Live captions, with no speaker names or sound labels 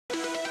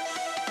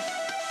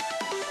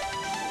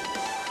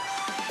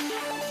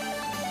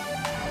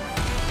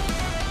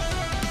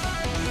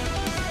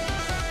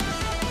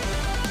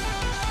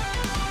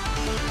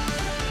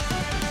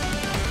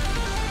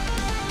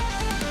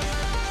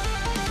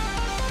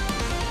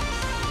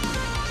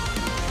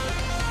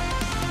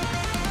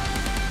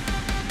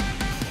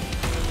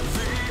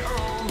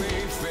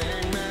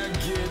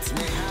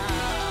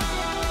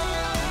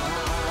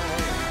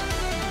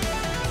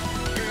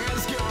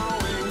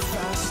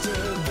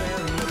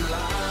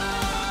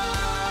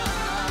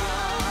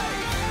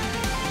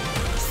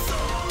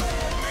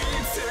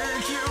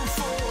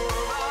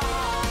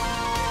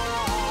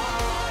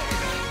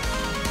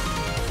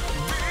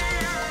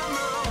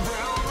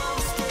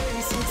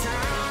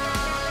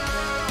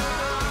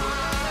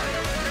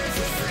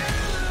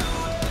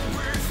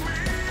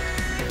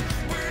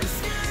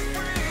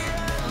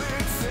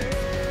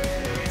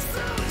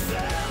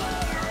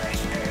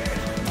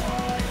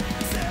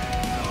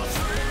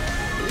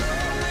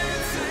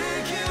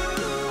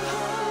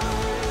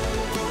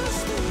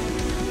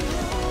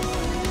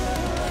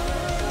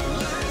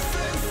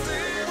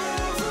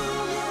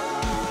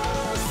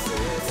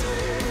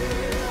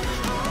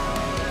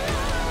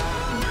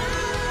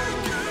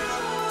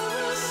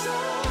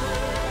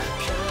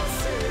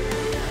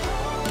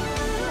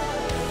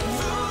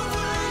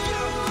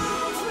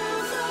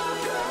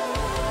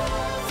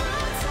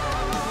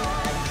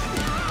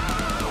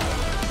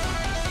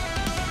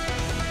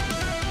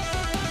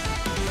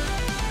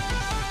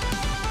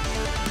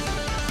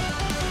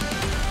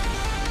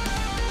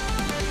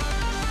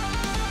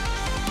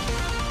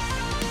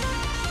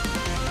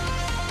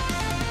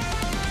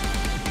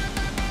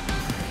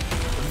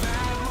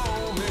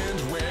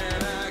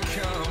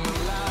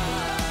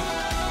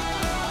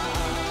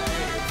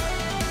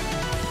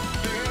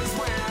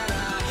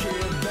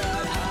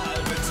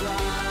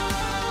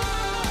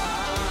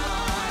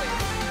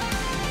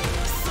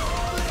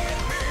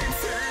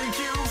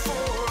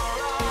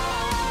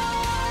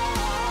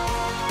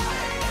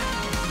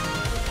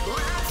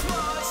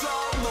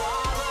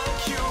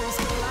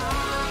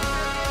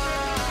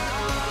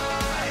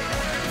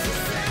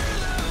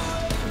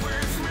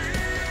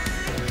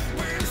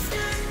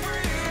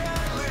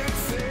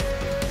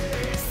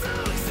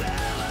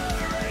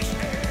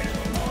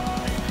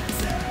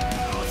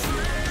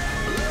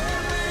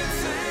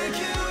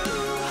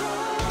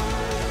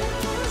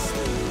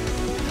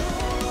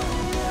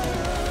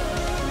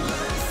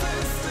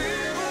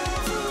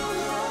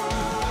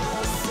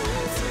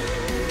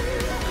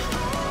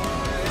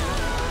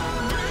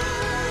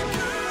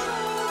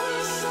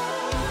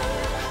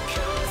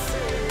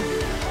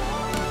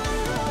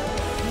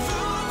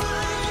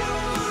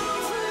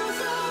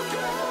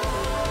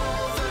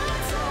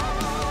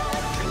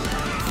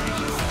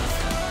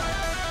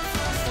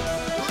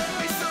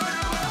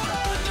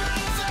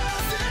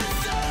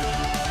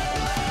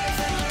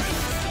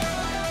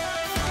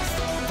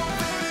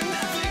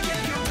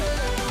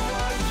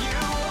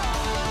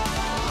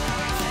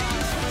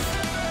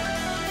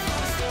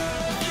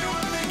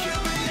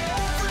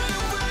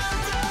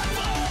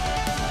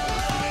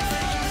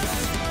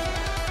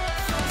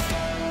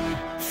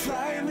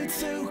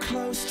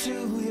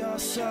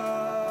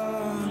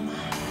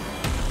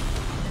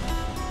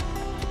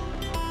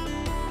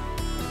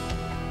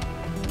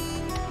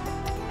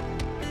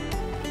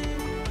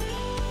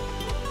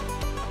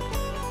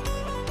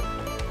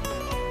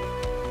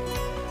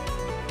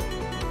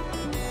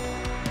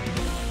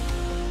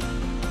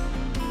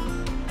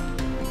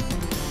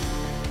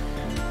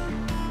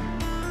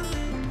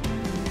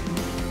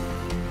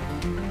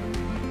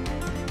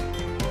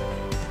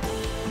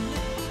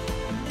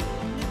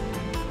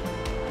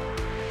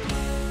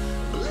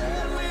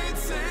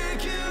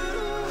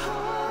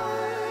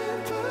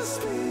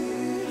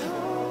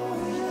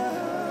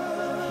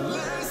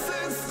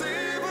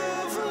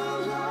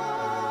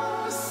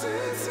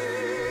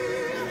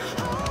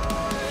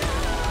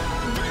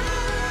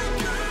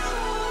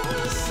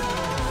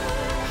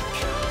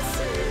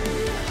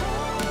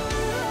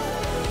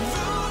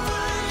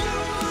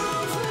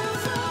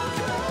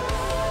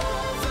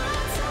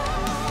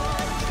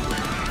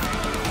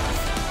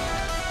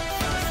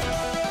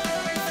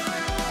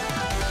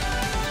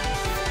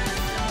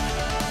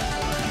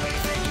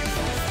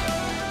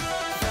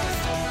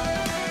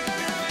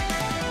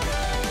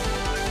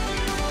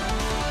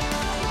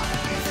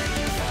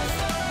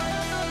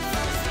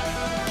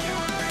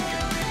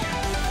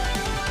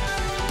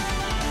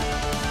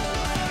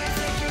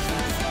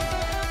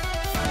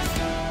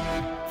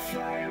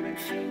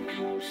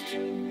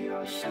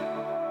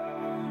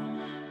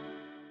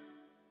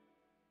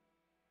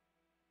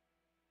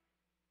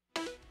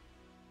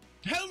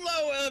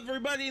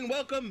everybody, and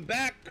welcome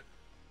back.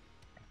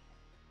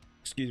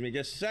 Excuse me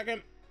just a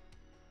second.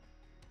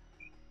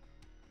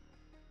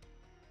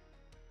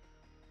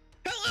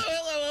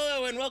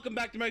 Hello, and welcome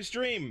back to my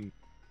stream.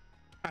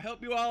 I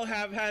hope you all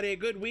have had a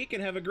good week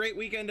and have a great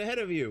weekend ahead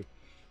of you.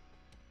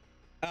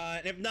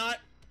 And if not,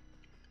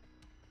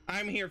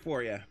 I'm here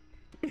for you.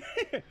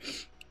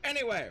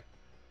 Anyway.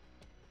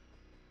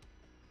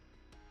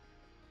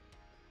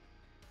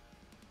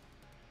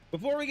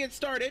 Before we get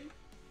started,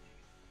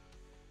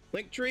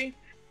 Linktree,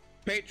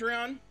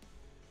 Patreon.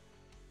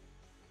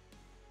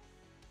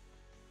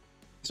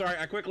 Sorry,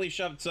 I quickly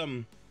shoved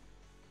some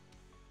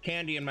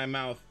candy in my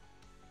mouth,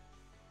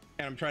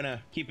 and I'm trying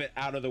to keep it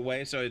out of the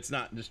way so it's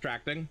not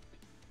distracting.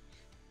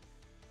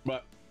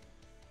 But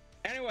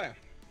anyway,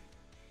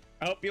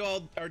 I hope you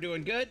all are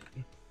doing good,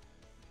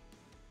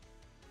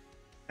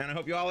 and I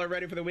hope you all are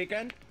ready for the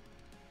weekend.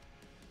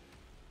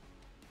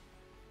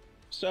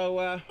 So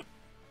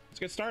let's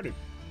get started.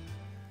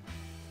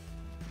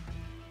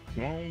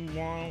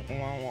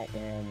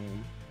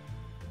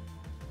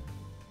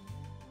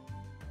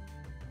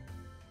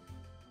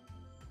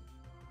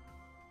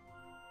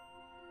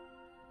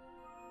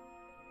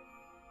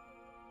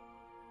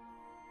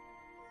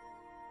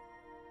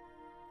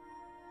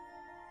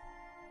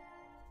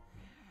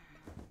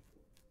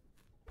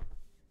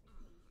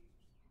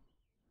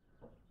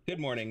 Good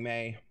morning,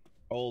 May.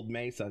 Old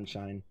May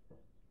sunshine.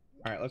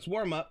 All right, let's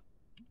warm up.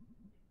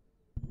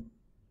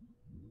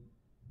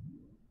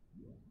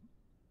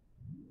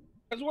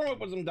 Let's warm up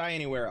with some Die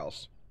Anywhere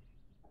Else.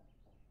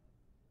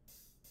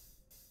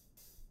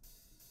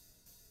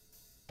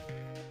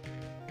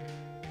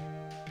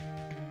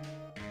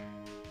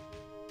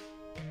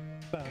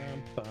 Bum,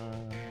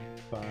 bum,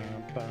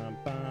 bum, bum,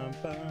 bum,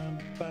 bum,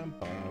 bum,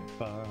 bum,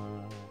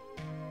 bum,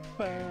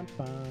 bum,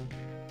 bum.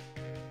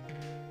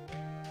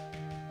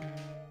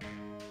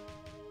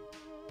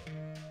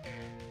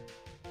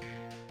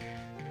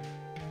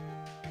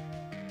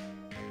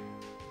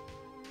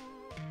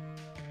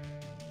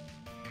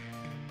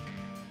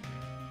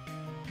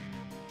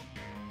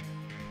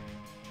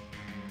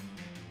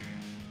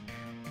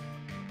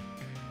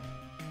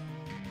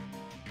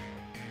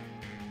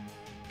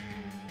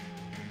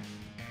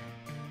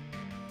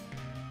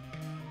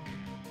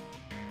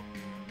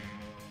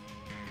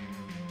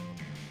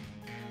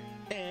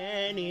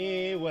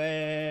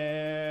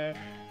 Anywhere,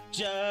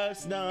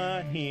 just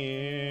not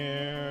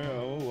here.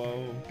 Oh,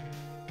 oh.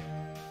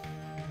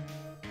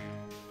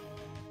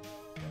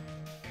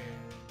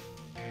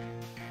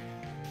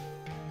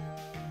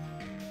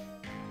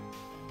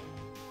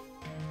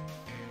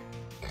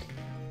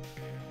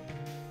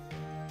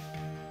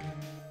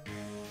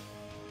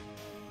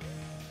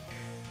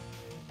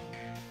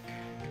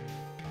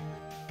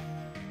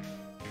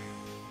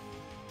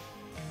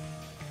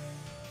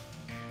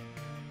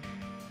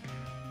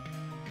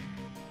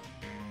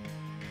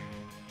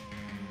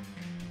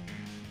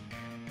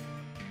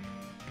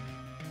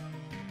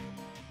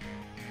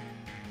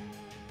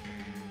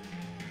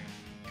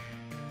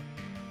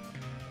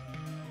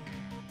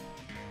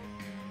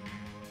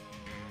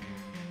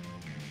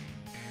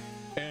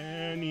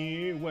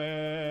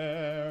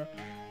 Anywhere,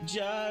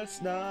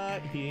 just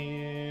not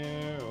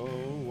here.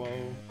 Oh, oh.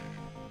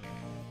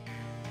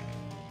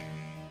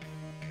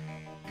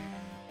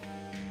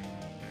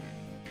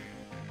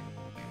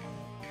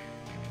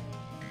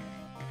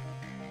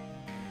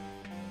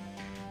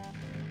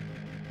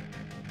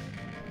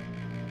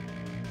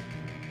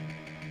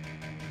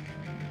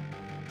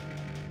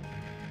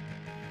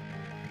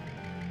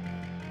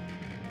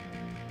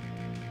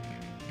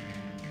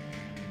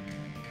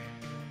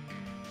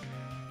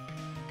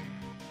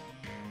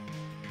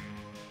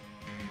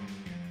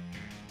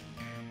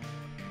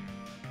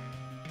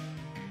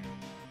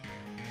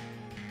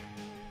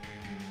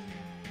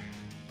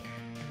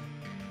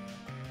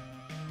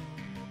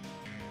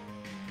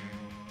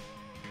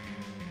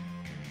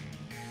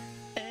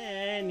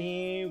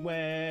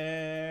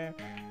 Anywhere,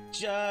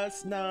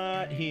 just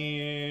not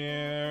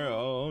here.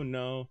 Oh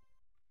no.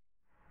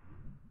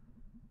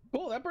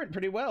 Cool, that worked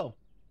pretty well.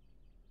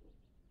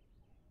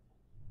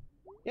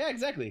 Yeah,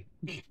 exactly.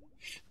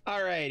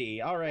 Alrighty.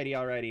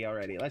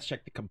 Let's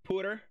check the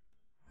computer.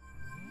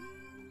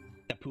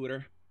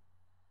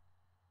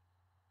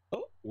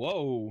 Oh,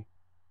 whoa.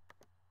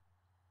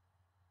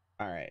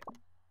 Alright.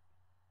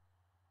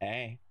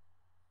 Hey,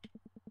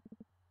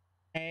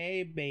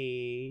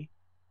 B.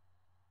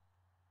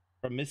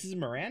 From Mrs.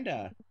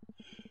 Miranda.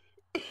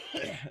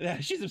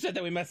 She's upset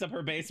that we messed up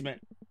her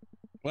basement.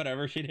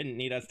 Whatever, she didn't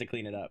need us to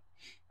clean it up.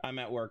 I'm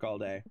at work all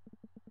day.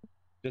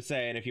 Just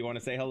saying, if you want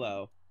to say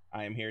hello,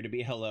 I am here to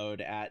be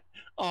helloed at.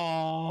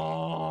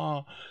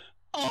 Aww.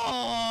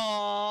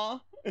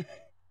 Aww.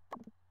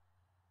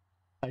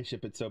 I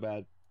ship it so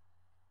bad.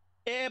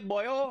 Eh,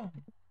 boyo.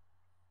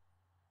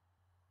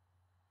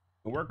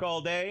 Work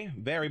all day,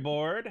 very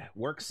bored.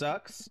 Work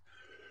sucks.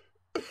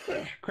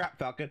 Crap,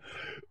 Falcon.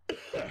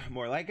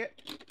 More like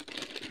it.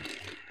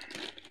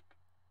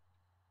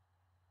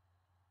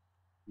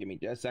 Give me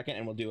just a second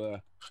and we'll do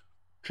a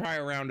try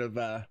a round of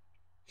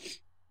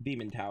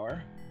Demon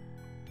Tower.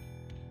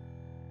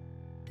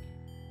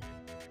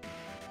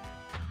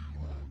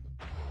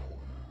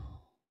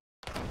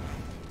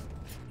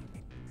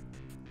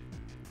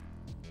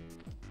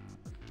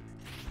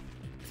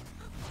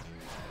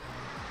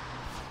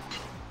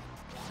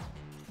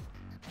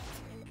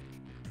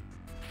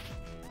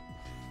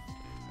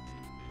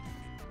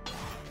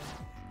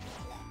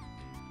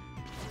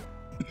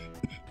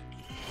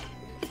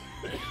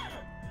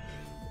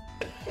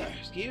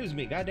 excuse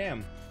me,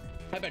 goddamn.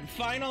 I've been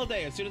fine all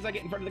day. As soon as I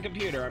get in front of the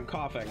computer, I'm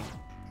coughing.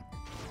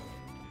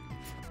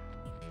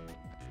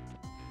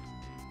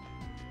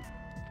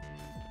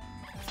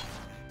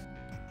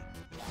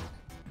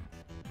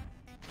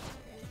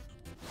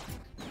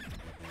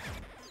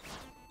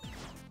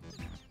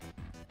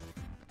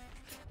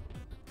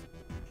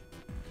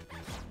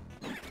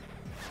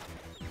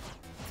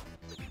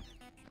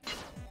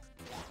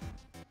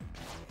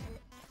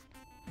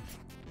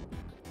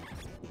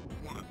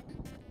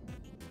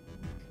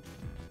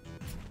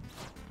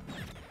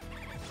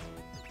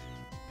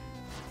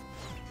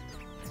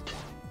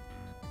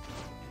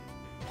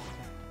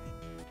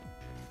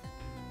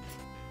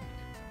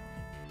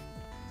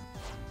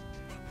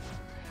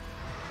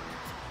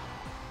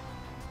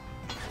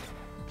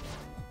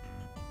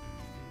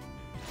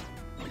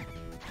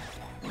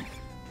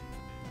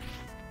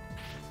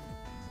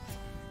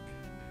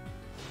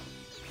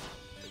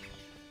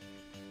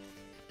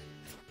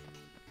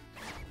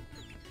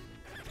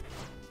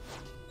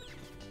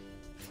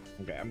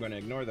 Okay, I'm going to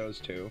ignore those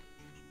two.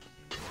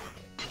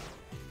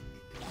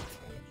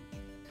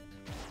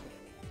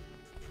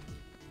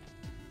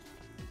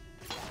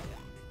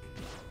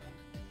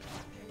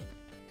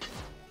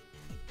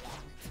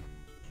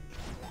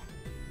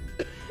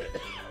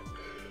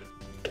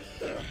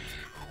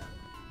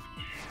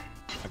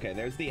 Okay,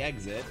 there's the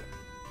exit.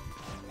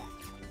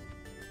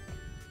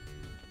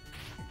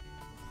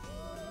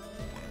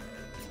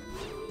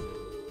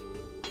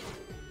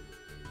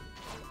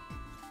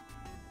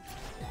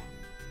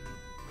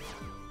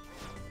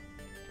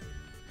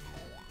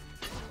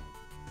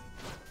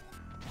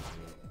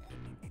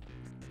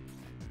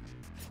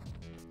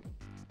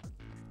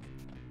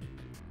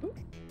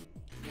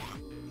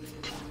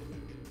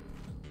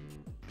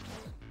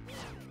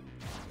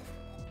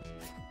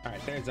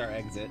 Alright, there's our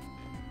exit.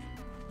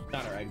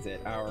 Not our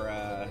exit,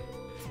 our,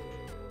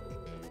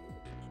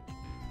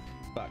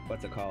 fuck,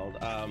 what's it called?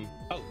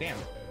 Oh, damn.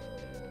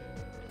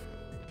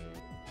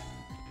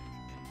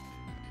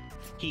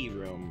 Key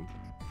room.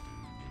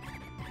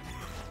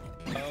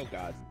 Oh,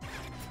 God.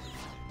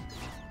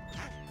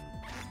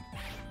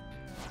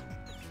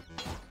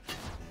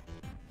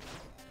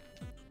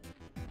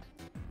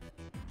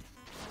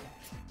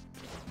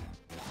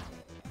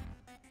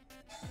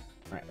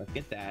 Alright, let's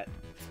get that.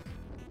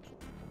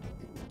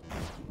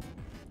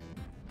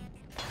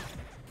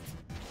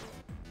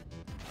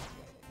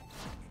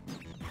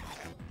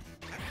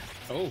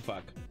 Oh,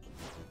 fuck.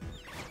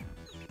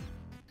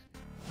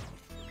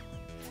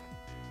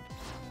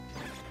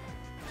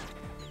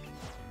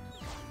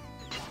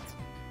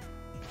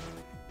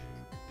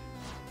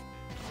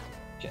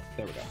 Shit,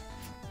 there we go.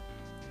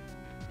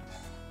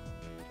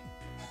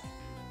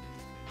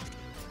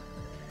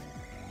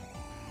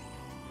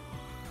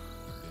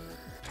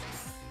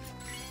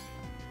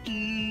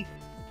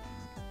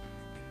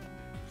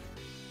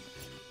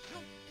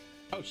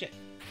 Oh, shit.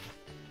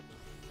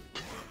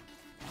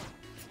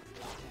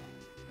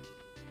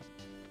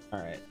 All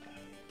right.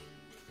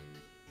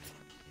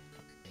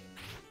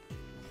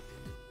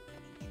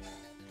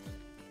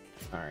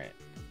 All right.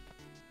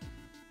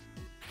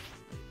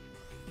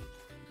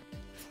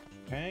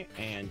 Okay,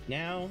 and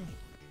now,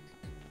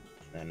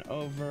 then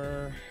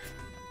over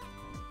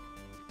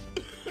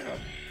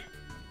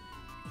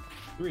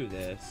through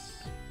this.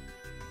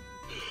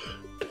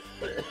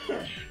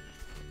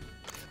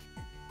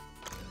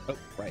 Oh,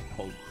 right,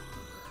 hold.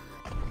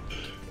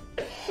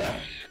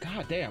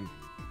 God damn.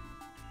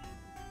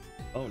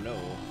 Oh no.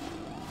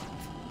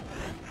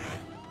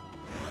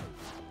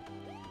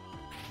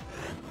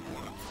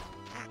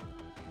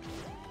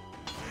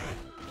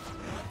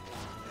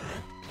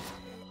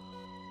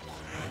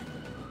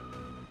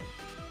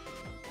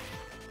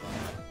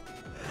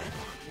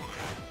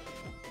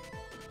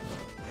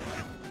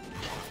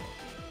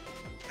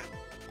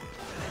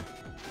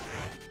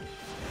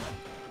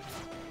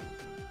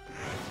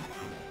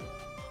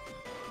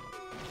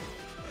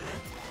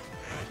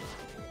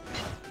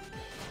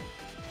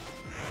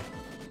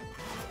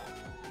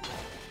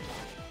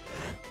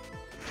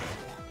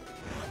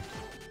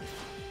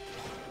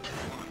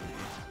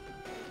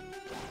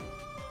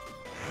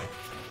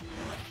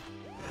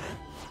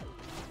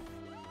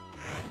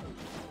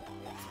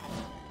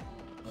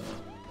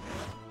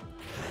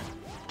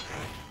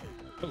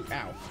 Oh,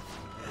 ow.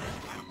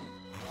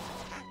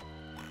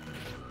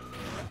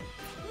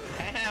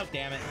 Ow,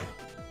 damn it.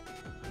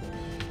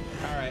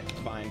 Alright, it's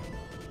fine.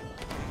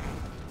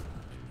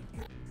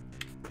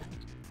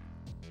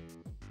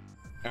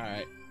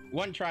 Alright.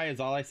 One try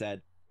is all I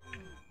said.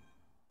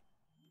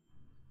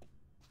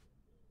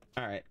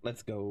 Alright,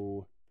 let's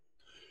go.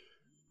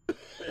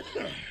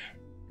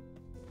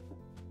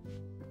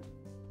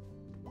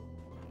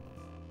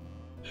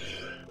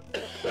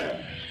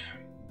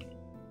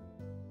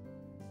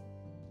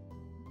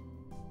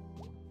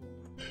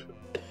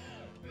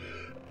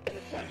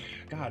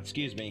 God,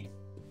 excuse me.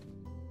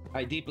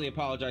 I deeply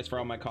apologize for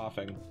all my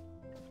coughing.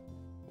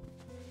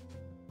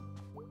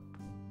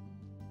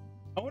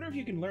 I wonder if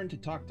you can learn to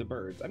talk to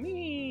birds. I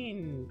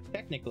mean,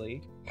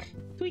 technically.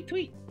 Tweet,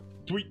 tweet.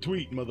 Tweet,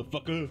 tweet,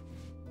 motherfucker.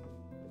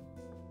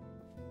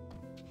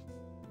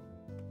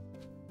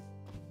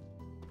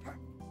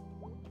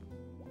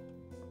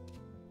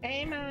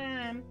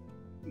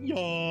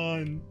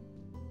 Yawn.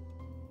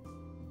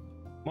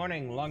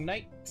 Morning, long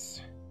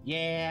nights.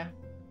 Yeah.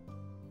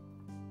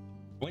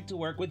 Went to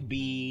work with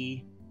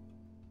B.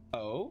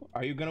 Oh,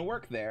 are you gonna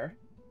work there?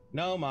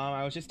 No, Mom,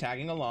 I was just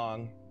tagging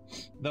along.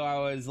 Though I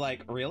was,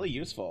 like, really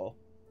useful.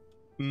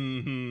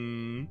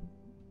 Mm-hmm.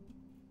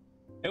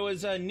 It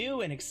was a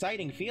new and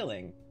exciting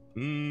feeling.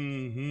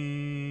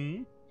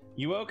 Mm-hmm.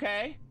 You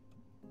okay?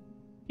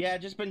 Yeah,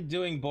 just been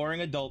doing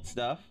boring adult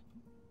stuff.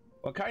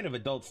 What kind of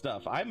adult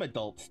stuff? I'm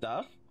adult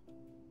stuff.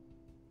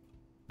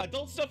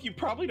 Adult stuff you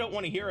probably don't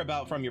want to hear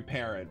about from your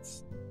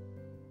parents. ...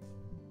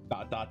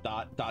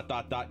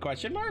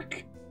 question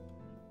mark?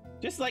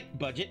 Just like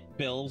budget,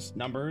 bills,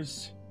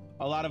 numbers.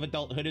 A lot of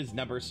adulthood is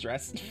number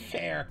stress.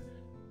 Fair.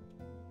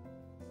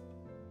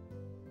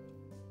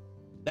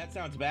 That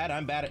sounds bad.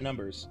 I'm bad at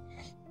numbers.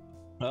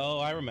 Oh,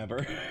 I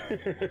remember.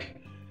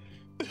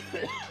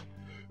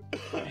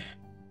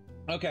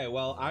 Okay,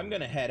 well, I'm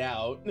gonna head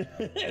out.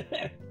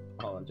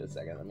 Hold on just a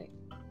second, let me...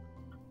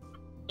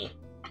 Here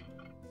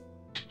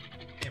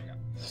we go.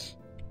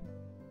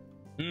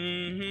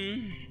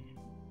 Mm-hmm.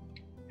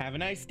 Have a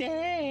nice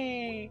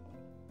day.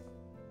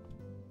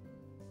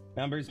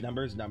 Numbers,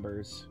 numbers,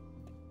 numbers.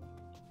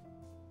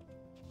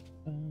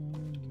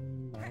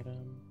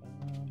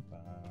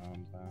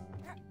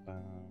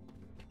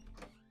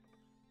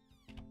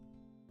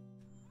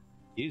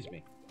 Excuse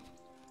me.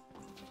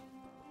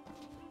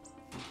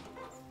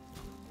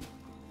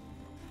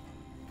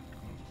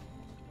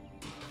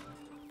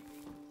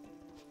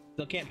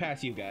 Still can't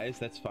pass you guys,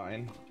 that's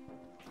fine.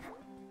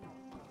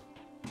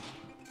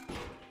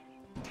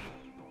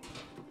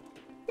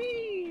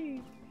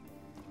 Whee!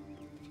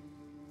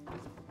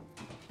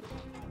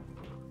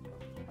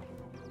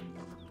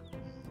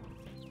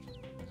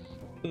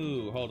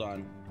 Ooh, hold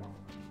on.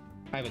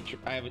 I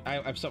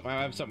have something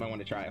I want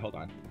to try. Hold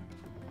on.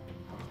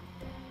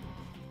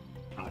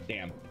 Ah,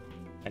 damn.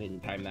 I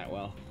didn't time that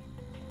well.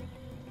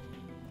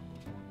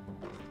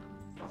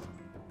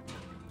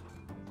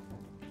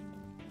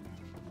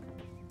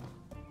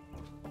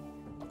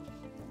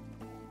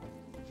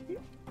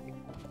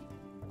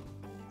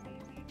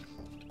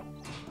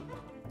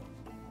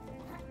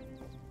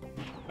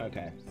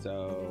 Okay,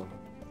 so...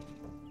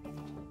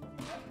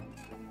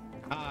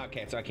 Ah,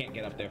 okay, so I can't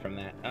get up there from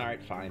that.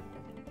 Alright, fine.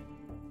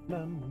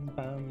 Bum,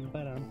 bum,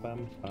 ba-dum,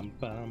 bum, bum,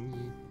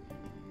 bum.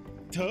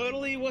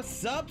 Totally,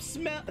 what's up,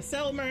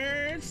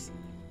 Selmers?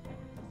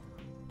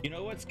 You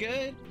know what's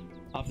good?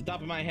 Off the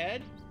top of my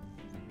head?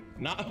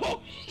 Not,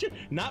 oh, shit,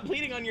 not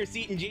bleeding on your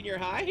seat in junior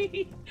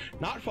high?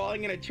 Not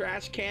falling in a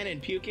trash can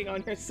and puking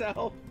on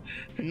yourself?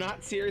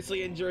 Not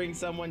seriously injuring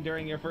someone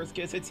during your first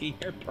kiss at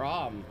senior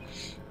prom?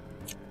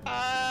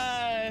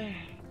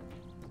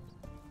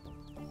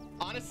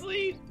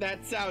 Honestly,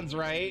 that sounds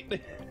right.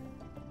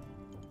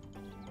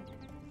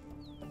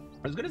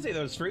 I was gonna say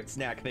those fruit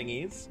snack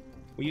thingies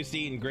we used to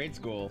eat in grade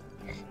school.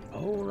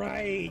 Oh,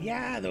 right.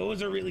 Yeah,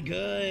 those are really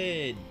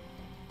good.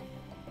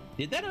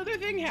 Did that other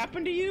thing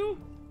happen to you?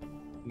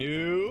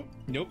 Nope.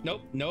 Nope,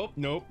 nope, nope,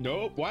 nope,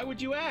 nope. Why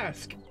would you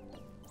ask?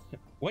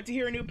 Want to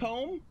hear a new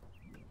poem?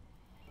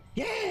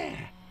 Yeah!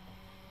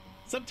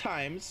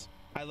 Sometimes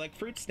I like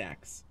fruit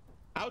snacks.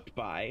 Out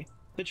by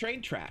the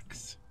train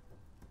tracks.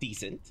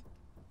 Decent.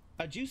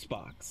 A juice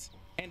box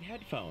and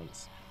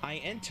headphones. I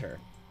enter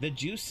the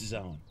juice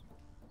zone.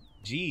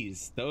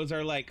 Geez, those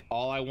are like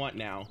all I want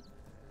now.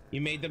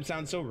 You made them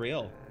sound so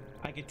real.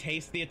 I could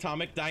taste the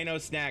atomic dino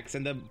snacks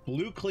and the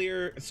blue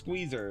clear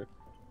squeezer.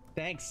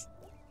 Thanks.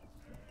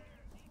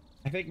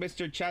 I think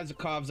Mr.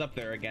 Chazakov's up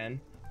there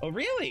again. Oh,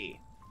 really?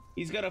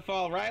 He's gonna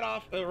fall right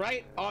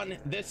on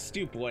this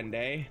stoop one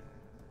day.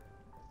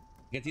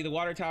 I can see the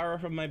water tower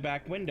from my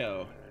back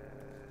window.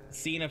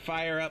 Seen a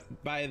fire up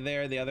by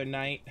there the other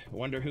night.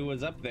 Wonder who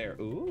was up there.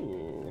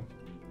 Ooh.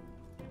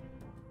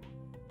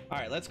 All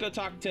right, let's go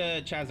talk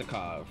to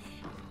Chazakov.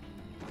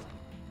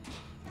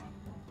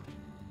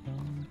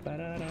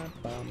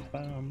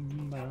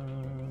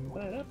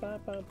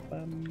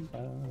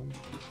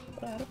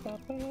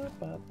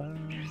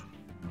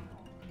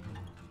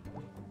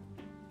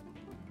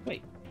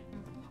 Wait.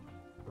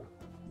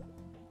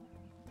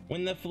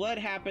 When the flood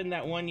happened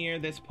that one year,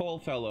 this pole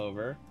fell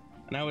over,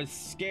 and I was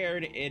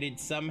scared it'd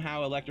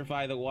somehow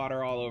electrify the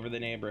water all over the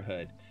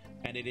neighborhood,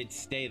 and it'd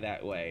stay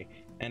that way.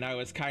 And I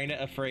was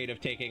kinda afraid of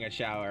taking a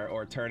shower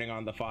or turning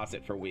on the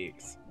faucet for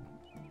weeks.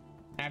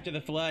 After the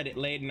flood, it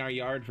laid in our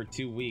yard for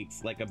 2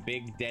 weeks, like a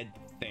big dead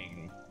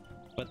thing.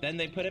 But then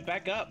they put it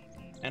back up,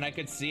 and I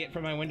could see it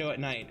from my window at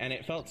night, and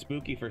it felt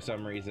spooky for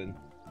some reason.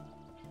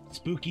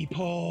 Spooky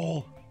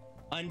pole!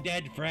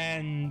 Undead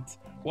friend!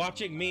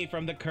 Watching me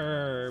from the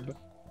curb!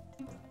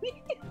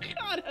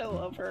 God, I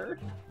love her.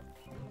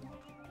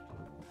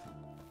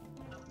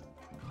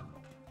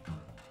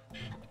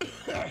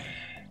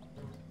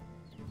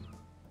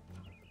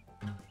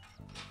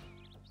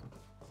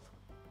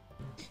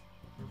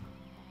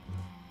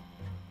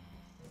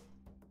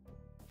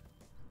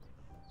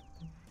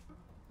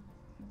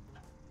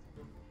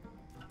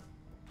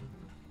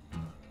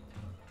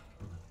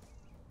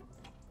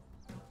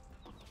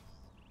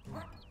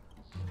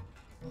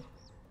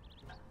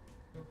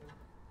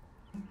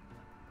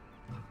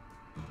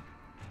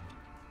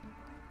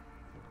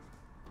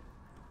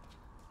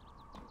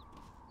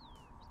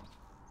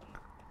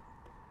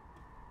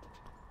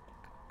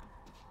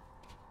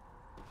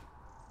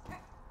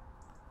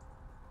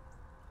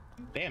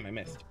 Damn, I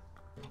missed.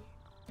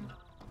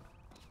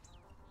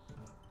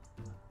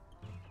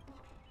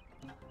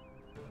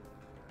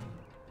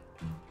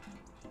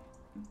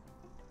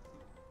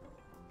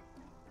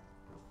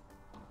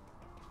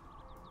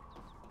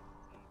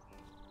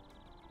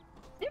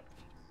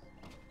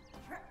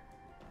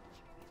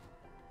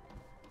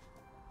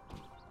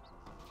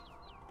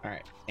 All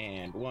right,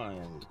 and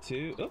 1,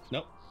 2. Oh,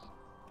 nope.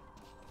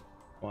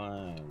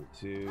 1,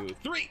 2,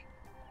 3.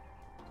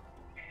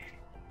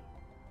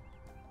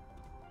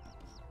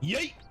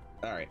 Yay!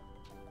 All right.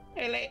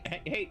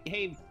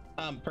 Hey,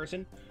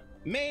 person.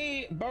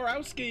 May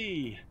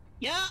Borowski.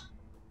 Yeah.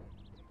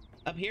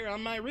 Up here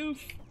on my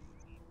roof.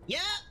 Yeah.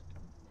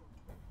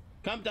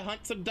 Come to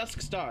hunt some dusk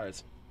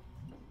stars.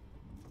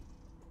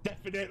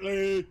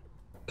 Definitely.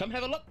 Come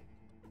have a look.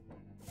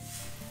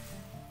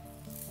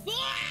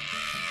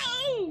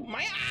 Whoa!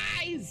 My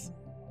eyes!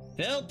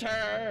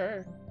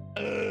 Filter!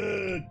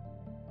 Ugh.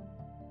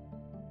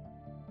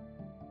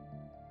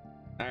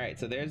 All right,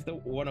 so there's the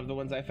one of the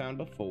ones I found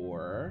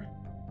before.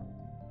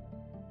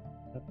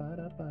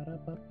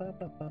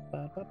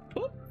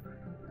 Boop.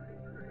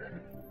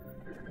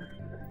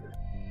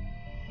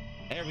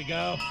 There we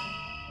go.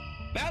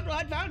 Found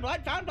one, found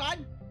one, found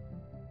one.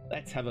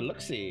 Let's have a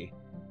look-see.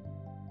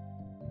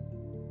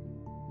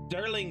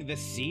 Sterling the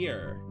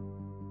Seer.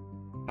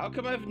 How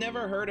come I've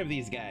never heard of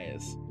these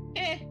guys?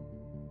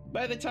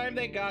 By the time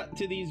they got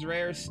to these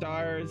rare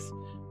stars,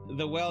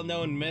 the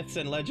well-known myths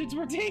and legends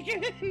were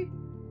taken.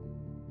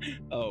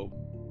 Oh.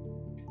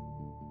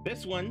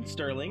 This one,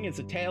 Sterling, is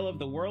a tale of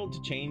the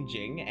world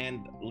changing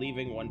and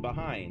leaving one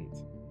behind.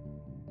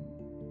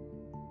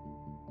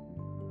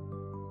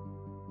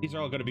 These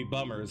are all going to be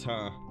bummers,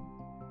 huh?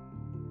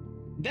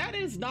 That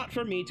is not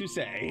for me to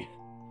say.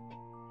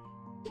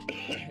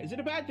 Is it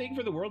a bad thing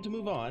for the world to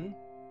move on?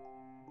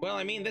 Well,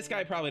 I mean, this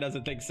guy probably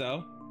doesn't think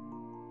so.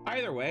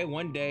 Either way,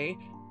 one day,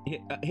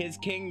 his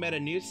king met a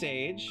new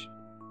sage,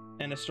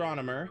 an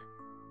astronomer,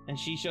 and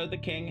she showed the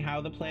king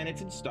how the planets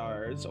and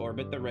stars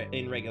orbit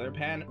in regular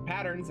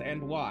patterns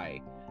and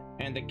why.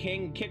 And the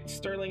king kicked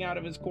Sterling out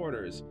of his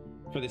quarters,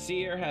 for the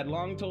seer had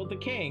long told the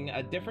king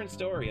a different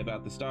story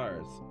about the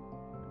stars.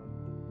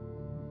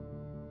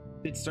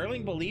 Did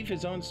Sterling believe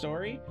his own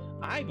story?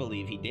 I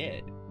believe he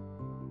did.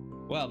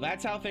 Well,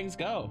 that's how things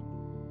go.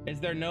 Is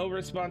there no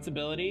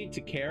responsibility to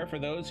care for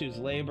those whose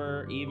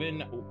labor,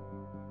 even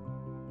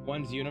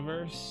one's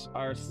universe,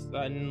 are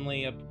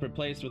suddenly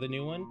replaced with a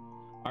new one?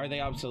 Are they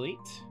obsolete?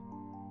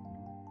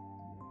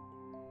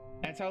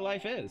 That's how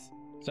life is.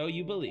 So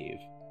you believe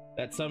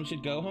that some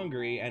should go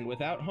hungry and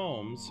without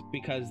homes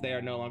because they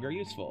are no longer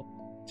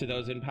useful to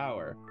those in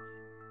power.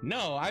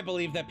 No, I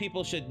believe that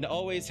people should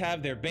always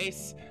have their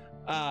base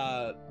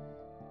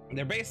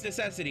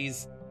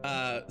necessities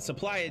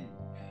supplied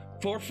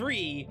for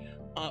free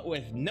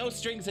with no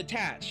strings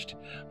attached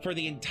for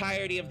the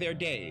entirety of their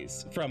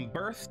days, from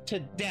birth to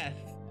death.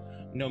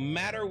 No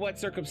matter what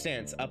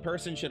circumstance, a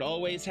person should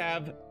always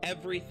have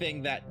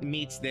everything that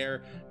meets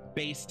their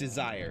base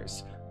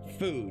desires: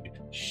 food,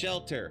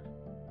 shelter,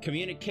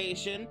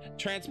 communication,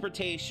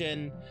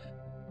 transportation,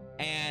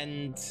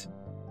 and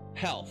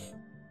health,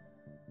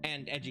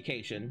 and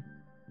education.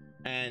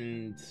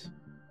 And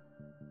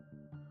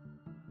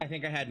I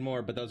think I had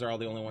more, but those are all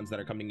the only ones that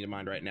are coming to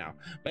mind right now.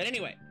 But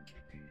anyway.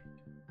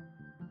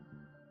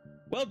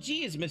 Well,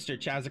 geez, Mr.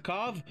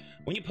 Chazikov,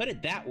 when you put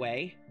it that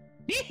way.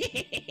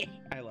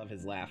 I love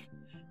his laugh.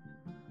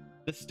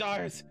 The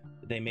stars,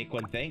 they make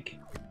one think.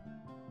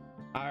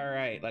 All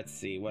right, let's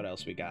see what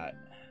else we got.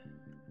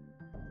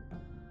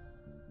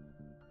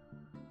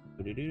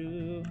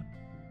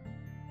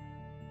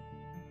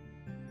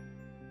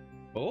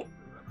 Oh.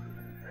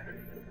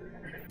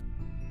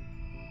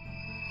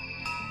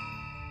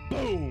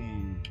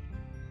 Boom!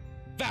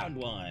 Found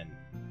one.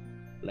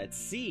 Let's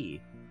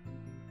see.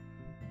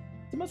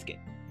 It's a musket.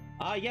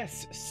 Ah,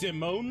 yes,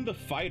 Simone the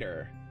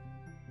Fighter.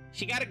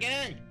 She got a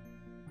gun.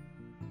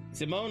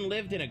 Simone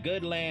lived in a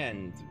good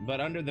land, but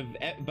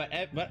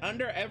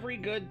under every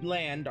good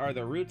land are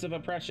the roots of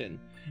oppression,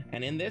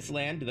 and in this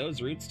land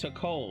those roots took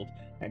hold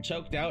and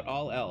choked out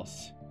all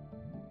else.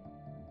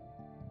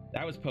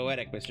 That was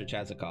poetic, Mr.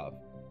 Chazikov.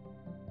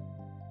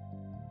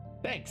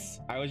 Thanks.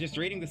 I was just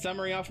reading the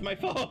summary off my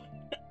phone.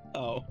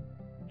 Oh.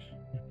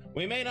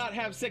 We may not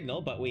have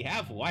signal, but we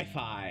have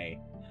Wi-Fi.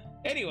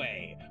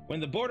 Anyway, when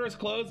the borders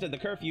closed and the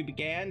curfew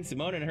began,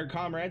 Simone and her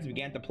comrades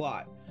began to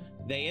plot.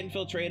 They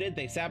infiltrated,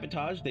 they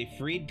sabotaged, they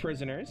freed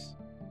prisoners.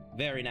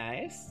 Very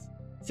nice.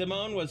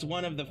 Simone was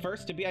one of the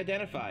first to be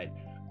identified,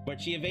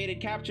 but she evaded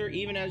capture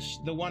even as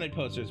the wanted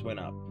posters went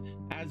up.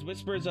 As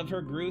whispers of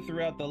her grew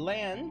throughout the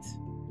land,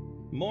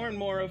 more and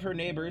more of her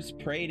neighbors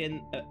prayed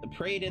in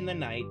the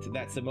night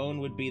that Simone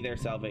would be their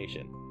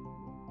salvation.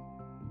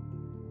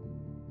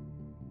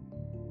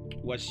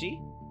 Was she?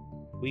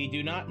 We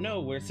do not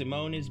know where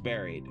Simone is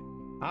buried.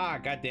 Ah,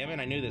 goddammit,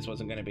 I knew this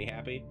wasn't going to be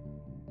happy.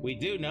 We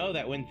do know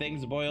that when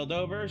things boiled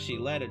over, she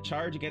led a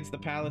charge against the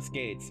palace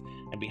gates,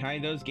 and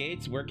behind those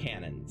gates were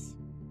cannons.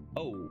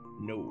 Oh,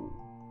 no.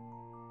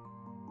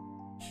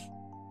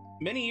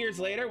 Many years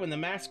later, when the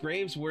mass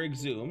graves were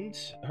exhumed,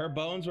 her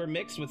bones were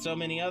mixed with so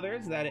many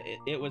others that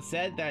it was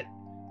said that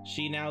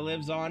she now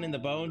lives on in the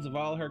bones of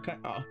all her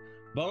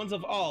bones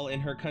of all in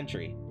her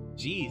country.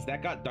 Jeez,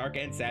 that got dark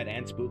and sad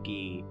and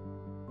spooky.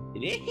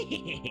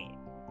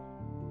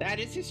 That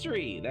is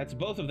history. That's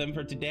both of them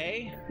for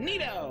today.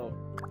 Neato!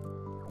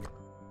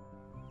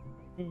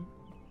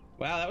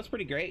 Wow, that was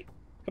pretty great.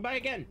 Come by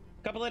again.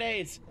 Couple of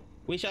days.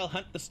 We shall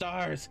hunt the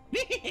stars.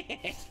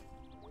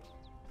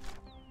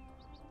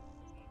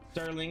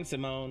 Sterling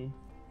Simone.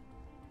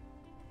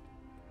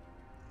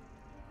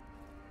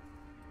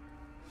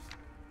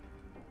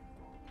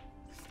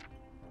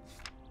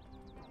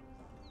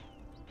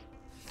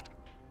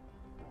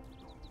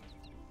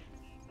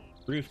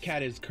 Roof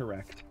Cat is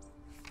correct.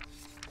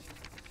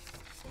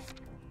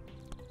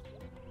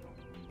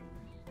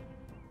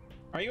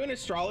 Are you an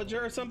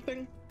astrologer or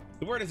something?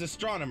 The word is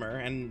astronomer,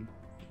 and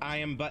I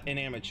am but an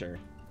amateur.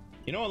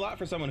 You know a lot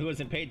for someone who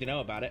isn't paid to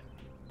know about it.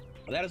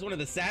 That is one of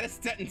the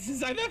saddest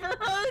sentences I've ever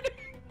heard.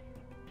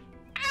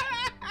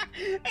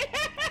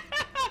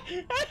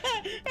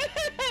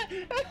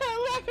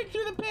 Laughing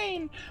through the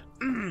pain.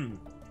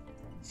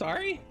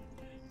 Sorry?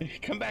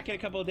 Come back in a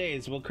couple of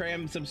days. We'll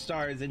cram some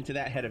stars into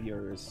that head of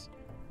yours.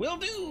 Will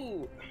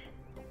do!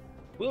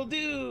 Will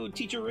do,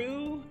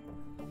 teacheroo!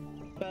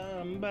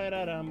 Bum ba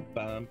da dum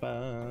bum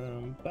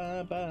bum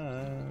ba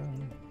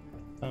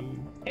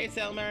bum. Hey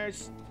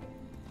Selmers!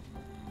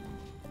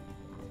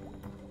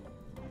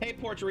 Hey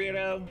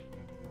Porcherito!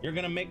 You're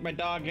gonna make my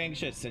dog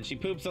anxious, and she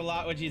poops a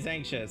lot when she's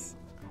anxious.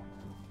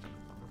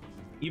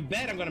 You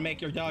bet I'm gonna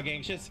make your dog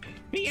anxious.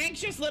 Be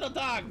anxious, little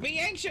dog! Be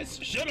anxious!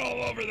 Shit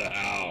all over the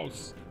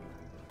house!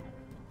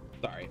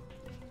 Sorry.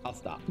 I'll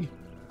stop.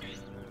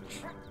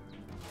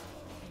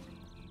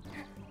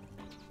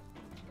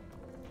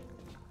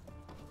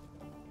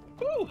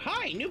 Ooh,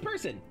 hi, new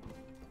person.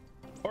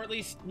 Or at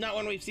least not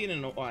one we've seen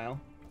in a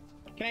while.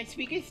 Can I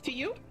speak to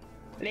you?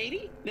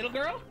 Lady? Little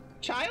girl?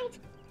 Child?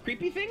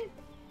 Creepy thing?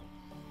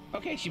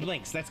 Okay, she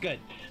blinks. That's good.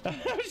 I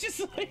was just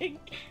like,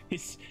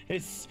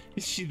 is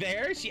she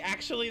there? Is she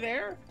actually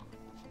there?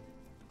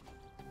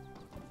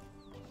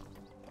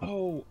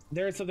 Oh,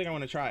 there is something I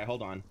want to try.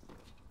 Hold on.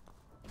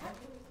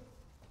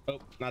 Oh,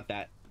 not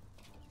that.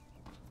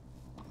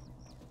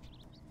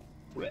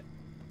 What?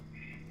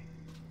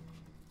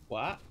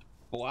 What?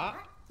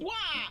 What?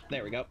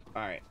 There we go.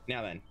 All right,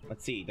 now then,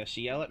 let's see. Does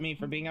she yell at me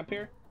for being up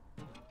here?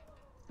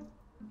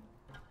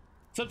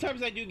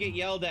 Sometimes I do get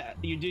yelled at.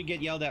 You do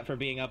get yelled at for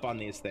being up on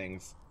these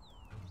things.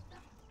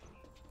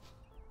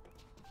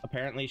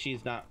 Apparently,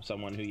 she's not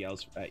someone who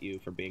yells at you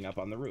for being up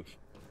on the roof.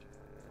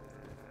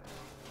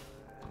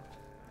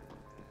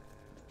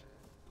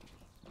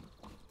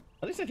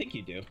 At least I think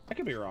you do. I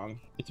could be wrong.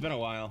 It's been a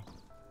while.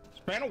 It's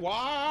been a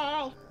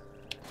while!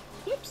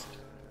 Oops.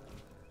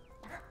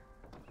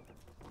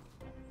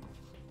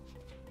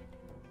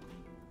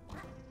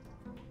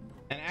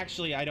 And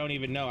actually, I don't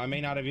even know. I may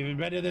not have even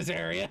been to this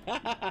area.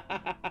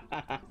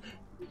 I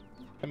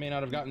may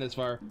not have gotten this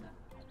far.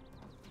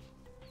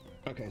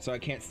 Okay, so I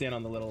can't stand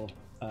on the little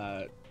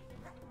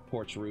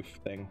porch roof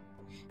thing.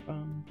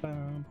 All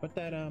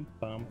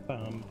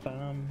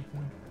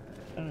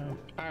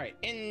right,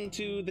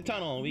 into the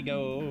tunnel we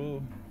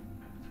go.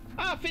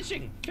 Ah,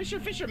 fishing!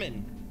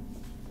 Fisherman!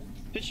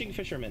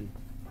 Fisherman.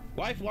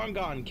 Wife long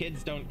gone,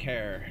 kids don't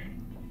care.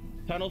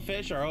 Tunnel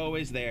fish are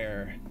always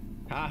there.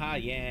 Haha,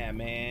 yeah,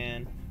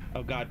 man.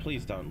 Oh God,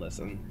 please don't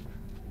listen.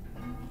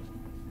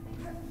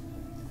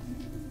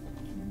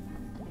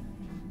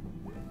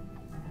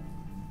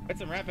 Bet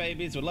some rat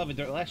babies would love a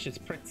delicious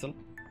pretzel.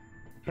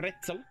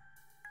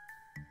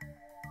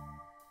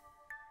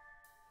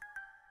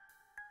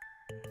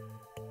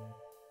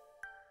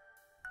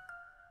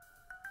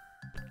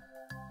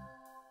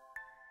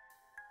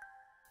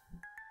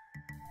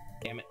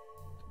 Damn it.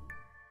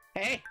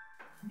 Hey!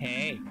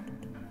 Hey!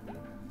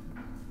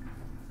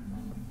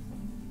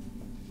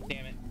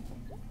 Damn it.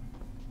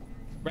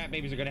 Rat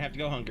babies are gonna have to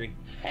go hungry.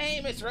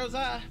 Hey, Miss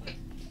Rosa!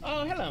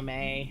 Oh, hello,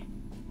 May.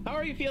 How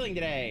are you feeling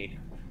today?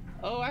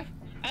 Oh,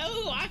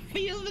 I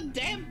feel the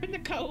damp and the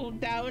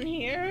cold down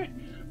here,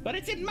 but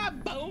it's in my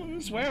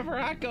bones wherever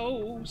I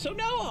go, so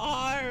no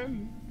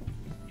harm.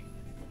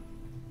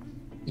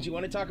 Did you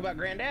want to talk about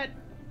Granddad?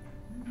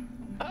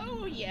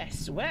 Oh,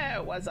 yes.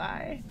 Where was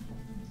I?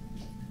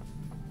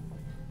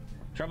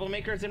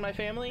 Troublemakers in my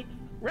family?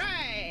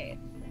 Right!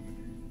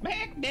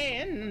 Back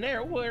then,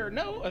 there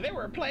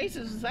were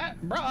places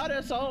that brought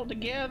us all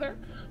together,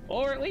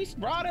 or at least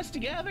brought us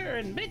together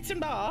in bits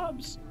and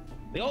bobs.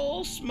 The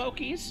old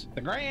Smokies,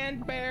 the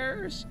Grand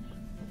Bears,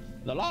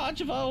 the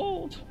Lodge of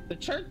Old, the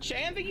Church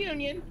and the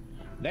Union.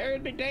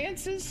 There'd be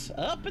dances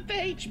up at the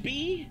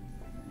HB.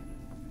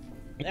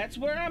 That's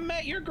where I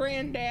met your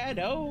granddad,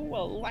 oh,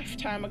 a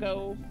lifetime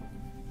ago.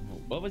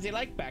 What was he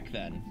like back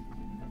then?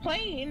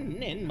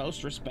 Plain in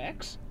most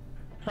respects,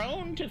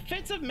 prone to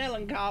fits of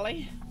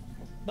melancholy,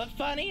 but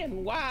funny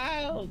and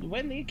wild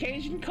when the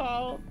occasion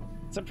called.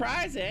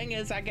 Surprising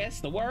is, I guess,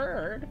 the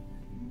word.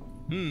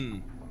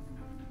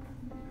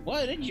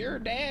 What did your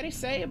daddy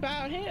say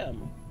about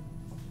him?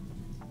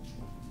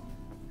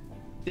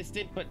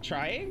 Distant but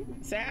trying?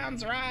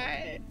 Sounds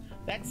right.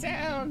 That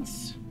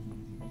sounds...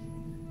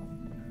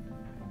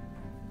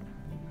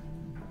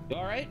 You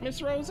all right,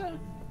 Miss Rosa?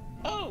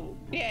 Oh,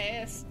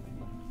 yes.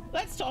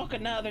 Let's talk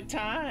another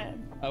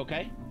time.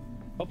 Okay.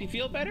 Hope you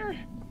feel better.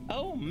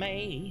 Oh,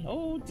 May.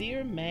 Oh,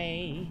 dear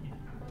May.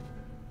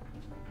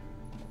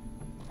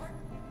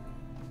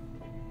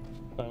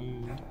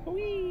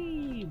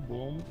 Wee,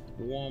 boom,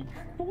 boom,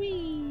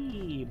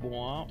 wee,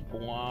 boom,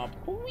 boom,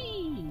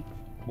 wee,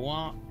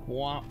 boom,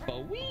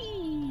 boom,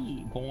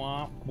 wee,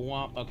 boom,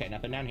 boom. Okay,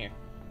 nothing down here.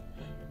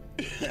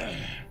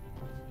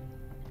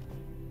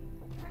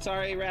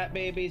 Sorry, rat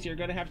babies, you're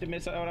gonna have to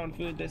miss out on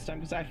food this time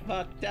because I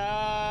fucked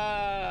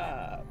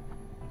up.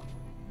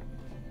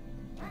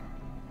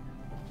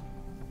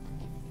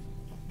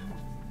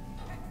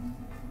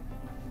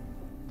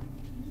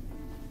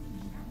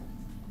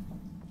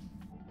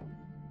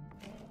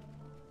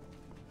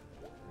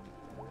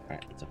 All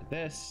right, let's look at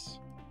this.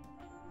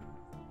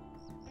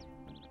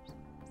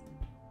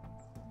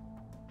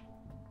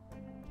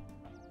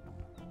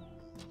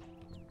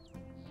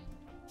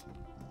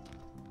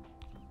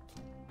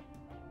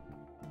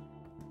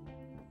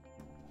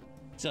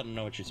 Still don't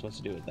know what you're supposed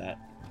to do with that.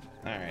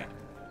 All right.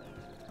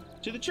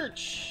 To the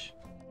church.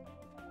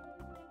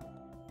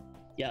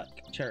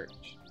 Yuck,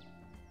 church.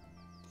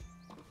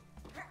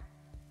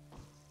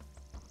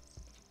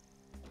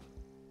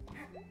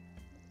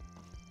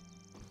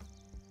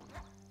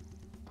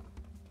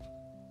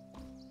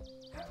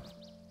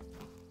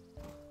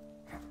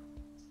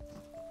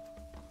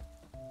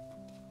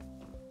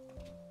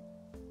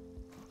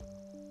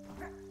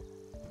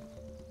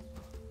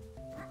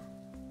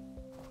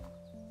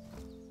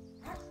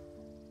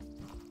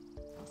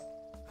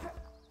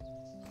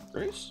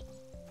 Bruce?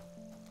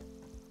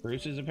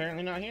 Bruce is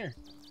apparently not here.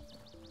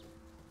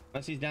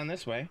 Unless he's down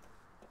this way.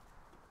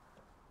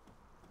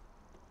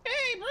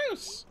 Hey,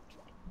 Bruce!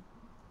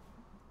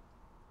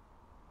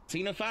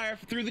 Seen a fire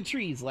through the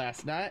trees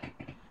last night.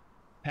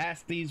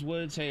 Past these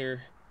woods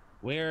here.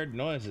 Weird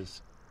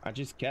noises. I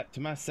just kept to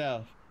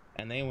myself,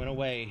 and they went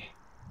away.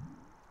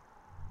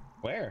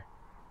 Where?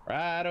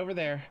 Right over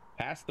there,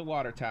 past the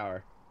water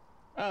tower.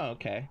 Oh,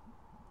 okay.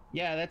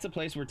 Yeah, that's a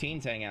place where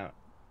teens hang out.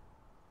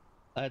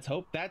 Let's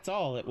hope that's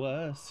all it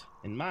was.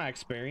 In my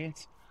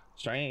experience,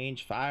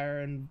 strange fire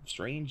and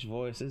strange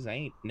voices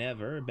ain't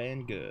never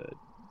been good.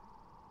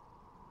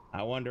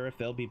 I wonder if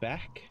they'll be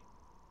back.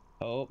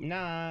 Hope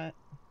not.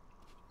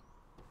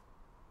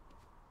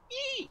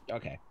 Yee!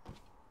 Okay.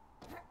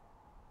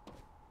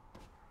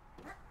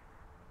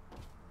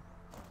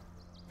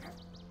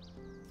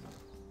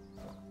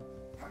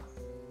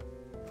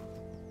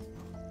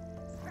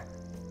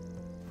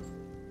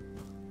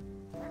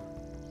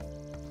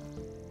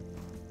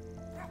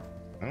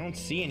 I don't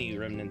see any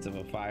remnants of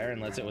a fire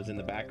unless it was in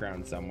the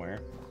background somewhere.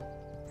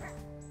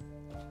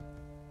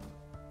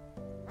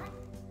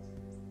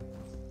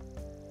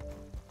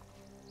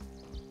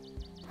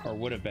 Or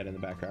would have been in the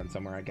background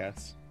somewhere, I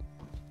guess.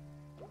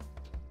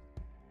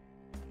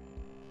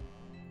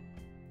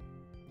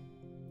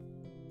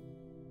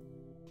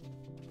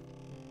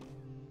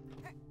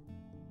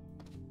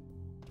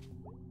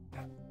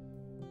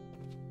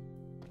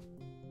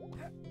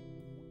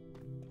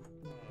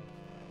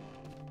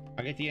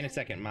 I'll get to you in a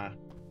second, Ma.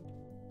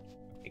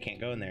 I can't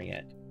go in there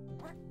yet.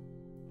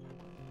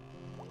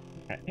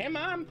 Hey,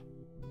 Mom!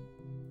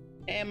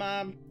 Hey,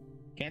 Mom!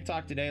 Can't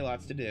talk today,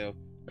 lots to do.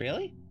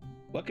 Really?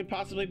 What could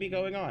possibly be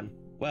going on?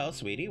 Well,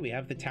 sweetie, we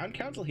have the town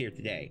council here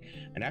today.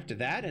 And after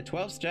that, a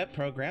 12-step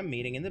program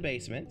meeting in the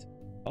basement.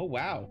 Oh,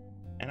 wow.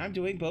 And I'm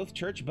doing both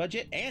church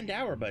budget and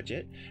our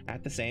budget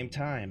at the same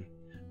time.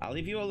 I'll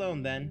leave you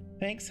alone then.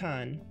 Thanks,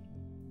 hon.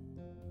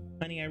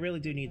 Honey, I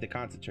really do need to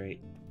concentrate.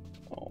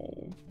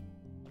 Oh.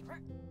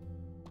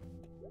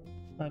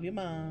 Love you,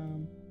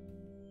 Mom.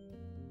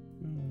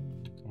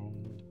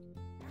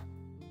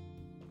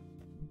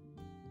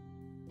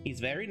 He's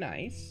very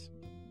nice.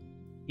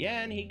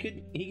 Yeah, and he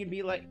could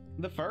be like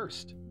the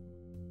first.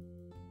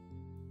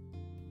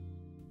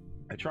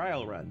 A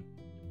trial run.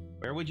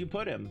 Where would you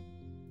put him?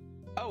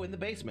 Oh, in the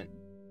basement.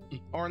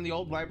 Or in the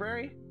old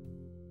library?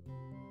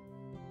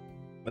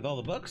 With all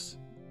the books?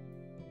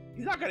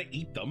 He's not gonna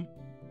eat them.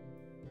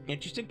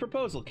 Interesting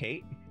proposal,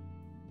 Kate.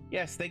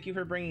 Yes, thank you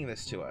for bringing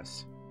this to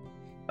us.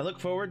 I look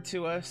forward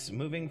to us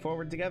moving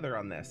forward together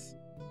on this.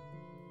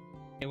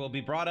 It will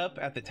be brought up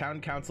at the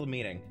town council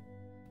meeting.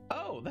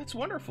 Oh, that's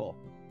wonderful.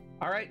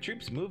 All right,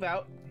 troops, move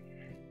out.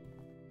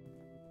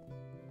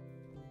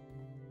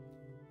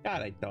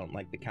 God, I don't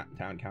like the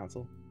town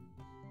council.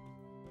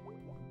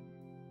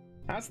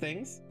 How's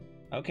things?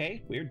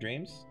 Okay, weird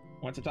dreams.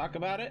 Want to talk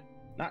about it?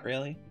 Not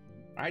really.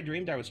 I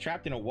dreamed I was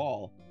trapped in a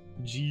wall.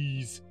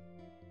 Jeez.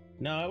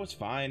 No, it was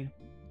fine.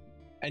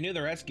 I knew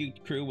the rescue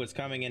crew was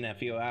coming in a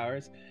few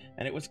hours,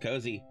 and it was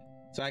cozy,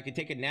 so I could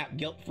take a nap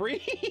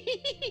guilt-free.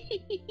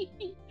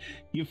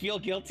 You feel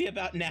guilty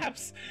about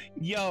naps?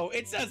 Yo,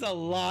 it says a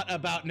lot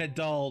about an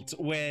adult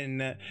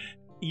when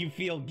you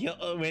feel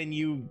when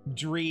you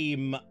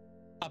dream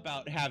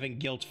about having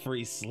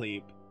guilt-free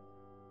sleep.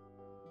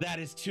 That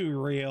is too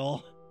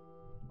real.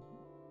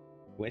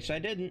 Wish I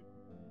didn't.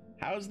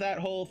 How's that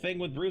whole thing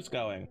with Bruce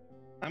going?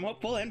 I'm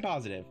hopeful and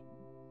positive.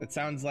 It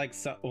sounds like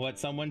what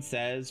someone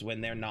says when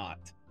they're not.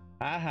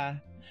 Haha.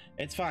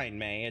 It's fine,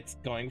 May. It's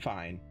going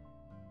fine.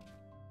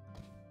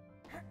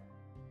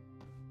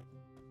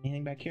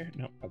 Anything back here?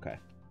 No. Okay.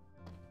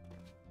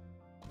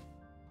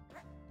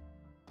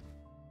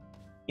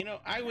 You know,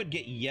 I would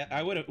get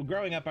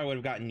growing up I would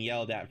have gotten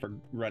yelled at for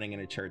running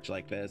in a church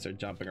like this or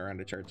jumping around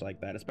a church like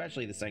that,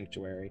 especially the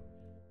sanctuary.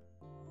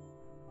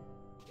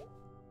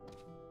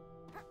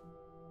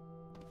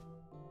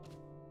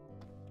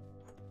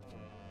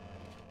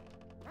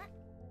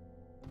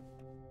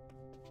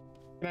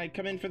 Can I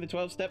come in for the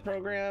 12-step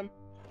program?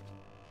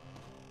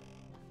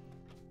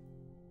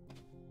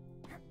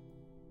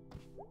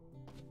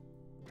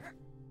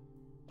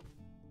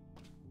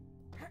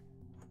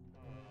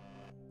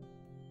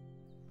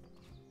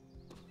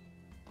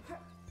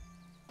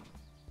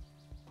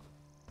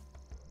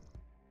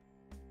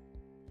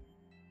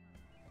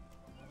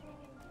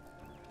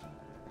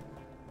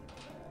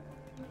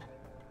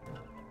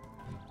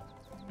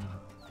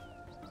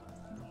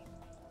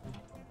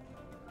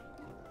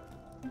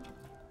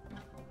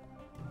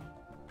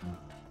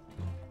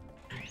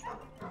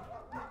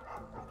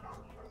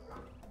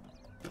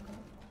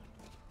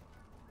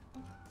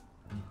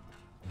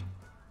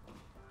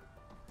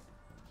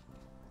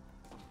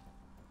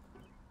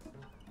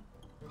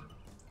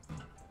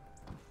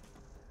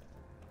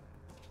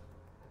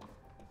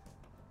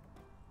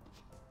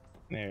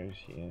 There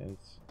she is.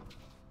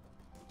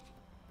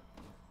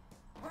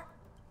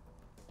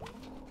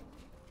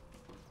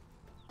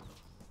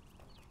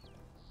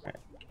 Alright,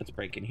 let's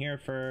break in here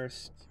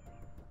first.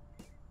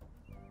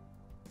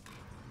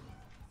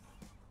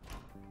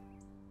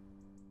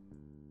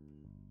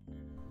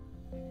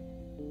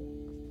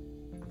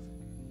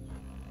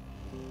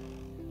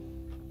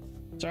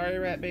 Sorry,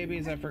 rat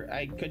babies, I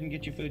couldn't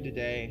get you food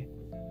today.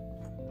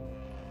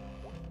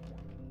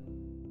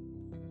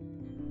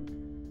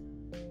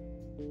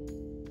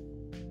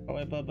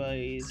 Oh,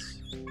 bye-byes.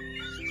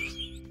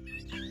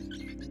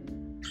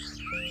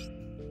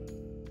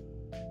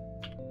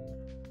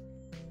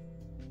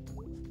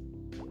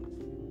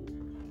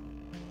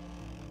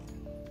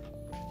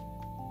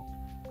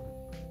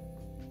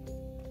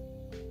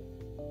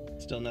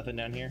 Still nothing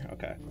down here?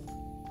 Okay.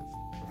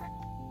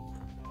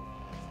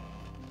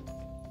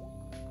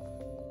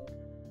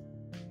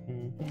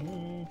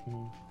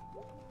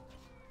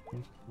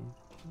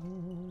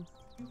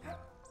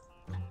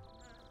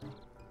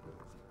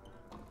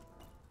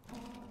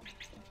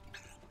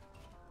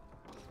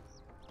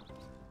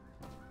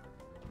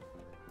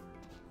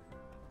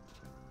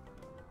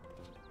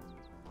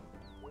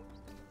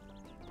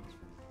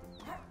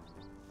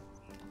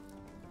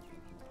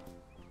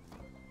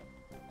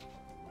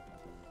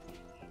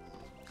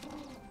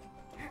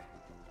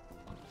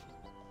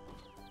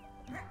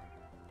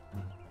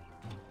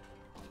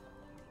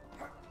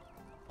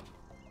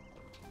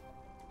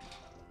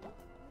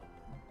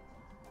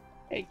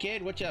 Hey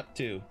kid, what you up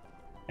to?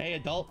 Hey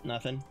adult,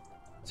 nothing.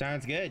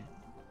 Sounds good.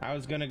 I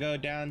was gonna go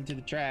down to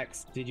the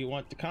tracks. Did you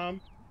want to come?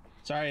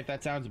 Sorry if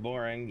that sounds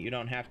boring. You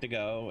don't have to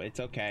go.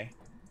 It's okay.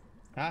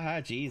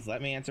 Haha, geez,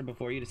 let me answer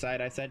before you decide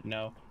I said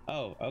no.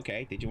 Oh,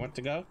 okay. Did you want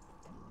to go?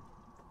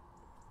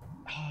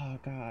 Oh,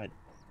 God.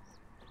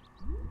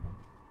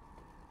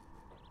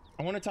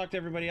 I want to talk to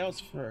everybody else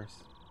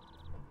first.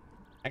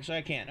 Actually,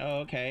 I can't. Oh,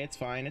 okay. It's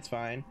fine. It's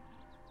fine.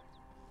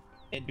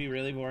 It'd be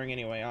really boring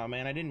anyway. Oh,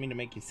 man, I didn't mean to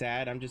make you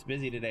sad. I'm just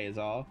busy today is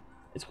all.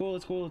 It's cool.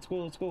 It's cool. It's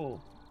cool. It's cool.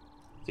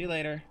 See you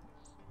later.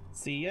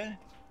 See ya.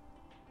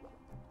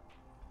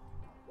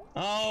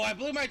 Oh, I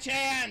blew my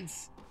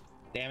chance!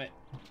 Damn it.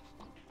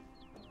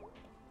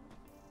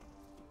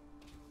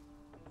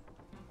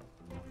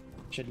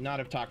 Should not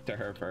have talked to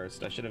her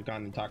first. I should have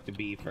gone and talked to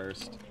B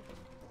first.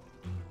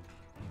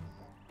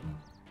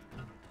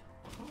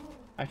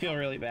 I feel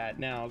really bad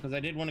now because I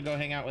did want to go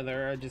hang out with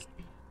her. I just...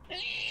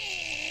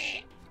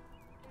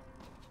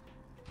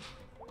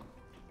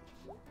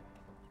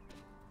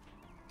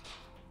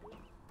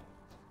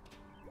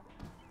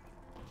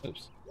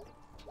 Oops.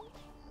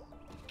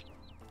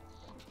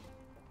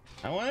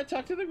 I want to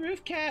talk to the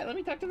roof cat. Let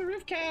me talk to the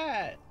roof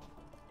cat.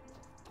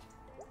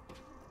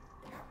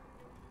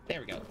 There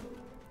we go.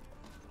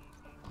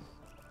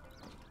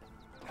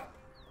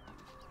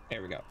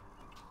 There we go.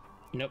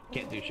 Nope,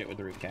 can't do shit with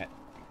the roof cat.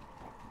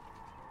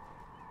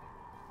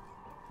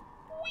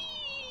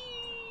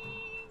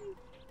 Whee!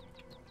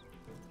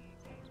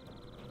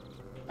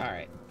 All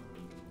right.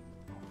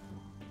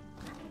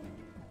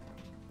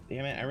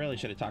 Damn it, I really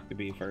should have talked to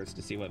B first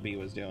to see what B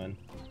was doing.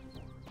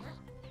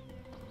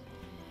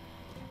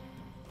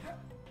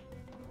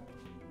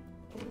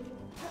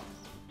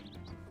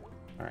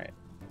 All right.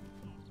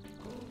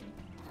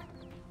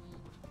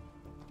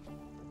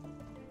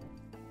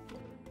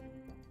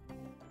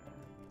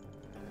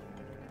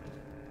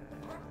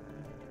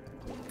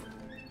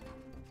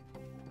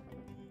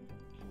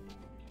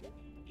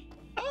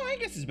 Oh,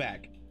 Angus is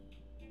back.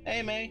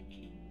 Hey, May.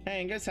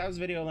 Hey, Angus, how's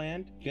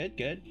Videoland? Good,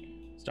 good.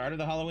 Started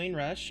the Halloween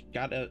rush.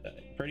 Got a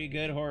pretty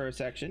good horror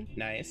section.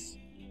 Nice.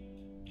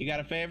 You got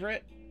a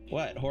favorite?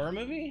 What, horror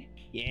movie?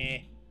 Yeah.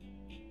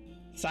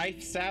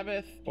 Scythe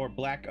Sabbath or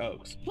Black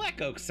Oaks?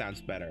 Black Oaks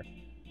sounds better.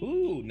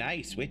 Ooh,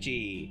 nice,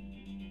 witchy.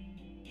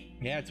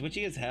 Yeah, it's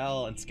witchy as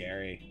hell and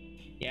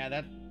scary. Yeah,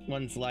 that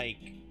one's like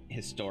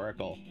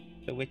historical.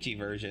 The witchy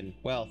version.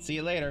 Well, see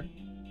you later.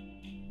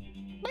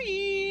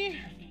 Bye!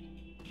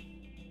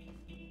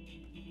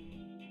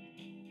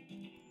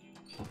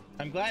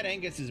 I'm glad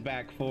Angus is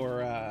back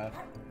for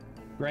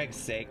Greg's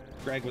sake.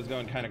 Greg was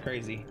going kind of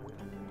crazy.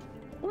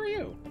 Who are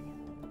you?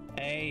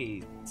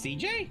 Hey,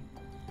 CJ?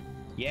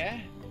 Yeah?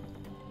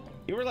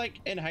 You were like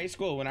in high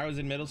school when I was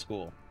in middle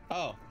school.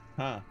 Oh,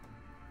 huh.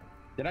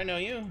 Did I know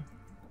you?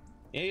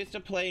 I used to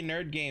play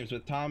nerd games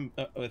with Tom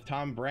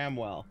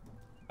Bramwell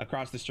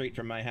across the street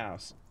from my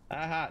house.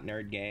 Aha,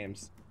 nerd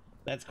games.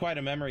 That's quite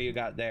a memory you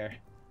got there.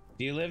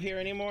 Do you live here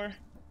anymore?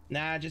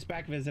 Nah, just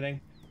back visiting.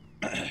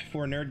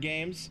 For nerd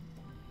games.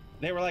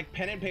 They were like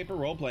pen and paper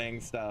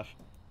role-playing stuff.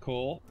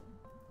 Cool.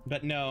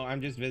 But no,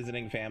 I'm just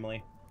visiting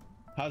family.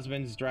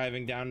 Husband's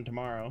driving down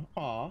tomorrow.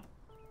 Aw.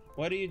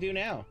 What do you do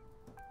now?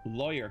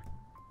 Lawyer.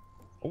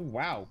 Oh,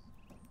 wow.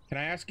 Can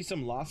I ask you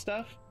some law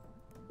stuff?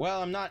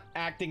 Well, I'm not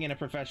acting in a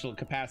professional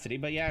capacity,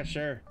 but yeah,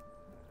 sure.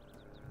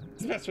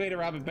 What's the best way to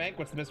rob a bank?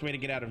 What's the best way to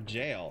get out of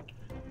jail?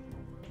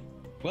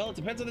 Well, it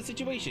depends on the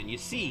situation. You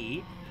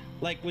see,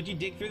 like, would you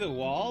dig through the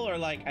wall or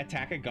like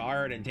attack a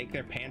guard and take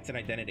their pants and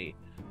identity?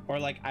 Or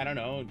like, I don't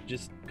know,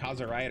 just cause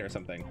a riot or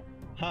something.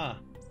 Huh.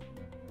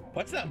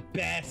 What's the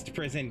best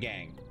prison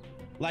gang?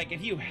 Like,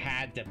 if you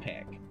had to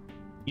pick.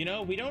 You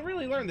know, we don't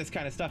really learn this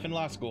kind of stuff in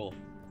law school.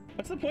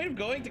 What's the point of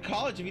going to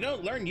college if you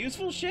don't learn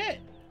useful shit?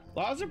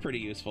 Laws are pretty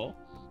useful.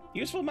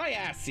 Useful my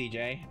ass,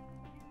 CJ.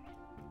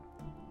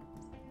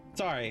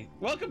 Sorry.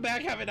 Welcome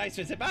back. Have a nice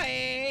visit.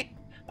 Bye.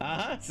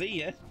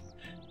 See ya.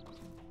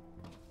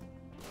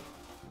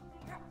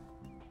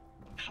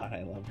 God,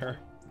 I love her.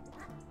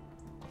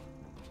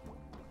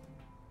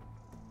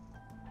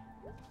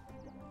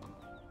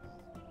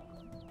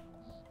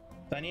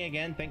 Sunny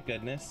again, thank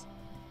goodness.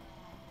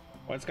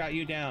 What's got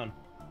you down?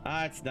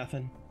 Ah, it's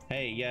nothing.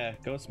 Hey, yeah,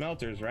 go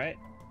Smelters, right?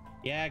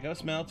 Yeah, go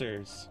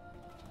Smelters.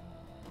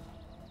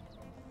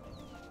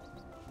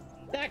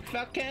 Snack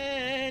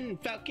Falcon!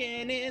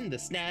 Falcon in the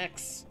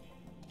snacks!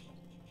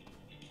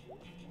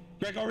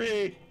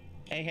 Gregory!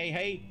 Hey, hey,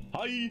 hey!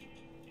 Hi!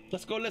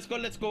 Let's go, let's go,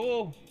 let's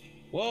go!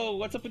 Whoa,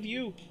 what's up with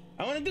you?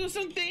 I want to do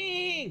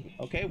something!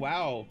 Okay,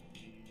 wow.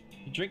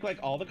 You drink like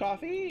all the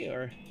coffee?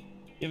 Or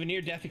you have a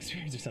near-death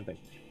experience or something?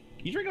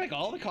 You drink like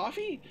all the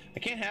coffee? I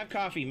can't have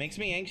coffee, makes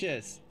me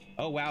anxious.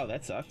 Oh wow,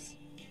 that sucks.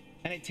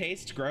 And it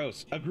tastes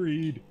gross.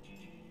 Agreed.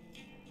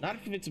 Not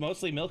if it's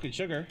mostly milk and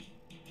sugar.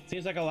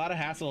 Seems like a lot of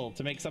hassle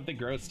to make something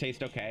gross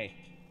taste okay.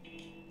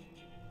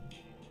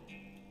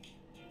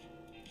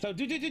 So,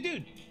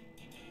 dude.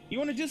 You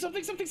want to do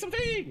something?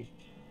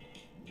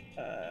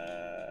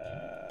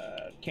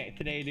 Can't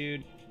today,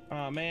 dude.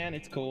 Oh man,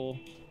 it's cool.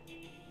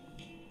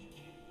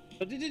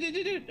 Oh,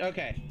 dude.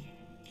 Okay.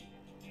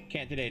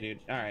 Can't today, dude.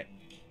 Alright.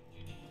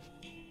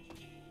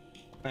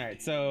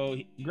 Alright, so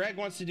Greg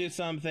wants to do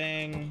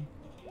something.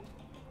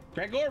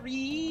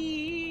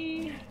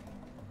 Gregory!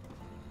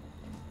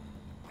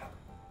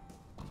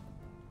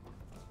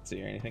 Is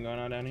there anything going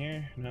on down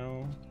here?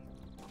 No.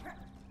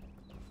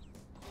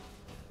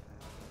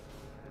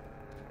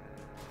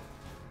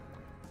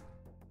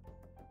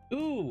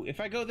 Ooh, if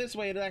I go this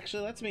way, it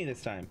actually lets me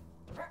this time.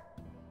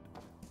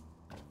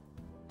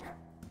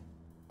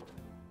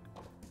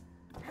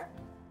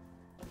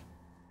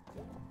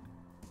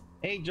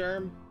 Hey,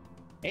 Germ.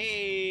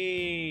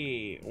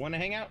 Hey, want to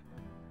hang out?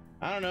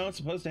 I don't know,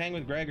 supposed to hang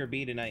with Greg or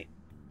B tonight.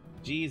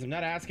 Jeez, I'm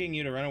not asking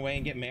you to run away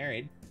and get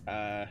married.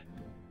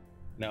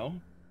 No.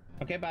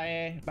 Okay,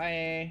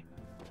 bye.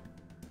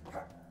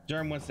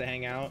 Germ wants to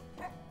hang out.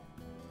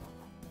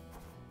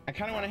 I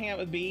kind of want to hang out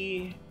with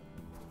B.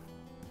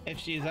 If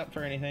she's up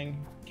for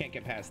anything. Can't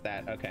get past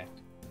that, okay.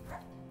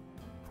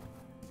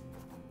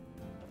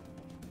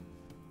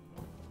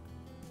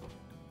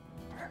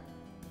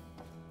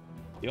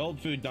 The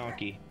old food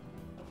donkey.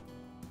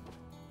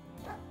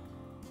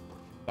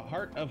 The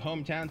heart of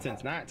hometown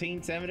since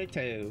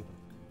 1972.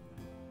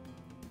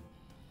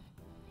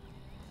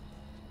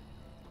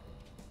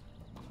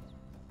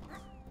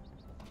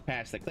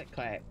 Pass the click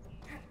clack.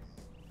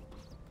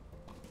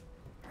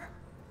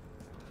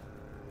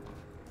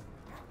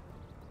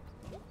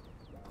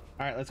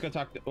 All right, let's go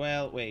talk to,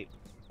 well, wait.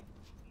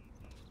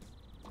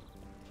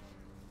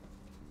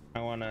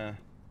 I wanna,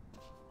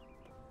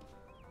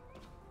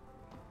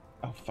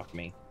 oh, fuck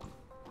me.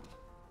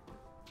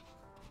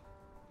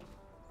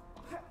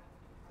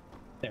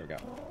 There we go.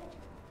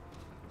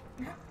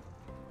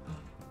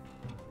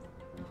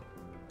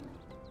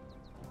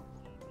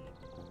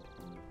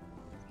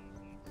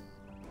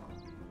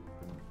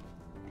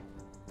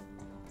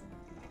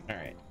 All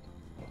right.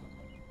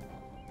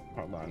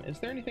 Hold on. Is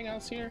there anything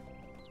else here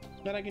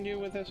that I can do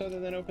with this other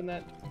than open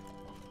that?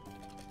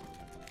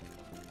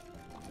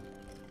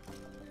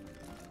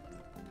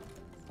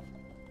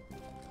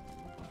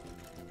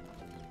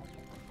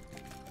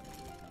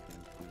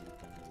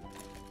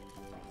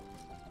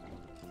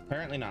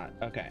 Apparently not.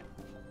 Okay.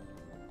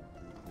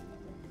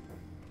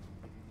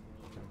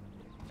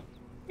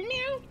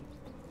 Meow.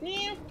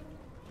 Meow.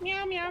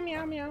 Meow, meow,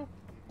 meow, meow.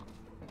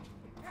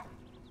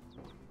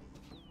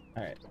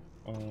 All right.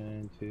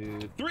 1,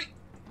 2, 3.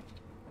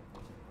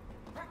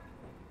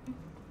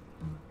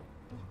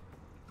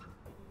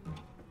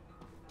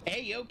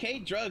 A-OK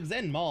drugs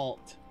and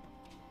malt.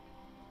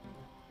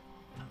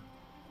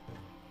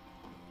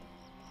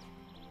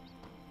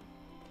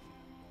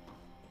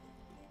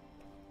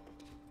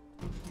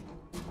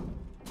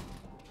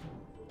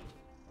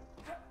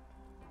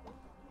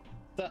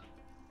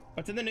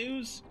 What's in the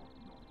news?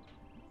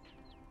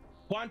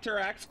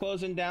 Quantarax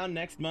closing down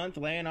next month,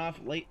 laying off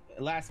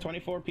last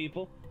 24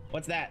 people.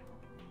 What's that?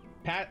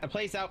 A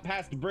place out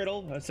past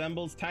Brittle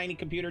assembles tiny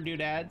computer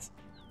doodads.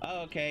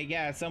 Oh, okay,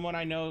 yeah, someone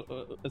I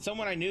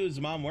knew's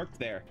mom worked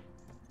there.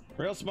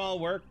 Real small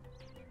work,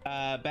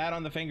 bad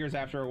on the fingers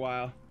after a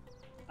while.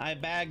 I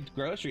bagged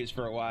groceries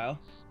for a while.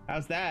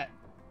 How's that?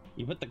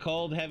 You put the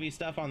cold, heavy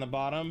stuff on the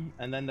bottom,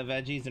 and then the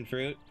veggies and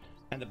fruit,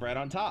 and the bread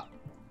on top.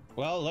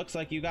 Well, looks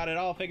like you got it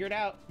all figured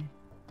out.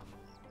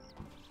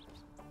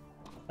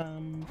 All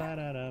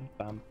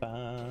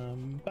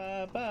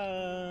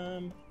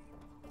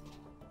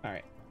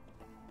right.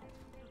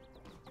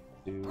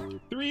 2,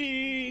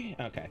 3.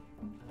 Okay.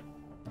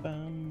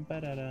 All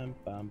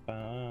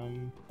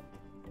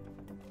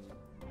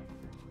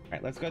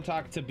right, let's go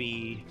talk to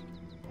B.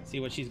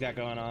 See what she's got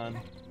going on.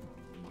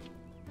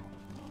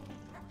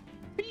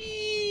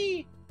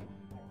 B,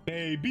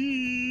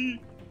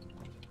 baby.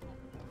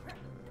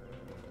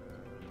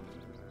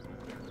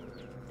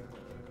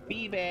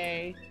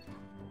 B-Bay.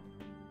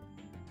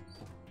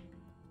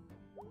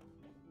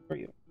 For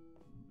you.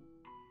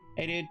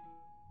 Hey, dude.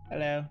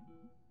 Hello.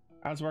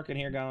 How's working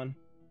here going?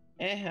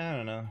 I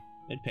don't know.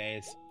 It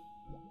pays.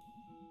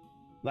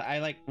 I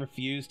like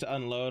refuse to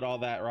unload all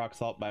that rock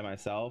salt by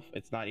myself.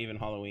 It's not even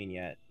Halloween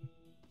yet.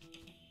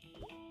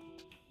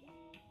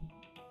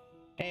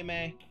 Hey,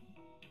 May.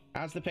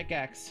 How's the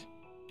pickaxe?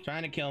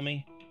 Trying to kill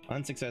me.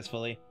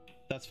 Unsuccessfully.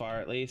 Thus far,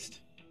 at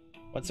least.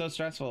 What's so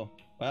stressful?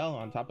 Well,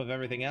 on top of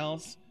everything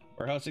else,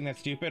 we're hosting that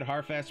stupid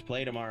Harfest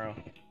play tomorrow.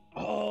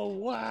 Oh,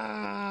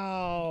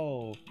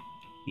 wow!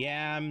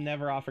 Yeah, I'm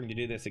never offering to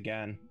do this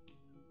again.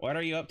 What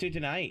are you up to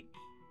tonight?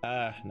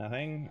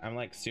 Nothing. I'm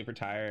like super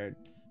tired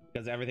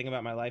because everything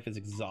about my life is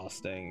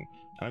exhausting.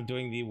 I'm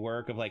doing the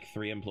work of like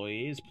 3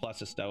 employees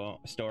plus a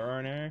store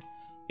owner,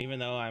 even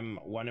though I'm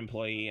 1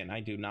 employee and I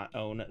do not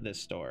own this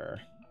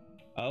store.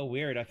 Oh,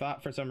 weird. I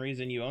thought for some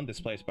reason you owned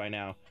this place by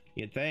now.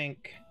 You'd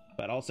think,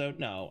 but also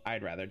no,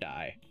 I'd rather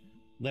die.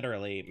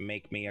 Literally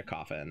make me a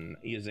coffin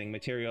using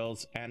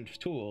materials and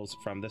tools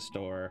from the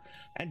store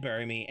and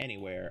bury me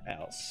anywhere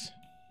else.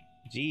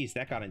 Jeez,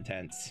 that got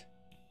intense.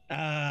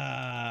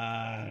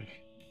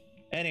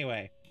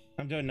 Anyway,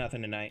 I'm doing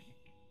nothing tonight.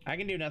 I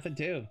can do nothing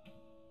too.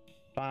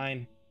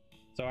 Fine.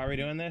 So are we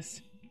doing this?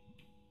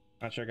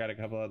 Not sure, got a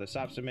couple other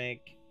stops to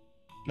make.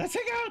 Let's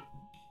hang out!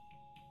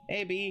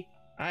 Hey, B.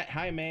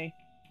 Hi, May.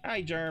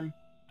 Hi, Germ.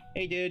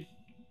 Hey, dude.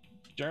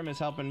 Germ is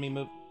helping me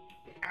move...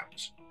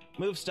 Ouch!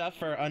 Move stuff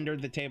for under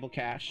the table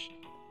cash.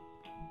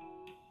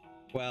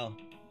 Well,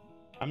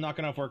 I'm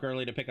knocking off work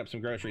early to pick up some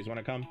groceries. Want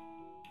to come?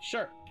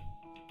 Sure.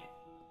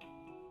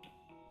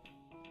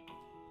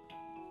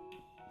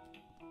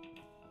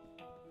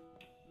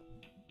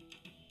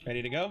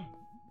 Ready to go?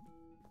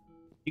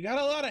 You got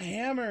a lot of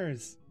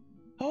hammers.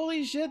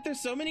 Holy shit,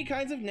 there's so many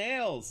kinds of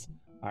nails.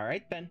 All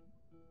right, then.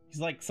 He's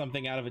like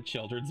something out of a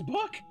children's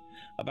book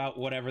about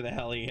whatever the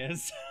hell he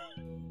is.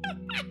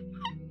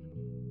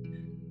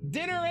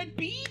 Dinner at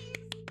B's.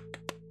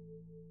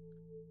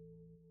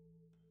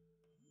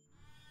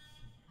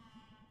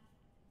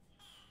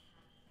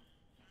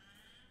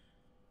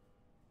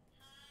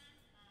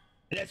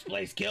 This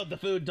place killed the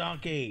food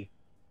donkey.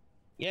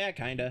 Yeah,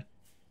 kinda.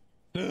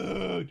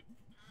 Food.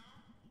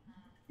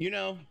 You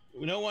know,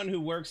 no one who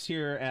works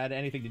here had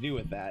anything to do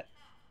with that.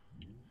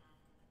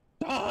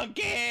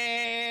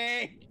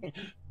 Donkey!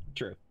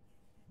 True.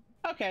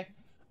 Okay.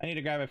 I need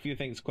to grab a few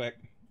things quick.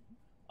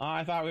 Oh,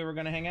 I thought we were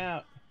gonna hang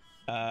out.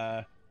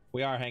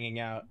 We are hanging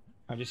out.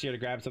 I'm just here to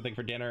grab something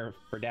for dinner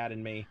for Dad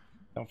and me.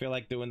 Don't feel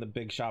like doing the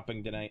big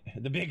shopping tonight.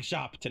 The big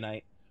shop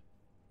tonight.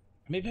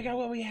 Let me pick out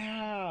what we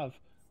have.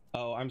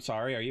 Oh, I'm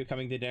sorry. Are you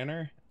coming to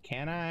dinner?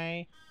 Can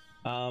I?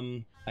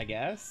 I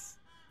guess?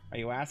 Are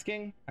you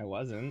asking? I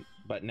wasn't,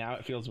 but now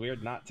it feels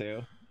weird not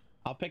to.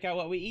 I'll pick out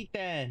what we eat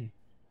then.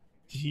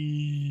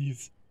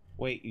 Jeez.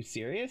 Wait, you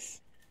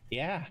serious?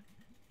 Yeah.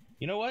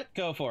 You know what?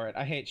 Go for it.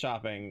 I hate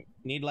shopping.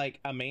 Need like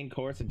a main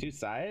course and 2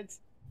 sides?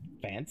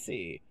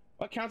 Fancy.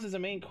 What counts as a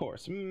main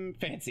course?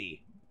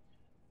 Fancy.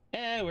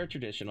 We're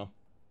traditional.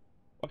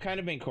 What kind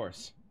of main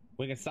course?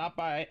 We can stop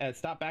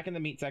back in the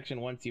meat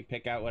section once you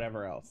pick out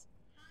whatever else.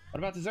 What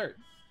about dessert?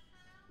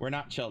 We're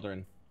not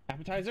children.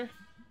 Appetizer?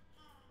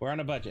 We're on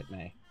a budget,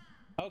 May.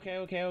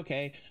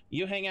 Okay.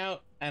 You hang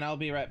out, and I'll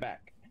be right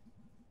back.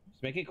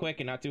 Just make it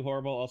quick and not too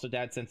horrible. Also,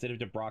 Dad's sensitive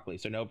to broccoli,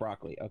 so no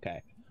broccoli.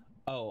 Okay.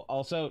 Oh,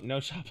 also, no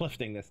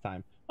shoplifting this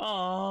time.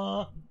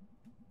 Aww.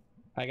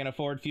 I can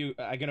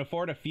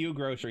afford a few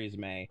groceries,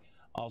 May.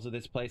 Also,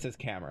 this place has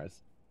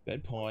cameras.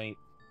 Good point.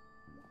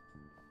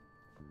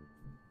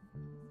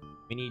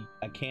 We need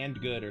a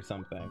canned good or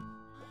something.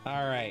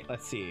 All right,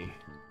 let's see.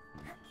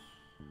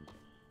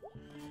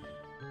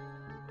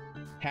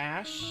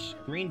 Hash,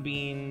 green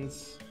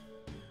beans.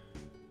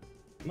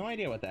 No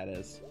idea what that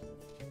is.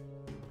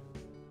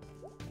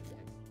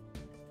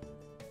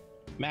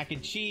 Mac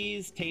and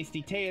cheese,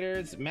 tasty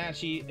taters,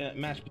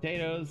 mashed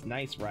potatoes,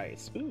 nice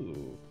rice.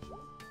 Ooh.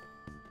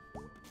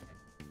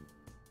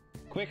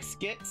 Quick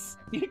skits.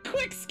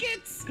 Quick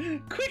skits!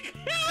 Quick!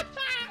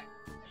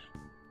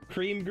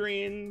 Cream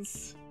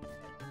greens.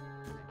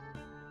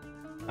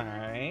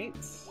 Alright.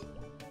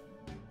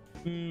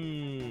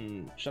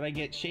 Should I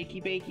get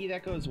shaky bakey?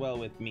 That goes well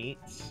with meat.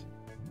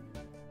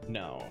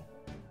 No.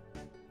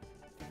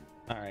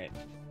 Alright.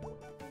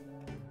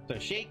 So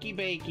shaky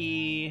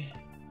bakey.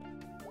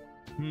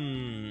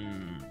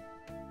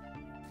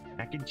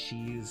 Mac and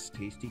cheese,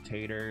 tasty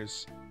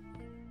taters,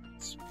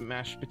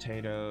 mashed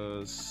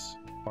potatoes,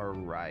 or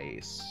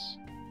rice.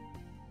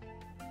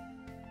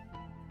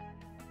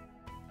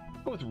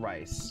 Go with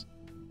rice.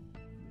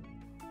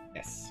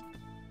 Yes.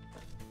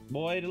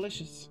 Boy,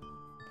 delicious.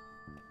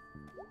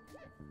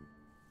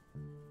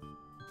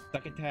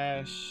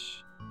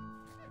 Succotash,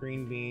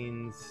 green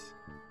beans.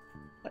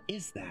 What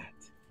is that?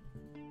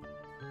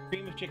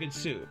 Cream of chicken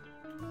soup.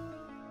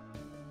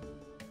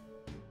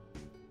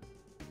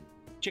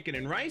 Chicken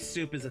and rice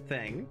soup is a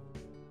thing.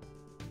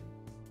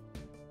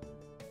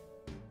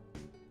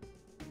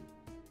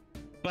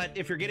 But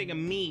if you're getting a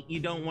meat, you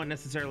don't want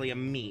necessarily a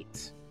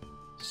meat.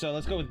 So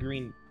let's go with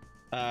green.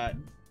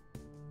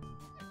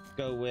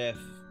 Go with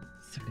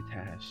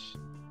succotash.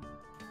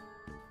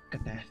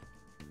 Succotash.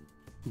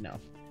 No.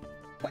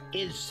 What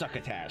is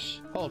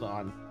succotash? Hold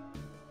on.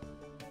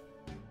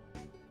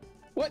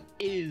 What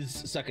is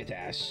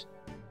succotash?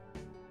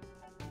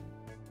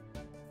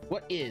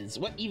 What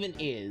even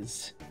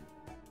is?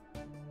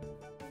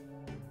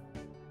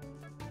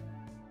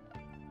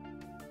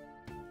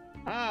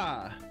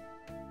 Ah.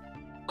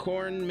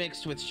 Corn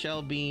mixed with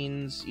shell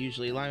beans,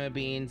 usually lima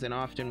beans, and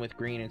often with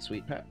green and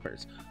sweet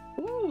peppers.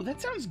 Ooh,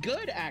 that sounds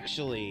good,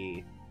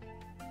 actually.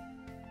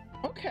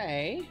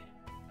 Okay.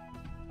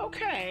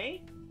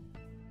 Okay.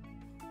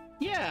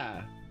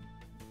 Yeah.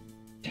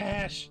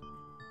 Tash.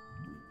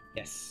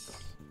 Yes.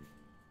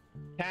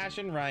 Tash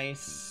and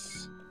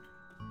rice.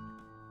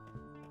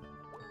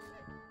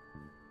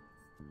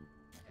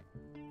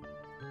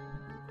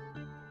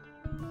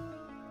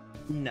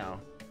 No.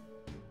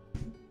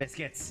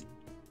 Biscuits.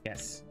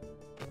 Yes.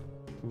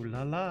 Ooh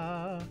la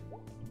la.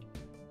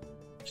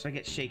 Should I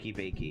get shaky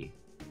bakey? You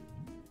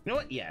know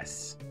what?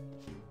 Yes.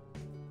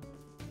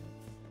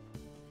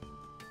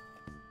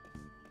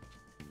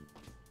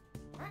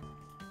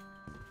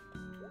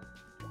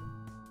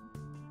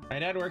 My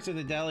dad works at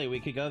the deli.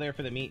 We could go there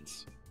for the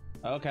meats.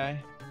 Okay.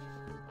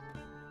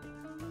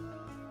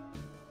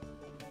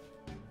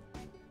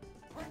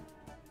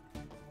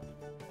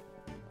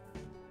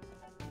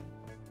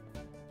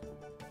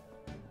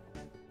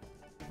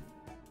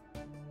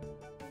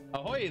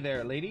 Ahoy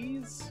there,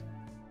 ladies.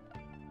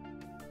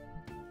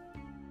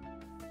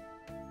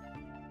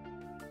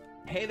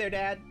 Hey there,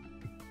 Dad.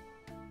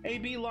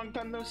 AB, long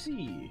time no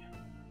see.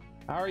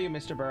 How are you,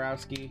 Mr.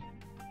 Borowski?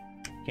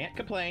 Can't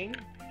complain.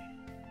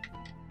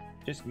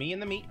 Just me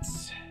and the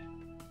meats.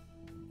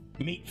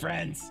 Meat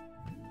friends.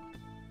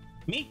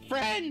 Meat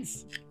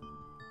friends!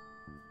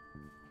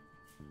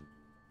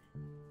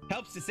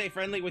 Helps to stay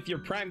friendly with your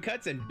prime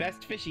cuts and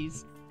best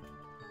fishies.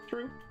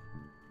 True.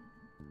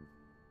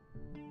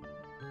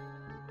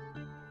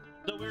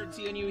 So weird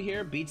seeing you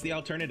here. Beats the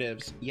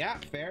alternatives. Yeah,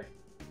 fair.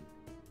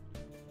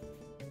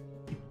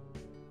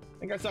 I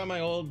think I saw my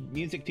old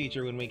music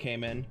teacher when we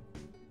came in.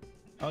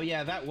 Oh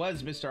yeah, that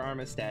was Mr.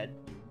 Armistead.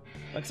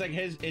 Looks like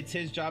it's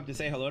his job to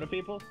say hello to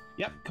people.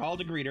 Yep, called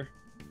a greeter.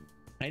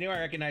 I knew I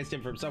recognized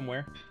him from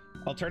somewhere.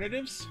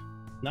 Alternatives?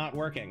 Not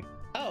working.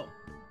 Oh.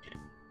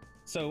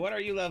 So what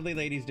are you lovely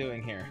ladies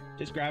doing here?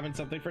 Just grabbing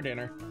something for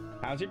dinner.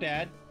 How's your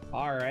dad?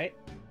 All right.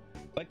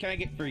 What can I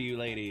get for you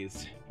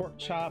ladies? Pork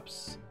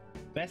chops,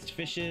 best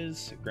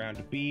fishes,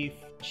 ground beef,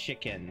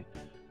 chicken.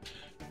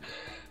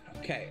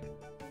 Okay.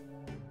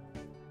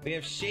 We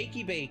have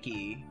shaky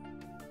bakey,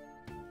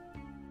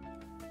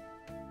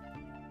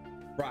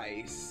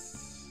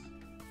 rice,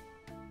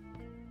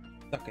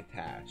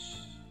 succotash,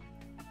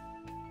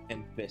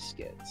 and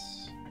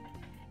biscuits.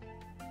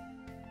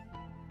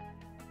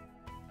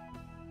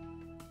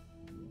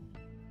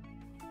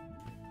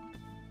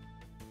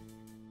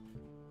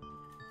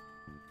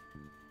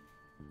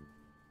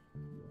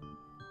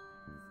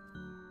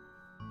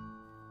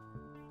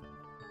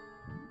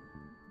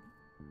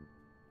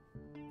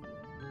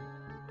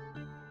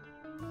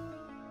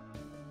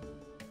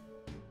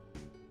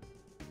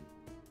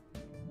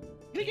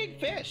 Thinking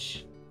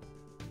fish.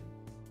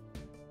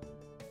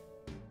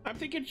 I'm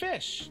thinking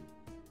fish.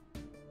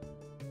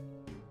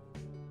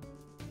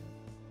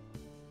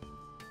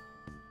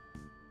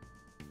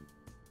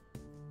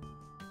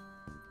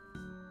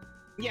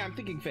 Yeah, I'm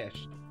thinking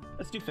fish.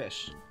 Let's do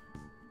fish.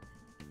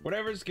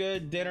 Whatever's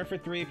good. Dinner for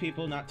 3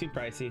 people, not too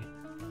pricey.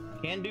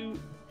 Can do.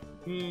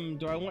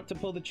 Do I want to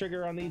pull the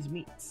trigger on these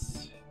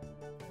meats?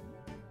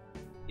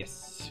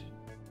 Yes.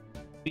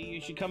 B,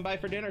 you should come by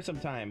for dinner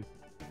sometime.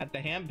 At the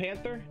Ham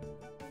Panther?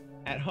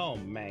 At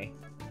home, May.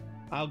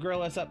 I'll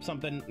grill us up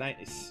something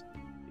nice.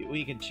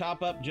 We can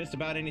chop up just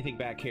about anything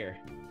back here.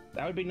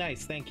 That would be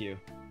nice, thank you.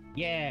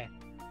 Yeah.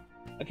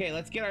 Okay,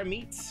 let's get our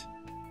meats.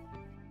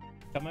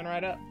 Coming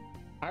right up.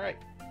 Alright,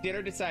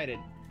 dinner decided.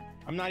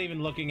 I'm not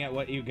even looking at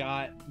what you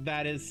got.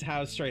 That is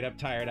how straight up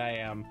tired I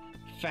am.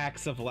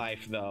 Facts of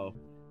life, though.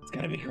 It's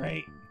gonna be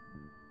great.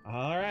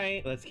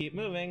 Alright, let's keep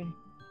moving.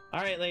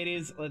 Alright,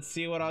 ladies, let's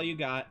see what all you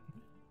got.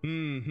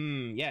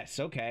 Yes,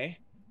 okay.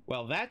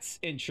 Well, that's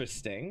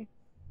interesting.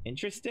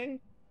 Interesting?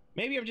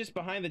 Maybe I'm just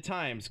behind the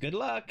times. Good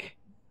luck.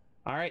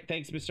 Alright,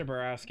 thanks, Mr.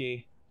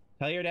 Borowski.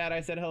 Tell your dad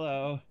I said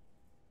hello.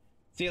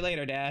 See you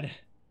later, Dad.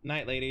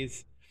 Night,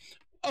 ladies.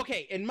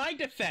 Okay, in my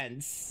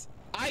defense,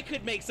 I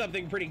could make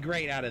something pretty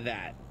great out of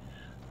that.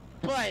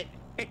 But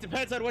it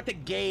depends on what the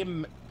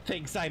game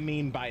thinks I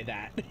mean by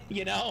that,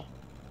 you know?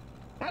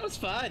 That was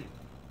fun.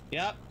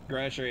 Yep,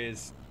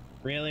 groceries.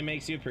 Really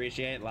makes you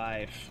appreciate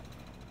life.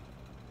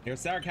 Your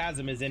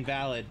sarcasm is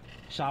invalid.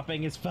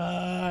 Shopping is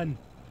fun.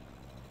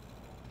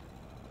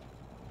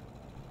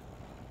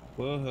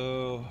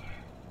 Woohoo.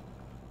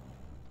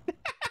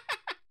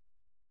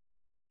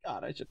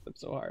 God, I should flip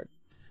so hard.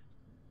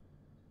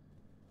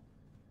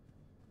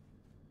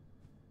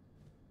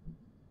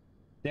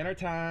 Dinner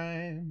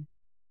time.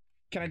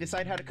 Can I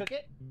decide how to cook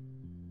it?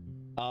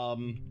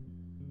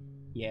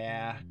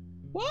 Yeah.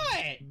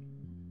 What?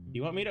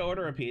 You want me to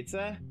order a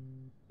pizza?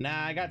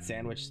 Nah, I got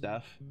sandwich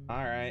stuff.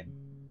 Alright.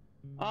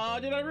 Oh,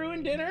 did I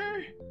ruin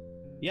dinner?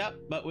 Yep,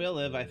 but we'll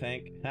live, I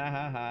think. Ha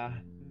ha ha.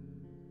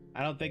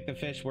 I don't think the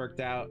fish worked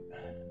out.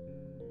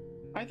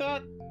 I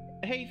thought,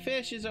 hey,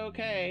 fish is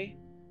okay.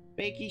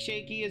 Bakey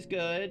shaky is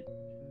good.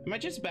 Am I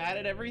just bad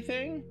at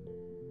everything?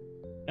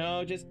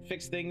 No, just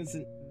fixing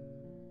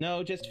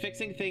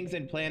things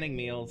and planning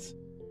meals.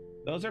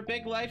 Those are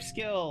big life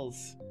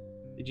skills.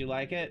 Did you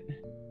like it?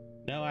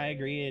 No, I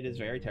agree, it is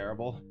very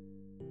terrible.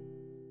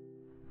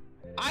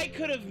 I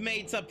could have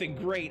made something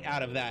great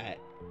out of that.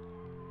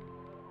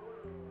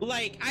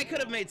 Like, I could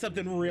have made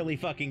something really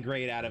fucking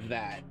great out of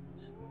that.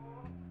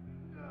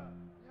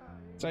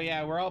 So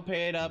yeah, we're all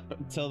paid up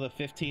until the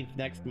 15th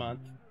next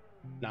month.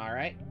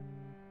 Alright.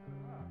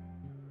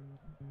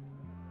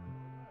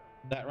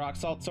 That rock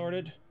salt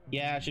sorted?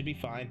 Yeah, it should be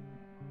fine.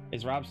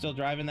 Is Rob still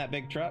driving that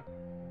big truck?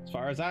 As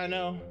far as I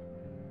know.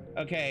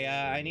 Okay,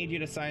 I need you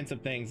to sign some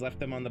things. Left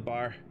them on the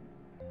bar.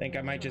 Think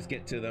I might just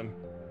get to them.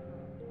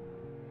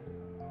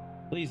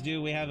 Please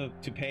do. We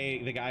have to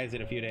pay the guys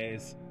in a few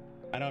days.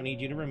 I don't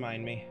need you to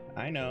remind me.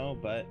 I know,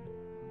 but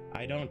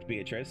I don't,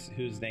 Beatrice.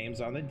 Whose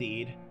name's on the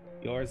deed?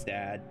 Yours,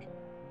 Dad.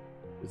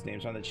 Whose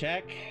name's on the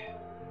check?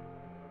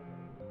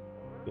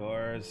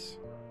 Yours.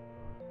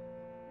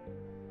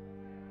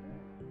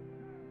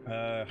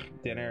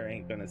 Dinner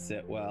ain't gonna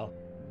sit well.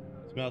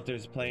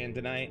 Smelter's playing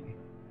tonight.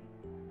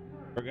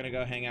 We're gonna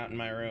go hang out in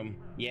my room.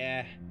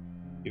 Yeah.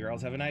 You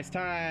girls have a nice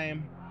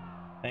time.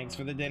 Thanks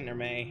for the dinner,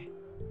 May.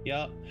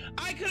 Yup.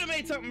 I could have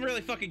made something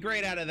really fucking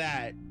great out of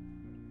that.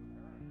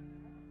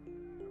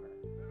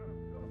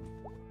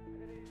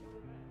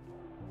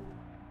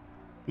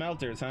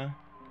 Smelters, huh?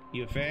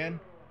 You a fan?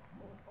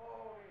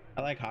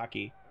 I like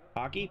hockey.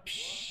 Hockey?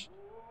 Psh.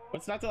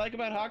 What's not to like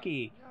about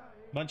hockey?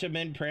 Bunch of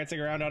men prancing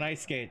around on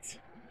ice skates.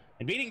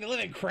 And beating the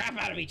living crap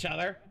out of each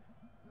other.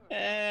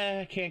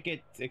 Can't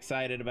get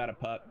excited about a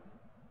puck.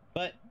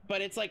 But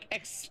it's like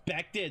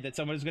expected that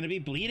someone's gonna be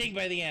bleeding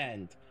by the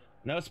end.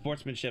 No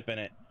sportsmanship in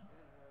it.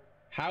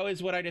 How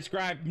is what I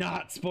described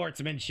not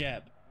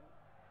sportsmanship?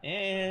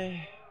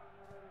 Anything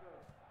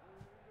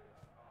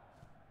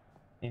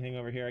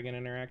over here I can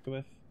interact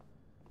with?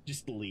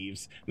 Just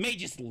leaves. May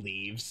just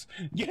leaves.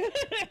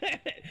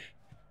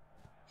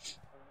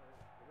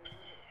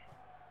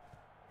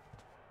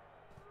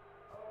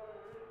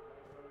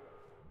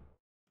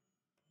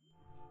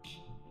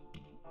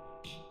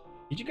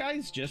 Did you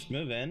guys just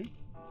move in?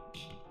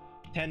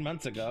 10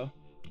 months ago.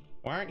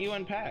 Why aren't you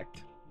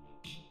unpacked?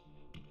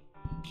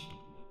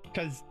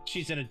 Because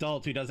she's an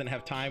adult who doesn't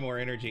have time or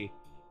energy.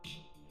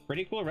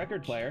 Pretty cool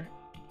record player.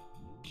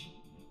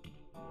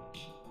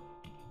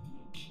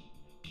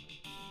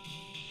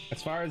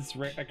 As far as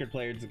record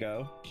players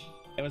go,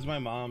 it was my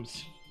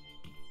mom's.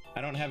 I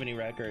don't have any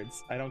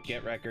records. I don't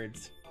get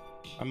records.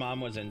 My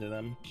mom was into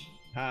them.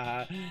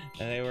 Haha.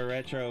 And they were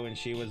retro when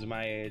she was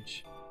my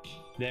age.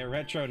 They're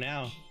retro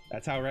now.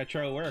 That's how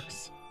retro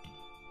works.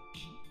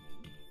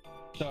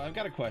 So I've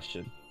got a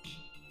question.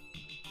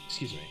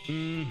 Excuse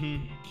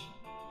me.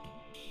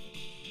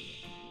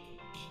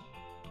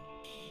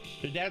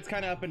 Your dad's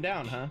kind of up and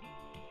down, huh?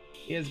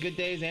 He has good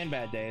days and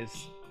bad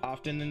days,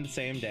 often in the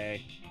same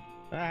day.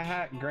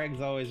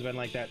 Greg's always been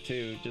like that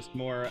too, just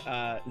more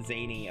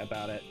zany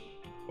about it.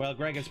 Well,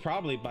 Greg is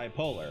probably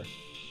bipolar.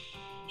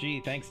 Gee,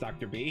 thanks,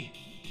 Dr. B.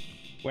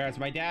 Whereas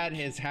my dad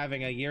is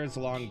having a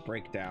years-long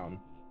breakdown.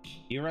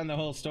 You run the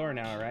whole store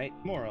now, right?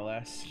 More or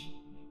less.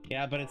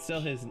 Yeah, but it's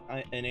still his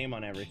name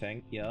on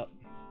everything. Yup.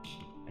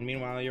 And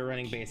meanwhile, you're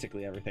running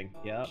basically everything.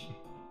 Yup.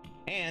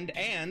 And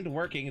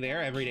working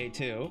there every day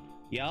too.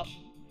 Yup.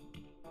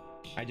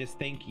 I just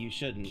think you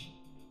shouldn't.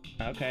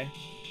 Okay.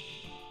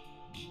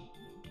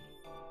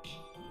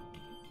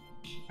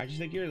 I just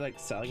think you're like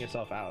selling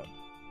yourself out.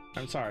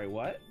 I'm sorry,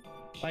 what?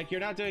 Like, you're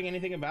not doing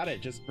anything about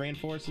it. Just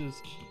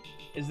reinforces.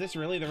 Is this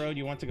really the road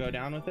you want to go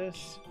down with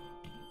this?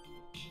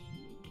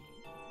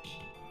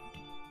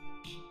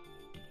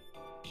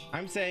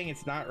 I'm saying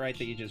it's not right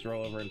that you just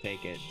roll over and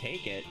take it.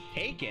 Take it?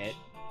 Take it?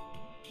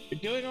 You're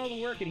doing all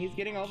the work and he's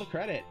getting all the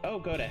credit. Oh,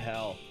 go to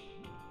hell.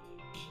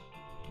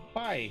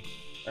 Why?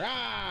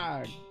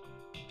 Ah!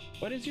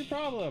 What is your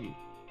problem?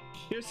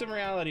 Here's some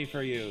reality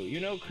for you. You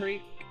know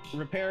Creek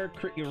repair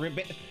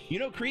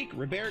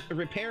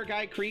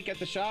guy Creek at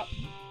the shop?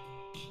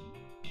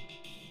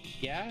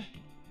 Yeah?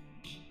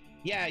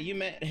 Yeah, you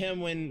met him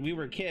when we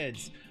were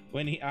kids.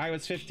 When I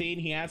was 15,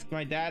 he asked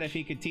my dad if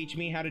he could teach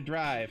me how to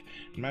drive.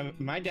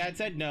 My dad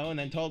said no and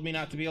then told me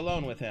not to be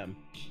alone with him.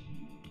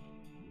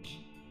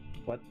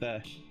 What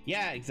the?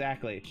 Yeah,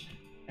 exactly.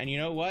 And you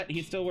know what?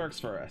 He still works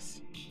for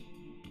us.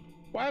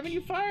 Why haven't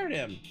you fired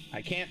him?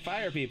 I can't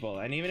fire people,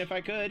 and even if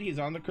I could, he's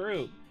on the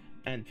crew.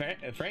 And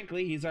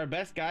frankly, he's our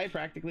best guy,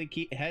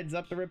 practically heads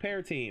up the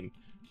repair team.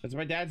 Because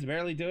my dad's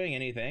barely doing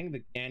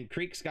anything, and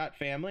Creek's got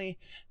family.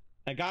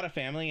 I got a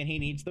family, and he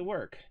needs the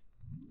work.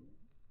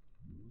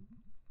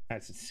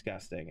 That's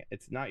disgusting.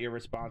 It's not your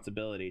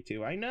responsibility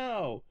to. I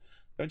know.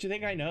 Don't you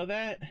think I know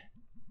that?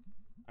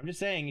 I'm just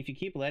saying, if you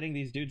keep letting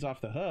these dudes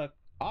off the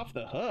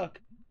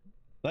hook,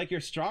 like you're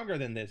stronger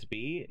than this,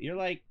 B. You're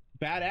like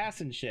badass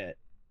and shit.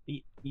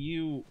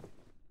 You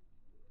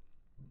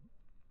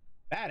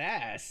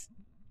badass?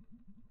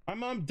 My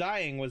mom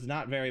dying was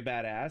not very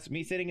badass.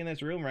 Me sitting in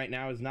this room right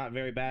now is not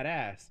very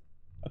badass.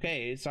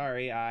 Okay,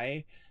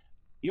 sorry,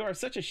 you are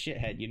such a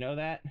shithead, you know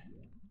that?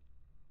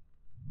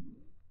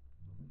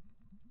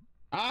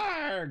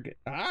 Arg!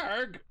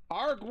 Arg!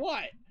 Arg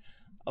what?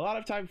 A lot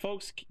of time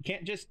folks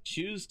can't just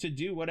choose to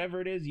do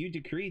whatever it is you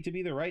decree to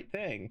be the right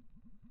thing.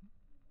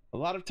 A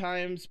lot of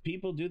times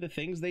people do the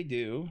things they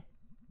do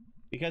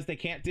because they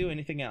can't do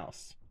anything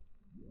else.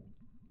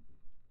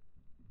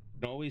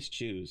 You can always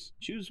choose.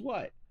 Choose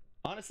what?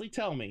 Honestly,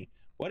 tell me.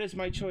 What is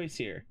my choice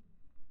here?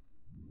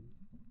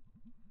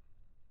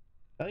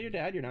 Tell your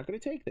dad you're not going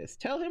to take this.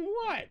 Tell him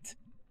what?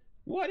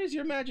 What is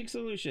your magic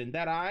solution?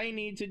 That I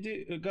need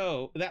to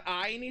go?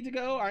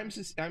 I'm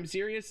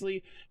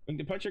seriously going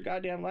to put your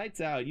goddamn lights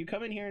out. You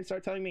come in here and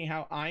start telling me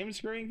how I'm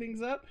screwing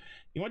things up?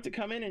 You want to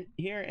come in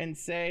here and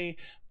say,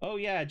 oh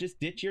yeah, just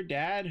ditch your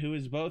dad who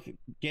is both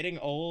getting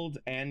old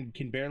and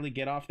can barely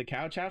get off the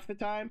couch half the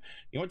time?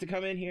 You want to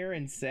come in here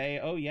and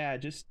say, oh yeah,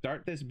 just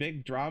start this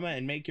big drama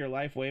and make your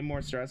life way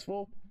more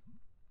stressful?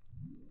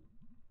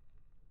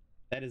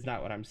 That is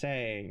not what I'm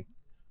saying.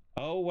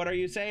 Oh, what are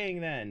you saying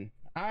then?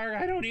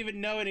 I don't even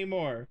know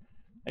anymore.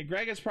 Like,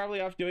 Greg is probably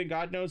off doing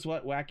God knows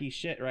what wacky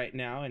shit right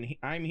now, and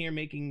I'm here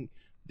making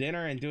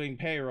dinner and doing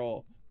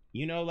payroll.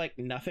 You know, like,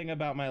 nothing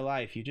about my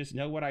life. You just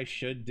know what I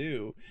should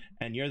do,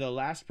 and you're the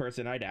last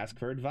person I'd ask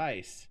for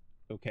advice.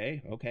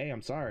 Okay,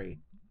 I'm sorry.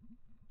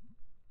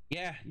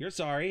 Yeah, you're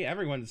sorry.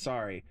 Everyone's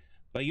sorry.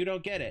 But you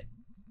don't get it.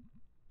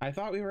 I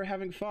thought we were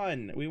having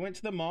fun. We went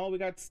to the mall. We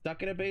got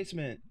stuck in a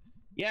basement.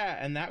 Yeah,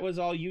 and that was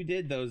all you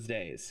did those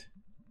days.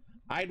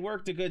 I'd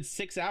worked a good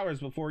 6 hours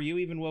before you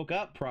even woke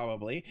up,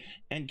 probably,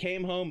 and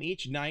came home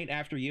each night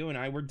after you and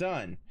I were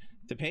done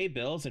to pay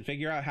bills and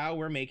figure out how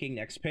we're making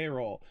next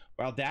payroll,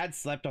 while Dad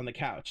slept on the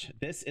couch.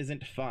 This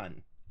isn't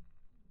fun.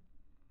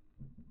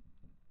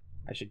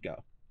 I should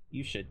go.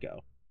 You should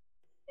go.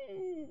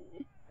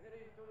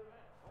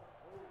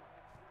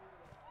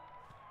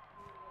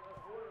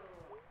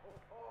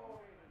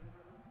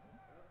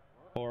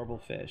 Horrible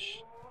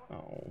fish.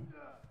 Oh.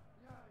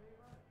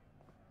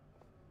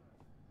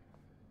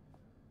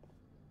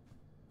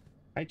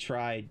 I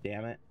tried,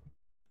 damn it.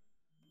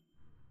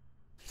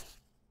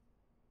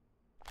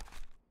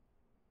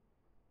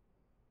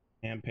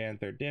 Ham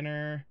Panther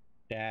dinner.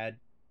 Dad.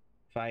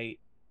 Fight.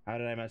 How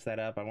did I mess that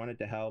up? I wanted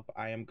to help.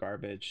 I am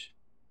garbage.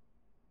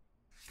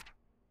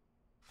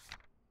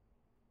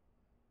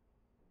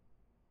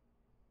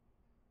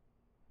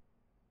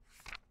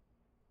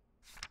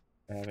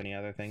 Do I have any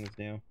other things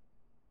new?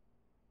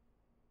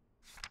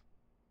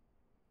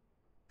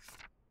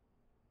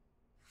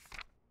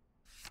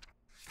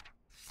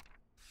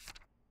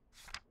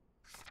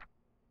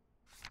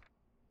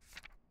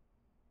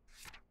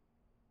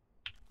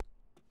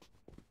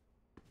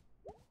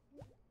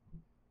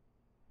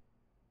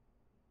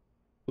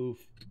 Oof.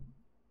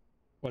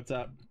 What's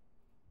up?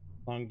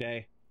 Long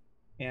day.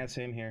 Yeah,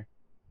 same here.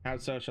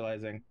 How's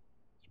socializing?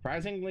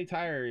 Surprisingly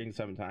tiring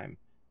sometime.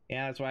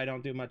 Yeah, that's why I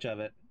don't do much of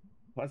it.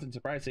 Wasn't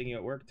surprised seeing you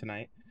at work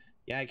tonight.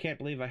 Yeah, I can't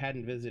believe I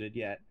hadn't visited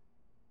yet.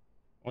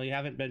 Well, you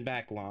haven't been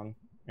back long,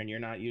 and you're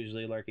not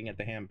usually lurking at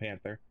the Ham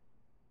Panther.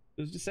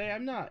 Who's to say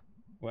I'm not?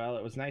 Well,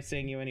 it was nice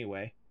seeing you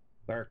anyway.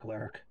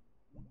 Lurk.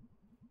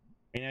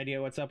 Any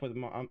idea what's up with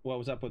mom? What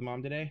was up with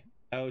mom today?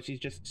 Oh, she's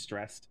just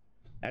stressed.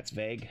 That's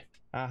vague.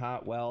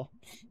 Well,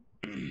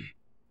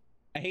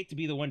 I hate to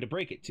be the one to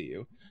break it to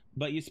you,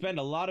 but you spend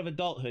a lot of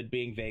adulthood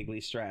being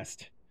vaguely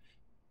stressed.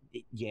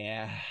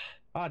 Yeah.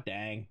 Aw,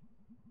 dang.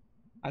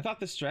 I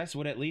thought the stress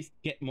would at least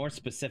get more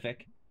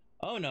specific.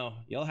 Oh no,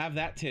 you'll have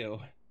that too.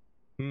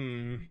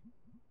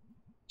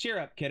 Cheer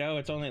up, kiddo.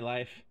 It's only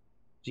life.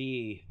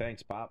 Gee,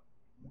 thanks, Pop.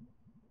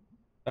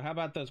 So how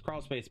about those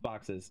crawl space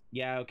boxes?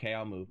 Yeah, okay,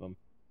 I'll move them.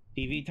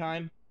 TV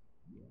time?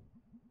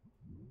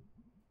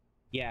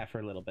 Yeah, for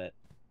a little bit.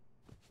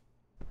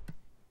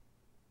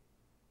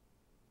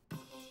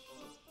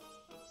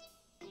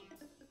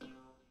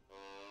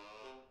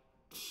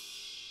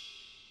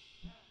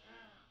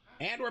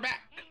 And we're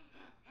back.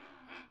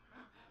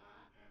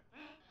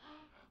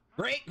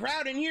 Great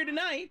crowd in here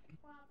tonight.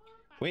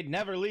 We'd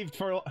never leave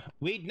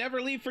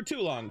for too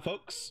long,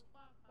 folks.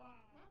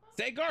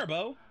 Say,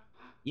 Garbo.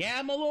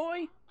 Yeah,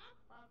 Malloy?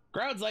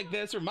 Crowds like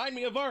this remind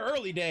me of our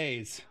early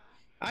days.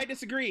 I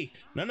disagree.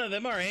 None of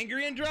them are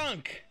angry and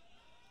drunk.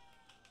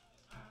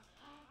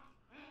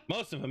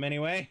 Most of them,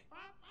 anyway.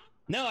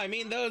 No, I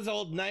mean those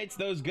old nights,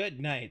 those good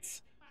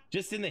nights.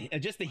 Just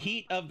the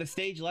heat of the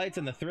stage lights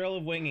and the thrill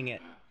of winging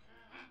it.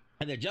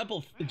 And the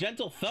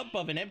gentle thump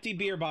of an empty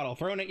beer bottle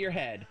thrown at your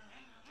head.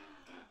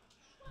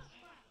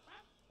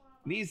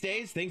 These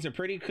days, things are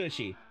pretty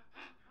cushy.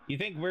 You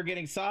think we're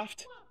getting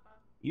soft?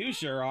 You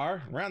sure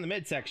are, around the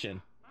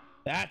midsection.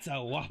 That's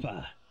a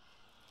whopper.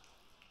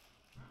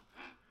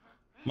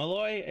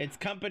 Malloy, it's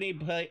company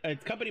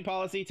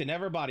policy to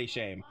never body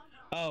shame.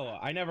 Oh,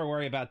 I never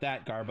worry about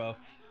that, Garbo.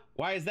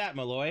 Why is that,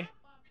 Malloy?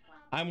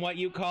 I'm what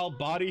you call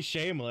body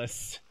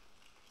shameless.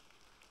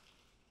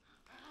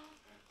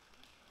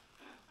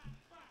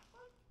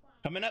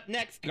 Coming up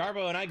next,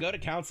 Garbo and I go to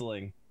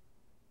counseling.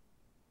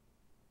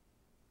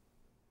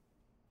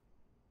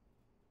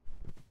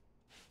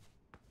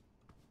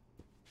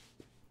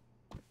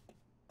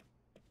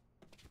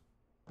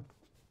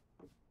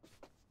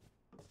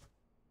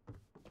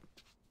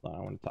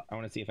 Well, I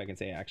want to see if I can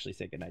actually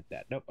say goodnight,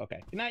 Dad. Nope.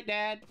 Okay. Good night,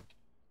 Dad.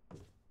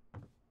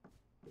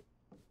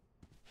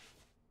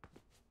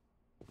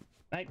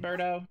 Night,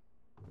 Birdo.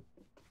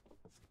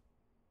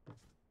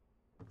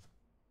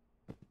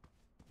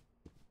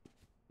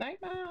 Night,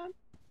 Mom.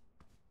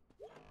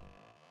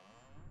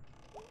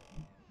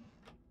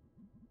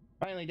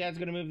 Finally, Dad's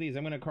gonna move these.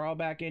 I'm gonna crawl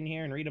back in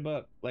here and read a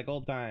book like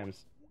old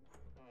times.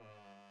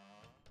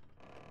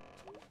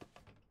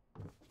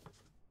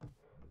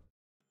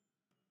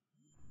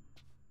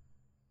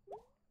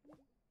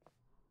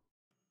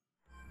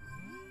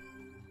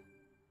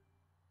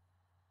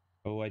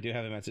 Oh, I do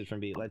have a message from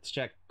B. Let's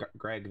check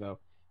Greg, though.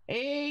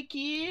 Hey,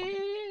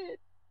 kid!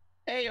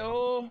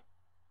 Hey-oh!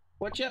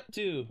 What you up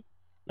to?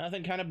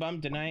 Nothing, kind of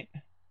bummed tonight.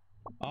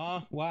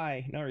 Aw,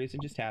 why? No reason,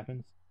 just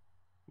happens.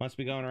 Must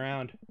be going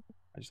around.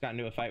 I just got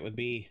into a fight with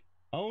B.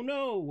 Oh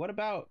no, what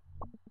about?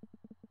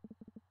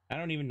 I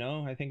don't even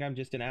know. I think I'm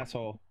just an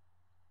asshole.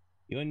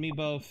 You and me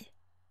both.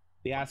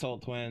 The asshole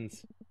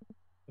twins.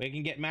 We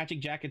can get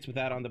matching jackets with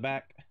that on the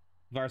back.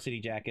 Varsity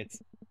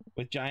jackets.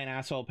 With giant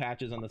asshole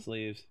patches on the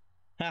sleeves.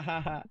 Ha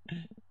ha ha.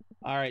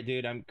 Alright,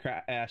 dude, I'm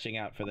crashing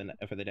out for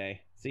the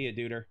day. See ya,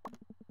 duder.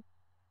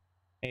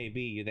 Hey,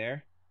 B, you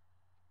there?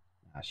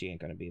 Nah, she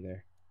ain't gonna be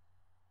there.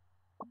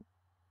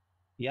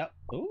 Yep.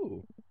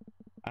 Ooh.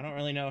 I don't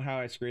really know how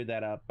I screwed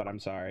that up, but I'm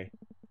sorry.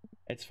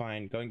 It's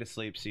fine. Going to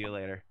sleep. See you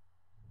later.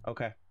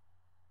 Okay.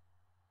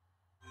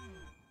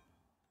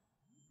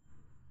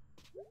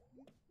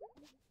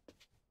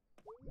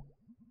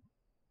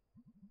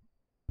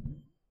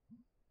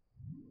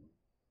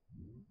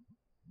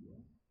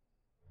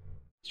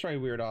 Let's try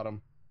Weird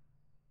Autumn.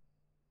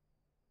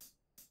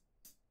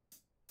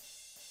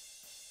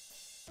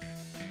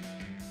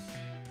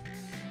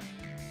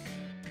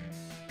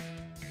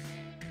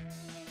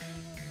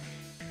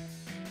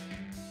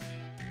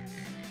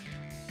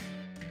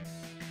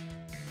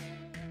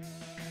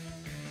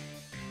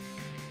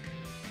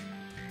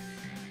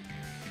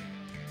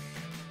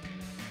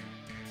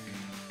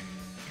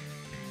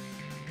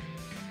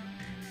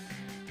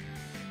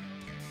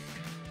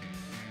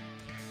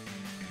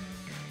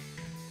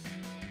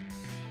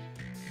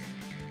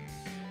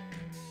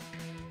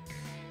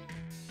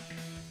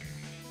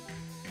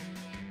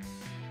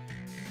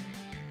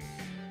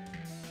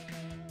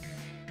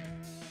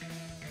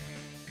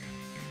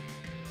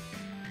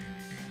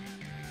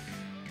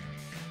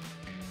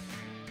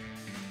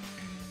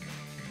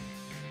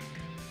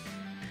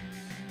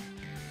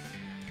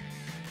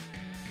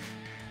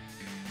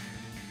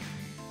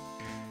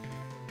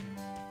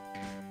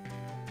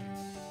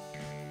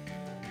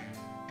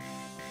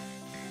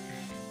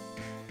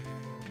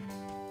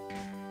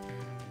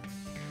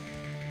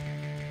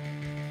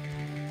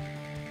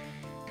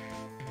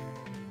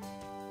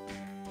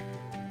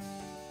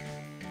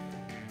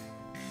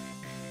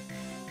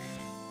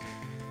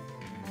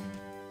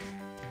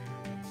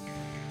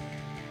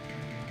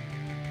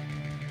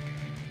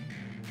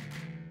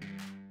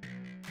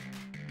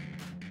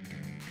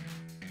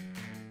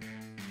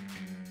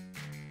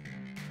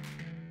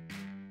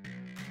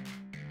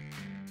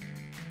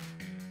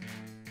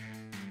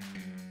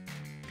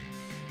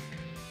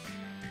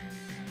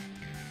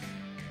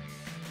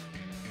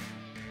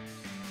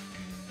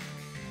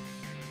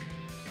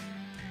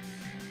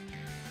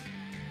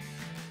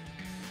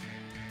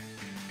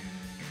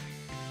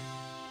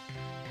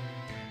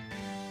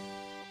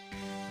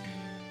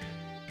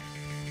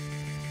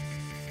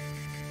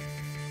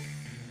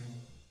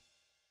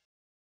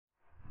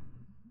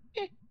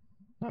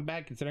 Not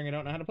bad considering I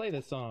don't know how to play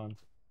this song.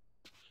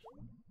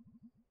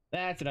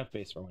 That's enough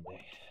bass for one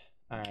day.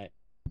 Alright.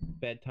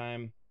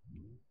 Bedtime.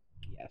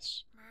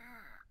 Yes.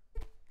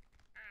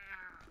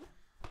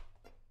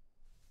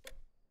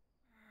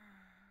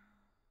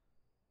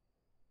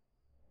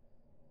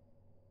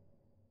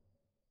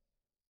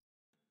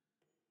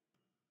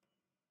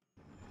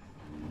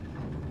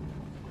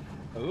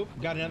 Oop,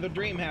 got another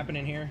dream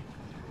happening here.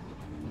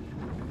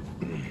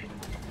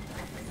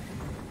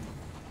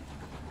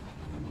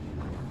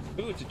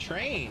 Ooh, it's a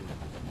train.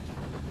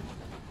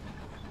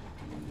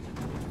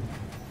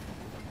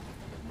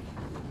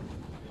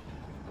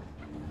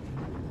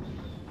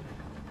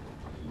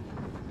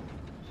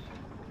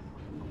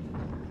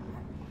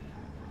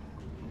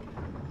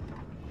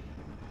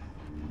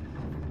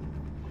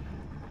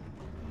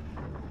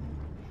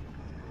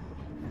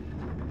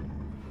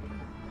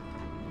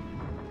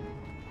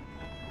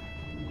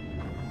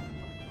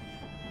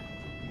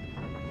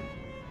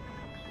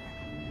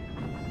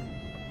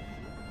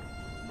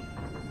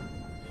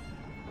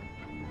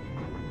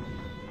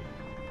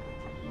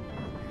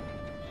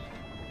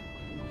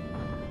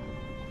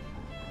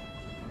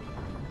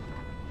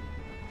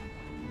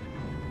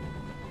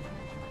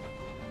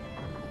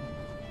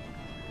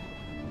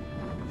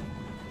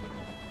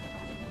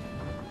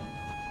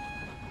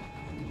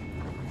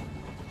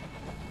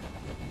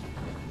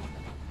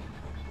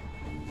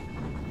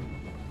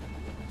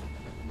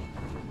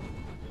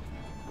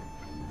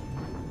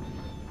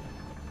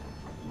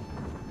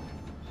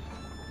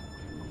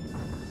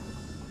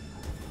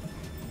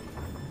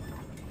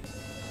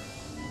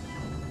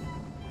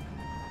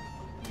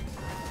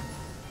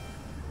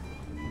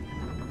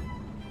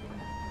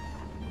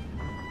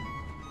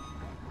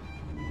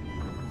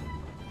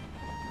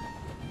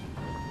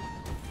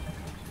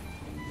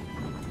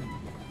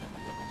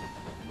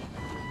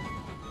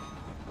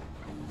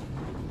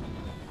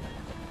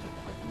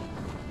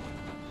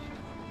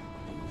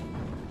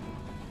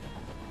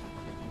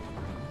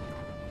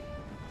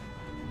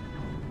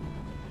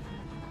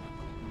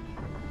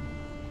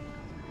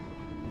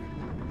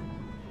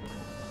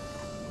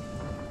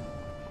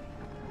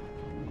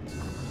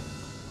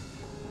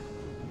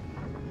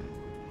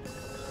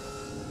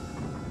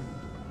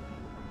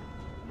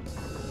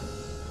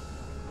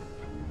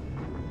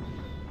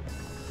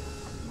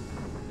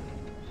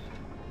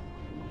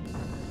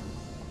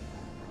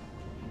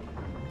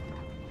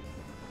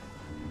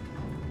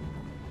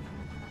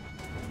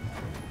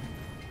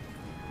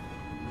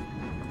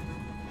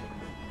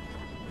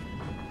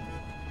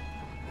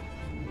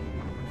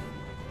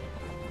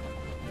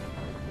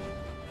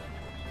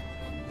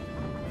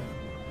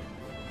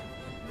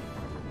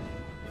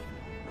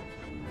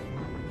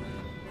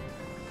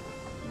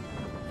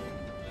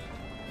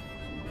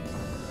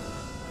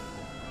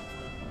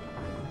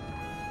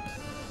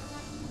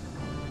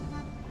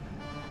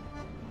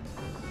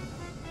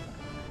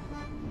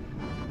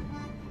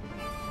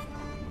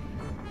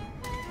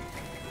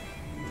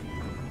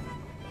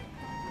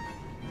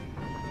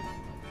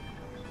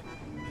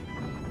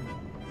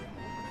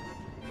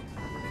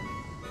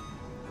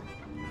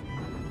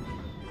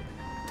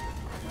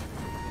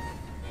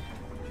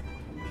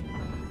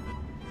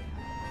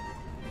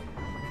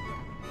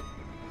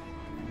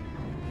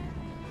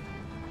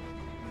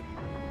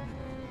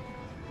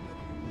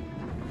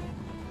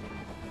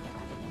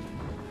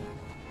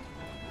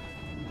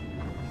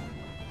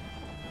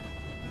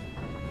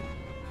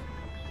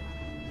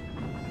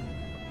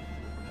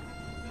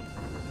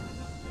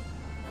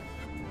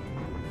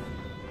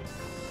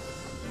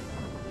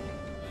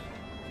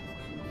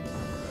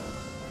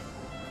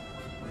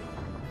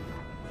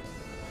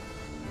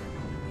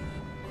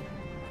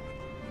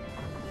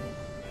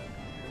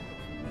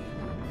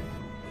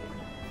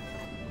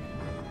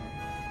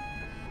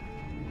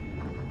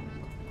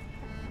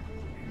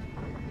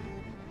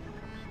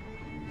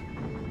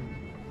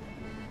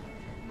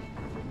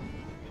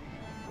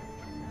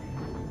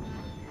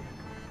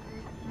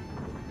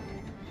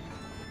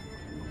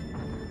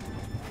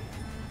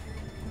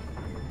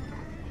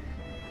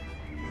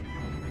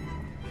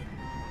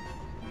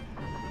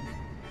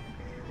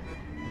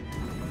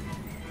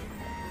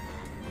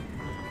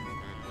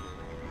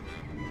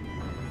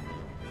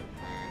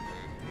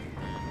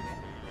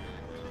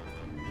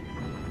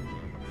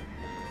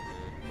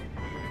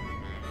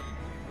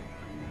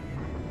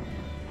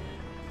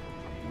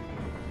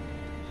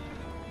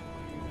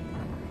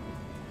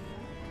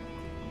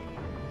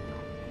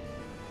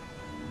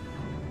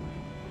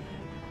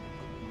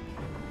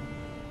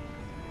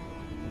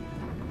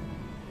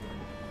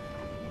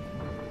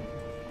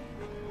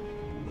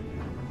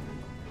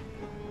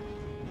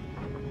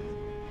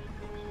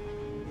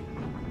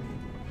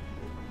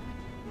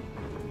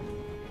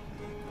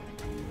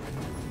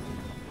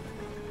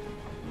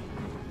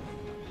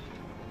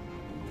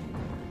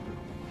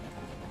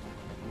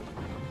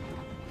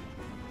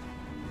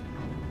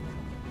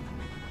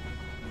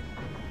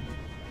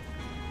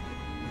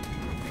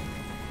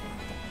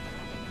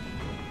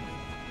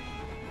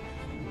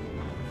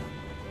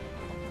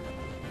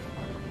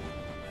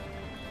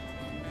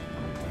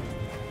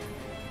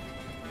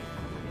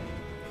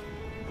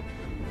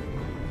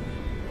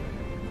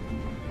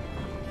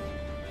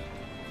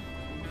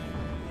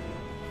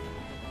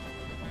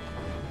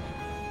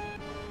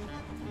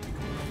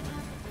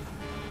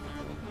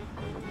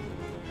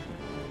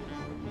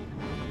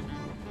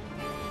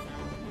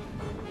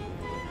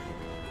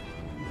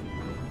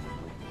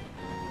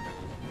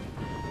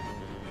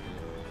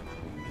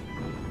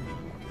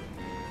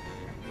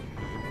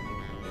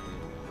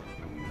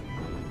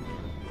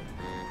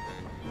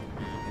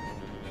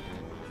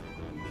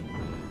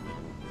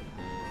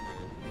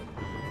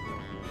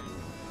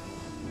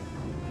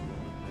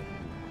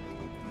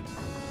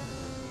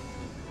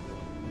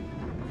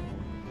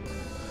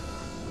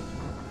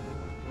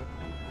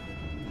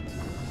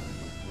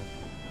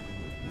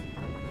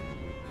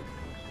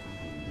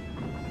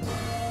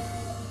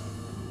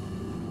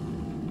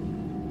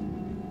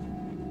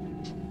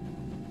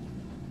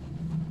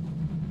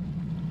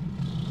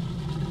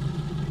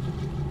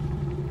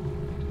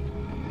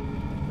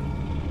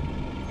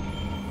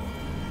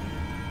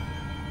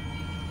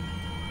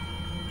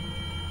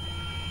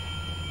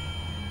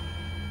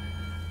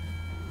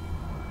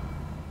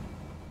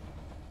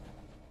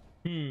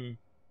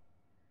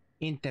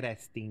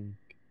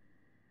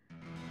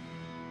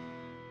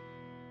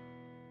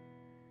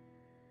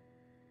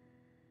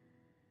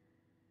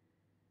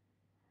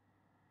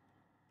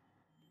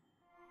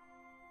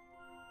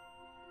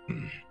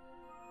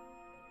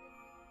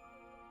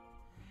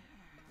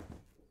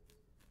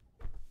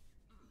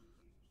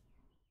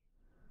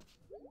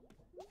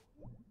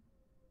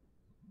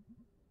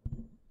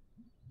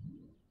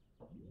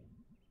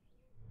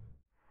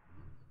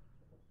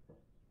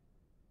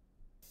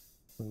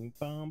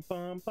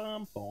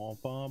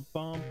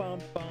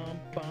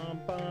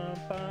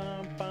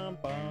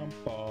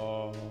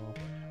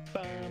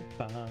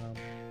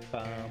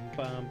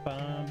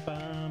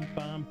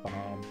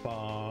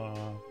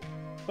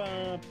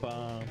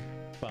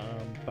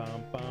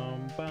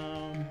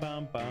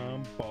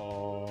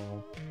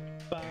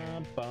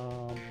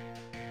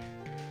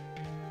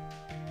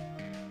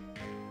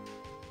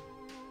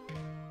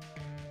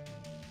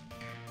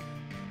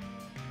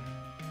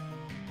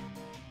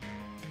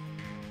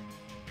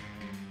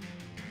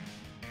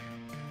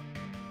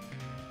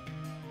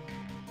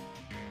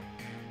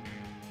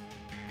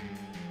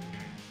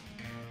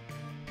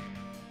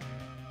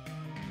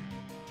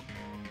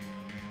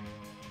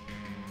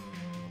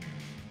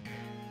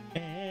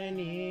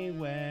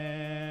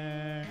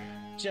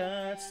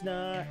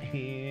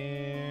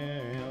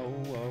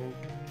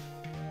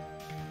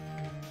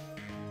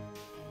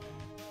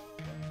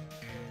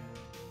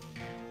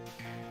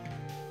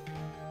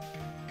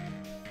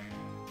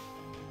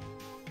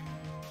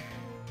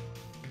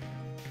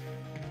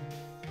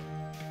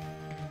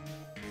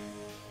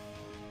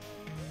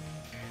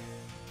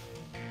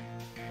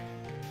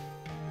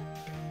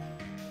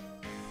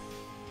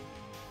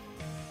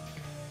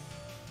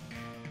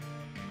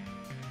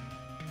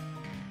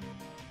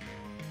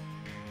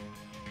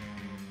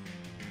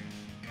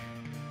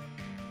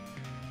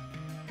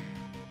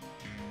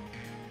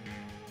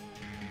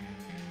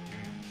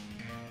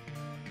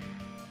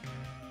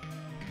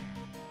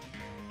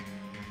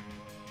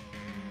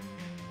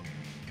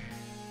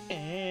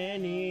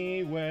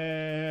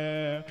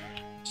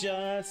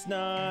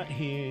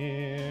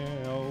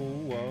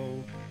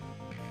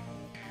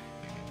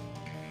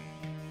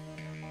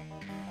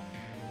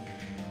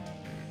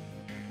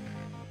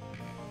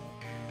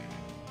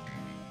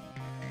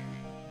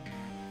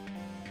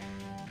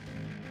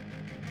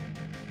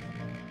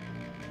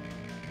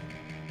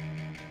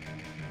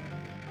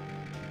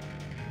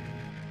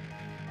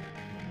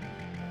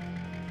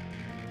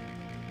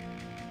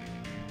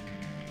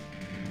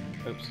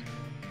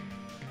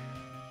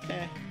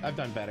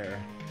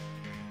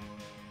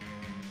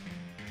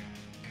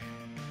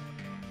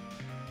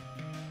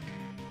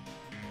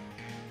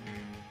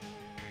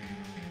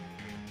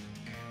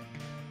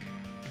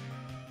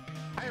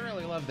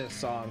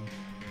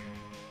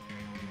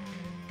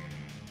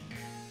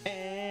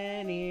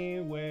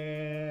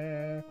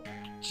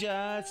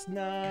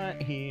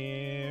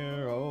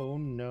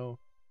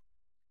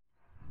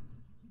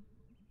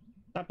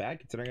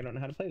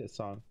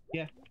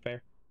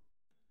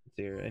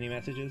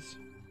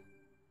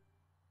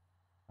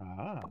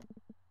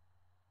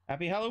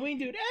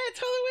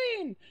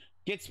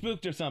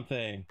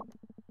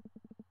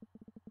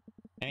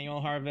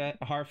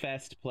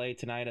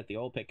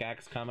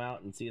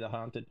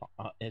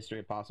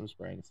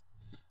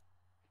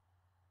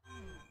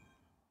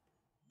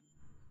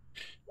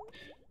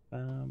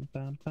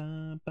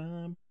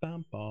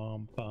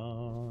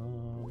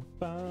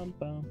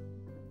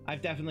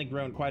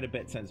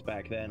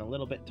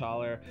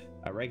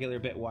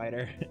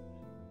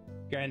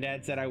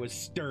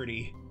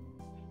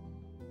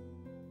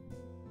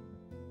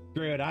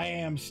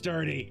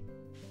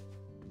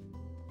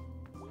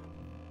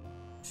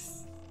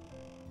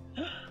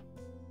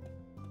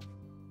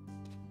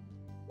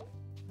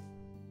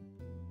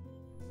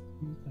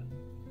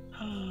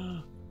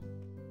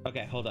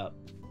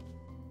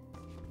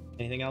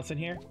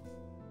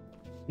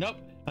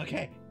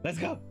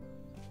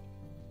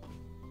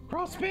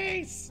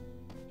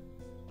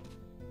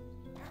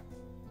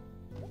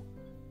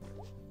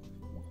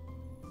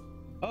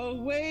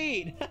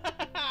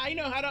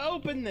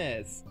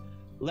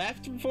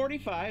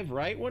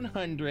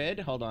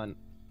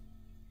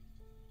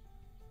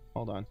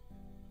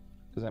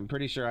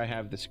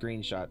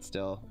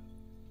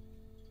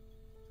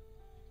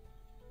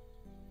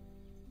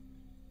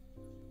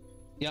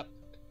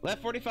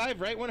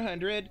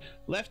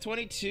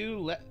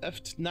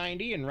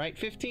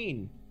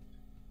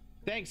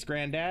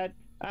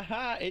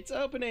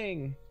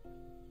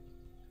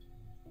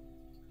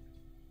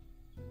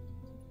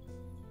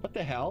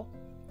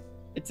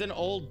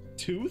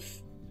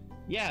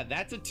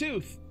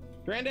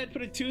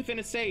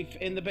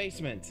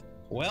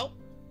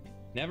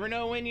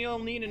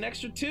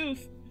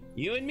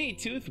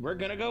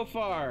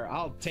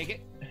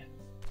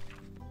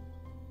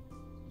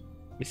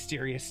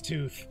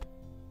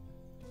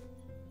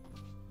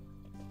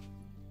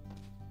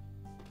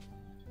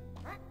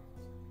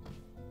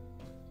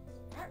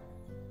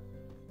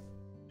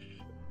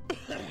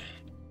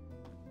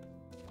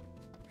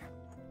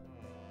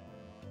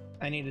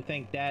 I need to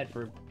thank Dad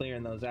for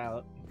clearing those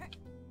out.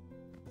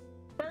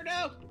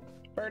 Birdo!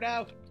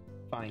 Birdo!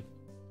 Fine.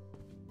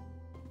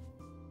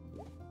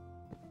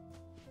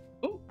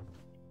 Ooh!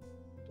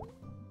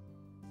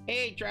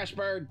 Hey, trash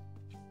bird!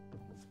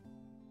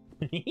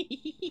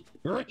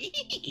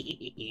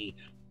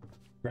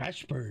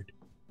 Trash bird.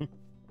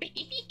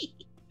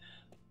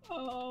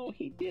 Oh,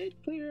 he did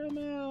clear him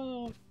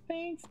out.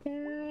 Thanks,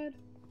 Dad.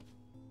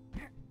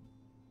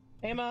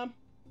 Hey, Mom.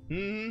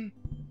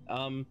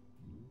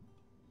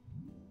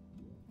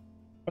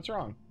 What's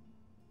wrong?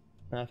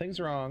 Nothing's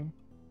wrong.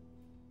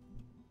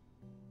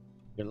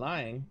 You're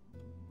lying.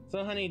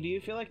 So, honey, do you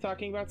feel like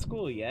talking about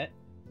school yet?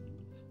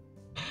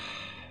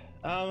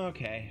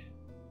 Okay.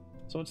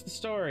 So what's the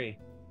story?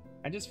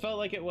 I just felt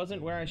like it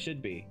wasn't where I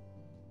should be.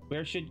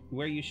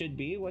 Where you should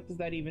be? What does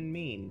that even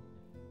mean?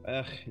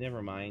 Ugh,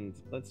 never mind.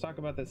 Let's talk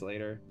about this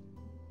later.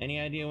 Any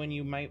idea when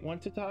you might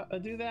want to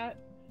do that?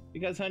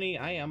 Because, honey,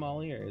 I am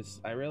all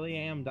ears. I really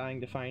am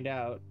dying to find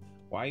out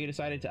why you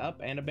decided to up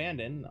and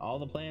abandon all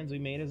the plans we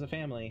made as a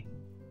family.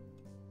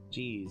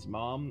 Jeez,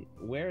 Mom,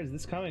 where is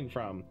this coming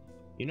from?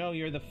 You know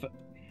you're the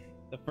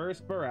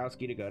first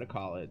Borowski to go to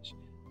college.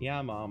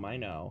 Yeah, Mom, I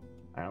know.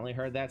 I only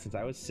heard that since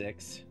I was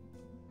 6.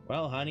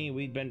 Well, honey,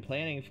 we'd been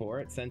planning for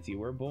it since you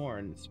were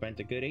born.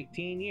 Spent a good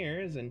 18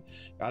 years and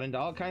got into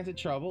all kinds of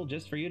trouble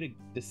just for you to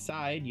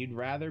decide you'd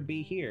rather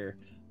be here.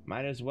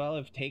 Might as well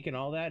have taken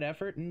all that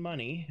effort and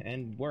money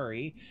and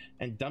worry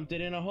and dumped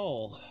it in a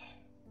hole.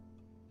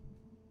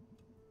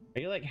 Are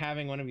you like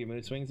having one of your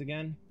mood swings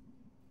again?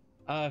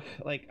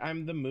 Like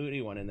I'm the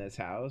moody one in this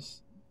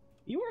house.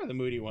 You are the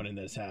moody one in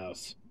this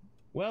house.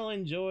 Well,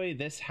 enjoy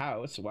this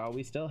house while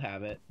we still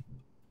have it.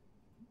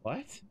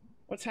 What?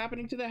 What's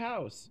happening to the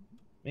house?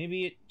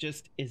 Maybe it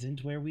just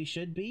isn't where we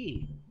should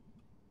be.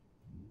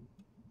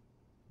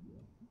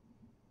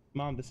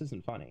 Mom, this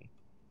isn't funny.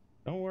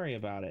 Don't worry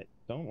about it.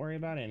 Don't worry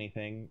about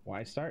anything.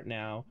 Why start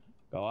now?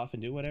 Go off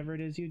and do whatever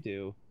it is you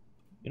do.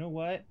 You know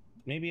what?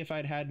 Maybe if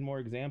I'd had more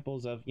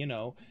examples of, you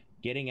know,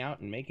 getting out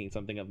and making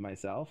something of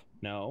myself.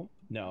 No.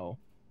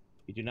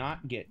 You do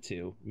not get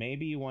to.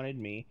 Maybe you wanted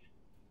me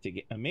to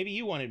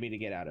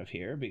get out of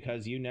here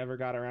because you never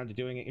got around to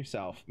doing it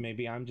yourself.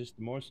 Maybe I'm just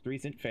the most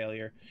recent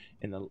failure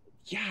in the...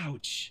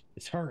 Ouch!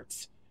 This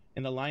hurts.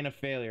 In the line of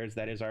failures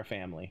that is our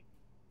family.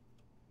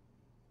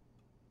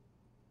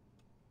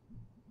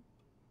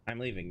 I'm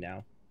leaving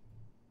now.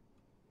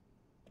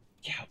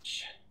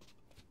 Ouch.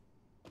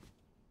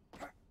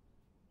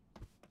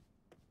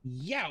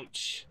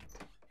 Youch!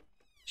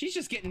 She's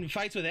just getting in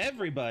fights with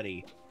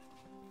everybody.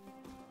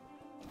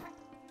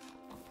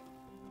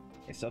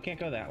 I still can't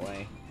go that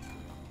way.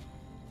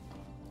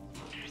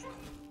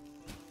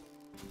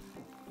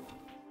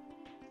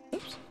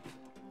 Oops.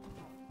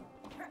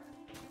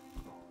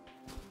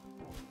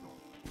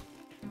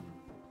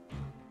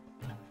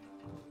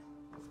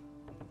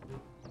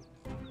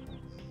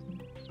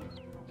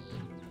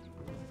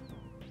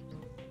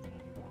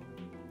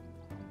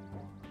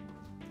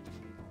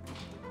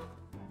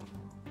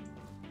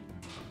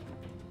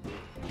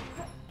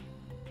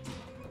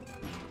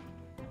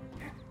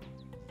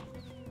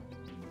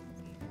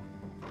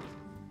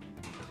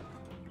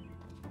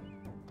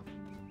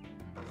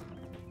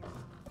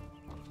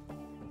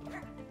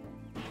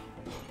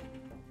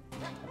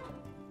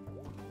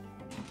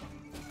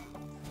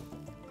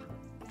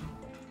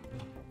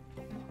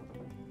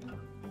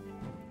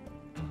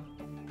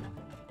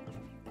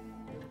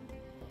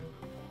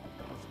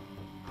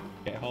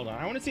 Okay, hold on.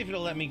 I want to see if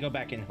it'll let me go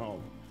back in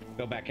home.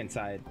 Go back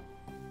inside.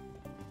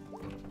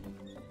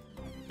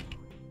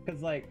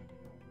 Because, like...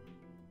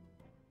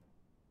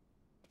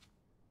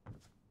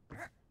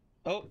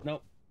 Oh,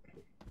 nope.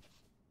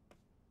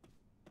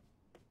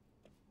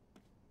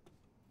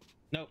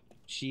 Nope.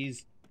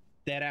 She's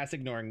dead ass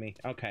ignoring me.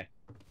 Okay.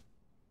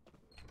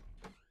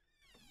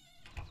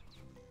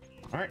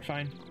 Alright,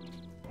 fine.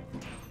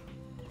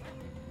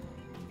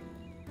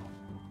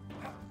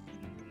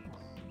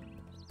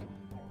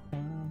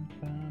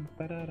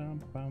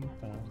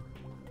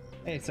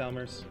 Hey,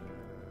 Selmers.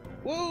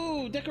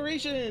 Whoa,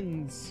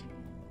 decorations!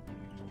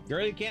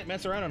 Girl, you can't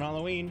mess around on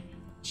Halloween.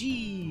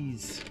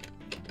 Jeez.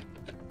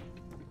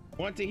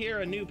 Want to hear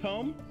a new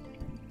poem?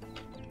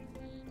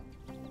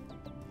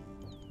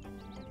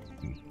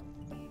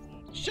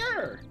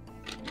 Sure!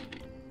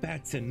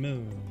 Bats and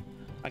moon,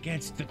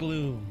 against the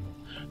gloom.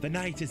 The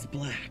night is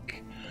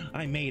black.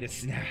 I made a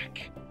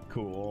snack.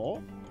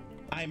 Cool.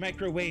 I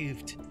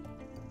microwaved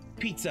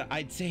pizza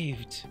I'd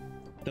saved.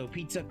 Though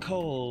pizza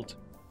cold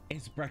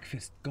is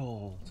breakfast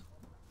gold.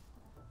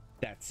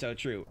 That's so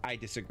true. I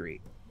disagree.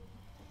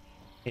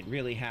 It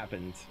really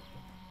happened.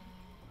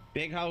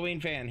 Big Halloween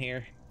fan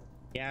here.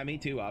 Yeah, me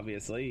too,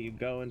 obviously. You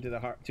go into the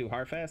to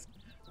Harfest?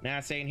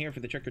 Nah, staying here for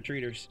the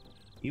trick-or-treaters.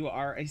 You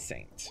are a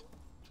saint.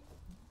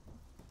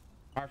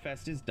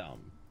 Harfest is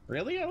dumb.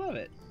 Really? I love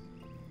it.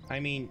 I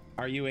mean,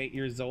 are you 8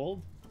 years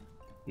old?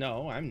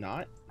 No, I'm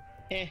not.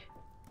 Eh.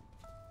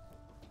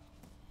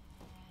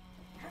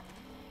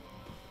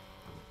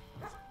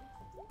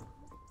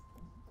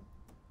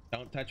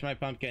 Don't touch my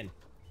pumpkin.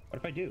 What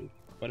if I do?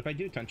 What if I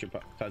do touch your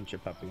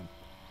puppy?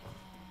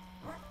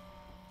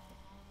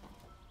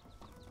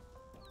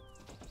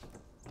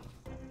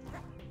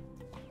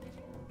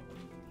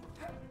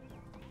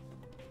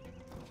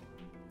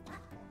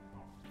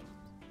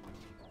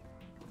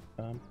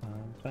 Bum,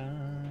 bum,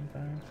 bum,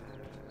 bum,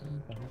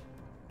 bum.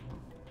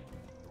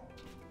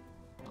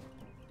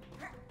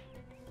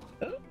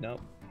 Oh, no.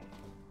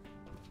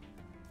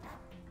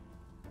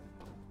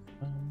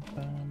 Bum,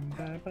 bum,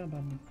 ba, bum,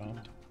 bum, bum,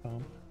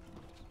 bum.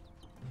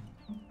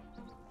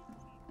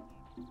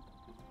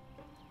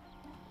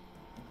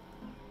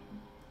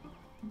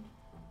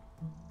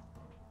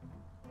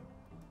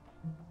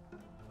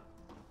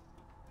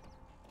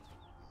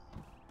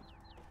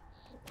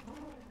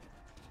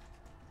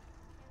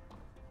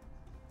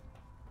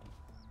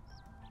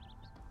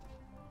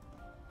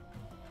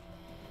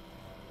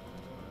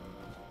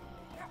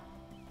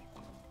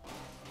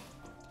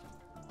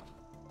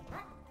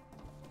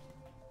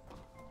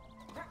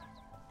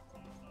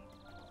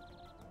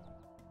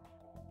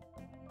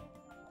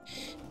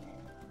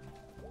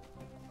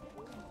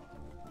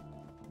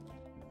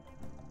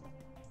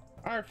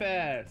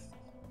 Harfest!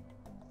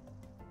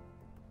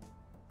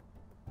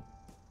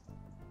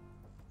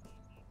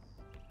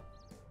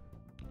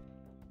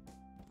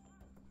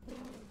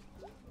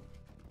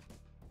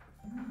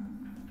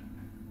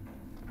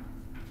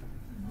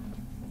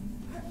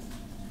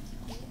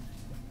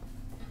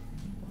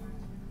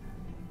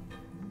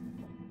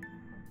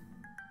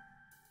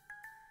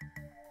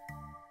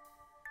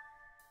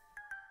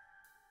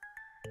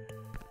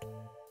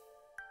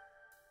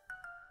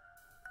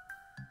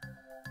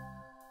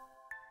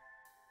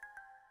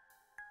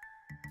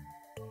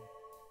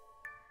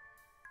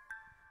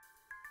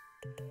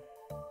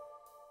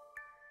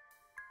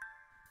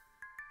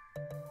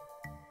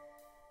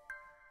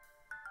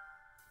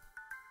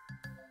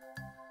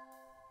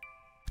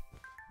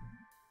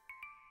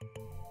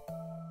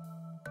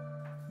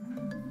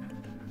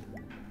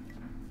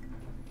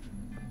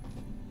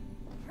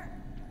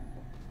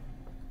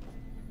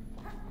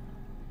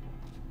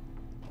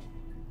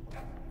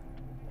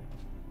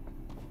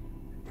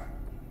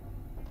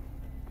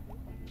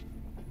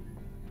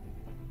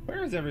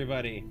 Where's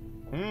everybody?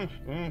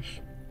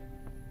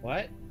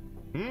 What?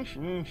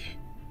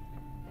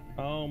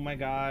 Oh my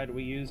god,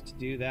 we used to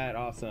do that.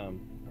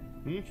 Awesome.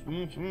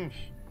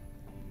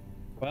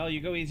 Well,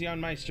 you go easy on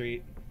my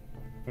street.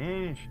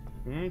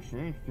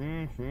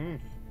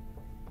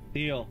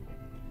 Deal.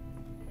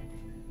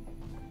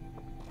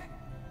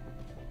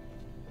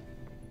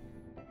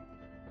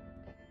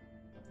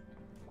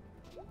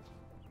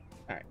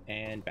 Alright,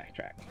 and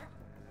backtrack.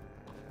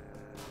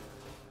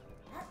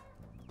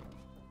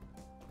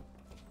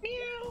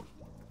 Meow.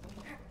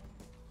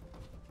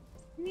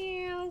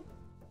 Meow.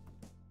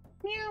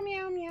 Meow,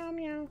 meow, meow,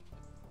 meow.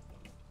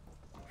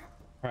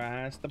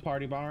 Press the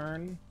party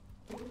barn.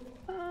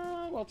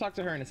 We'll talk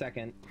to her in a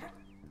second.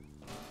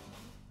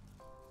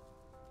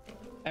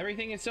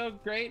 Everything is so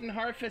great and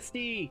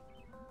harfesty,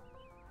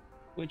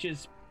 which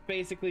is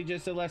basically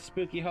just a less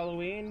spooky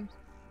Halloween.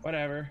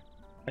 Whatever.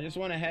 I just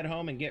want to head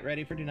home and get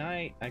ready for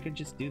tonight. I could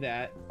just do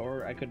that,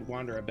 or I could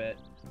wander a bit,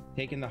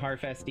 take in the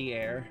harfesty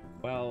air.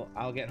 Well,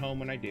 I'll get home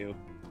when I do.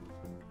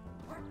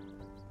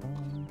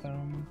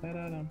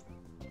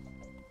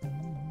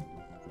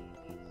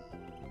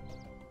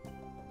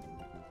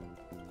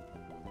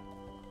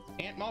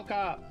 Aunt Mall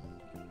Cop!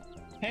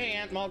 Hey,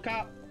 Aunt Mall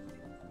Cop!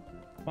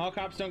 Mall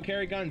Cops don't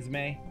carry guns,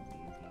 May.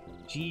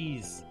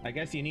 Jeez, I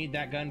guess you need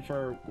that gun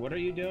for... What are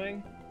you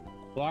doing?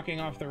 Blocking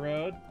off the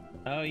road?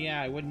 Oh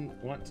yeah, I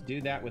wouldn't want to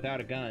do that without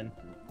a gun.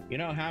 You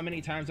know how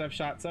many times I've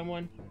shot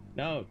someone?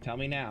 No, tell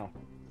me now.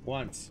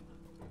 Once.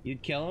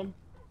 You'd kill him?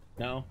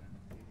 No.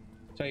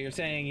 So you're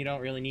saying you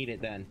don't really need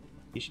it then?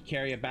 You should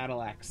carry a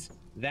battle axe.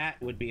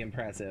 That would be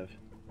impressive.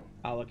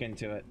 I'll look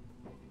into it.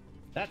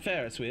 That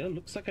Ferris wheel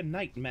looks like a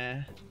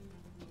nightmare.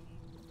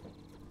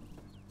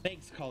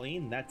 Thanks,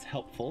 Colleen. That's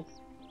helpful.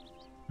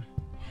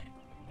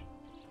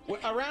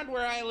 Around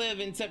where I live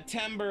in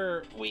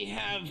September, we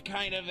have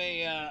kind of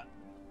a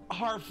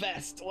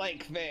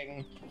Harfest-like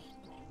thing.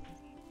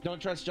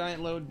 Don't trust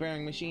giant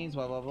load-bearing machines,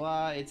 blah, blah,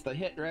 blah. It's the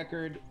hit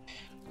record.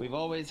 We've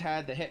always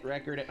had the hit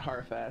record at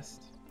Harfest.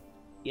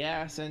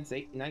 Yeah, since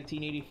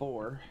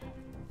 1984.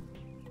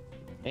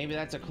 Maybe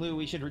that's a clue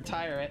we should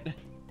retire it.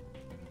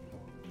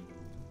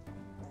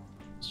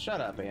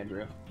 Shut up,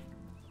 Andrew.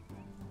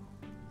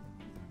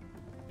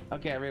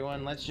 Okay,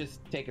 everyone, let's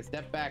just take a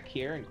step back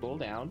here and cool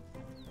down.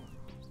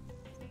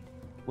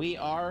 We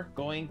are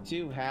going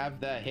to have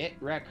the hit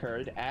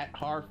record at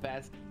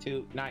Harfest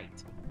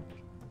tonight.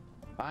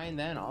 Fine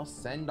then, I'll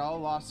send all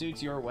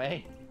lawsuits your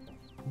way.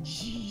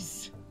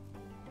 Jeez.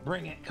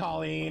 Bring it,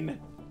 Colleen.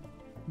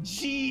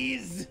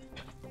 Jeez.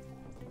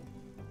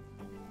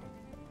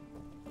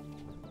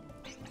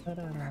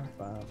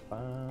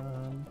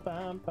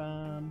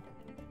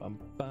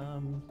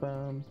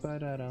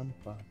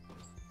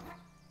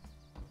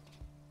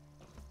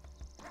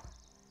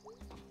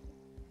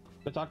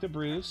 Go talk to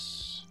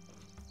Bruce,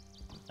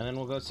 and then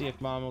we'll go see if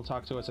Mom will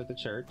talk to us at the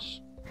church.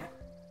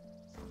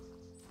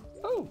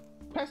 Oh,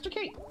 Pastor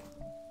Kate.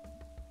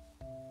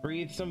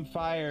 Breathe some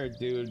fire,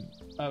 dude.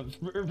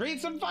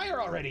 Breathe some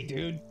fire already,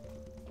 dude.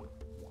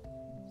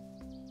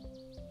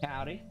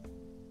 Howdy.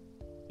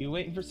 You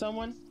waiting for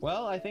someone?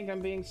 Well, I think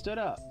I'm being stood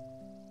up.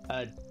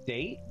 A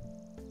date?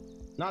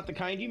 Not the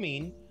kind you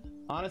mean.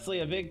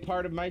 Honestly, a big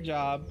part of my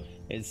job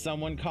is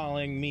someone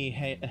calling me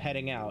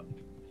heading out.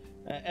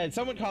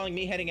 Someone calling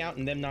me heading out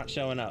and them not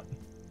showing up.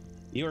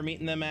 You were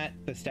meeting them at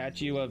the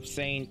statue of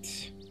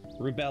Saint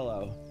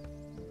Rubello.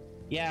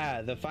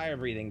 Yeah, the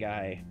fire-breathing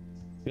guy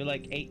who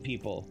like ate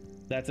people.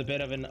 That's a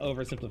bit of an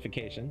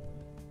oversimplification.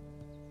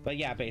 But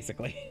yeah,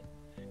 basically.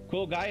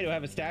 Cool guy to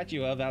have a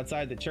statue of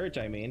outside the church,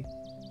 I mean.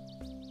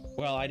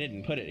 Well, I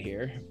didn't put it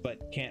here, but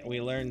can't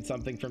we learn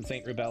something from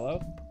Saint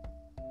Rubello?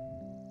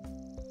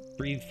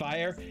 Breathe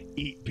fire,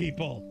 eat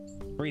people.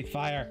 Breathe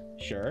fire,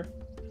 sure.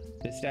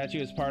 This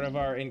statue is part of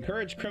our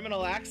Encourage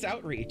Criminal Acts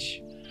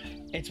outreach.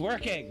 It's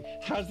working.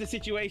 How's the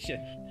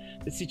situation?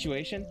 The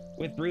situation?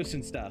 With Bruce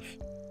and stuff.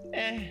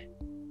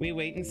 We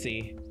wait and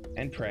see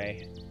and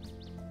pray.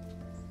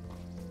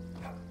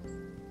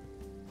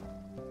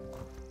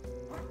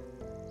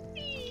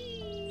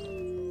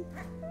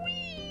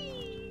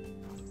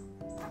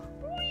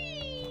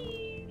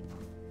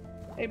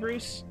 Hey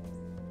Bruce,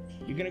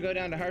 you gonna go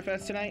down to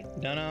Harfest tonight?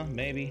 Dunno,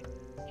 maybe.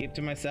 Keep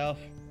to myself.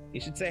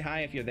 You should say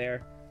hi if you're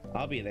there.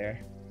 I'll be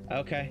there.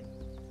 Okay.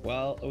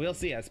 Well, we'll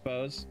see, I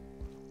suppose.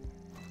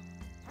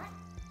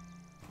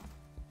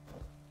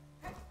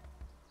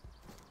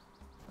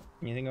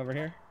 Anything over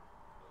here?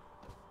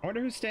 I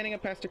wonder who's standing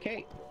up Pastor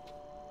Kate.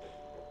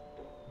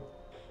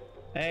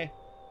 Hey.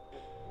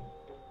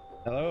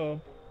 Hello.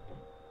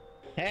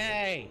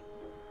 Hey!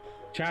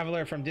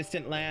 Traveler from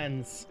distant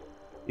lands.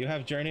 You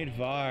have journeyed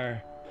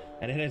far,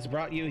 and it has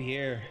brought you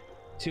here,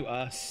 to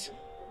us.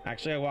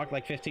 Actually, I walked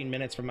like 15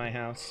 minutes from my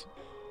house.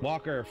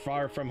 Walker,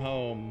 far from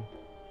home.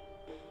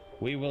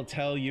 We will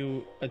tell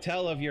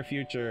of your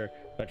future,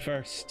 but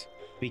first,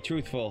 be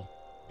truthful.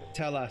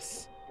 Tell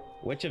us,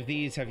 which of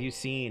these have you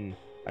seen?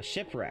 A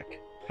shipwreck.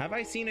 Have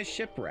I seen a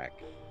shipwreck?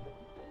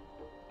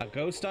 A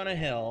ghost on a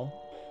hill.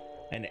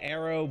 An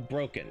arrow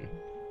broken.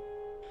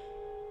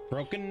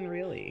 Broken,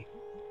 really?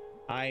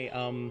 They're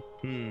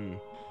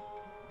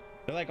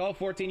like all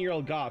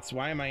 14-year-old goths.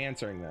 Why am I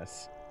answering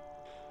this?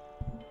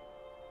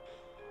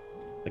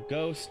 The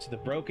ghost, the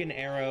broken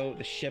arrow,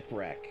 the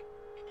shipwreck.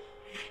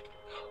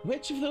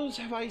 Which of those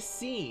have I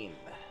seen?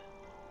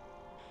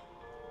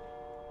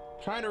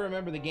 I'm trying to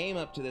remember the game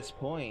up to this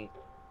point.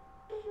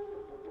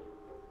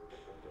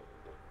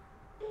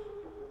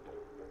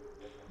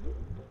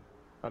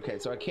 Okay,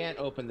 so I can't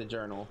open the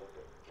journal.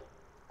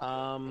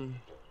 Or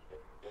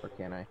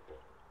can I?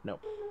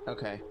 Nope.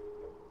 Okay.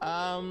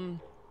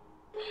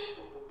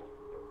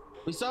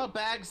 We saw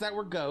bags that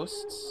were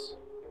ghosts.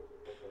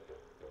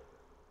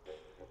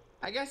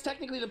 I guess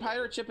technically the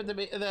pirate ship at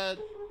the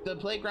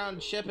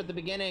playground ship at the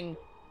beginning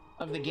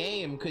of the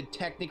game could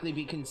technically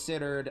be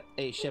considered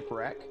a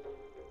shipwreck.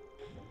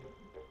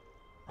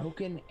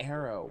 Broken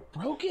arrow.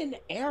 Broken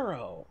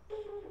arrow.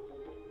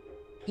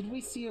 Did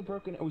we see a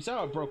broken? We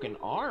saw a broken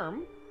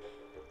arm.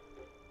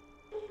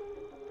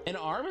 An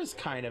arm is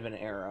kind of an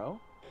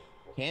arrow.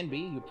 Can be.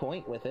 You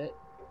point with it.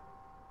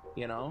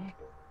 You know.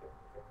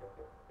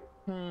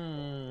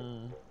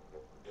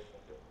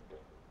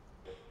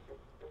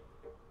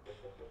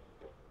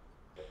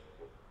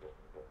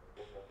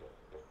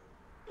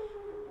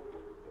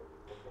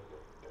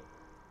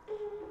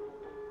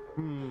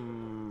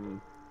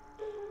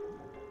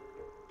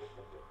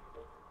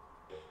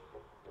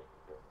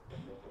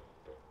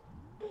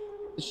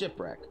 The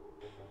shipwreck.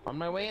 On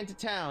my way into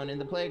town, in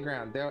the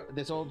playground,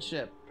 this old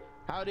ship.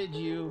 How did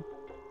you...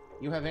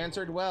 You have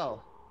answered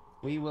well.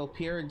 We will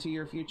peer into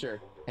your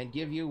future and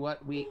give you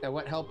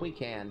what help we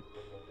can.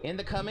 In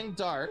the coming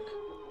dark...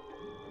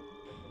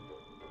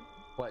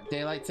 What,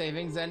 daylight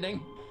savings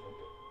ending?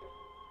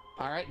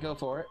 Alright, go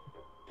for it.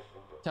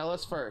 Tell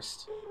us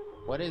first.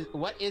 What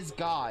is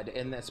God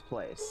in this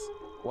place?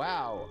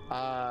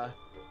 Wow,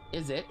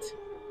 is it?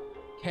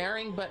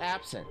 Caring but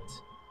absent.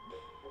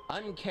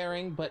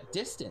 Uncaring but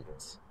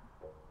distant.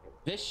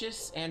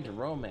 Vicious and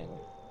roaming.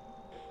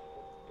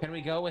 Can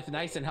we go with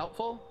nice and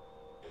helpful?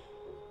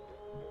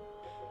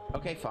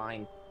 Okay,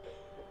 fine.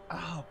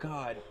 Oh,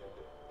 God.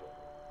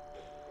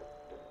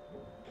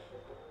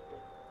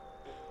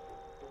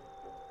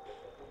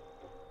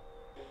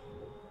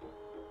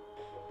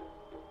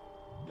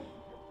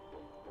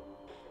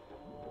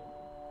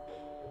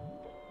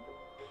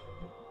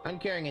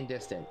 Uncaring and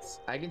distance.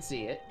 I can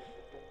see it.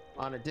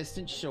 On a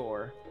distant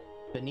shore,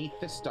 beneath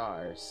the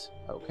stars.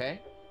 Okay?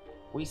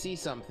 We see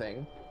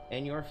something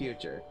in your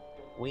future.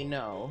 We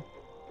know.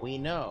 We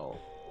know.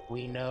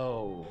 We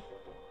know.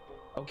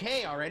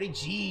 Okay, already.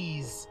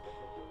 Jeez.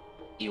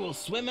 You will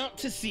swim out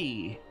to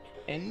sea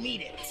and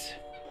meet it.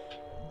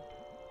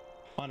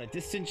 On a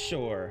distant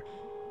shore.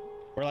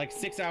 We're like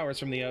 6 hours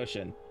from the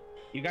ocean.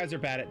 You guys are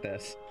bad at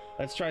this.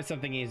 Let's try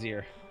something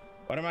easier.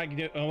 What am I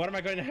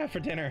going to have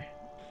for dinner?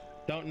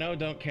 Don't know,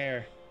 don't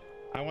care.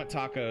 I want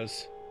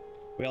tacos.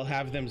 We'll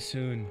have them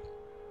soon.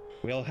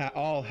 We'll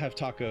all have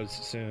tacos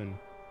soon.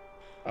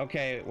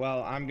 Okay,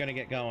 well, I'm gonna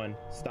get going.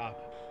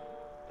 Stop.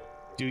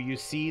 Do you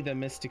see the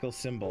mystical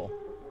symbol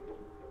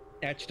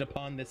etched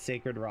upon this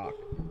sacred rock?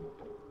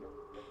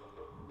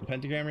 The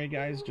pentagram you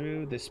guys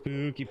drew? The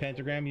spooky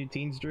pentagram you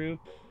teens drew?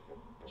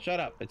 Shut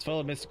up, it's full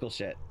of mystical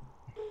shit.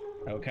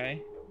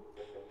 Okay?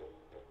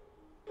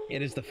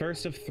 It is the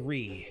first of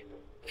 3.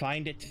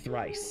 Find it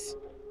thrice,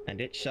 and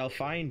it shall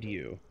find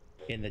you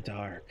in the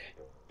dark.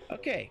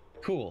 Okay,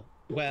 cool.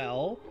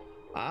 Well,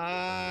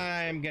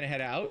 I'm gonna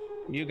head out.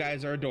 You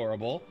guys are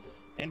adorable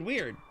and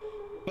weird,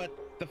 but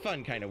the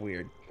fun kind of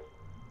weird.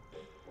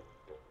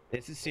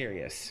 This is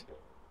serious.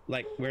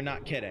 Like, we're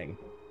not kidding.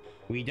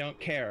 We don't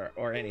care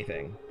or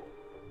anything.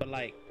 But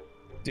like,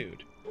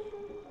 dude.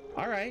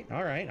 Alright,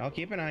 I'll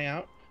keep an eye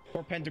out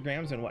for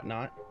pentagrams and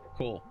whatnot.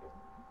 Cool.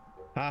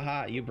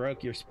 Haha, you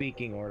broke your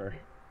speaking order.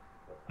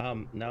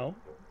 No.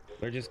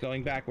 We're just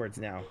going backwards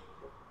now.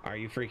 Are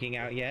you freaking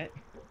out yet?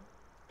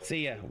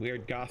 See ya,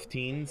 weird goth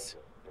teens.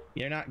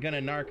 You're not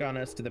gonna narc on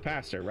us to the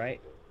pastor, right?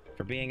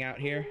 For being out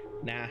here?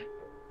 Nah.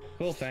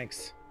 Cool,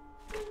 thanks.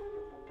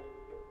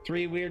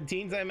 3 weird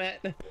teens I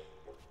met.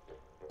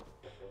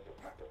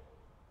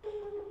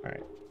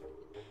 Alright.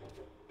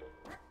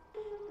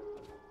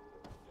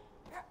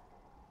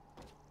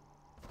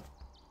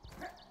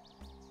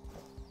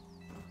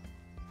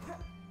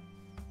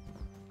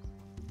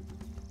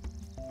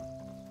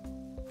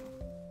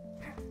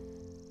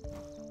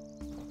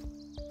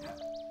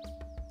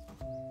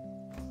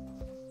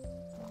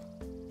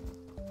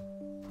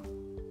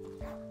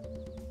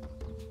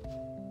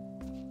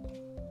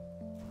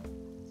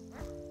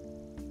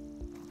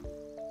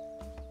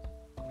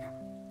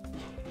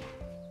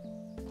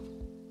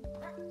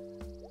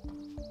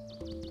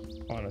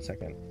 Hold on a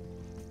second.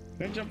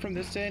 Can I jump from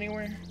this to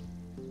anywhere?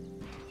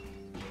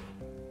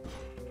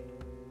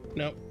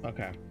 Nope.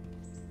 Okay.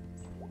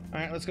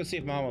 Alright, let's go see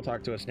if Mom will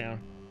talk to us now.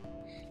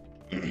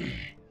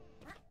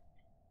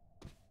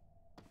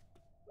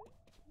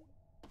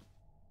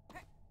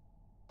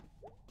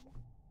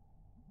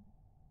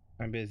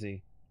 I'm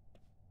busy.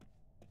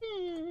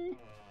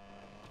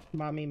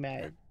 Mommy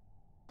mad.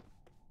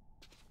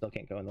 Still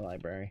can't go in the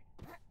library.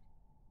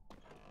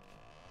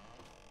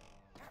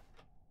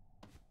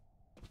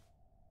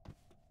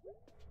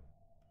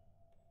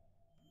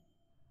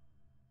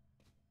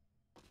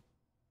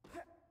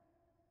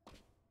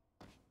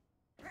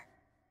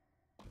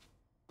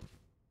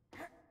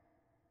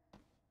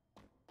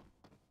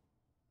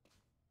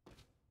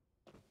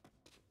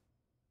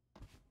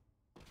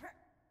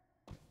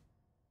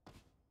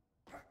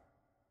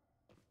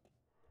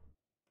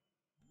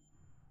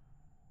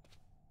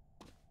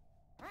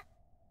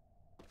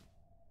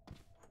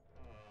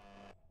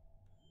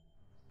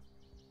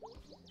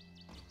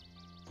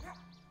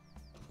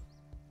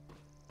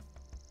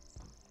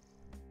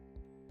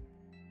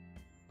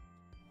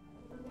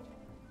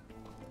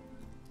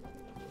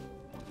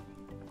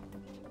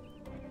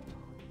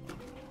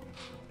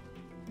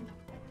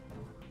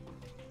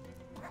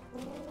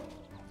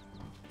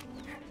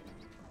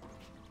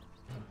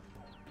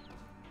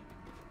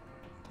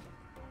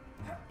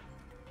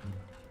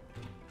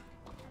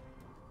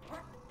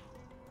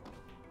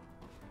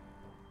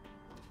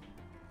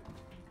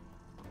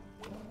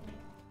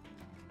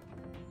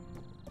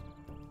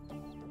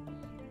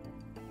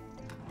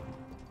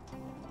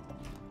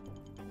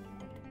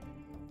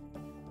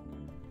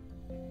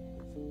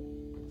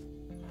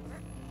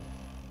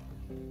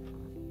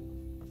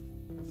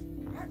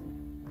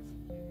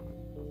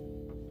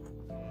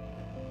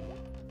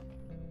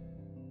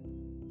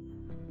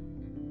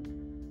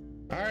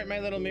 Alright, my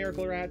little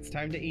miracle rats,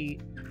 time to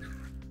eat.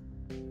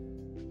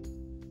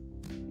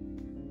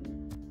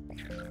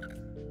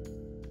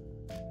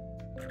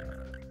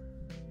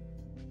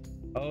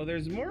 Oh,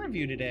 there's more of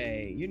you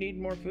today. You need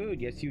more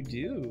food. Yes, you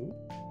do.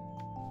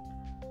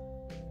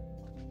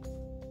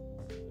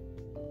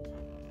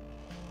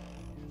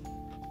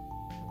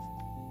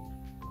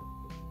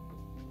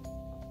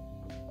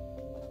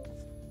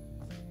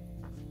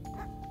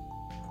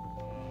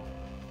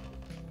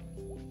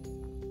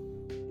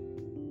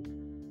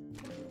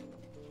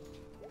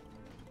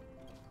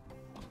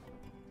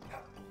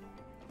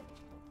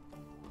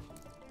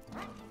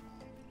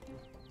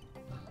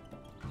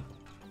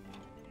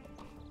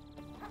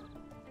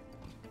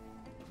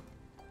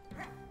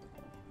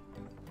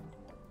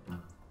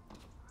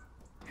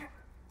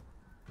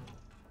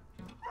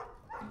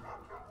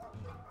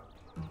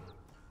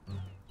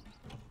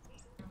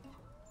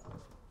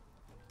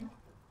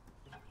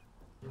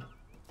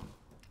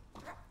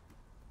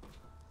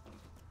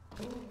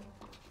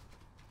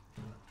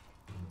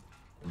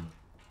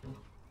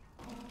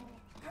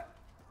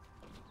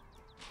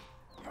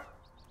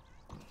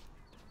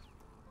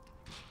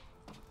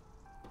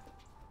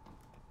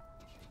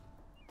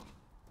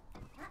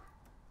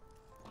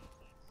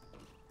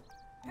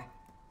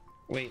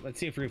 Wait, let's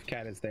see if Roof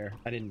Cat is there.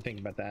 I didn't think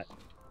about that.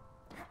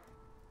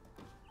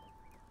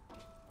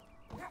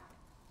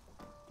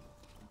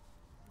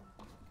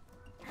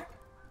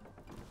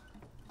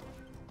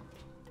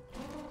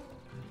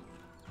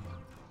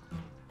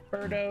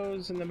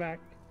 birdos in the back.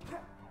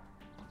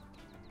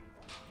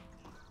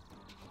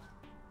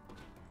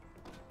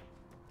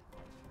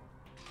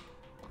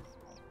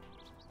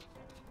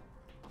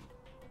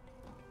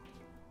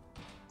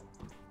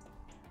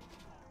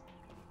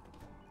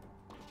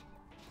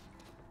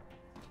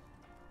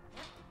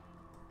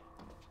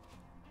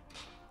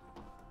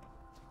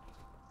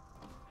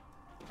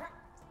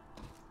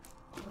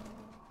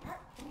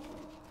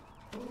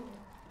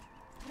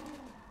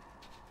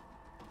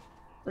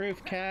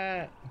 Roof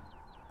cat.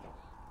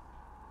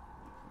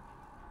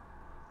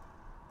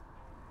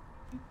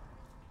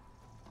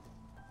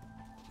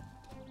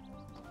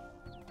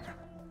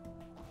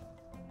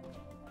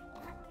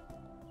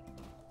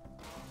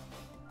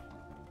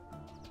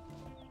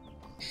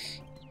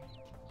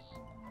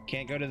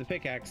 Can't go to the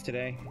pickaxe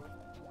today.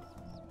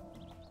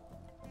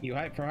 You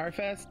hyped for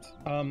Harfest?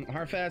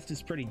 Harfest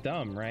is pretty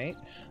dumb, right?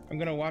 I'm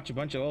gonna watch a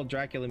bunch of old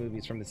Dracula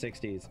movies from the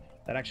 60s.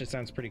 That actually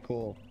sounds pretty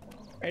cool.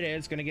 It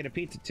is. Gonna get a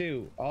pizza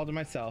too, all to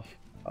myself.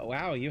 Oh,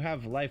 wow, you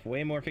have life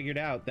way more figured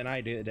out than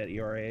I did at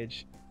your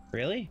age.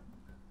 Really?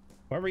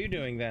 What were you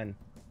doing then?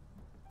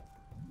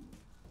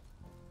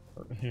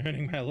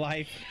 Ruining my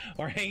life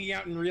or hanging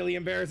out in really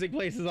embarrassing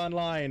places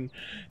online.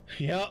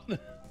 Yep.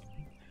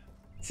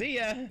 See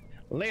ya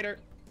later.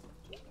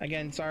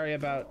 Again, sorry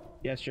about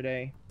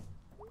yesterday.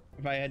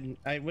 If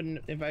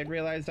I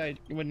realized I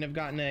wouldn't have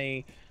gotten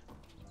a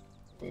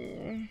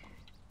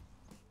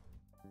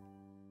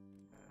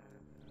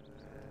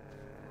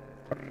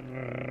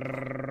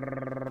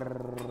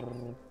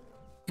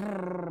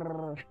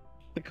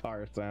the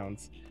car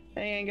sounds.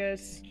 Hey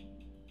Angus,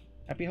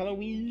 happy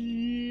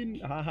Halloween.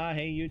 Haha,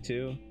 hey you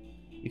too.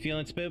 You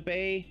feeling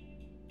spoopy?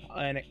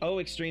 And oh,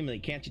 extremely,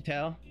 can't you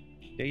tell?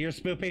 Do your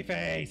spoopy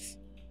face.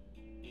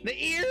 The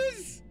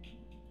ears.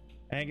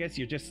 Angus,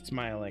 you're just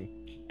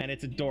smiling, and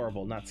it's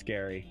adorable, not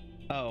scary.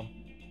 Oh,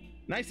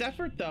 nice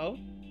effort though.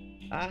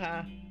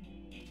 Haha.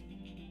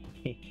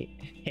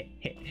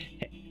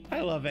 I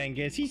love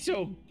Angus. He's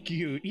so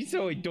cute. He's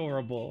so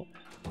adorable.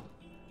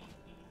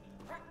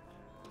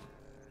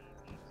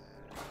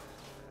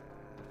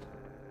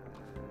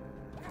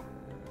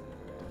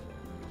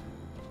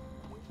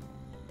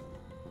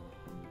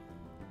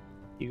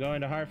 You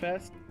going to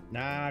Harfest?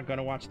 Nah,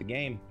 gonna watch the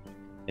game.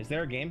 Is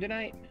there a game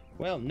tonight?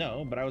 Well,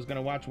 no, but I was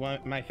gonna watch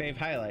my fave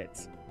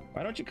highlights.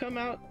 Why don't you come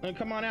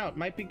on out?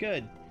 Might be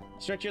good.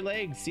 Stretch your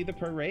legs, see the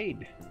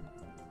parade.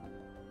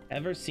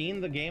 Ever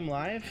seen the game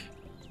live?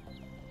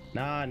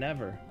 Nah,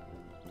 never.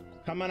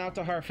 Come on out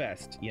to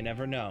Harfest. You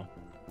never know.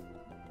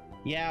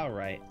 Yeah,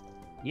 alright.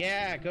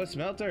 Yeah, go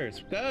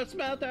Smelters! Go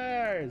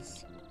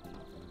Smelters!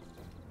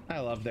 I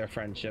love their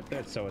friendship.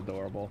 They're so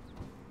adorable.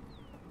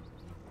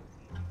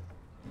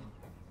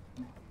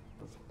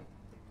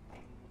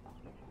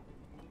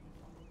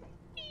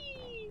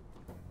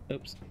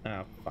 Oops.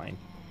 Oh, fine.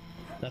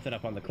 Nothing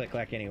up on the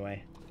click-clack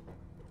anyway.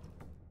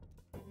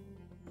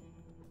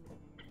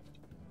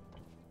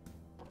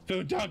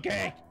 Food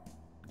donkey!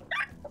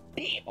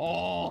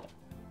 Oh!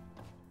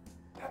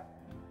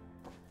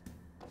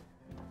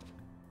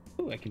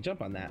 Ooh, I can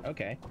jump on that.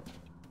 Okay.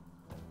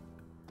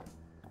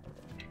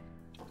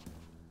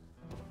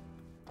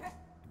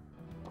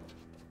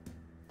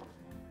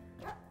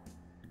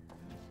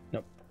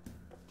 Nope.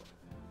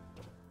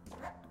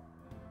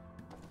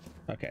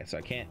 Okay, so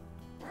I can't.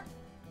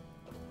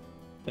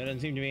 There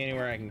doesn't seem to be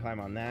anywhere I can climb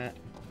on that.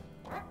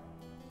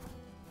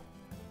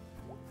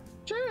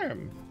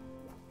 Germ!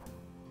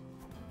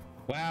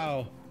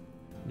 Wow.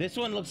 This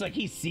one looks like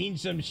he's seen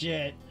some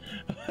shit.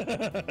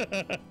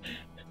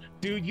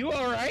 Dude, you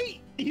alright?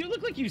 You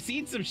look like you've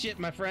seen some shit,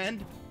 my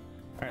friend.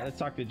 Alright, let's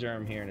talk to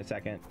Germ here in a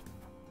second.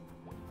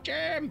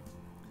 Germ!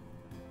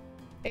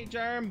 Hey,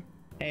 Germ.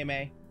 Hey,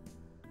 May.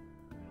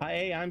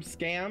 Hi, I'm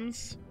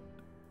Scams.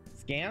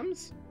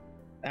 Scams?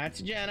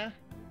 That's Jenna.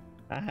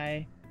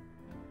 Hi.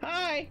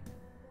 Hi!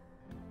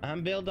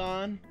 I'm Bill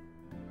Dawn.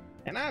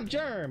 And I'm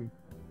Germ.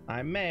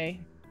 I'm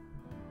May.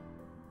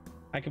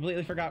 I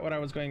completely forgot what I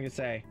was going to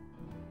say.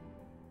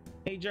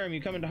 Hey, Germ, you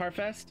coming to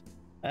Harfest?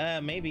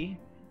 Maybe.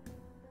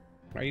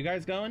 Are you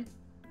guys going?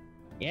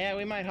 Yeah,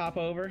 we might hop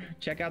over.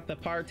 Check out the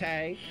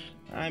party.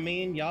 I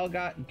mean, y'all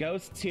got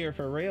ghosts here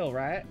for real,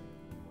 right?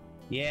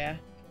 Yeah.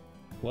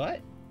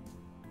 What?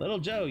 Little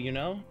Joe, you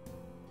know?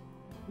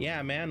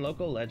 Yeah, man,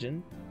 local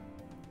legend.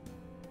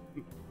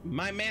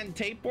 My man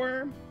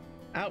Tapeworm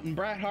out in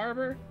Bright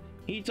Harbor,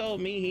 he told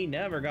me he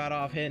never got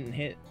off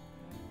He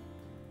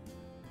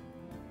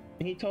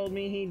told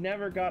me he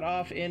never got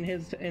off in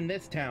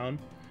this town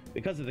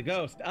because of the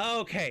ghost.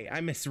 Okay,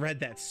 I misread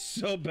that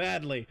so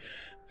badly.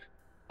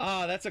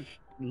 Oh, that's a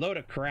load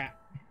of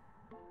crap.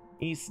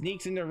 He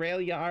sneaks into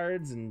rail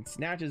yards and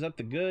snatches up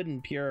the good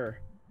and pure.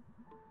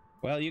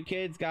 Well, you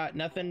kids got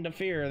nothing to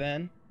fear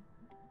then.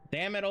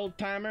 Damn it, old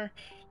timer.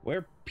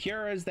 We're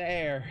pure as the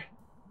air.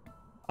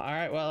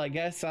 Alright, well, I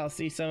guess I'll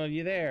see some of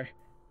you there.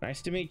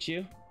 Nice to meet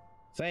you.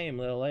 Same,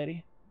 little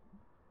lady.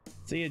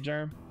 See ya,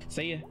 Germ.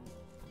 See ya.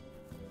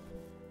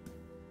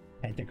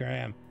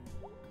 Pentagram.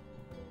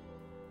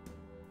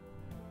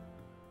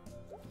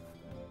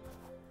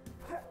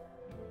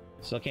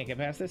 Still can't get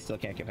past this? Still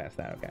can't get past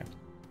that, okay.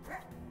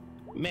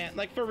 Man,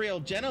 like for real,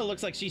 Jenna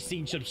looks like she's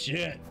seen some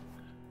shit.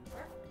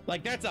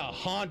 Like that's a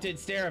haunted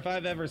stare if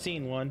I've ever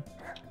seen one.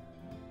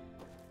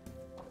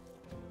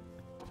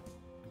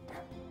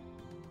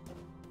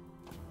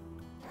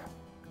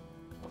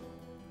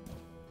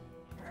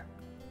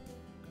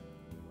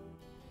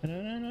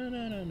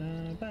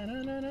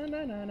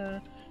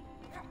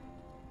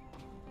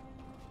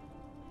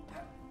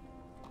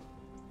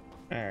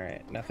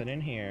 Alright, nothing in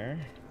here.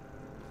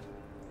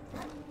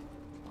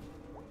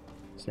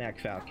 Snack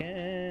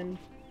Falcon.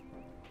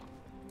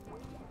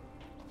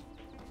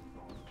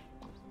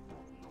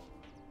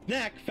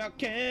 Snack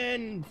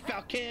Falcon!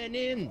 Falcon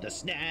in the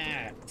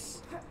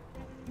snacks!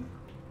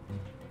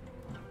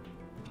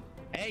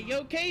 Hey,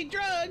 okay,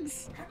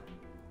 drugs!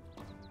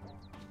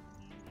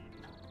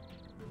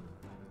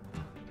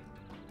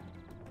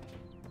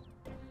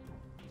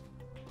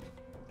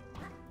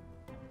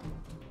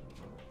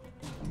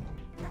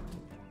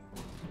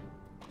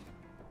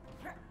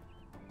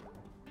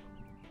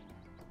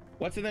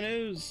 What's in the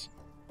news?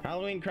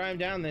 Halloween crime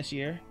down this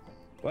year.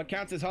 What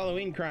counts as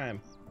Halloween crime?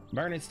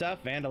 Burning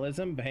stuff,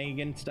 vandalism,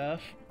 pagan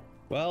stuff.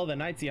 Well, the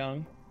night's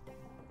young.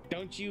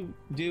 Don't you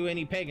do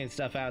any pagan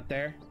stuff out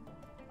there.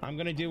 I'm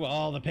gonna do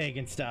all the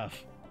pagan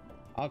stuff.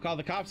 I'll call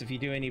the cops if you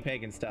do any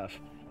pagan stuff.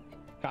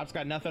 Cops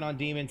got nothing on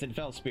demons and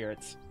fell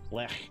spirits.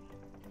 Blech.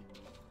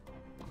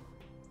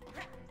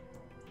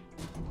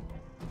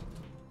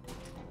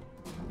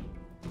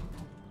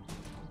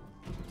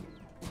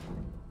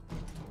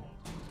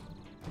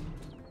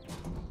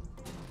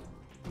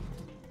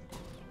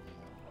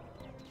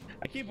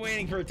 I keep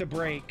waiting for it to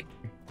break.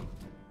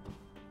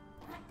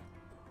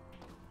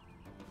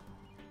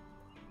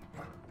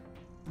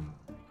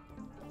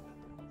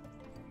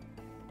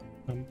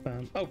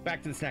 Oh,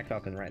 back to the snack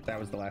falcon, right? That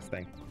was the last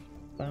thing.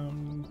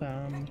 Bum,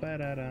 bum,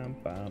 ba-da-dum,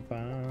 bum,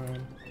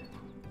 bum.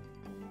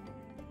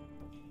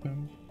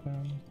 Bum,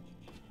 bum.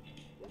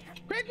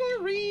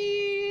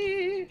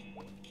 Gregory!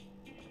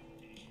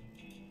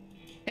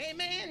 Hey,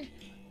 man!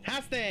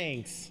 How's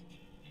things?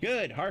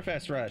 Good,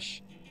 Harfest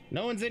Rush.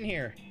 No one's in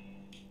here.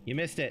 You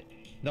missed it.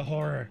 The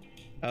horror.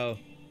 Oh.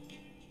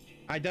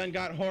 I done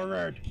got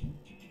horrored.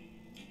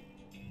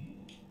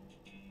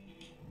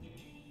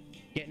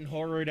 Getting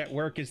horrored at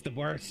work is the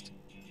worst.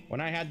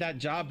 When I had that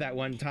job that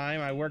one time,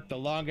 I worked the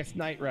longest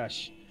night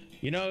rush.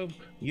 You know,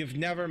 you've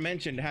never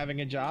mentioned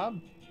having a job?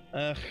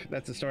 Ugh,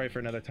 that's a story for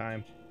another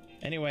time.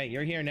 Anyway,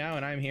 you're here now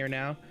and I'm here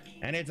now,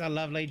 and it's a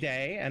lovely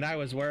day, and I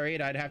was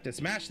worried I'd have to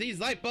smash these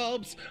light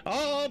bulbs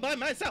all by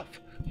myself.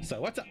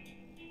 So what's up?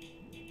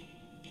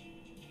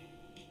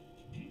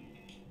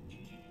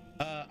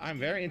 I'm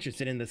very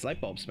interested in this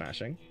light bulb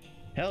smashing.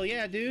 Hell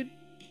yeah, dude.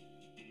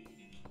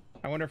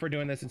 I wonder if we're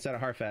doing this instead of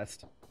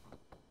Harfest.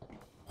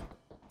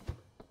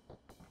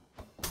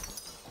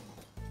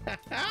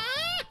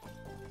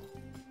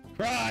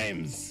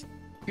 Crimes!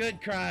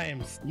 Good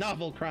crimes.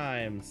 Novel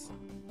crimes.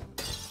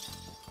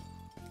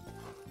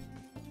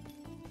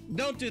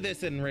 Don't do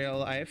this in real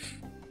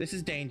life. This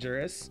is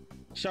dangerous.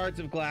 Shards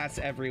of glass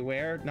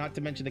everywhere, not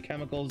to mention the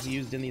chemicals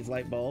used in these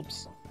light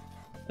bulbs.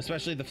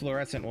 Especially the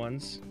fluorescent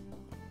ones.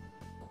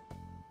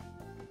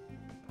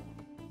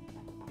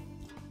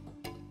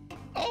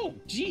 Oh,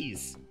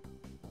 jeez.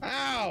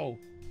 Ow.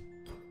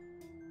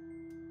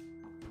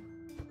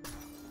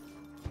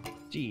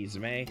 Jeez,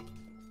 May.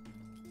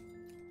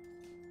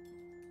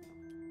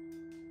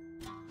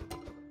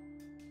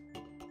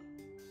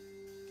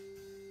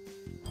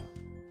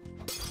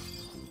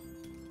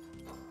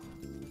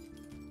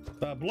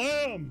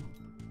 Bloom.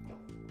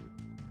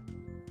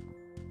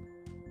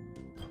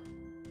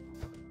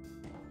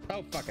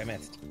 Oh, fuck, I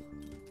missed.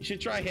 You should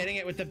try hitting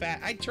it with the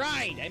bat. I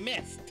tried. I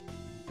missed.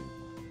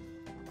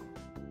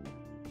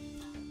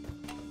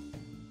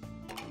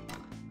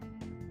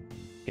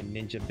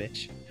 Ninja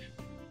bitch.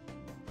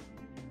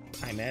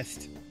 I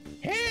missed.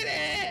 Hit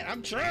it!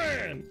 I'm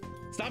trying!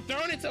 Stop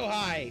throwing it so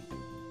high!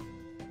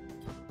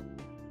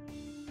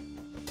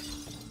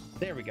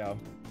 There we go.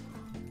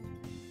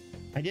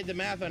 I did the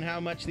math on how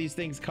much these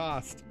things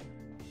cost.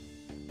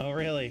 Oh,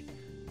 really?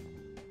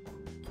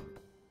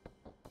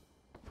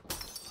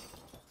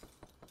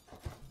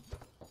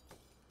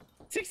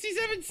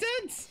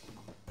 $0.67!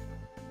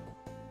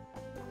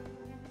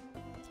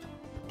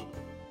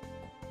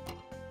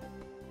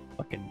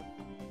 Fucking...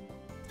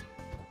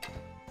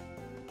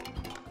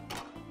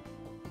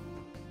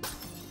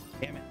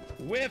 Damn it.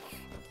 Whiff!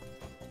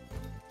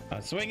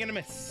 A swing and a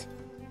miss.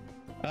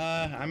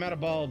 I'm out of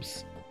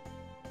bulbs.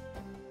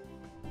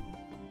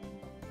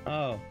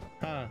 Oh,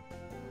 huh.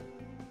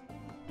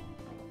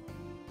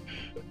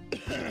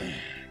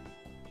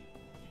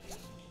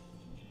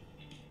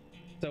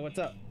 So what's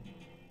up?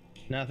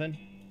 Nothing?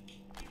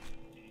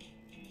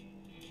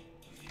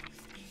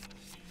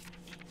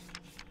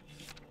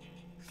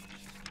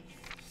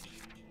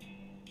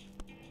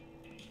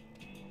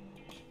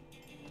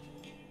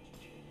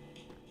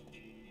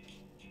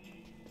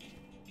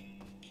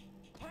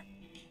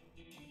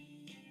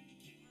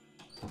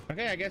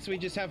 Okay, I guess we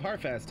just have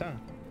Harfest, huh?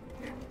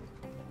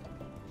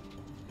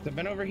 I've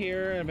been over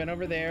here, I've been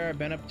over there, I've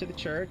been up to the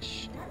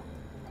church.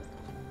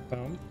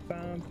 Bum,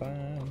 bum,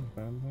 bum,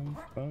 bum, bum,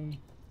 bum.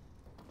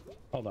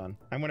 Hold on.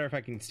 I wonder if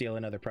I can steal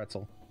another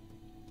pretzel.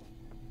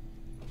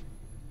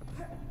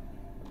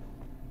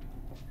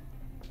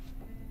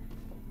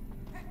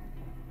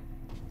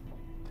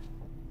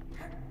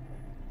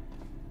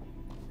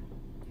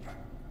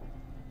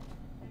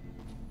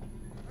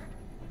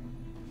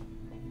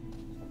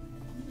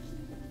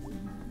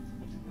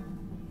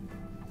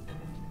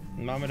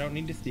 Mama don't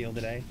need to steal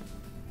today.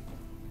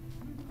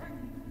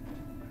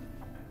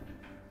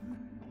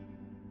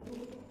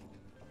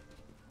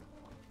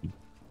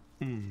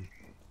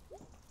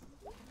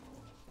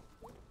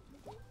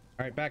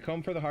 Alright, back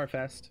home for the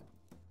Harfest.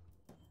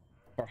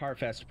 Or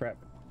Harfest prep.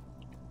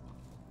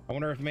 I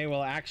wonder if May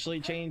will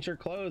actually change her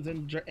clothes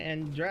and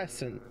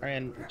dress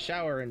and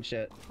shower and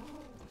shit.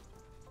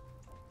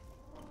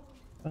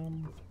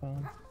 Bum,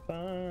 bum,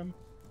 bum.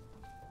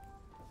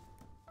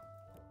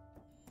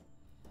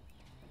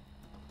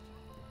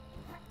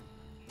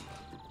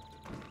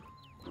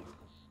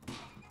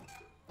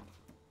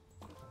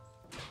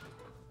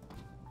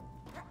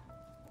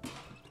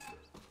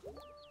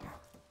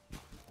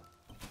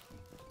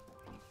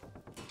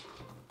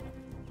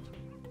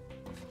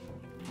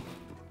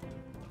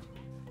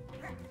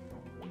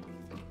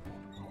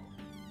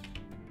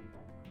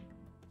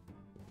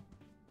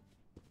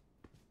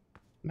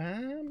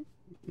 Mom?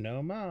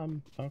 No,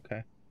 Mom.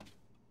 Okay.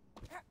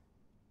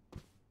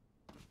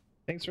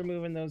 Thanks for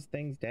moving those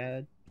things,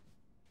 Dad.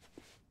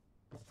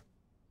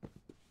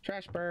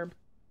 Trash burb.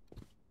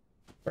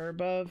 Burb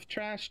of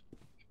trash.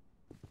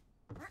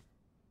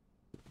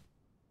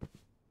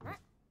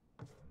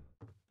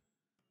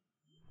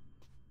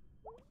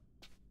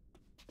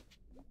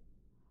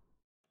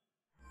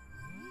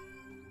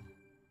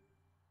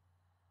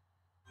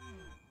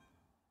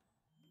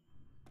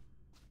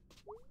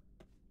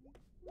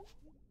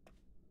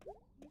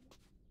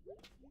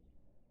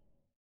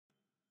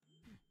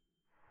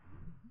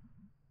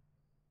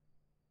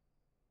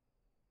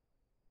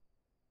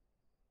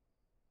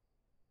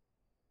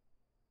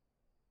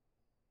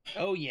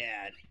 Oh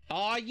yeah.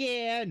 Oh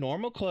yeah,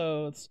 normal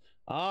clothes.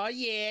 Oh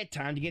yeah,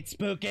 time to get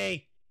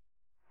spooky.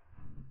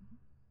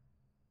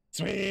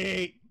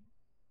 Sweet.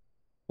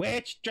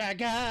 Witch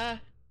dagger.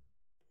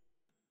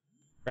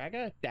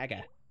 Dagger?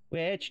 Dagger.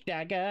 Witch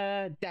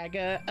dagger,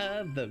 dagger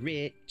of the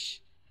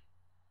rich.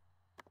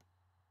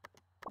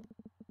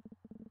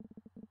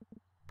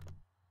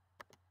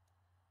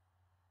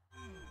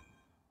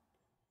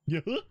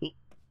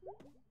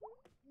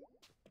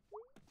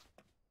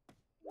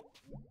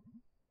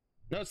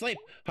 No sleep.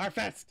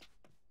 Harfest.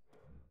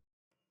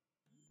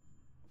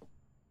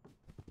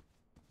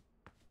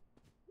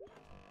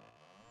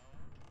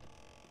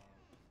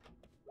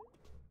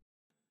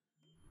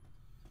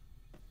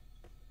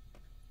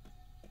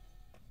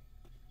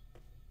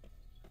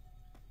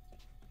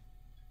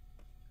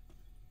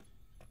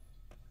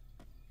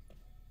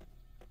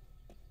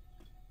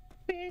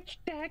 Witch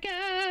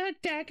dagger,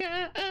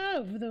 dagger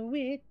of the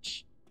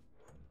witch.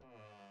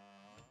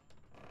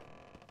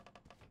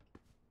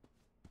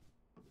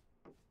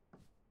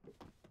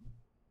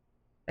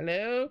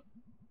 Hello?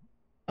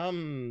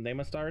 They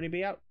must already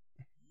be out.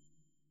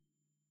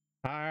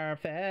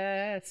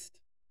 Harfest.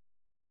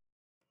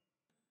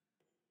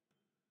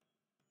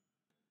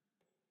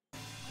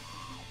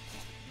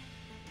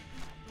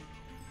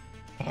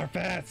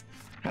 Harfest.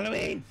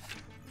 Halloween.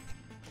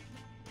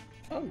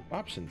 Oh,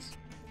 options.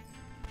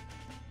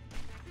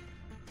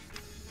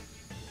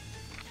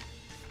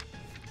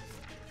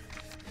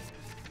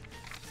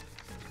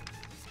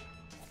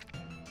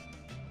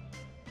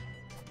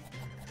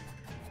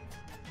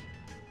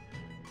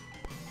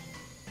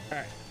 All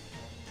right.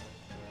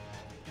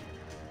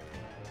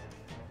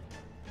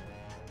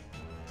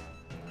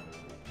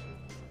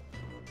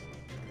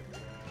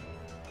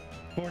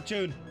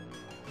 Fortune.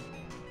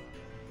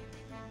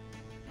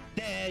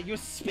 There you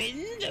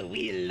spin the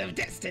wheel of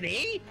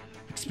destiny.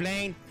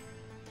 Explain.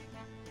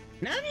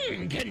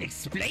 None can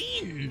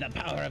explain the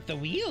power of the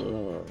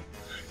wheel,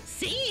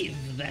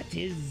 save that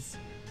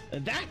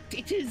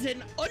it is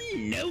an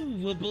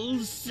unknowable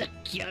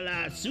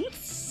secular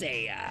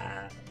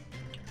soothsayer.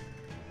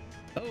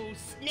 Oh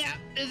snap,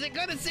 is it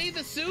gonna say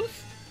the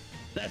sooth?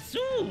 The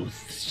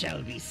sooth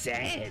shall be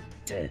said.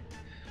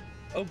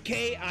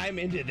 Okay, I'm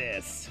into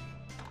this.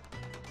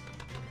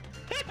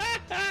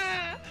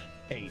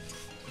 8.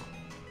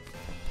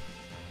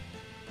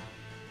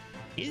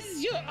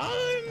 Is your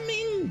arm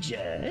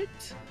injured?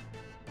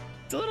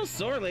 It's a little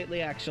sore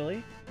lately,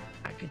 actually.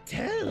 I could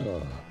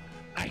tell.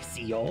 I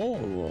see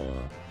all.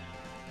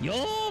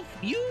 Your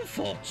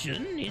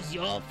fortune is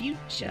your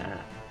future.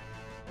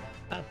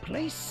 A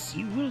place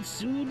you will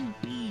soon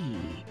be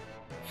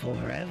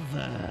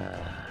forever.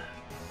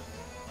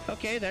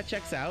 Okay, that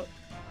checks out.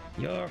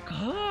 Your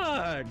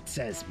card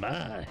says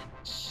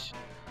much.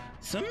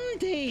 Some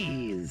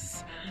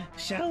days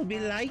shall be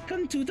like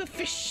unto the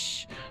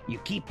fish you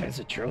keep as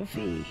a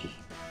trophy.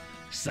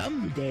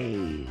 Some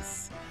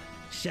days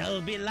shall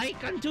be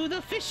like unto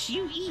the fish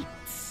you eat.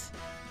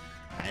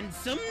 and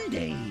some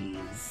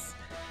days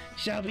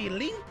shall be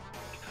linked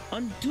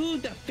unto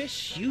the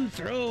fish you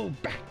throw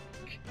back.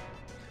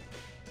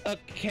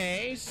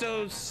 Okay,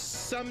 so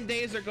some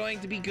days are going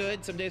to be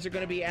good, some days are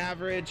going to be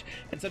average,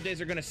 and some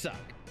days are going to suck.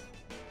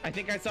 I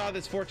think I saw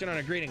this fortune on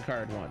a greeting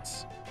card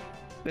once.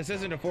 This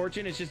isn't a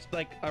fortune, it's just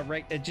like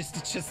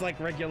it's just like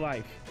regular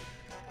life.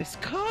 These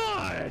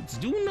cards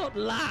do not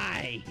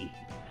lie.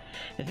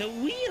 The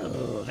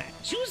wheel that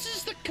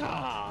chooses the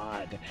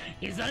card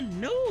is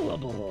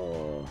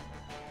unknowable.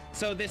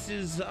 So this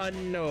is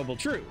unknowable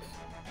truth.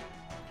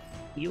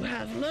 You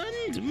have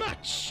learned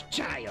much,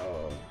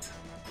 child.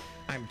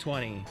 I'm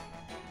 20.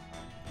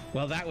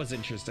 Well, that was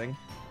interesting.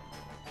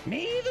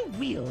 May the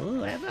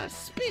wheel ever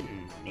spin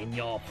in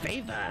your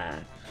favor.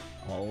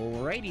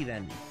 Alrighty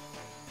then.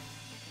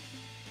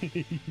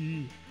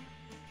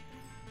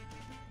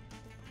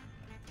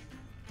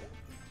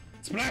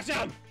 Splash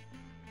him!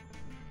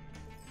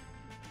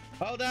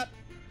 Hold up,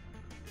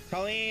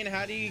 Colleen.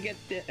 How do you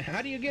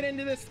get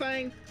into this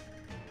thing?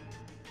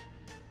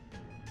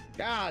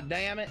 God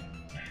damn it!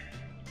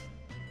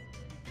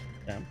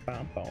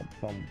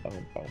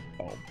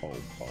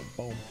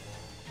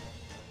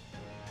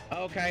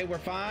 Okay, we're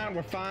fine.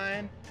 We're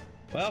fine.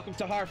 Welcome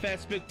to Harfest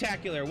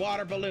Spectacular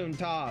Water Balloon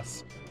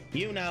Toss.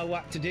 You know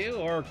what to do,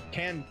 or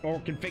can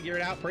figure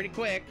it out pretty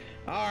quick.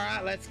 All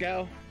right, let's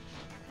go.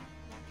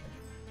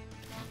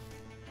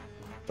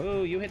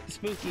 Ooh, you hit the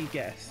spooky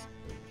guess.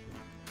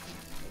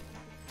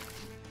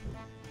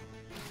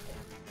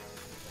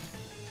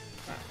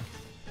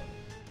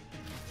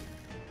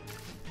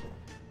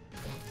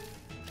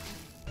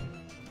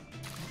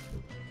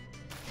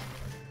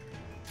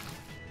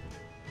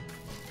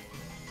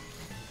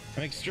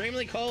 I'm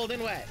extremely cold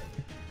and wet.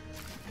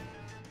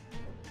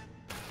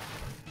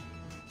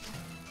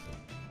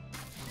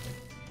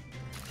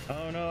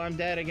 Oh no, I'm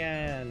dead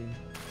again.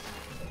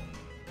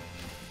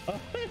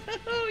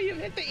 Oh, you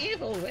hit the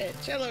evil witch.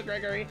 Hello,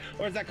 Gregory.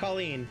 Or is that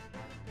Colleen?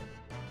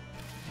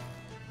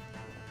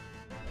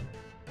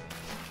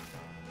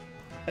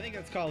 I think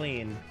that's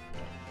Colleen.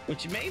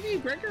 Which may be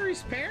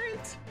Gregory's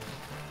parent?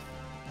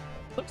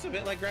 Looks a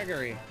bit like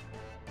Gregory.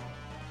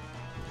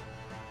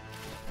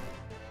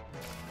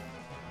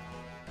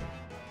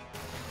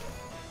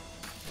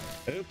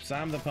 Oops,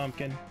 I'm the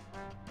pumpkin.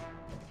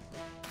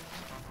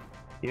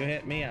 You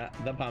hit me up,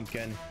 the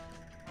pumpkin.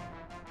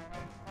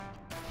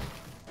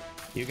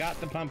 You got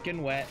the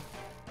pumpkin wet.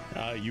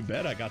 You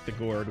bet I got the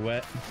gourd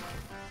wet.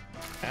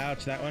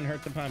 Ouch, that one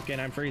hurt the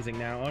pumpkin. I'm freezing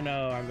now. Oh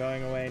no, I'm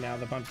going away now,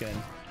 the pumpkin.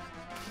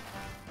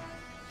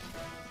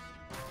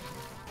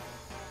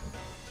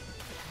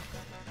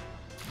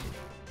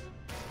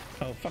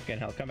 Oh, fucking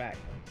hell, come back.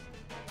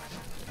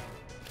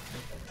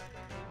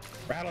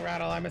 Rattle,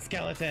 rattle, I'm a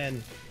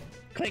skeleton.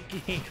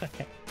 Clinky.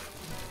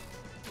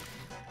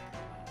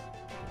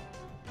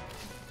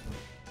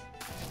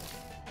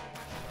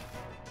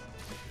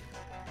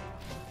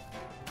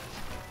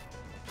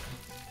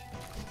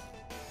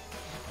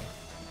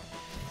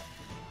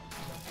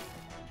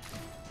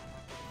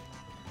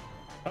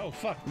 Oh,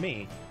 fuck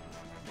me.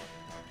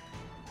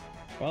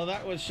 Well,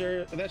 that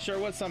sure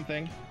was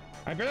something.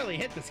 I barely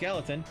hit the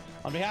skeleton.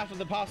 On behalf of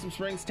the Possum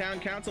Springs Town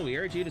Council, we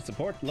urge you to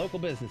support local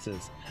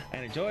businesses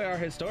and enjoy our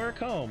historic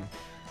home.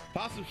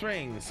 Possum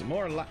Springs,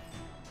 more like...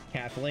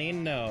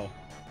 Kathleen, no.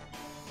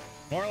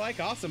 More like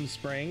Awesome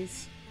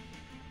Springs.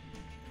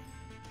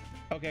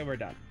 Okay, we're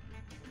done.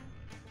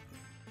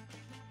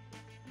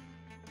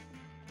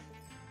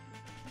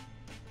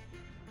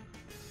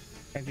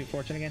 Can I do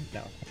fortune again?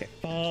 No. Okay,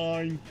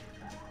 fine.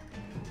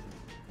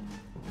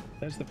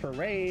 There's the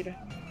parade.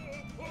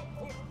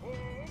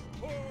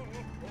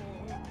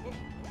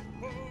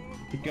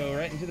 You go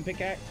right into the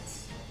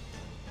pickaxe.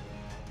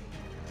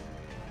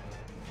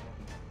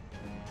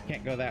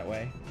 Can't go that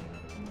way.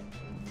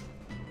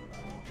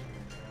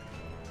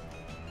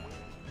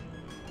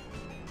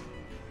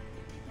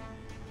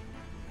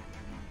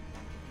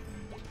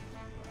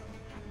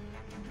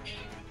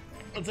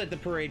 Let's let the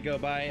parade go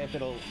by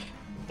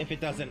if it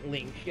doesn't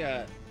link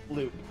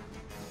loop.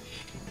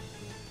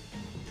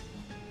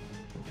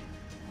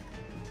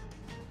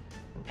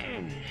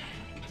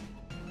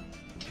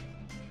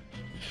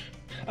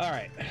 All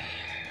right.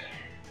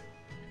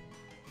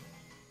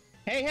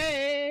 Hey,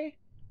 hey!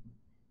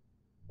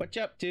 What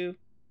you up to?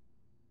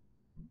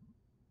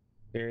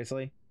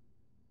 Seriously?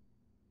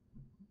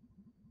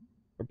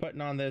 We're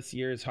putting on this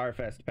year's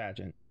Harfest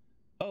pageant.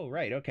 Oh,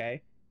 right,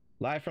 okay.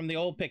 Live from the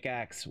old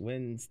pickaxe.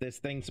 When's this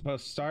thing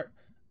supposed to start?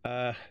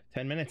 10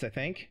 minutes, I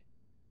think.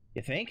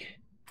 You think?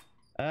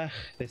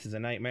 This is a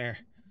nightmare.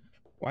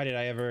 Why did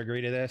I ever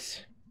agree to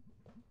this?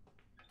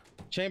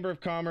 Chamber of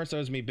Commerce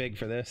owes me big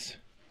for this.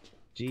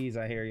 Jeez,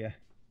 I hear you.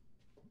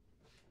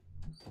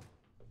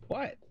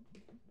 What?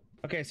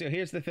 Okay, so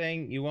here's the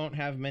thing. You won't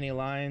have many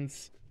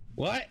lines.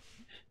 What?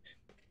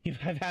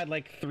 I've had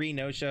like 3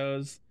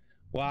 no-shows.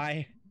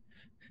 Why?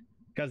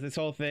 Because this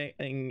whole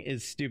thing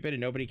is stupid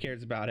and nobody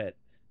cares about it.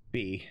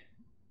 B.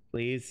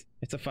 Please.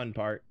 It's a fun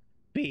part.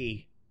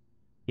 B.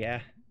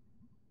 Yeah.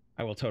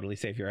 I will totally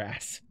save your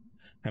ass.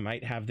 I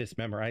might have this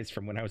memorized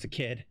from when I was a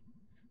kid.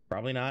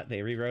 Probably not.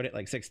 They rewrote it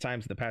like 6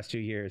 times in the past 2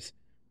 years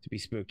to be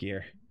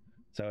spookier.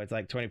 So it's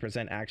like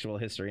 20% actual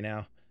history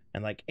now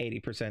and like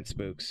 80%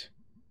 spooks.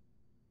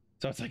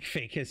 So it's like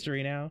fake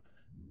history now.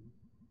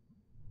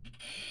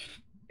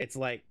 It's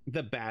like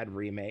the bad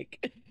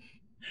remake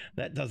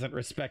that doesn't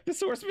respect the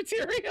source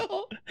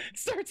material.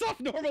 Starts off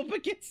normal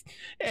but gets...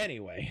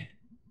 Anyway.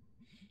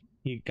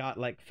 You got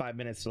like 5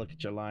 minutes to look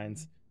at your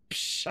lines.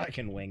 Psh, I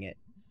can wing it.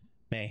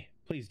 May,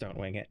 please don't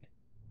wing it.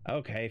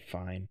 Okay,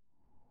 fine.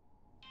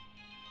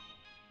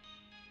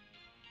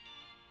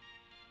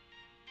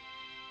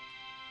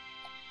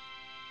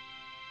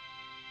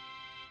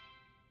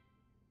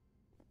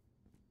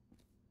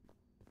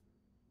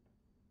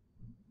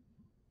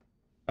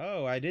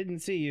 Oh, I didn't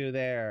see you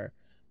there.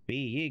 Be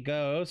ye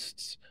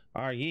ghosts,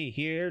 are ye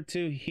here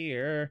to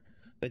hear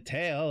the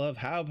tale of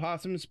how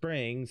Possum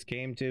Springs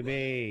came to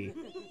be?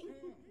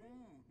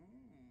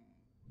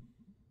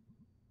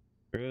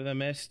 Through the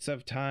mists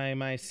of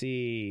time I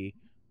see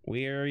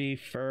weary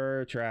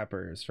fur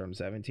trappers from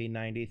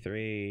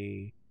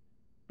 1793.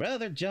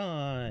 Brother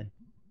John.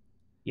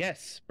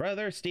 Yes,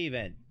 Brother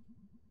Stephen.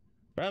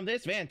 From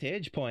this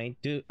vantage point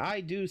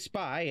I do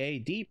spy a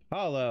deep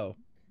hollow,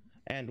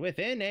 and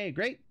within a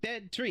great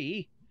dead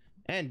tree,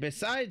 and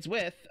besides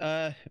with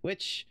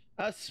which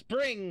a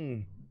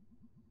spring.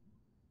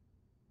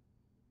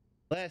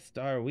 Blessed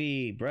are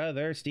we,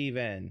 Brother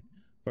Stephen,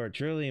 for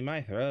truly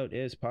my throat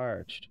is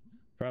parched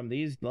from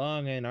these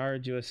long and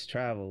arduous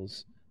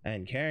travels,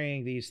 and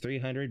carrying these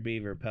 300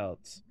 beaver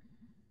pelts.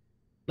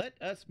 Let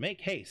us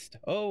make haste,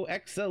 O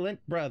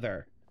excellent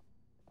brother.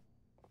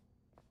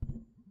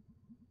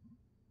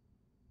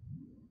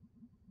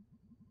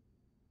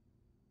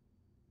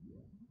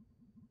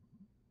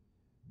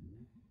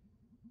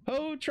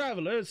 Ho,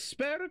 travelers,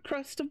 spare a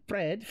crust of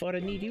bread for a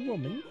needy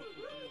woman.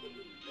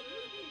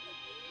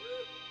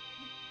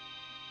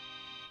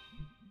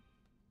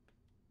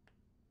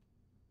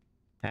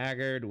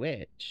 Haggard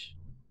witch.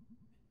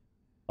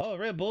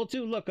 Horrible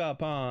to look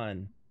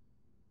upon.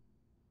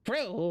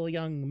 Cruel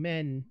young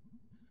men,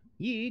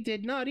 ye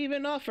did not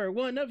even offer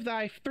one of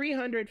thy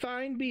 300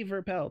 fine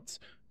beaver pelts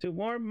to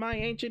warm my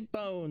ancient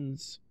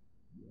bones.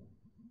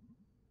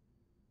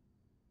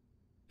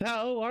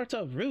 Thou art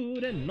a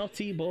rude and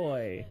naughty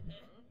boy.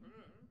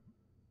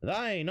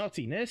 Thy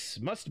naughtiness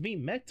must be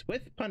met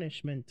with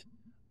punishment.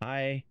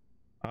 I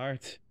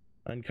art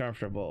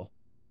uncomfortable.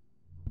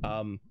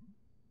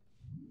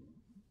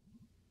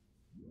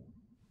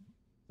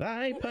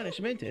 Thy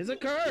punishment is a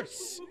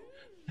curse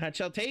that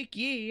shall take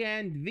ye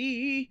and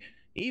thee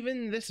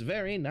even this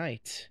very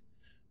night.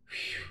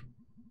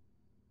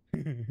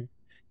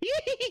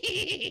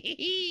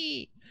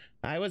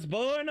 I was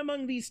born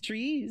among these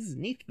trees,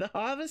 'neath the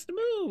harvest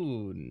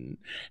moon,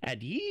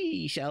 and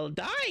ye shall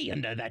die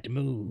under that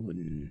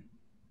moon.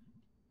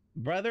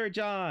 Brother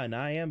John,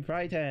 I am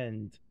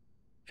frightened.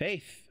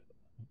 Faith,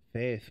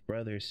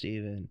 Brother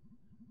Stephen,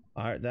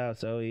 art thou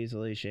so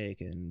easily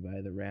shaken by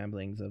the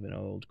ramblings of an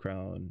old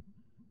crone?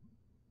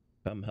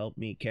 Come help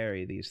me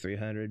carry these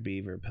 300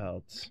 beaver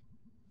pelts.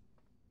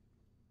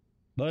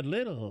 But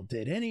little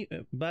did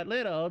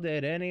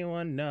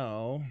anyone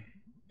know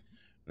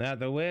that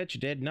the witch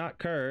did not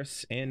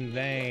curse in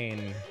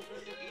vain.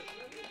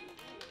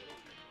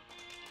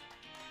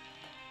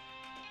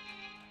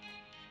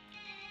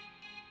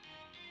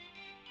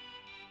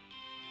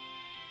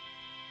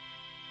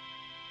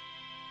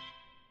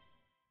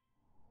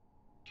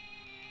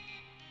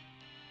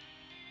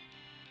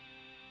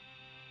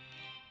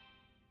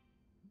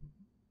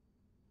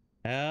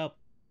 Help!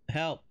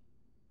 Help!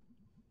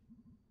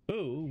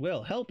 Who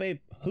will help a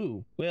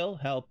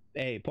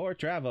poor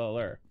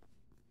traveler?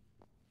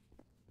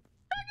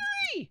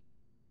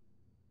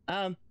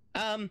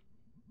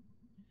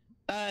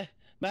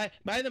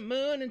 By the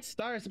moon and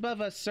stars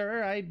above us,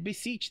 sir, I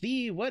beseech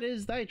thee, what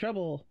is thy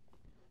trouble?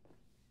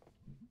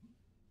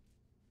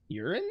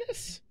 You're in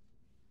this?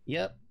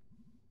 Yep.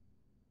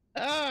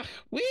 Ah,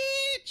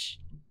 witch!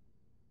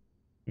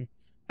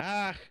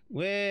 Ah,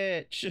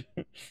 witch!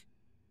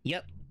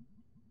 Yep.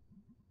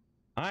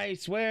 I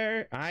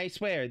swear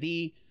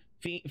thee,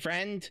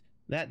 friend,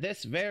 that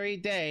this very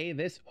day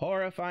this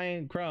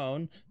horrifying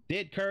crone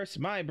did curse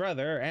my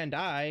brother and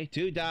I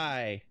to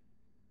die.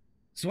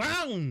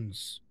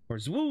 Swounds! Or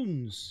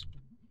swoons!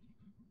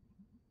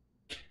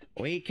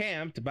 We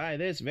camped by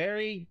this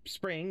very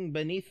spring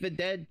beneath the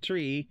dead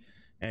tree,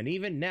 and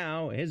even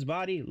now his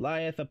body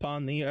lieth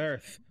upon the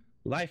earth,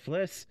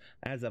 lifeless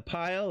as a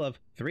pile of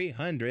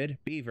 300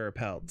 beaver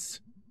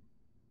pelts.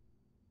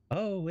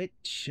 Oh, it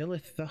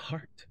chilleth the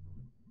heart.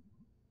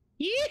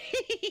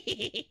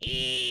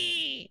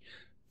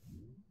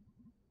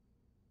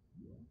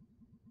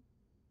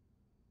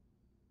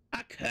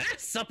 A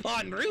curse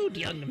upon rude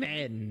young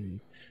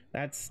men.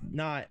 That's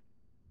not,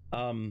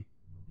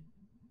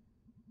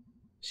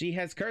 she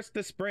has cursed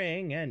the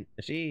spring, and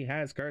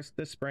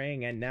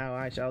now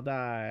I shall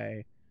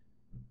die.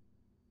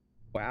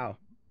 Wow.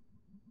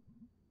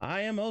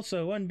 I am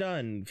also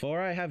undone,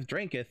 for I have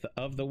dranketh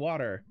of the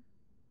water.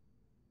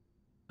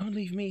 Don't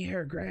leave me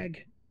here,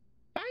 Greg.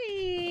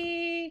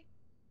 Bye!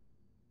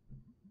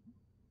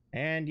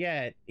 And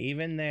yet,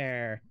 even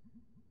there,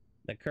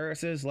 the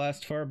curse's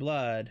lust for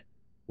blood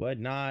would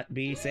not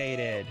be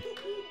sated.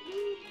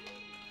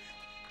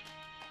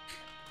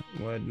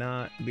 Would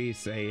not be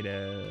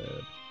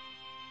sated.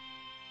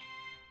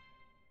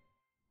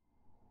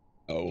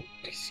 Oh,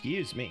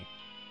 excuse me.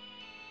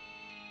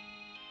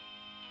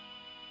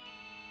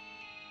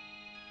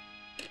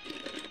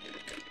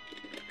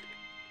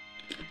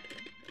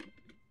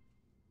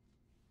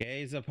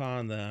 Gaze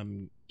upon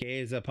them.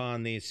 Gaze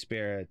upon these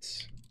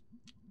spirits.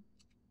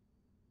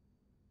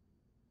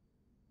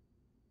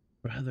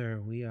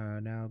 Brother, we are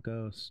now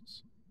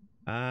ghosts.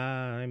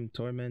 I'm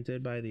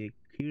tormented by the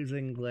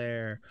accusing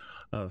glare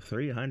of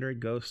 300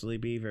 ghostly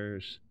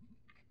beavers.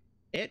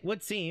 It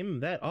would seem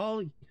that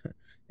all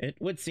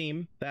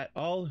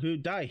who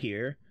die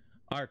here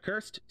are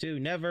cursed to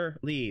never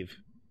leave.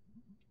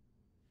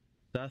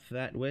 Doth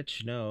that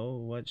witch know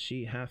what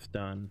she hath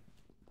done?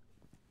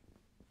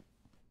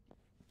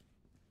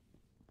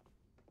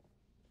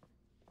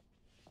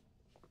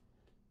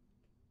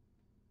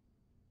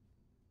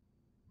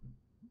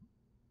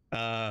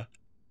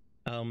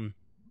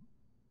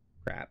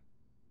 Crap.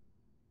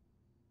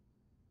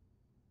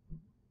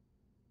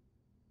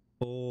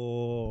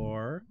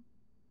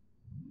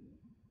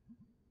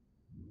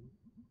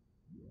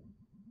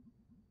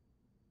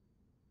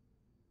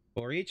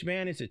 For each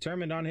man is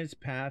determined on his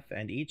path,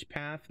 and each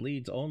path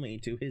leads only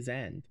to his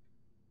end.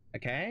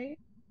 Okay?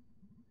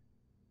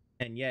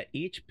 And yet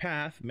each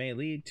path may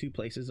lead to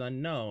places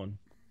unknown.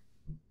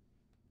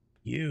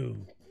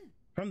 You,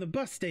 from the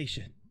bus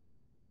station.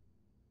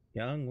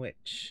 Young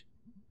witch.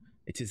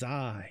 It is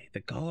I, the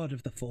god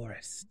of the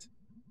forest.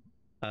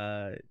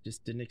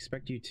 Just didn't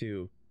expect you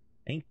to.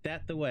 Ain't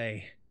that the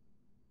way?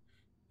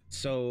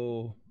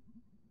 So,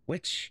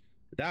 witch,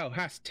 thou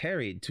hast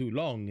tarried too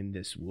long in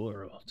this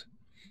world.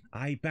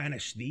 I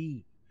banish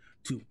thee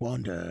to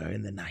wander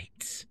in the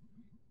night,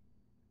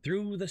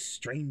 through the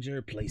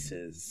stranger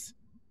places.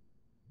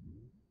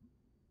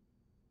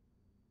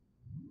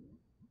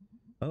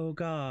 Oh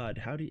God,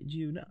 how did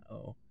you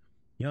know?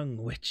 Young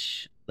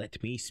witch,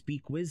 let me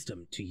speak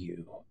wisdom to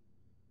you.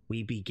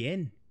 We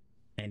begin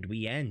and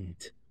we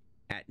end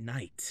at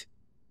night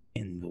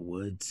in the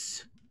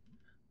woods.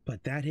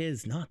 But that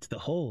is not the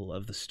whole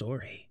of the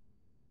story.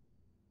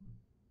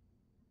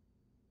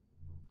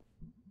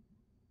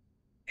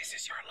 This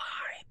is your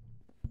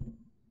line.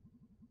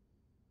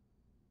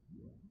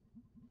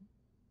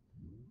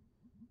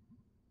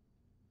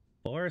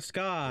 Forest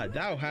God,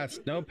 thou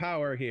hast no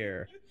power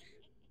here.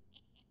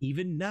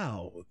 Even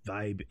now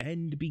thy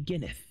end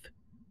beginneth.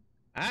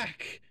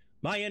 Ack,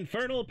 my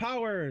infernal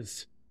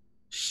powers!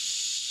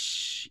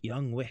 Shh,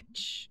 young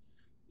witch.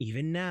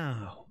 Even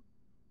now,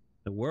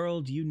 the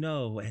world you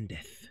know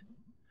endeth,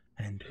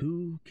 and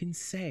who can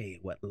say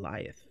what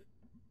lieth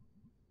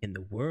in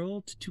the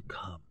world to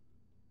come?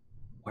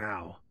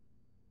 Wow.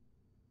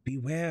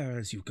 Beware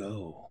as you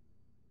go,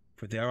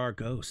 for there are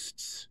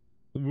ghosts.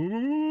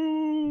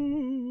 Ooh,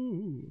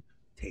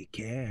 take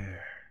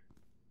care.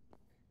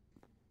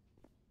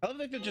 I love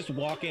that they're just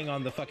walking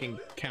on the fucking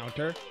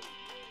counter.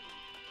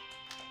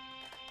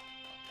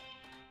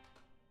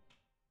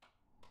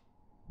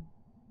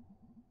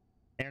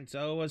 And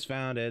so was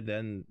founded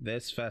then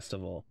this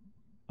festival.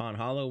 On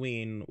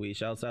Halloween we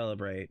shall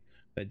celebrate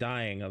the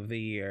dying of the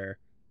year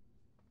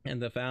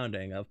and the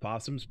founding of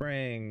Possum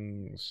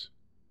Springs.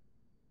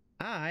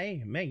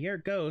 I, may your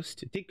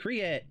ghost,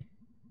 decree it.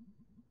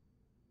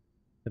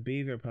 The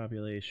beaver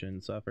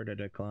population suffered a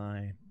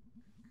decline,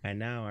 and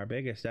now our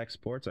biggest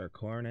exports are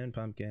corn and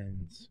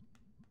pumpkins.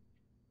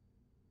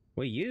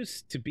 We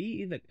used to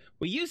be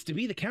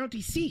the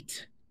county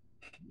seat.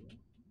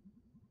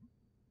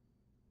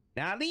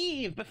 Now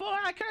leave before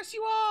I curse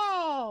you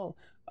all!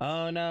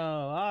 Oh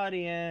no,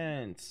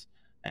 audience!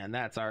 And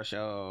that's our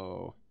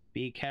show.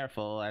 Be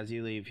careful as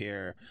you leave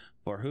here,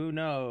 for who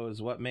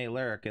knows what may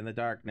lurk in the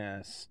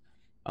darkness.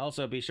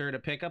 Also, be sure to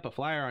pick up a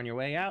flyer on your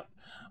way out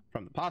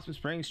from the Possum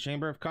Springs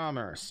Chamber of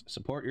Commerce.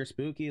 Support your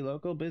spooky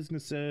local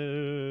businesses.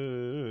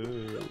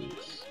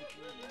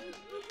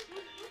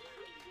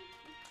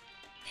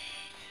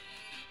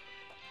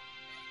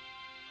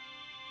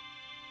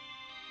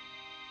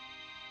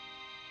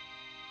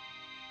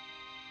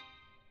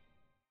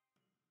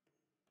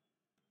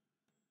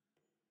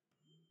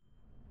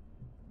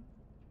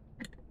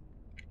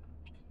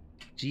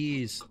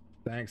 Jeez,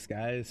 thanks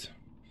guys.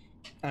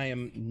 I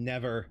am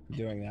never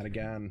doing that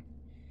again.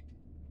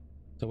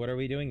 So what are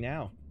we doing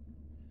now?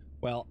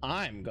 Well,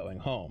 I'm going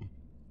home.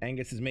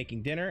 Angus is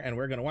making dinner and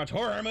we're gonna watch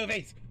horror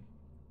movies.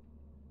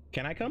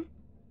 Can I come?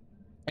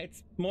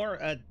 It's more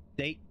a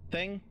date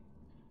thing.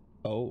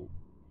 Oh.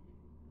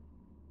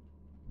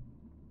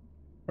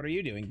 What are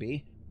you doing,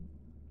 B?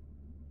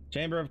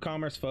 Chamber of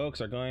Commerce folks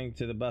are going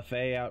to the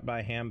buffet out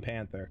by Ham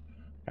Panther.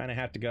 Kinda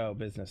have to go,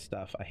 business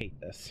stuff. I hate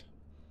this.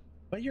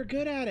 But you're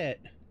good at it.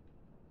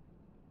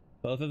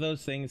 Both of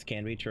those things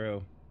can be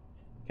true.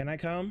 Can I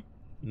come?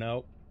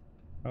 Nope.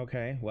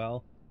 Okay,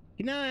 well,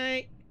 good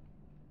night.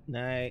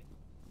 Night.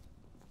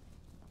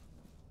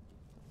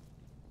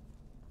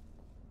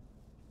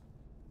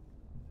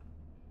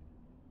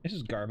 This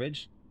is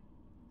garbage.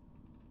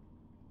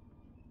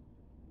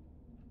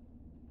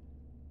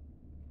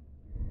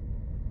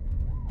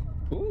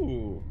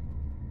 Ooh.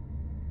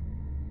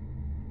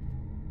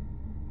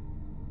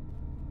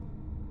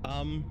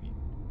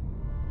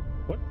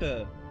 What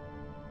the?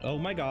 Oh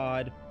my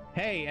god.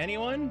 Hey,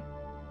 anyone?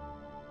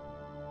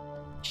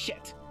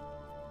 Shit.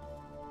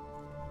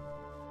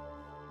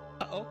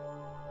 Uh-oh.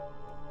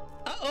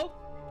 Uh-oh.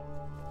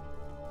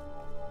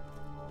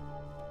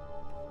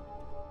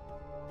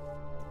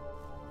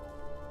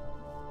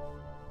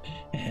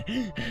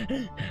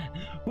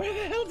 Where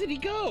the hell did he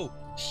go?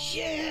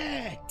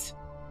 Shit!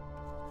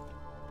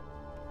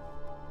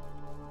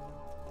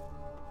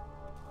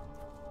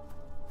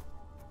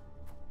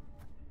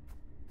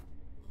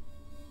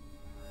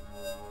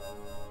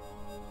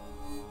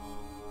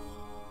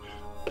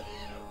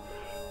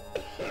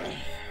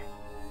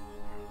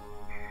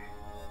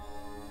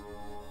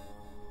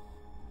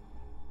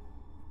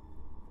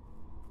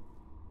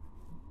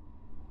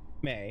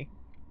 May,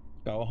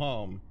 go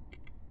home.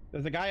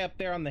 There's a guy up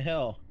there on the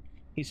hill.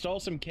 He stole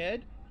some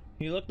kid.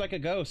 He looked like a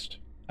ghost.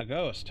 A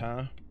ghost,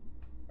 huh?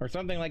 Or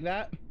something like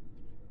that?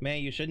 May,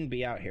 you shouldn't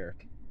be out here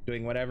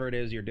doing whatever it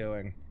is you're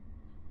doing.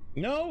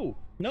 No!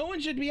 No one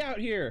should be out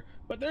here!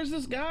 But there's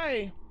this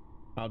guy!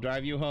 I'll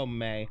drive you home,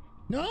 May.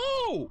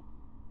 No!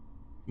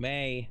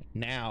 May,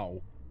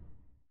 now.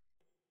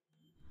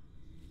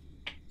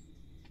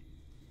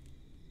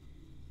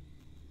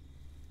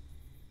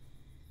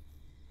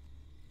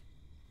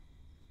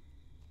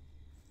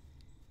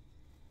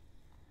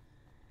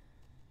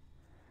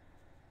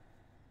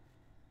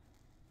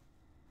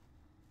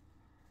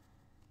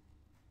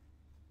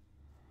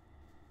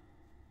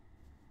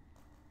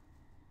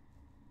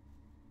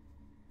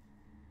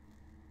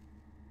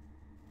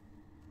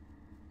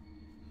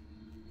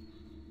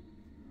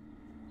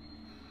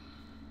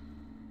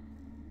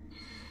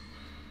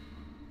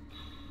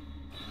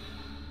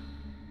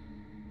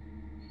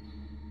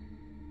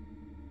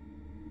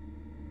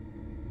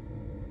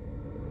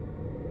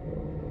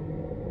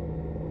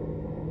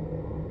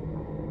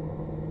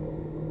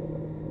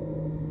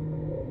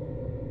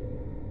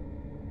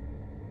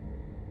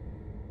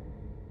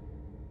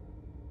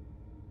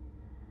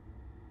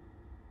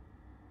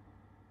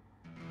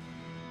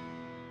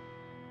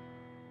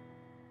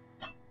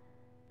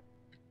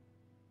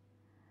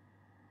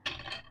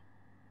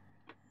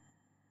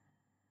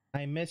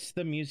 I miss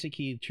the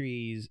music-y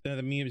trees,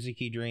 the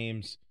music-y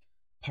dreams.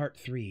 Part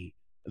 3,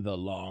 The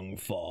Long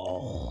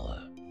Fall.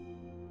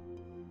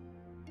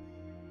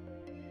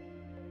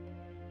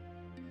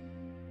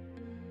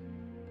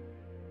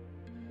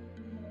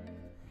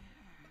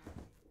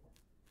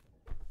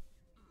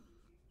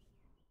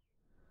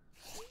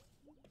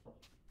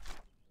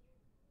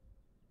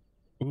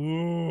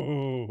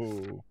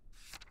 Ooh.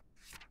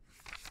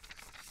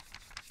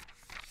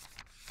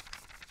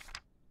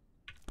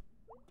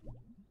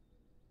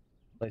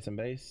 Play some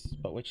bass,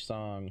 but which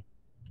song?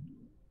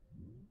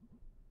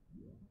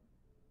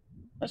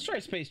 Let's try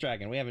Space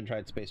Dragon. We haven't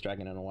tried Space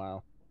Dragon in a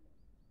while.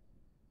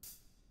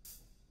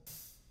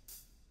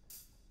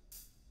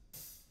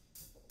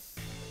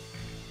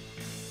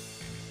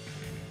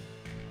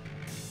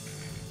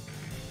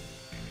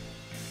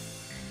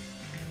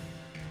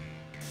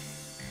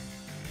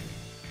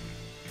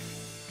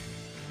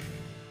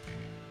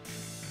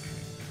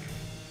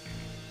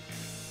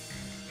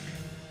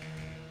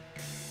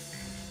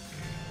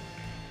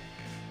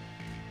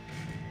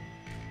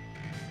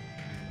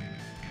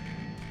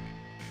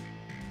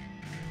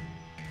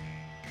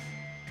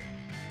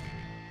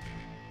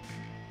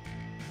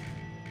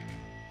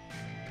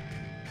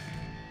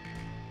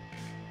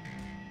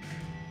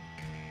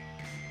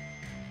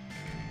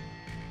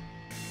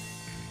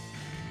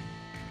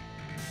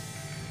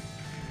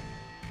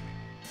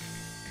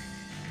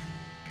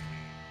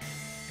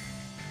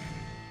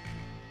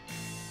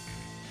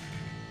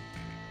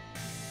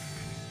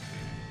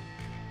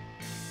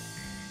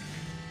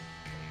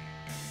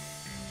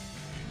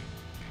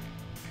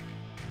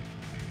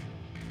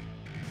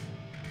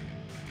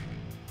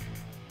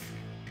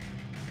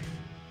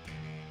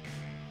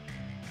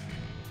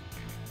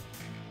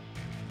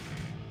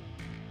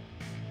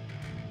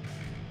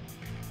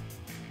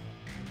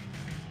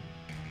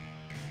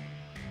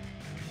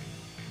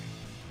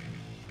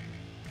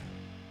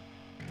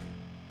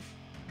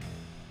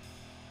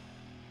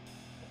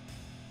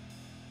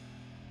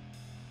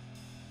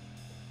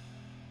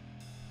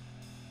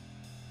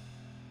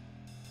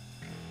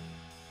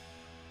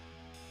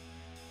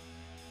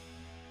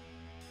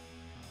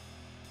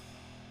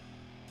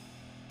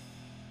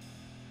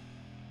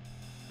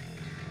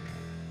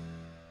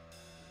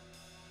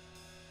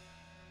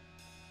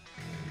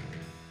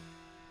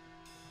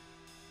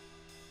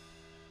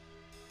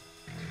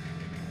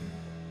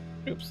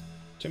 Oops,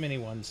 too many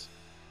ones.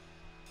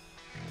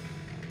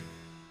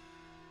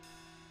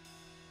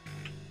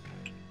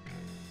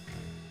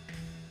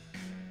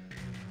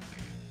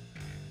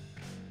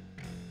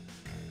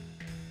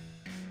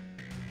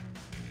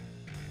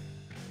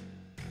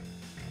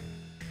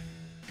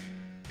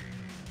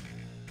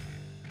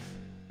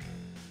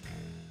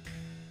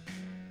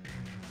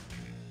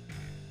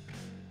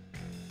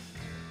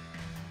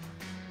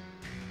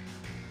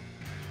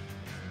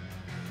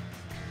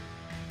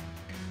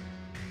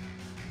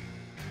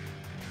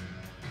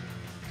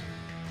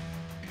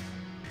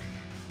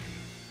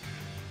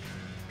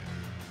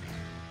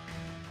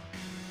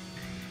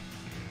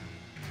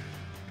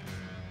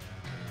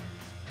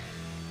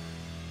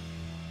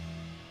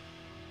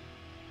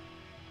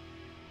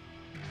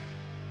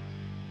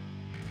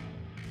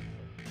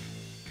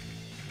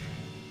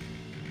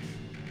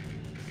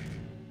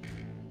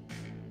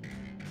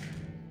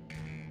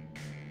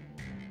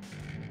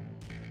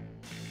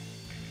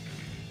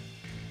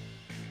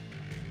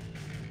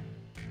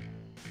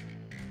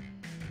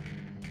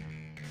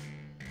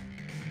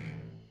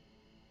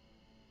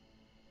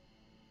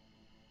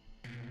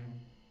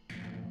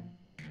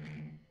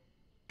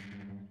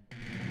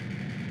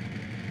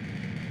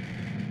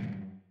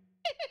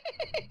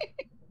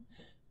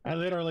 I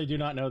literally do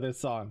not know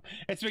this song.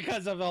 It's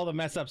because of all the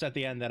mess ups at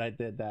the end that I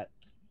did that.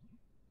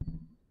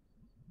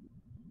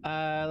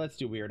 Let's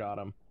do Weird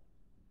Autumn.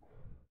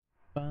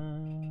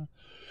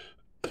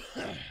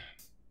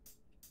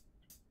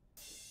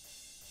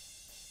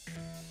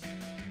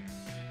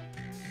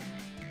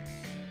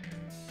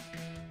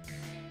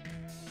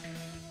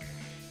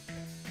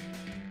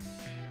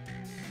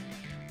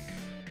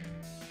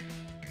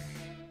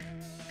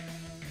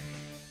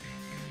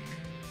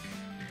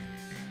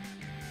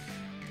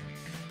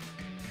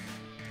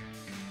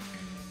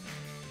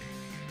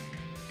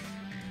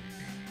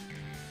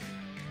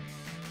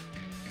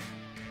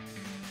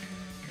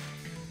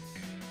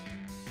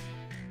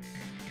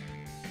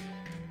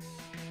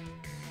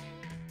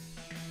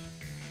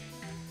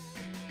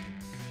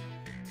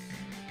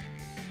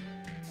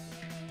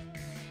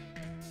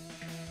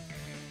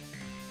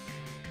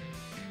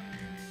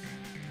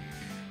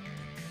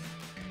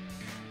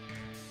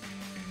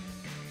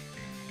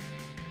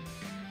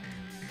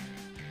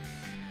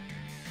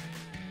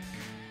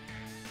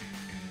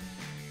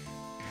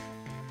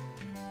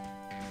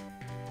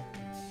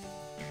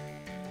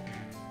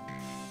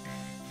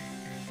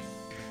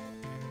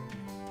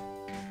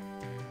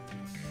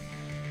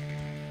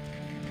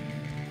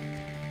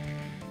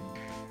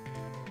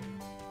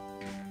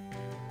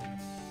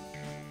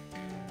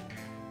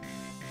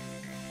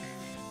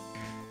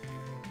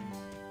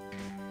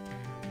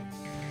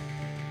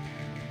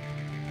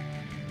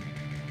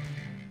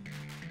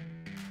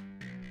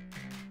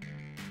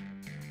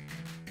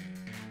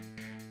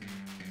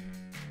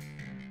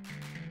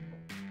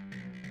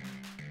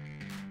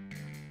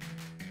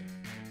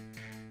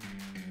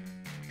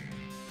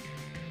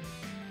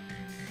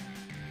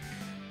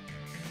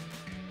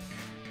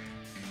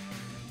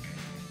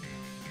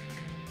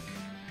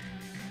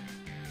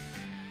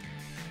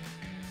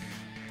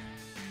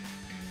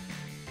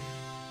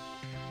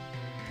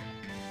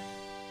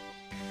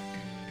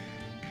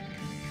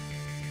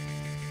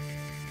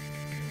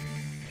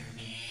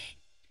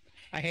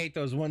 I hate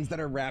those ones that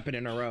are rapid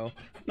in a row.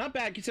 Not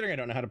bad considering I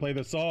don't know how to play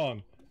this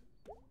song.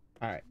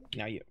 Alright,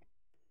 now you.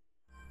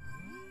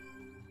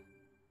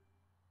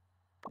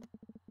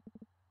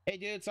 Hey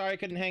dude, sorry I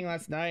couldn't hang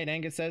last night.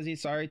 Angus says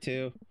he's sorry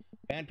too.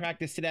 Band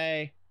practice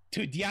today.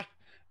 Tudya.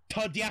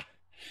 Todya.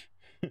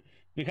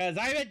 Because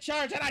I'm in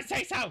charge and I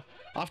say so.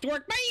 Off to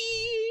work,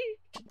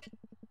 bye!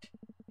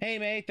 Hey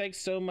May,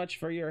 thanks so much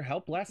for your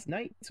help last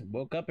night.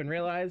 Woke up and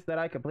realized that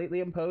I completely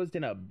imposed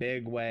in a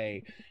big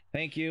way.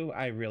 Thank you,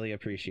 I really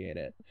appreciate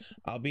it.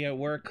 I'll be at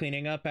work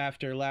cleaning up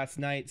after last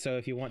night, so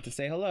if you want to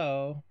say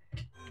hello.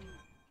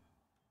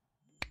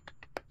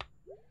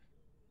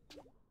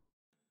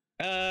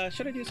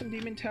 Should I do some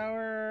Demon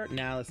Tower?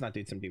 Nah, let's not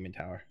do some Demon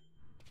Tower.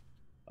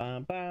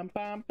 Bum bum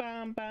bum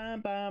bum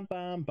bum bum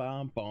bum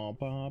bum bum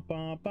bum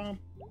bum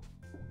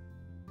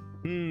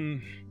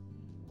bum.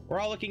 We're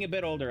all looking a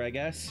bit older, I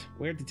guess.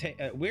 Weird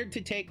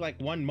to take like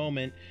one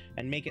moment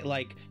and make it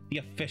like the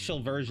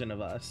official version of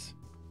us.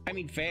 I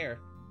mean, fair.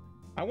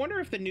 I wonder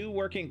if the new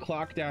working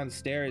clock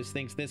downstairs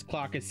thinks this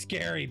clock is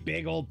scary.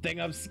 Big old thing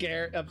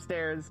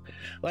upstairs.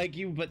 Like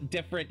you, but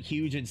different,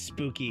 huge, and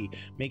spooky,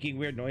 making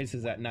weird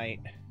noises at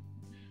night.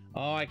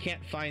 Oh, I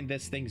can't find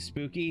this thing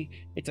spooky.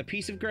 It's a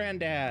piece of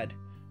granddad.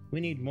 We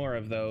need more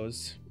of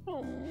those.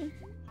 Oh.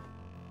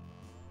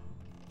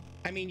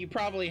 I mean, you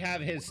probably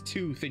have his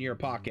tooth in your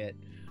pocket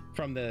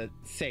from the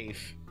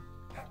safe.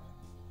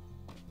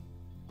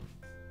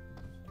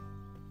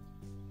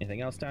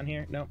 Anything else down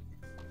here? Nope.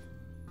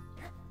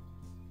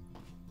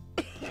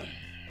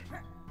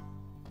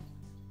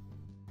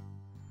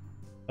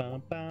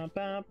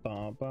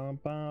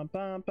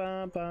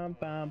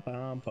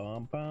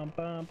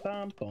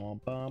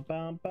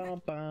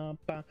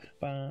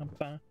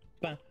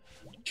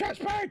 Trash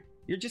bird!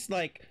 You're just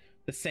like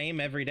the same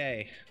every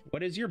day.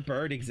 What is your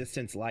bird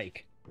existence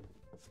like?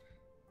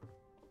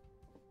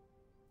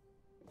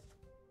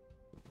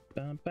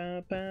 Hey,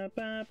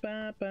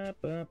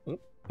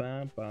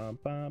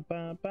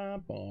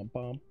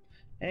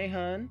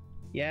 hun.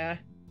 Yeah?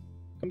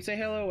 Come say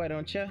hello, why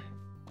don't you?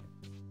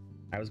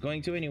 I was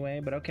going to anyway,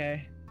 but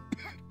okay.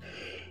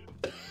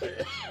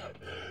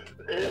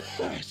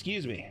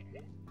 Excuse me.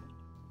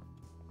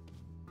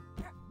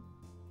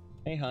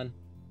 Hey, hun.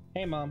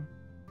 Hey, mom.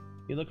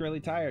 You look really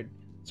tired.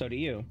 So do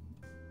you.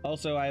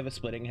 Also, I have a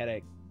splitting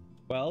headache.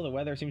 Well, the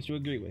weather seems to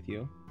agree with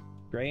you.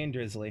 Gray and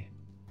drizzly.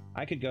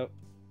 I could go...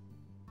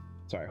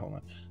 Sorry, hold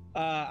on.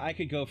 I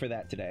could go for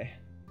that today.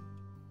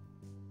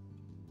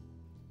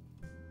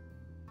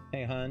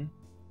 Hey, hun.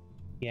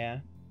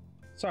 Yeah?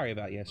 Sorry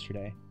about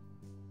yesterday.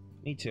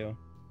 Me too.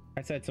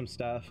 I said some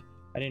stuff.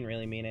 I didn't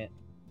really mean it.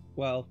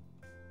 Well,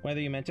 whether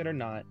you meant it or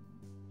not,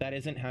 that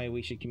isn't how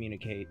we should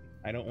communicate.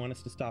 I don't want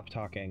us to stop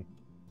talking.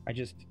 I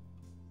just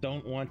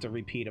don't want a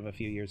repeat of a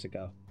few years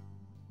ago.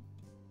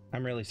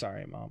 I'm really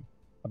sorry, Mom,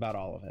 about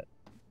all of it.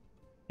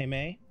 Hey,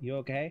 May, you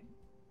okay?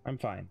 I'm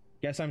fine.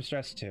 Guess I'm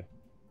stressed too.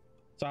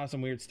 Saw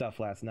some weird stuff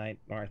last night,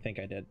 or I think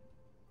I did.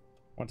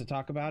 Want to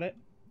talk about it?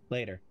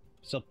 Later.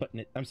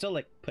 I'm still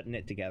like putting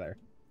it together.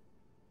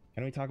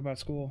 Can we talk about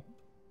school?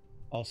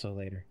 Also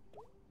later.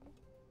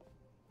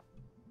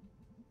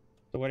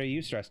 So what are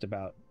you stressed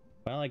about?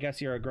 Well, I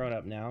guess you're a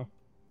grown-up now.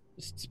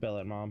 Just spill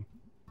it, Mom.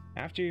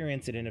 After your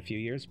incident a few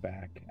years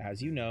back,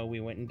 as you know, we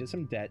went into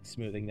some debt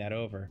smoothing that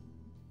over.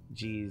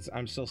 Geez,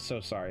 I'm still so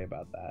sorry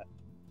about that.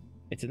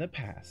 It's in the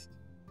past.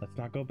 Let's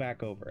not go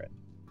back over it.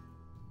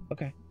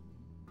 Okay.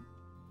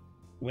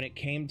 When it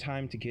came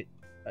time to get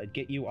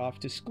you off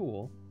to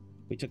school,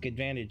 we took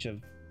advantage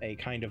of a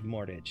kind of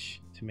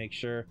mortgage to make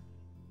sure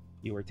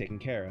you were taken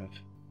care of.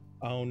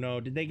 Oh no,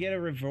 did they get a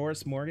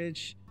reverse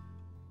mortgage?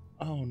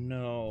 Oh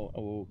no,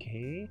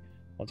 okay.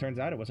 Well, turns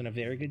out it wasn't a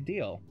very good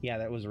deal. Yeah,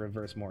 that was a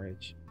reverse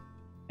mortgage.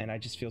 And I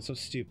just feel so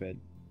stupid.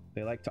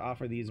 They like to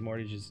offer these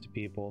mortgages to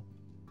people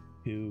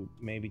who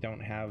maybe don't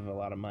have a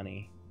lot of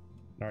money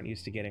and aren't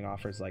used to getting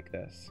offers like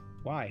this.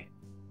 Why?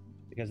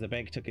 Because the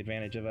bank took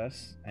advantage of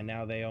us, and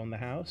now they own the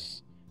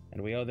house,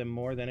 and we owe them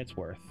more than it's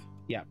worth.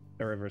 Yeah,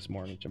 a reverse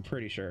mortgage, I'm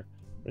pretty sure.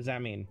 What does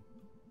that mean?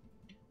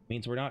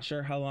 Means we're not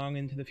sure how long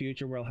into the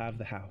future we'll have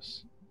the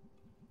house.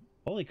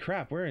 Holy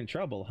crap, we're in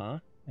trouble, huh?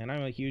 And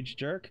I'm a huge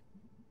jerk?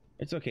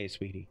 It's okay,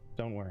 sweetie.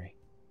 Don't worry.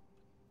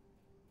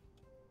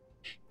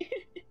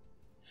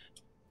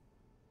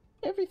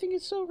 Everything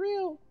is so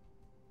real.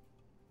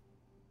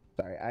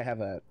 Sorry, I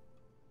have a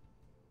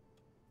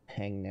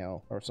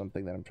hangnail or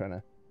something that I'm trying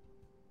to...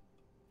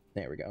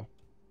 There we go.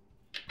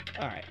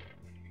 Alright.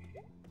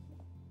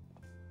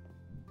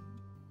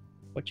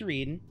 What you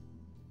reading?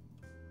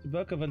 It's a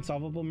book of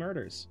unsolvable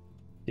murders.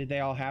 Did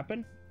they all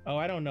happen? Oh,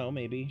 I don't know,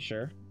 maybe,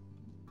 sure.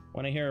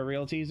 Want to hear a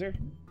real teaser?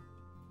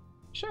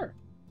 Sure.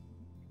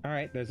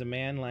 Alright, there's a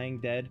man lying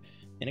dead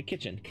in a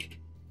kitchen.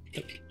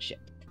 Oh, shit.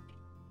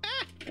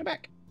 Ah! Come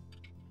back!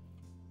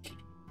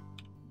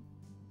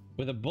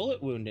 With a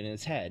bullet wound in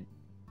his head.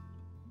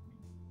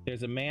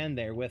 There's a man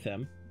there with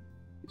him.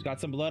 He's got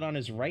some blood on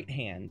his right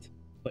hand,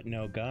 but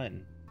no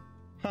gun.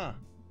 Huh.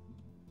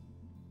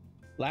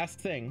 Last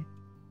thing.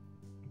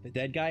 The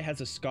dead guy has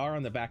a scar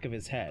on the back of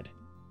his head.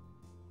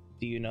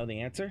 Do you know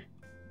the answer?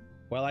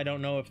 Well, I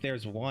don't know if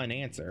there's one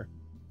answer.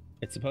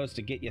 It's supposed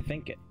to get you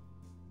thinking.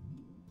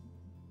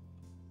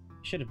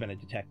 Should have been a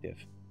detective.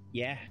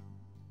 Yeah.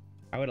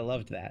 I would have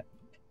loved that.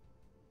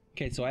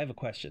 Okay, so I have a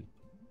question.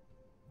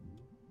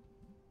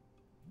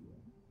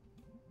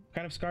 What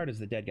kind of scar does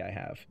the dead guy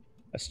have?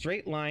 A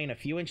straight line a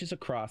few inches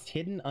across,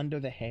 hidden under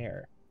the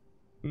hair.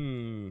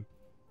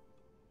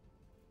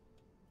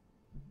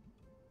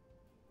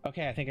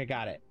 Okay, I think I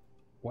got it.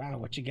 Wow,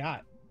 what you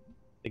got?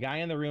 The guy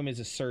in the room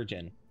is a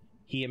surgeon.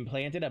 He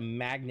implanted a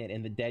magnet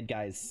in the dead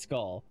guy's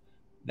skull.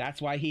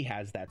 That's why he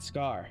has that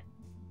scar.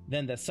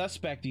 Then the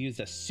suspect used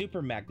a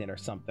super magnet or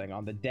something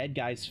on the dead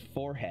guy's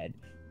forehead,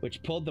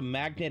 which pulled the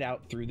magnet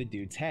out through the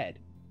dude's head.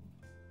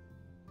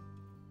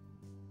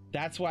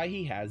 That's why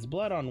he has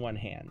blood on one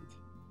hand.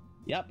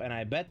 Yep, and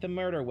I bet the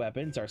murder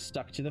weapons are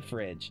stuck to the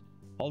fridge,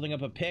 holding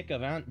up a pic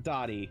of Aunt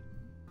Dottie.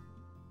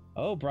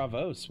 Oh,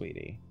 bravo,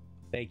 sweetie.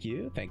 Thank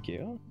you, thank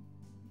you.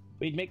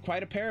 We'd make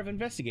quite a pair of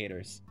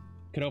investigators.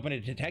 Could open a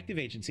detective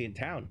agency in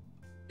town.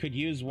 Could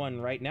use one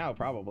right now,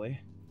 probably.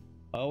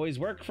 Always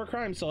work for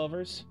crime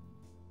solvers.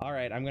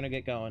 Alright, I'm gonna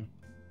get going.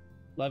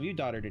 Love you,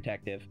 daughter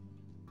detective.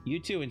 You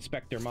too,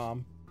 Inspector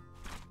Mom.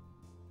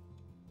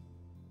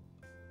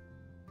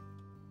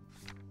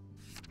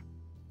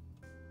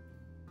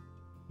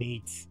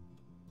 Beats.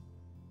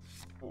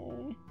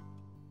 Oh.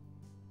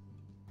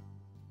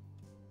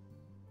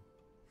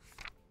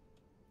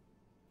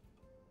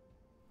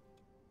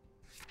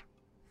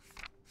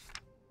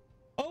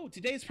 Oh,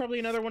 today's probably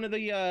another one of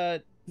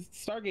the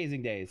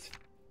stargazing days.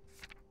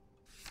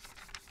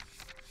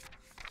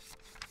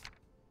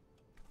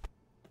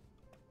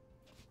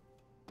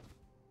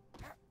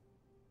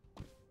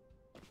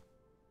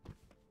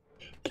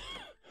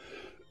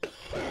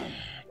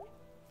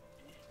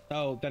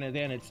 Oh, then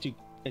again,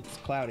 it's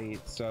cloudy,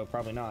 so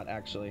probably not,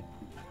 actually.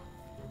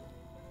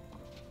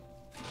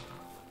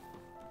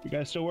 You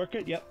guys still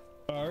working? Yep.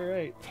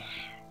 Alright.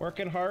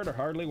 Working hard or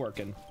hardly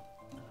working.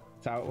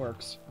 That's how it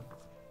works.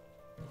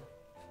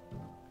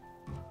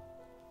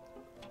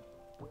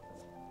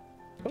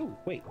 Oh,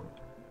 wait.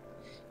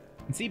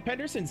 You can see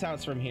Penderson's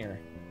house from here.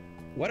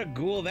 What a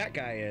ghoul that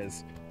guy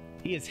is.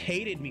 He has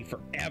hated me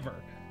forever.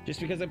 Just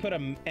because I put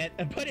an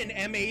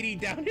M80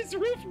 down his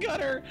roof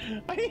gutter.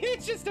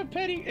 It's just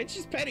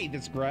petty,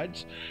 this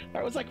grudge.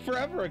 That was like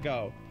forever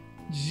ago.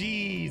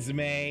 Jeez,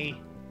 May.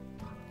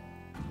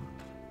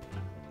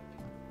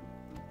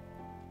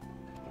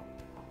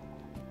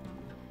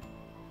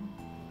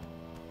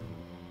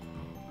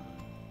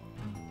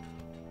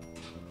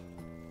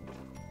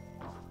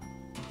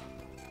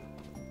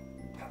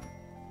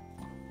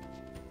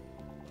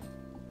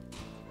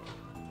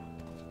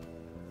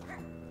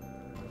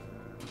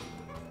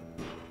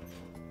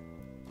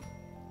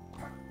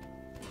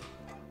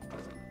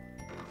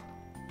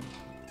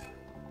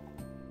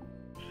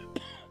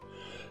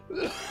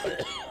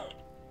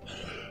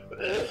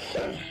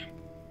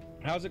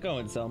 How's it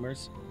going,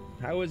 Selmers?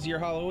 How was your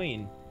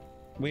Halloween?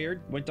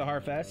 Weird. Went to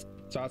Harfest.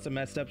 Saw some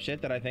messed up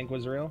shit that I think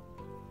was real.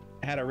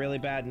 Had a really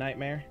bad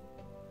nightmare.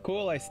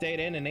 Cool, I stayed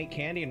in and ate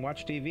candy and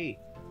watched TV.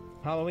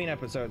 Halloween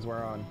episodes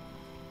were on.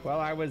 Well,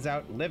 I was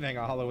out living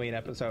a Halloween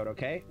episode,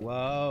 okay?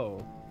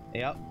 Whoa.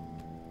 Yep.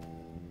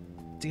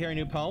 To hear a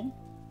new poem?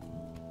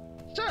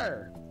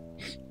 Sure.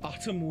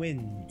 Autumn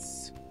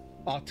winds.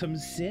 Autumn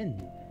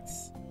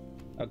sins.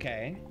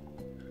 Okay.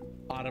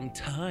 Autumn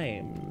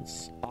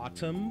times.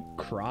 Autumn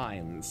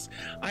crimes.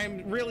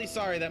 I'm really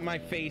sorry that my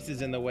face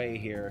is in the way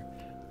here.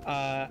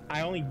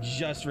 I only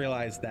just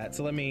realized that,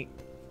 so let me...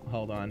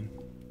 Hold on.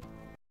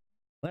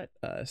 Let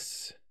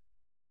us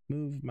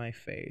move my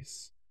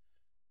face.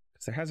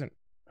 Because there hasn't...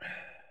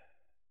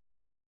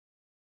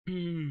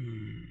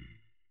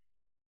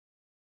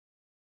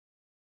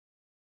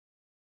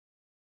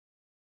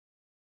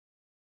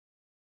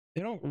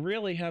 They don't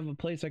really have a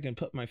place I can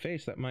put my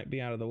face that might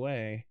be out of the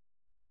way.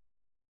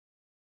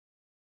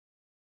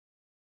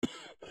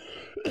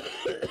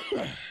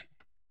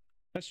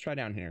 Let's try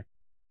down here.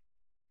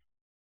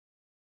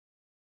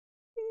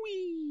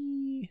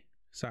 Whee!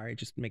 Sorry,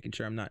 just making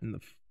sure I'm not in the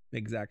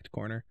exact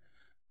corner.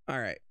 All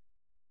right.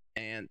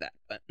 And that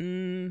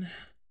button.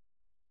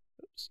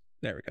 Oops.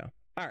 There we go.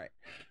 All right.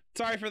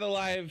 Sorry for the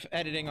live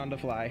editing on the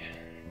fly.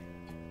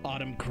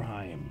 Autumn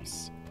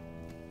crimes.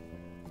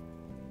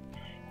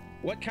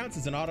 What counts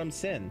as an autumn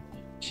sin?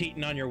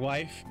 Cheating on your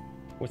wife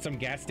with some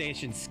gas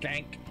station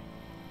skank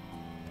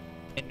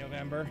in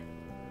November?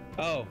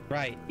 Oh,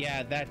 right.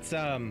 Yeah, that's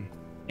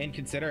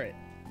inconsiderate.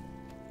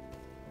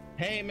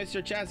 Hey,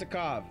 Mr.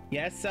 Chazikov.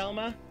 Yes,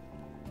 Selma?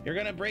 You're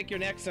gonna break your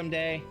neck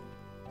someday.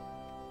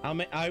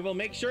 I will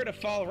make sure to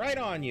fall right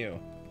on you.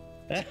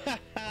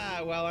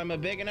 Well, I'm a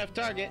big enough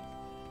target.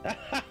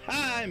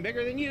 I'm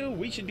bigger than you.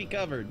 We should be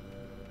covered.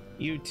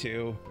 You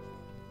too.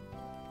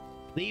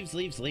 Leaves,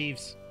 leaves,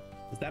 leaves.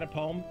 Is that a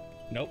poem?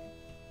 Nope.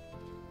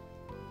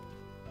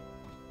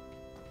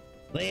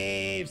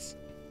 Leaves.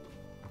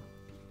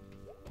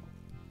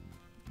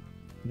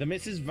 The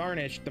Mrs.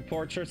 Varnish, the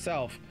porch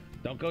herself.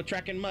 Don't go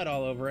tracking mud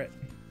all over it.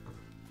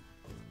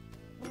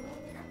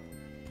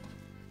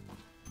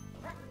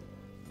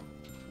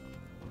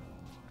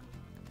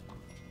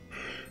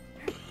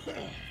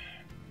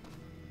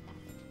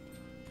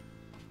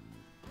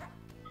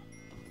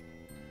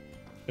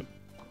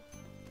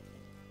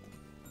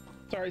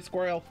 Sorry,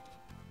 squirrel.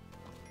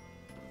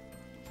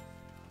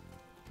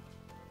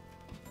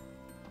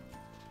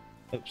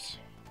 Oops.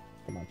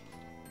 Come on.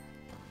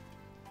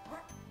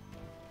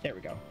 There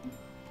we go.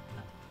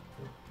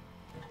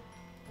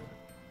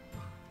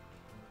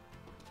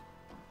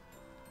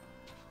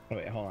 Oh,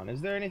 wait, hold on. Is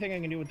there anything I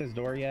can do with this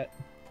door yet?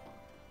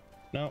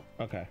 No?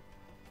 Okay.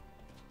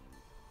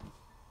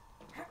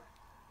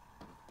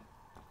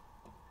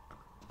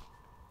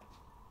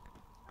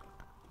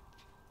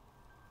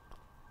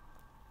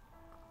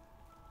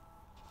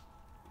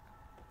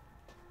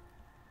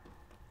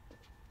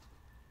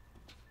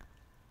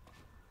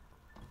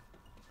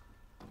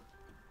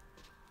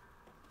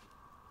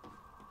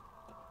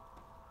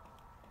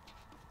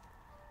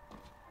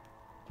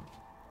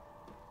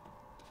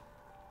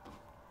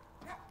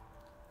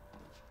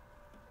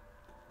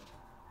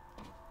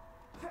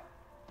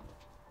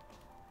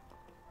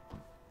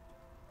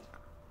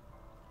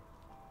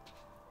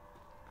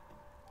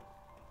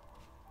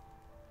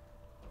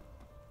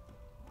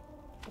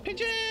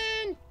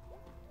 Pigeon!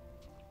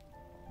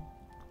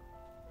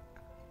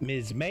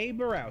 Ms. May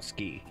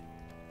Borowski.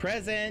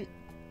 Present.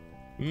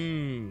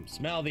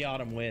 Smell the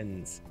autumn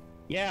winds.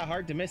 Yeah,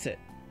 hard to miss it.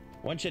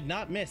 One should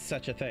not miss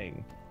such a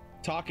thing.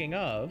 Talking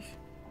of,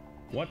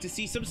 want to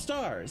see some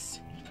stars?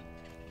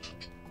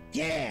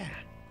 Yeah!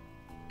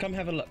 Come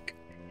have a look.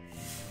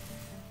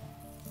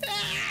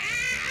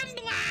 Ah, I'm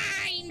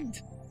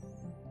blind!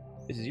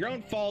 This is your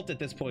own fault at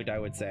this point, I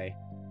would say.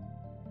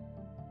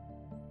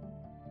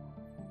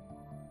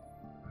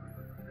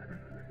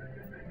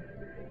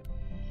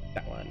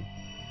 That one.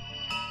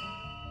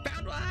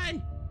 Found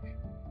one!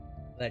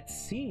 Let's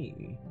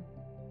see.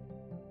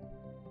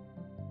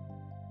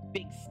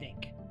 Big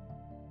snake.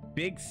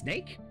 Big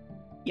snake?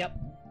 Yep.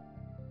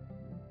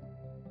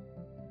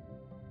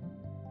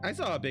 I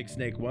saw a big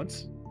snake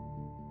once.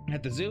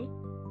 At the zoo.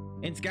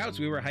 In Scouts,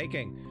 we were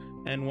hiking,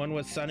 and one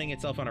was sunning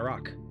itself on a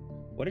rock.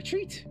 What a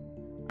treat.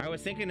 I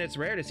was thinking it's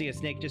rare to see a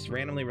snake just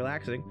randomly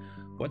relaxing.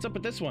 What's up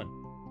with this one?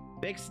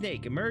 Big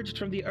snake emerged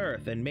from the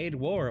earth and made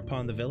war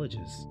upon the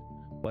villages.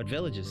 What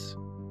villages?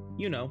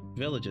 You know,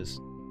 villages.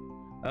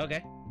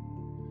 Okay.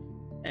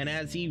 And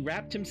as he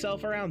wrapped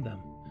himself around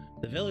them,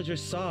 the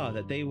villagers saw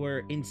that they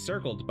were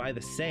encircled by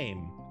the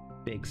same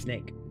big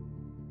snake.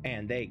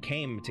 And they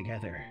came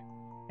together,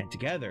 and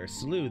together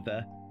slew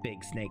the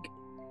big snake.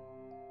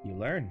 You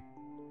learn.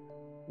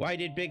 Why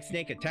did Big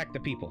Snake attack the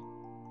people?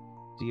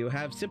 Do you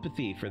have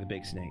sympathy for the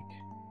big snake?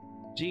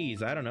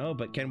 Geez, I don't know,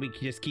 but can we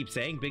just keep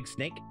saying Big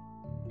Snake?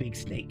 Big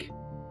Snake.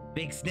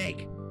 Big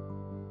Snake.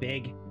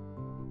 Big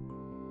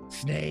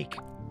Snake.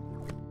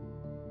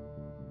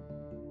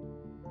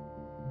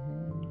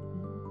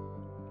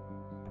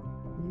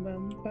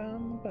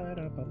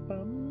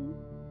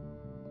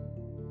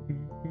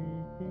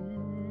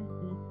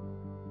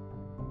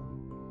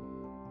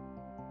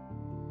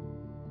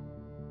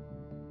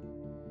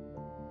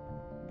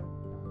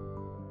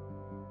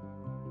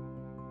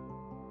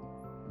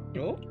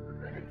 Hello?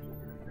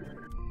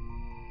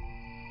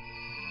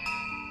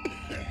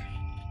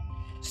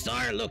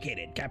 Star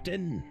located,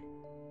 Captain.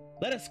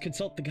 Let us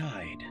consult the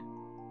guide.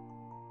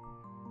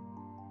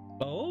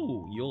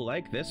 Oh, you'll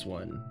like this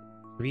one.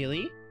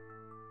 Really?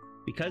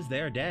 Because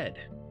they're dead.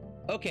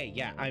 Okay,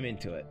 yeah, I'm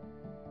into it.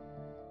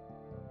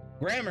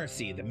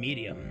 Gramercy, the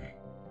medium.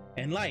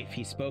 In life,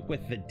 he spoke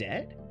with the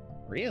dead?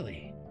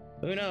 Really?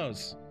 Who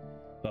knows?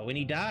 But when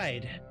he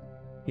died,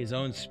 his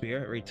own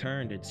spirit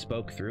returned and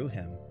spoke through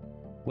him.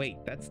 Wait,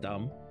 that's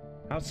dumb.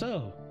 How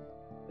so?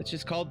 It's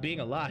just called being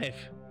alive.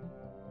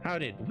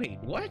 Wait,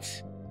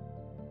 what?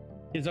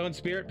 His own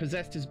spirit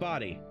possessed his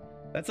body.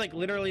 That's like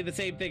literally the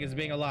same thing as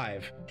being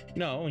alive.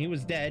 No, he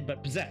was dead,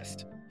 but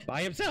possessed.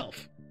 By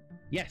himself.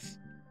 Yes.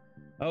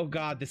 Oh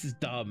god, this is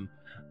dumb.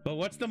 But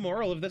what's the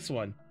moral of this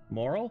one?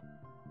 Moral?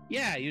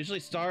 Yeah,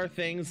 usually star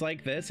things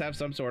like this have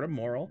some sort of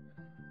moral.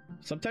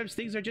 Sometimes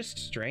things are just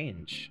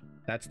strange.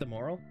 That's the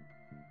moral?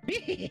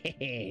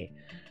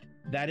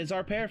 That is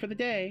our pair for the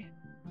day.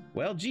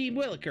 Well, gee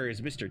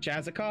willikers, Mr.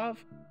 Chazakov.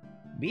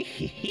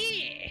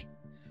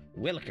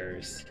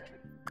 Willikers.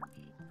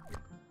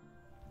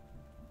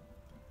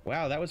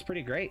 Wow, that was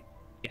pretty great.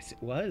 Yes,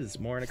 it was.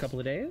 More in a couple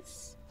of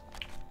days.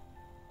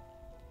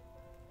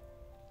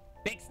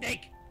 Big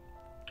snake!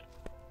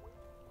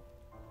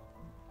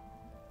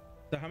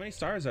 So how many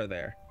stars are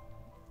there?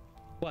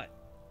 What?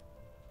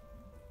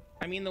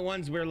 I mean the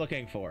ones we're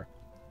looking for.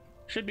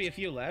 Should be a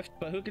few left,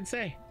 but who can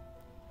say?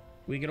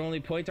 We can only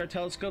point our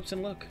telescopes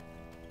and look.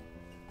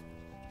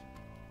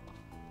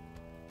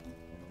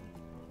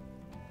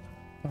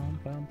 Bum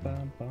bum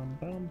bum bum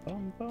bum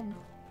bum bum.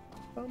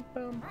 Bum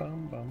bum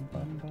bum bum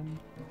bum bum.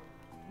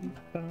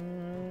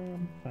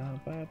 Bum ba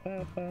ba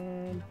ba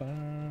bum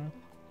ba.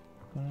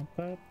 Bum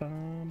ba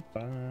bum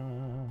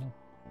bum.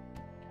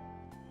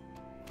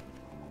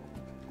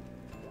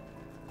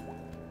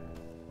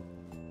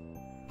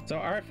 So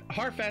our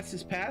Harfest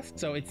is passed,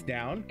 so it's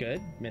down.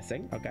 Good.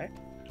 Missing. Okay.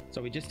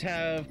 So we just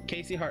have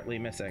Casey Hartley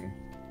missing.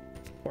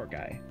 Poor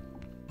guy.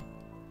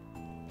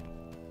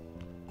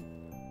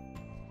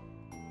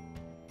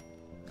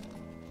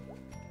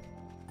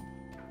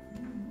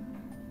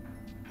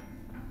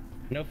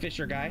 No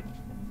Fisher guy.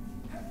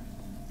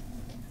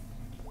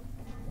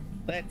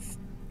 Let's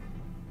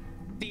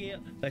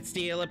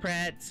steal a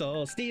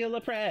pretzel. Steal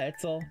a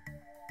pretzel.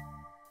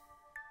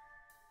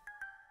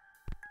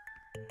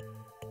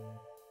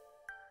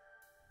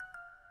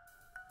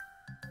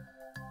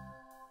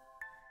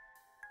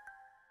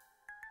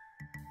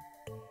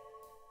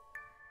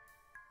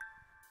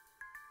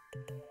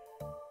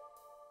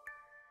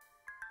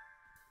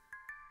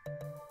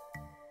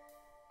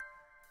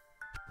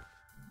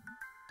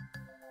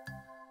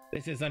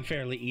 This is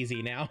unfairly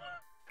easy now.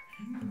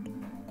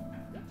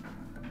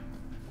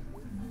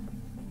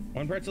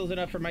 One pretzel's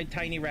enough for my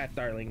tiny rat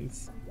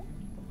darlings.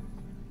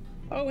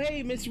 Oh,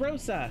 hey, Miss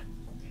Rosa.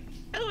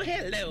 Oh,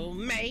 hello,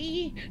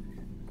 May.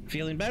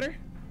 Feeling better?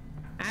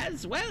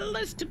 As well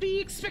as to be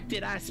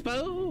expected, I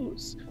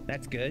suppose.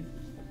 That's good.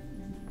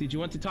 Did you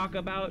want to talk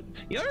about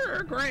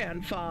your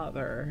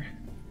grandfather?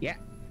 Yeah.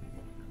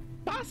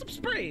 Possum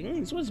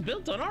Springs was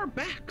built on our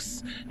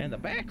backs, and the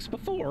backs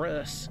before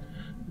us.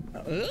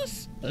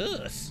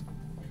 Us.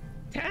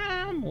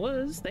 Time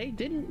was they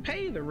didn't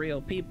pay the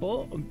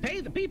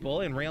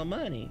people in real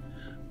money.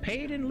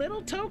 Paid in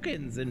little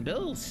tokens and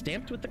bills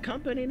stamped with the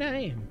company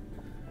name.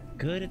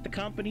 Good at the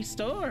company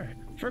store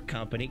for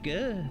company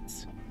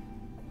goods.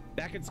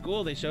 Back in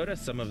school, they showed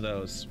us some of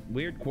those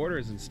weird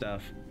quarters and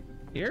stuff.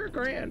 Your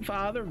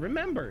grandfather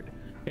remembered.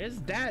 His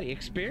daddy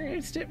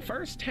experienced it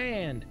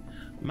firsthand.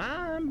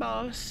 Mine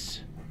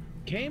boss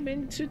came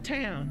into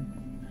town,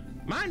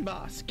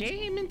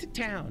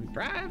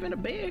 driving a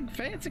big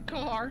fancy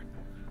car.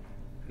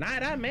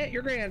 Night I met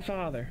your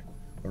grandfather.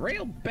 A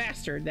real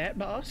bastard, that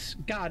boss.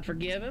 God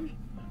forgive him.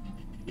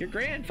 Your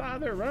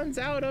grandfather runs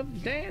out of the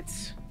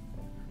dance.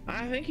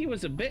 I think he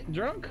was a bit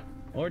drunk,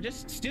 or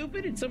just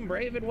stupid in some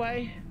brave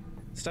way.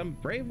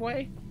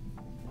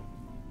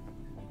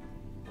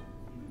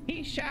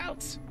 He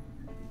shouts,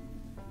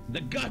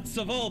 "The guts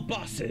of all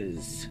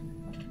bosses!"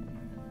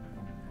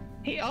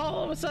 He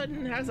all of a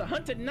sudden has a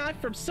hunting knife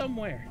from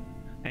somewhere,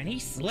 and he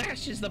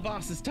slashes the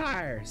boss's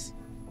tires.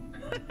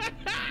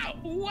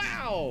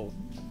 Wow!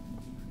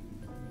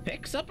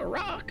 Picks up a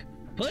rock,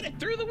 put it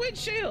through the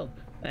windshield,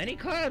 and he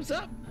climbs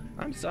up.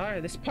 I'm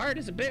sorry, this part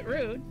is a bit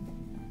rude.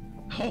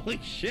 Holy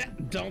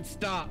shit, don't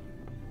stop.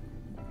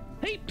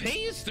 He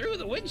pees through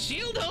the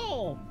windshield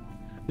hole.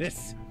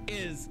 This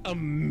is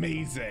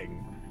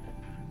amazing.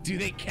 Do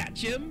they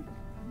catch him?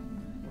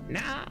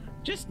 Nah,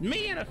 just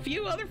me and a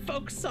few other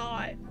folks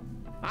saw it.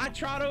 I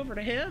trot over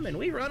to him and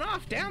we run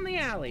off down the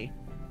alley,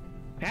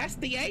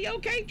 past the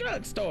A-OK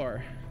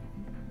drugstore.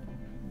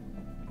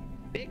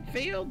 Big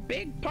field,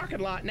 big parking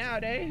lot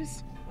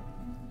nowadays.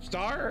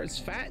 Stars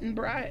fat and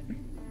bright.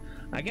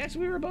 I guess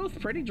we were both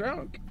pretty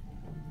drunk.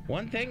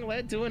 One thing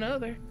led to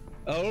another.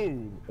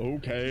 Oh,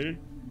 okay.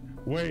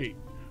 Wait,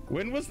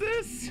 when was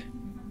this?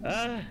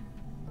 A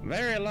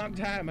very long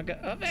time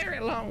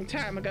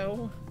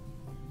ago.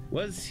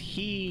 Was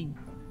he...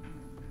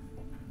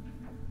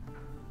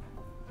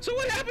 So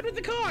what happened with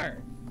the car?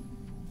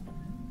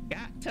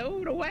 Got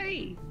towed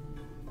away.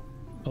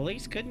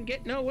 Police couldn't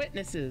get no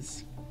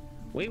witnesses.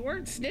 We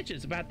weren't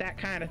snitches about that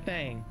kind of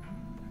thing.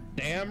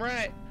 Damn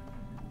right.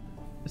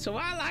 So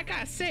like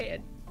I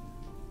said,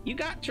 you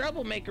got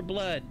troublemaker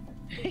blood.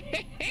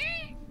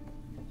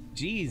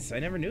 Jeez, I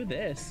never knew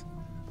this.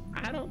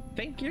 I don't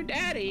think your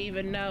daddy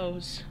even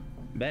knows.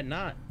 Bet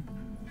not.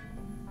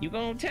 You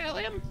gonna tell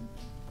him?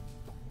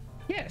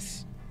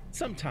 Yes,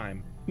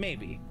 sometime,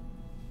 maybe.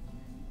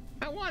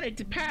 I wanted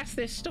to pass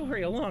this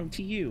story along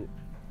to you.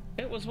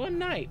 It was one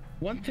night,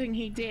 one thing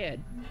he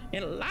did,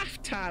 in a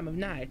lifetime of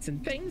nights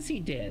and things he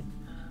did.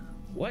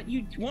 What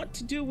you want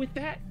to do with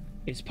that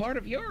is part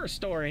of your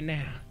story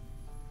now.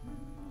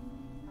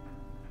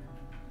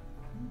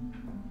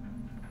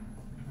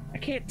 I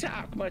can't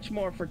talk much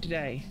more for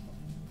today.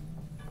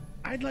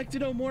 I'd like to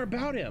know more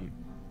about him.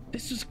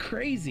 This was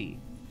crazy.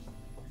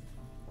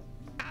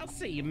 I'll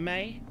see you,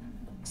 May.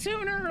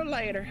 Sooner or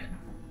later.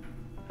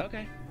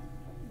 Okay.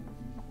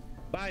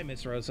 Bye,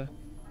 Miss Rosa.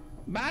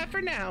 Bye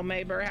for now,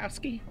 May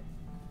Borowski.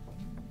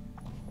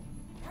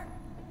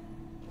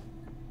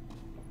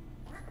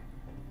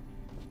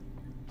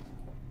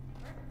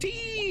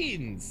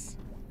 Teens!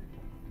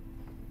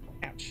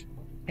 Ouch.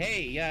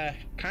 Hey,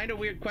 kind of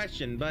weird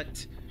question,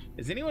 but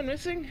is anyone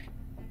missing?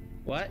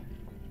 What?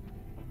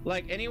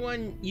 Like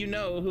anyone you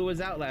know who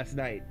was out last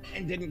night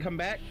and didn't come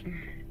back?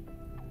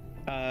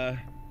 I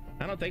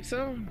don't think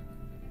so.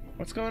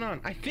 What's going on?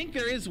 I think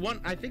there is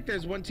one. I think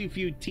there's one too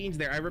few teens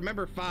there. I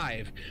remember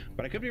 5,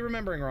 but I could be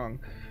remembering wrong.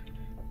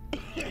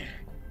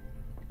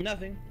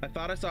 Nothing. I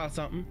thought I saw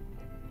something.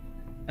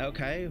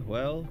 Okay,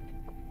 well,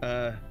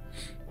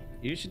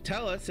 you should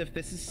tell us if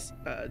this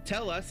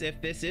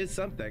is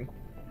something.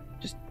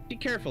 Just be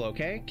careful,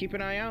 okay? Keep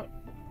an eye out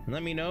and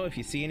let me know if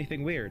you see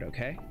anything weird,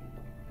 okay?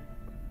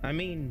 I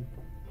mean,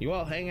 you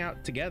all hang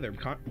out together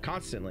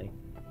constantly.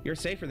 You're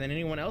safer than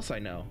anyone else I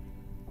know.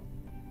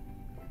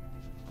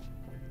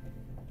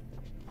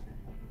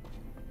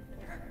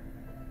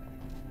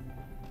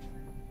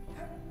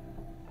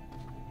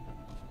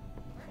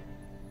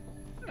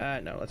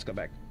 No, let's go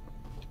back.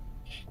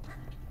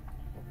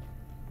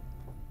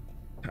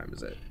 What time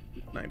is it?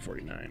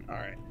 9:49. All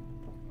right.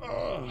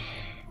 Oh.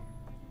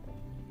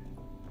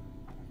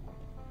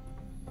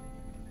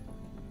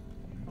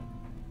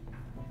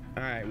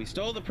 All right, we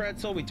stole the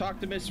pretzel. We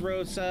talked to Miss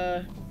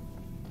Rosa.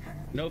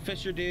 No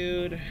Fisher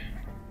dude.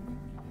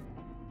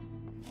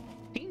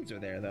 Teens are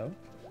there though.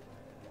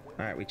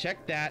 All right, we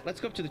checked that.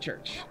 Let's go up to the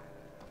church.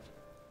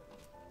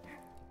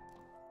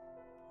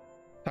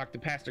 Talk to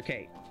Pastor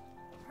Kate.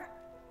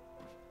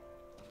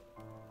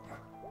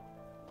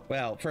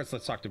 Well, first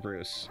let's talk to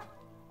Bruce.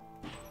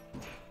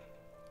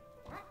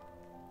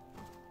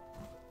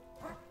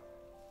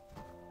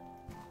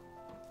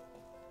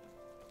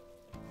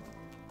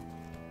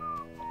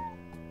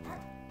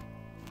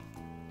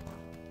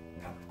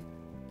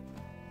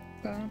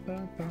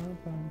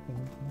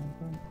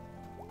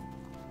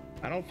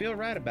 I don't feel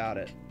right about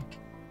it.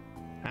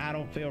 I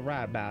don't feel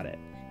right about it.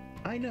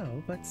 I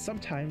know, but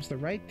sometimes the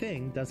right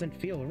thing doesn't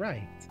feel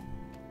right.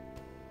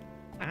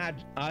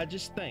 I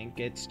just think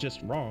it's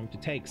just wrong to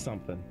take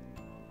something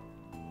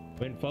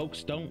when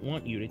folks don't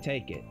want you to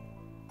take it.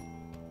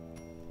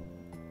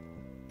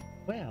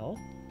 Well,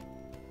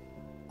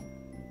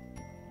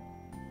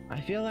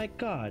 I feel like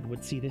God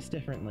would see this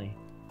differently.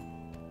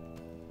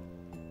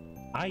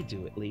 I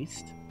do, at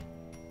least.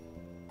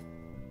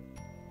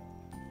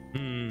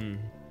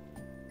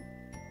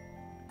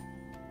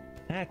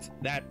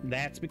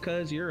 That's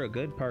because you're a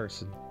good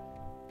person.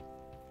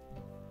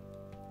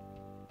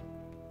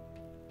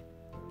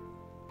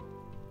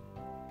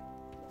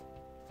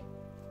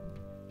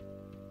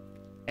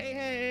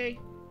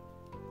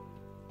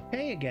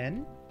 Hey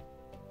again.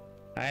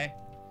 Hi.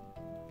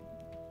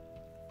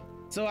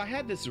 So I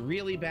had this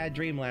really bad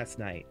dream last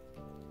night.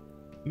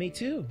 Me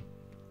too.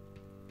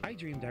 I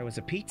dreamed I was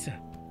a pizza,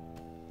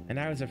 and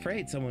I was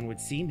afraid someone would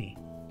see me.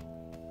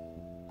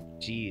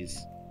 Jeez.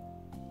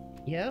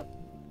 Yep.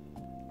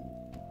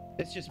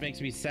 This just makes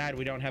me sad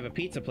we don't have a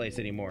pizza place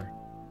anymore.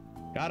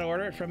 Gotta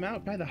order it from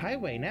out by the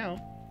highway now.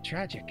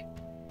 Tragic.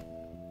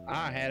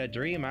 I had a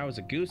dream I was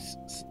a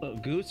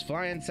goose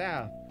flying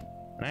south,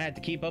 and I had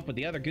to keep up with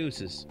the other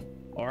gooses,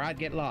 or I'd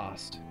get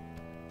lost.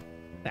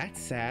 That's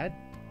sad.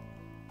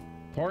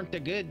 Weren't a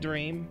good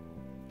dream.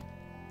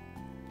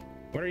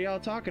 What are y'all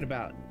talking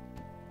about?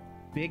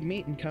 Big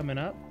meeting coming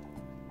up.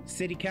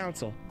 City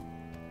council.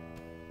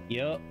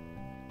 Yup.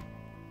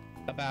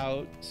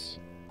 About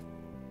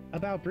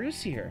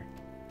Bruce here.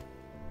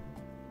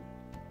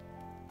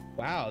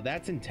 Wow,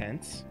 that's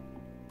intense.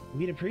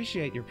 We'd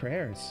appreciate your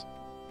prayers.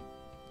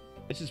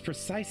 This is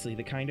precisely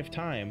the kind of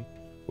time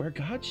where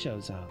God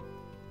shows up.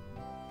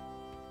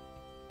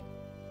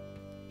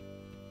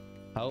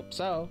 Hope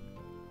so.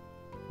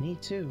 Me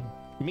too.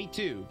 Me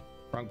too.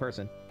 Wrong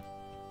person.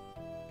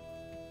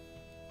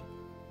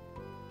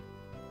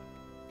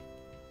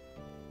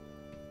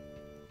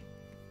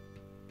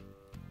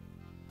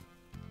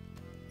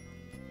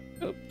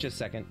 Oh, just a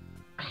second.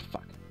 Ah,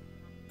 fuck.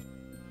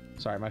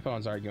 Sorry, my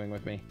phone's arguing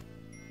with me.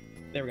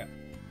 There we go.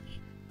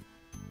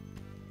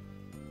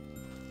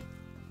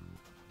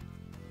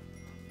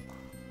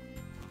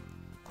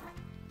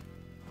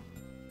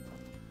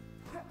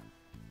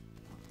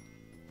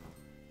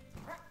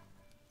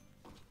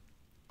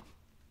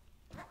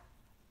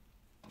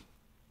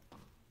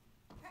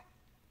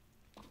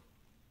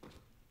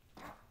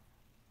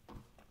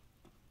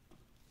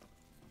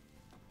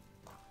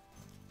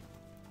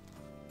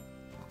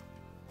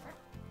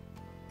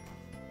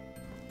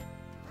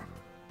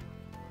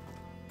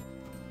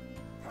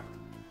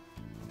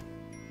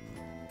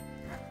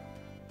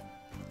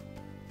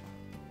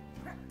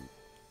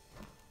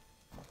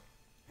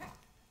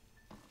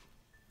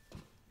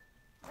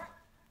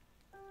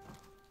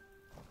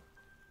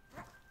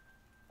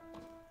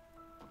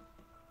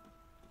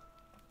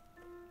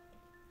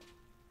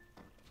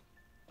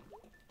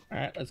 All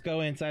right, let's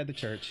go inside the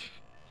church.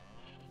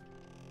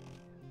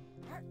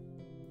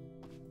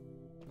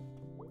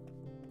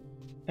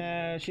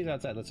 She's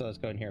outside. Let's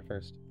go in here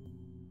first.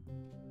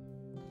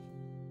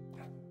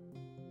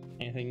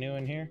 Anything new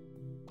in here?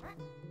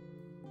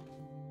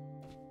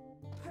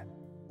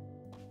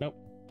 Nope.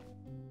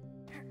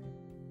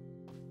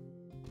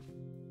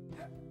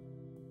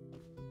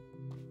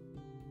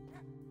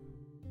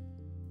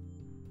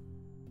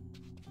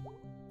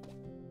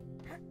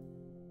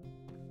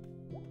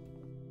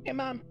 Hey,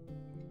 Mom.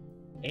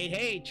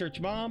 Hey, church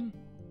mom.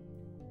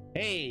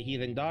 Hey,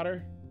 heathen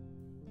daughter.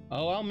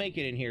 Oh, I'll make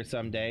it in here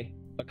someday.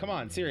 But come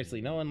on,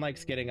 seriously, no one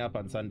likes getting up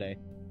on Sunday.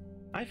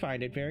 I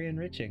find it very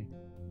enriching.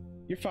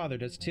 Your father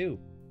does too,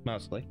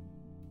 mostly.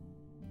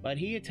 But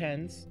he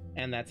attends,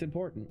 and that's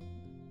important.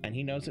 And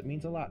he knows it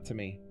means a lot to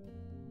me.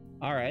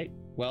 Alright,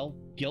 well,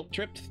 guilt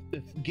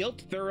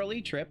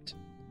thoroughly tripped.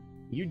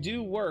 You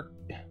do work.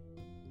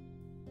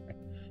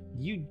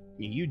 You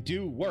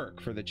do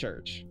work for the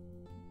church.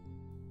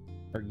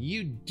 Or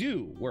you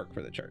do work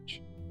for the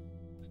church.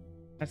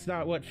 That's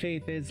not what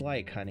faith is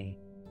like, honey.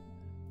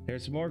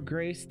 There's more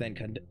grace than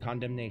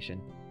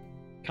condemnation.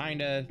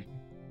 Kinda,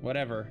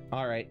 whatever.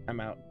 Alright, I'm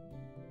out.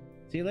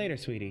 See you later,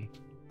 sweetie.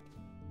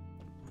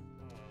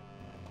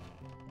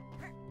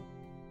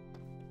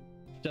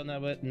 Still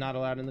not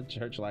allowed in the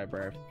church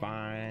library.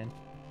 Fine.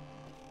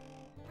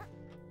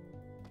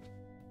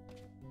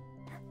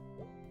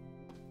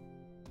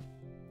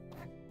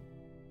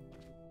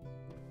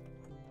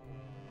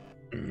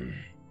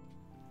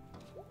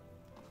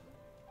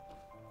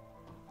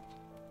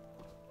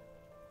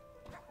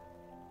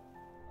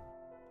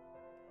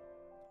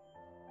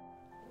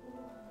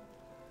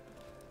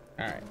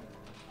 All right,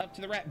 up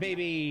to the rat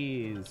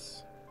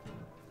babies.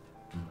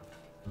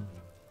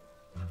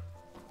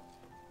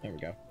 There we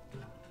go.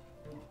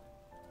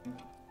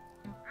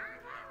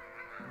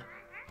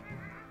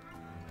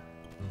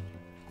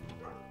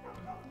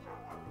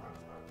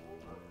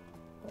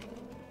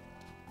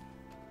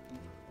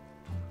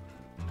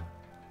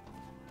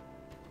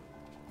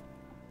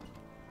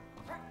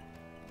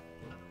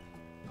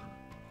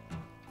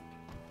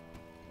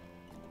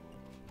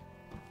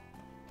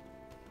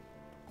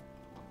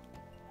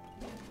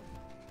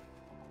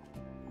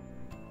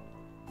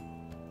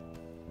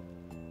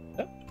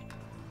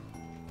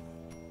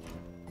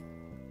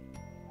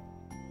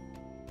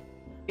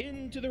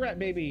 Into the rat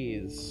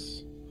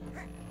babies.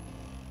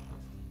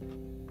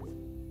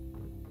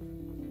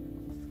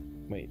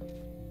 Wait.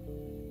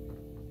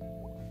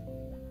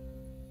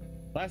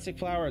 Plastic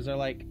flowers are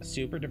like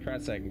super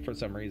depressing for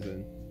some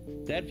reason.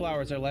 Dead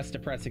flowers are less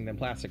depressing than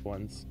plastic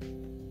ones.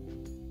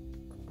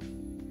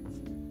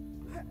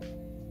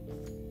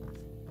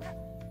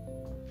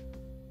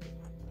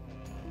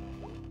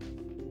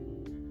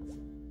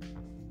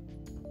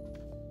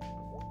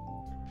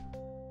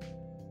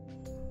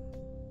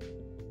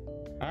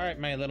 All right,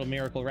 my little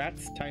miracle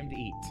rats, time to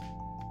eat.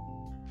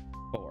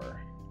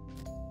 4.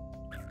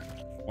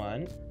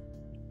 1,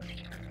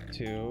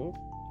 2.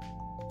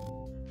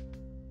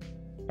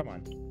 Come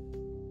on.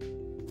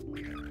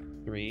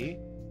 3.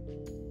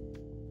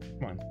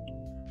 Come on.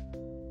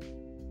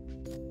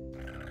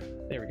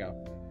 There we go.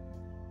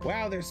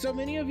 Wow, there's so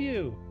many of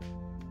you.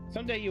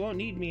 Someday you won't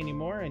need me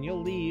anymore and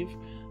you'll leave.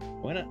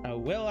 When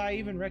will I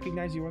even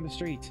recognize you on the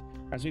street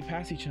as we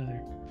pass each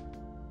other?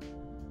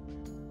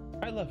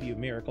 I love you,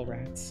 miracle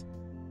rats.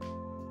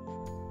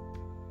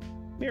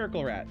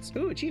 Miracle rats.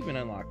 Ooh, achievement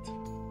unlocked.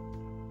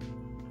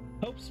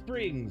 Hope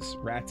Springs.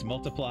 Rats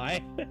multiply.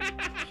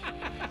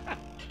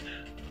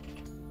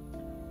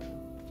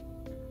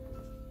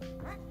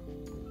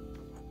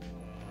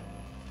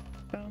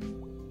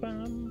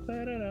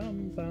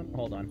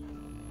 Hold on.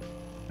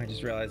 I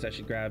just realized I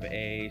should grab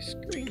a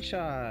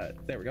screenshot.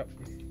 There we go.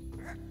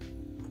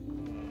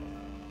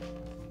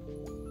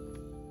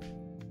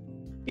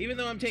 Even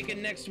though I'm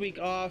taking next week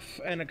off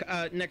and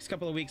next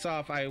couple of weeks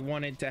off, I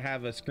wanted to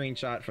have a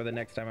screenshot for the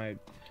next time I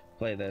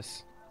play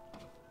this.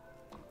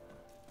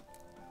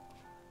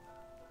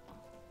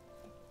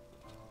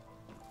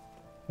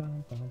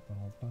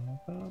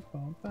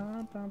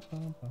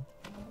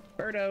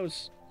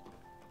 Birdos!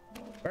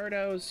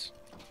 Birdos!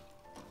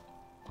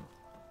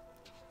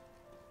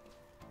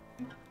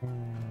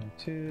 1,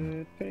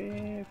 2,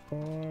 3,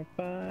 4,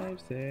 5,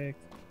 6,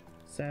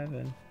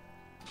 7.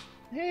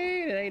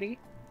 Hey, lady.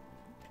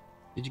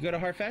 Did you go to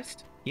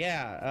Harfest?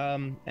 Yeah,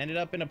 ended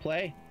up in a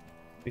play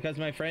because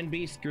my friend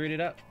B screwed it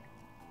up.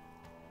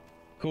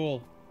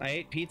 Cool. I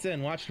ate pizza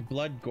and watched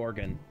Blood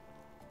Gorgon.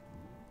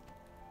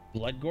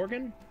 Blood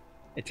Gorgon?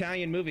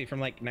 Italian movie from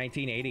like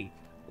 1980.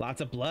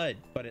 Lots of blood,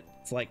 but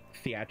it's like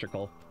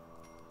theatrical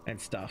and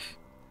stuff.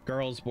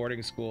 Girls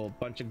boarding school,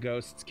 bunch of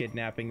ghosts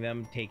kidnapping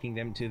them, taking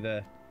them to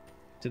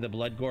the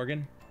Blood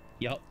Gorgon.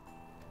 Yup.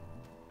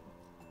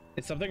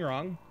 Is something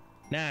wrong?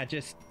 Nah,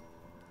 just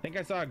think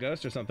I saw a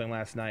ghost or something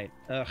last night.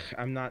 Ugh,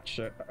 I'm not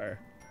sure.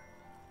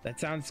 That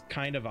sounds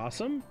kind of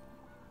awesome.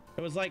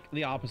 It was like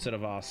the opposite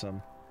of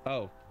awesome.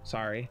 Oh,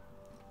 sorry.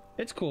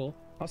 It's cool.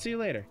 I'll see you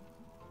later.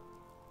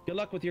 Good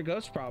luck with your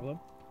ghost problem.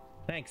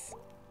 Thanks.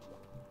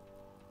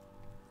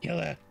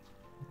 Killer.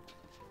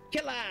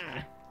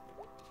 Killer!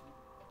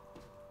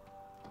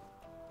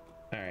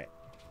 Alright.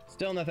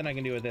 Still nothing I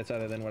can do with this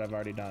other than what I've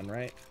already done,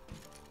 right?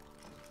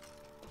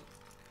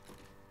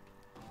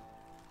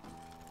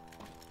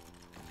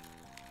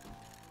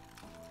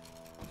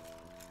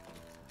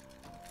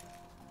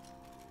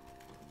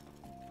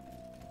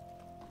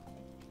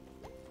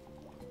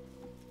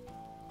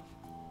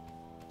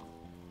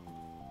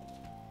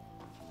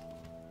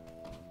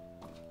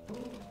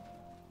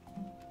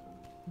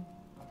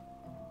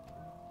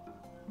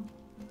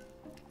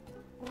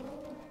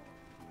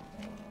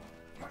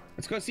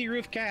 Let's go see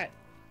Roof Cat.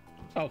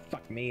 Oh,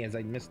 fuck me as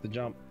I missed the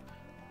jump.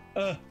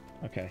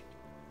 Okay.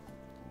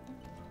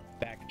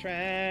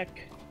 Backtrack.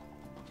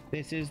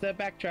 This is the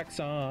backtrack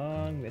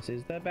song. This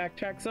is the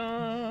backtrack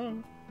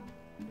song.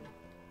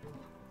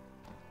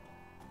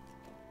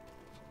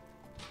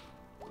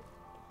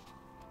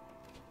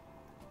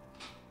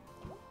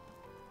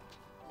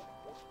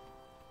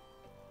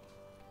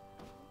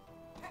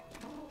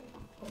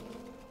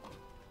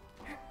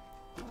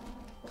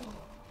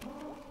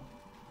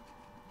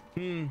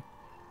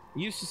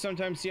 Used to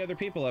sometimes see other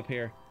people up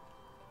here.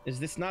 Is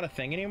this not a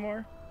thing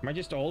anymore? Am I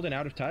just old and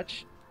out of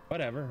touch?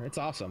 Whatever, it's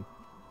awesome.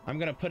 I'm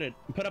gonna put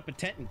up a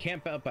tent and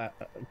camp out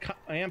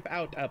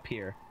up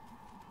here.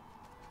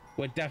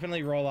 Would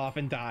definitely roll off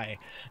and die.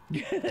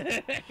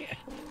 I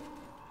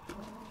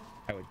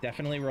would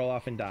definitely roll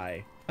off and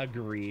die.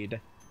 Agreed.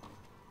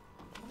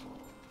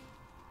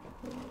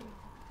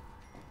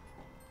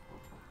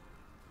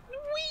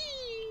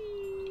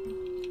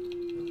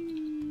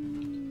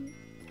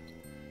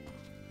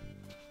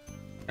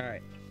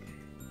 Alright.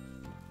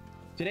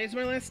 Today's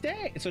my last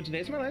day. So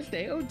today's my last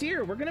day. Oh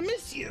dear, we're gonna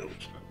miss you.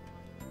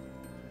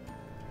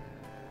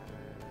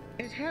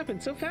 It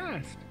happened so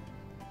fast.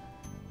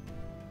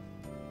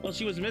 Well,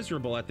 she was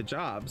miserable at the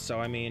job, so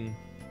I mean,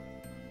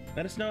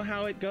 let us know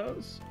how it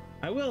goes.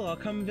 I will, I'll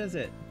come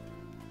visit.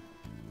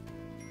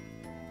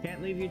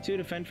 Can't leave you two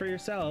to fend for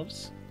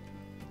yourselves.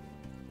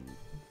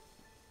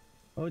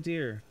 Oh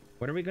dear,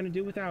 what are we gonna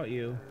do without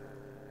you?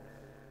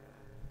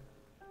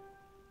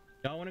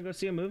 Y'all want to go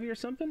see a movie or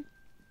something?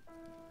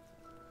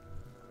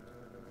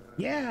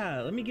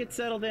 Yeah, let me get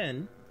settled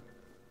in.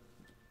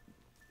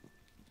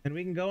 And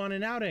we can go on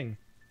an outing.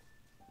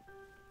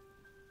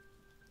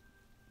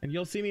 And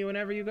you'll see me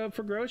whenever you go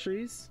for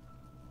groceries.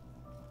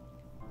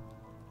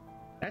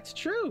 That's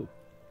true.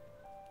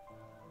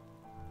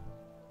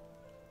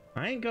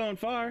 I ain't going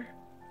far.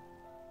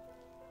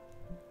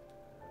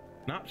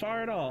 Not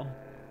far at all.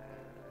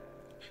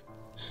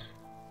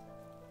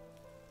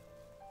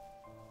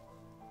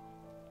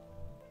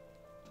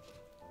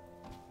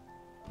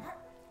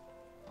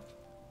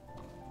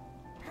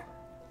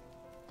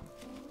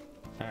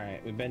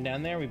 Alright, we've been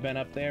down there, we've been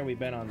up there, we've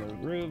been on the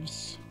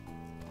roofs.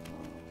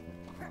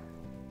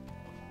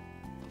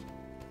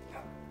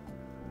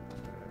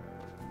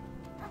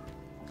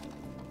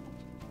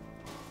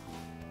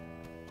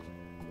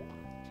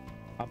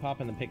 I'll pop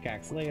in the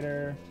pickaxe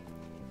later.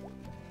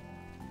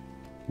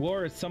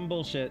 War is some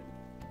bullshit.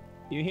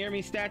 You hear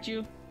me,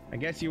 statue? I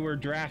guess you were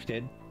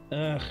drafted.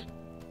 Ugh.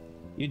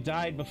 You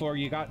died before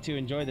you got to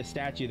enjoy the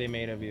statue they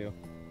made of you.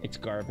 It's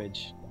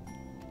garbage.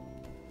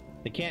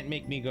 They can't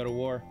make me go to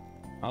war.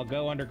 I'll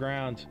go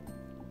underground.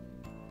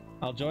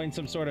 I'll join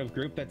some sort of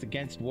group that's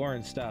against war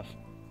and stuff.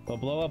 We'll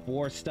blow up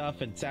war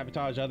stuff and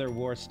sabotage other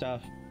war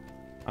stuff.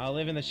 I'll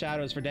live in the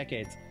shadows for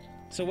decades.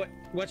 So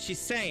what she's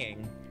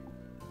saying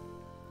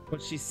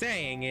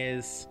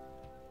is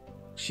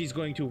she's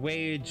going to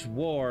wage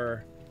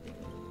war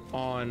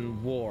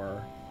on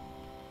war.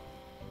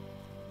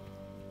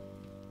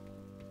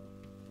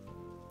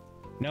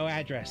 No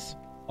address.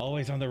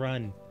 Always on the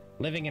run.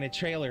 Living in a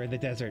trailer in the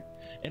desert.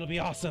 It'll be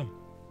awesome.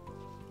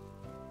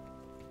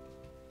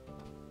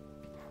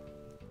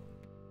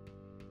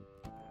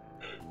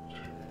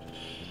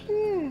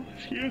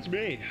 Excuse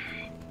me.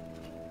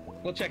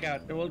 We'll check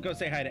out. We'll go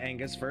say hi to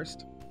Angus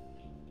first.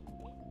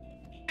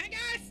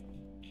 Angus!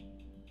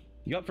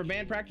 You up for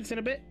band practice in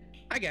a bit?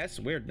 I guess.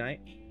 Weird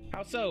night.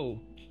 How so?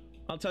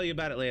 I'll tell you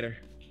about it later.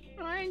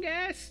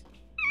 Angus!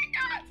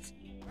 Angus!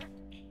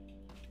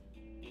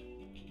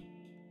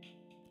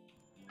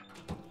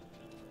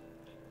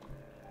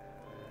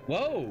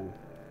 Whoa!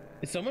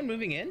 Is someone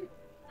moving in?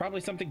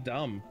 Probably something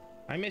dumb.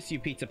 I miss you,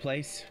 pizza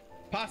place.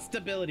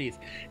 Pastabilities.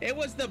 It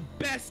was the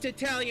best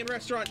Italian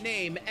restaurant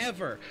name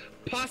ever.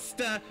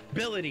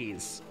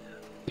 Pastabilities.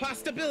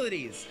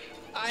 Pastabilities.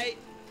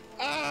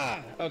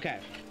 Okay.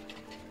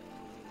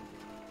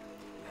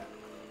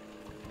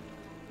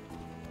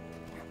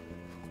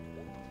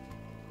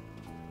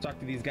 Talk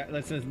to these guys.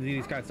 Let's listen to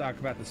these guys talk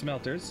about the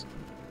smelters.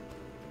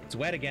 It's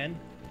wet again,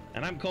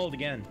 and I'm cold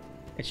again.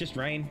 It's just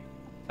rain.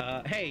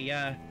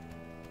 Hey,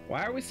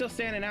 why are we still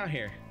standing out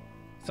here?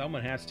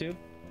 Someone has to.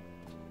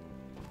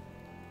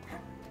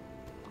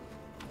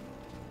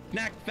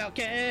 Snack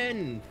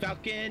Falcon!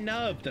 Falcon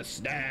of the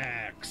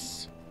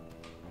snacks!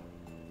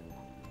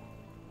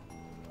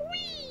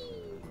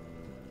 Whee!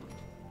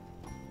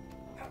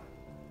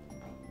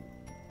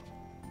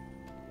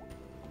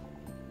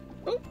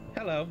 Oh,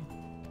 hello.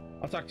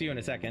 I'll talk to you in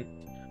a second.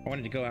 I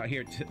wanted to go out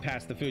here to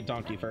pass the food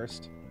donkey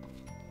first.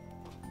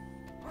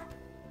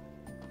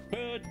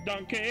 Food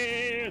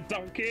donkey,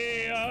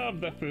 donkey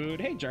of the food.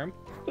 Hey, Germ.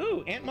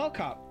 Ooh, Aunt Mall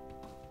Cop.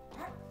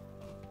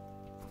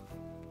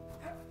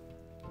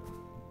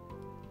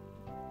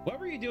 What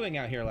were you doing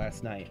out here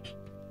last night?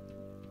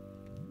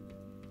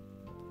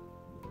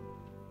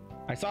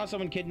 I saw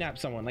someone kidnap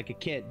someone, like a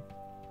kid.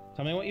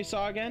 Tell me what you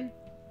saw again?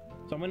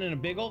 Someone in a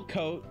big old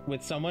coat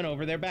with someone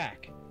over their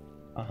back.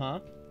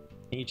 Uh-huh.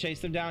 And you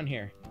chased them down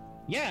here.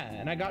 Yeah,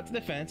 and I got to the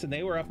fence and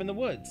they were up in the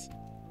woods.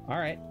 All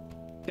right.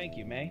 Thank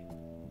you, May.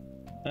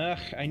 Ugh,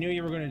 I knew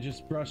you were going to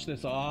just brush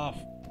this off.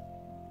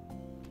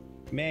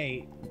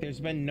 May,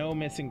 there's been no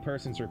missing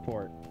persons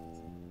report.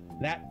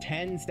 That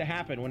tends to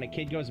happen when a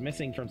kid goes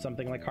missing from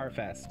something like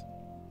Harfest.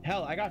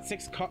 Hell, I got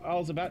 6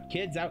 calls about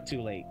kids out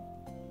too late.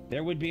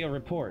 There would be a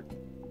report.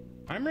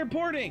 I'm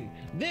reporting!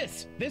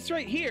 This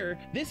right here,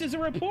 this is a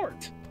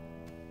report!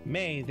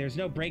 May, there's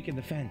no break in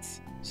the fence.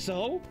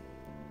 So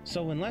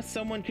unless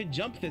someone could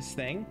jump this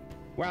thing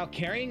while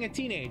carrying a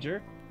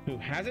teenager who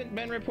hasn't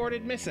been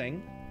reported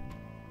missing...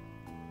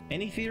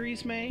 Any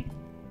theories, May?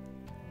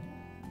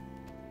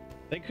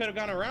 They could have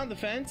gone around the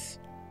fence.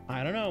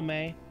 I don't know,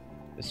 May.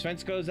 This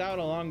fence goes out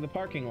along the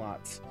parking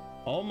lots,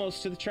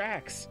 almost to the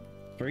tracks.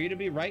 For you to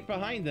be right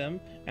behind them,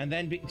 and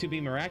then to be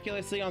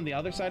miraculously on the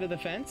other side of the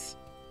fence?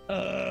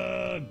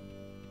 Ugh!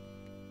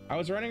 I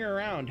was running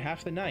around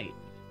half the night,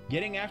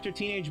 getting after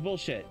teenage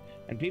bullshit,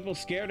 and people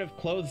scared of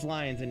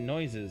clotheslines and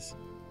noises.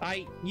 Are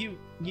you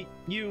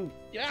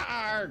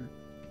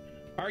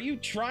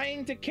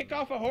trying to kick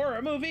off a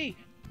horror movie?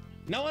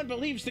 No one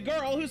believes the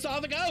girl who saw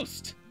the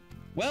ghost!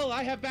 Well,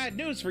 I have bad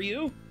news for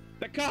you.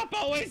 The cop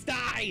always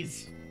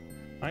dies!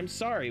 I'm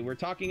sorry, we're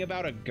talking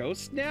about a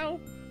ghost now?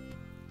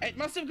 It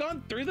must have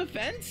gone through the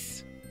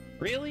fence?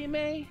 Really,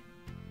 May?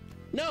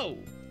 No.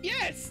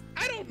 Yes!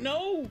 I don't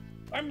know!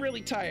 I'm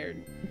really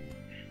tired.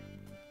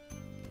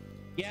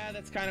 Yeah,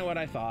 that's kind of what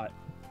I thought.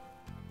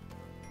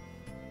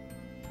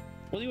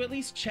 Will you at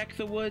least check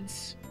the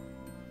woods?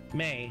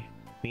 May,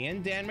 me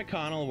and Dan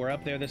McConnell were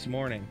up there this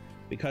morning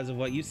because of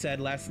what you said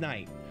last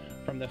night.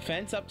 From the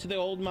fence up to the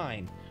old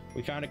mine,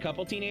 we found a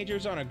couple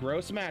teenagers on a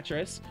gross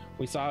mattress.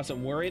 We saw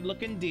some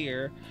worried-looking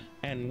deer,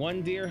 and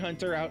one deer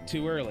hunter out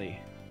too early.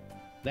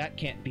 That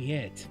can't be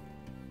it.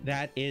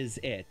 That is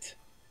it.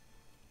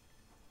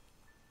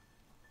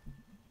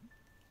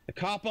 The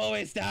cop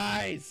always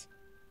dies!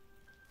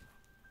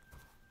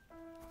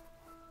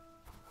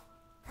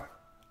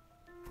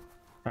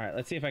 Alright,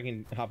 let's see if I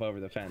can hop over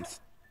the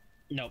fence.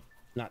 Nope,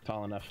 not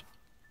tall enough.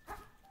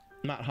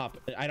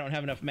 I don't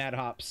have enough mad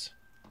hops.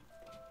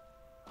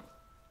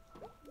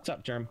 What's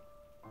up, Germ?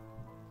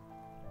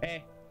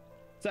 Hey,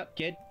 what's up,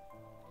 kid?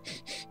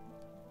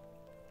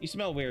 You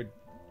smell weird.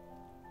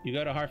 You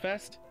go to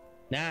Harfest?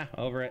 Nah,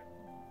 over it.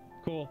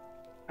 Cool.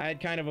 I had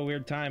kind of a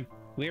weird time.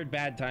 Weird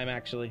bad time,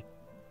 actually.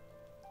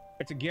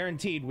 It's a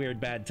guaranteed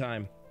weird bad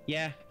time.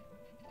 Yeah.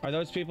 Are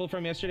those people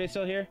from yesterday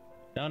still here?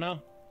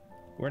 No.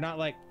 We're not,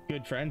 like,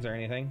 good friends or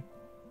anything.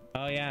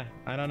 Oh, yeah.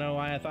 I don't know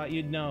why I thought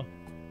you'd know.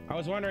 I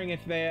was wondering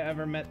if they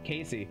ever met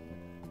Casey.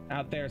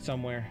 Out there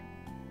somewhere.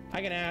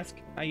 I can ask.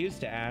 I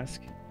used to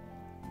ask.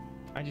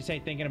 I just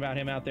hate thinking about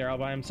him out there all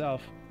by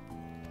himself.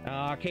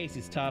 Aw,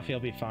 Casey's tough. He'll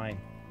be fine.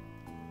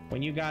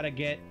 When you gotta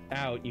get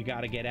out, you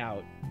gotta get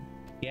out.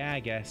 Yeah,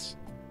 I guess.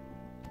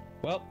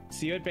 Well,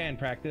 see you at band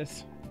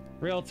practice.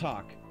 Real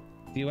talk.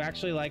 Do you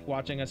actually like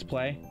watching us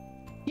play?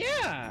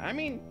 Yeah! I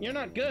mean, you're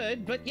not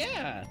good, but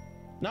yeah!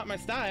 Not my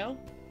style.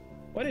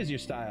 What is your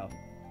style?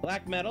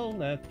 Black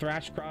metal,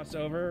 thrash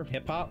crossover,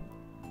 hip-hop?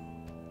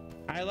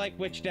 I like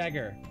Witch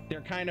Dagger.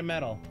 They're kind of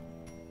metal.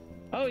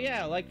 Oh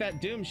yeah, like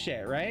that Doom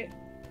shit, right?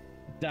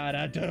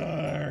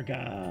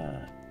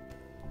 Da-da-durga.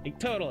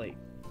 Totally.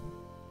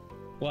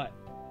 What?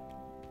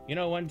 You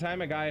know, one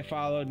time a guy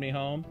followed me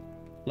home?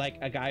 Like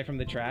a guy from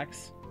the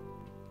tracks?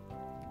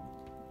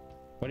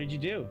 What did you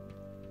do?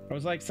 It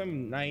was like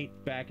some night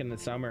back in the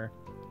summer,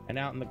 and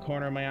out in the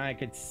corner of my eye,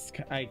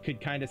 I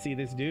could kind of see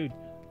this dude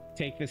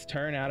take this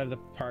turn out of the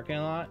parking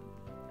lot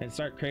and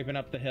start creeping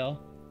up the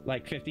hill,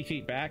 like 50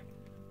 feet back,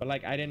 but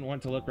like I didn't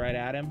want to look right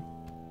at him.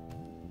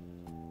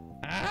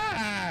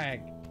 Ah!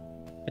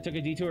 took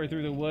a detour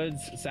through the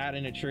woods, sat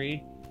in a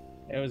tree.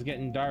 It was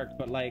getting dark,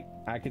 but like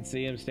I could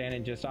see him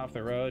standing just off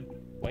the road,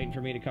 waiting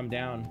for me to come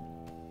down.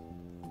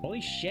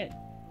 Holy shit,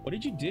 what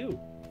did you do?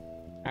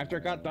 After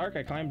it got dark,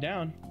 I climbed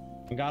down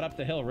and got up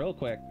the hill real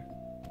quick.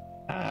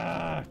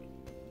 Ah!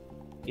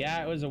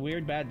 Yeah, it was a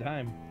weird bad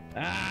time.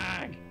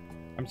 Ah!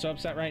 I'm so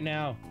upset right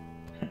now.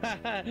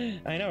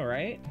 I know,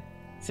 right?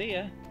 See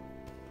ya.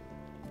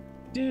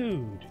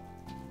 Dude.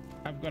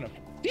 I'm gonna...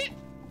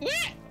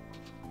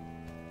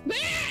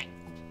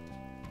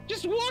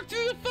 Just walk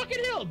through the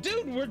fucking hill!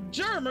 Dude, we're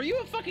Germ! Are you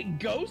a fucking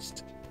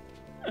ghost?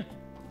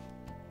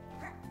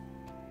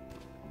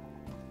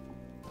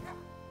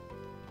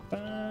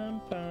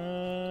 Bum,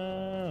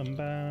 bum,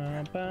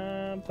 bum,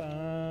 bum,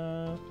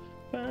 bum,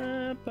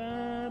 bum,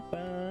 bum,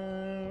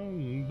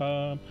 bum,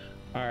 bum.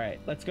 Alright,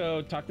 let's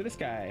go talk to this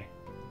guy.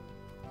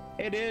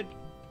 Hey, dude.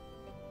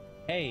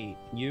 Hey,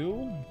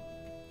 you?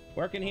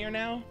 Working here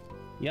now?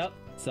 Yup,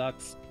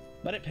 sucks.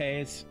 But it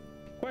pays.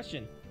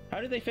 Question, how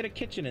did they fit a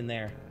kitchen in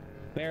there?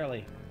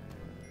 Barely.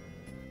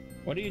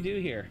 What do you do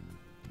here?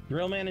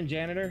 Grill man and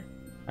janitor?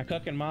 I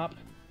cook and mop?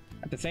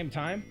 At the same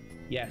time?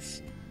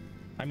 Yes.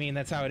 I mean,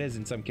 that's how it is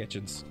in some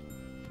kitchens.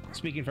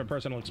 Speaking from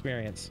personal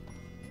experience.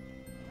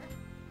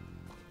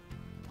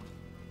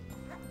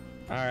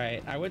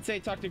 Alright, I would say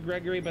talk to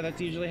Gregory, but that's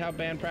usually how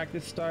band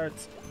practice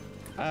starts.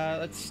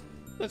 Let's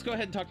go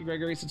ahead and talk to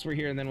Gregory since we're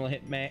here, and then we'll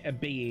hit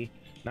B.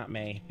 Not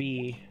May.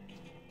 B.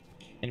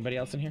 Anybody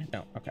else in here?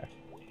 No. Okay.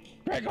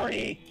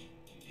 Gregory!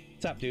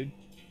 What's up, dude?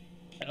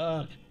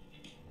 Ugh.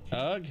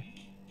 Ugh.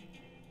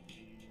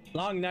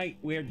 Long night,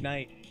 weird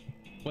night.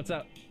 What's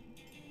up?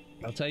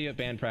 I'll tell you at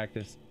band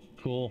practice.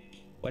 Cool.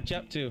 What you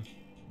up to?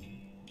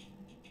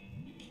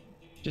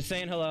 Just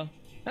saying hello.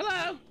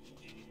 Hello!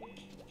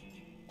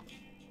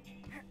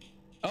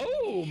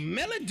 Oh,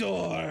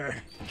 Melidor!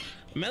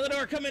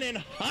 Melidor coming in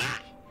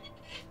hot!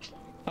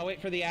 I'll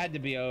wait for the ad to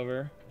be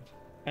over,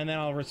 and then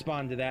I'll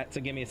respond to that,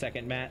 so give me a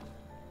second, Matt.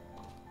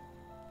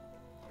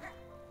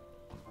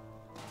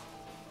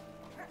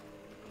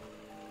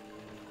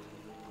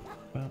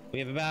 Well, we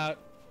have about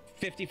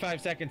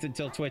 55 seconds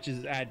until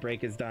Twitch's ad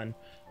break is done.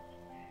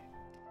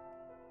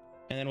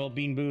 And then we'll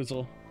bean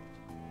boozle.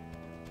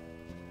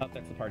 Oh,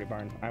 that's the party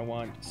barn. I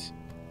want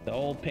the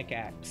old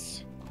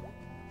pickaxe.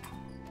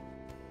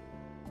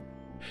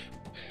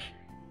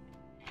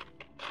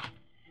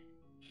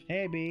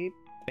 Hey, B.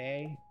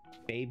 Bay.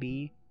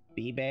 Baby.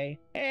 B-Bay.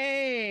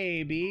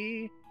 Hey,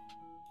 B.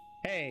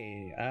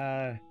 Hey,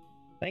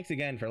 thanks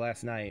again for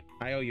last night.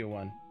 I owe you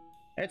one.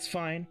 It's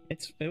fine.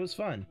 It was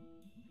fun.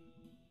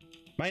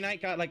 My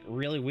night got, like,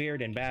 really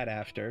weird and bad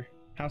after.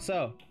 How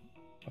so?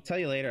 I'll tell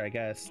you later, I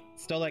guess.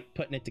 Still, like,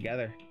 putting it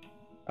together.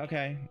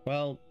 Okay,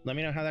 well, let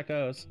me know how that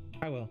goes.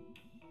 I will.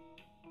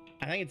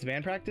 I think it's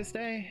band practice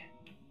day?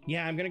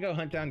 Yeah, I'm gonna go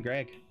hunt down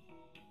Greg.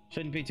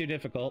 Shouldn't be too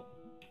difficult.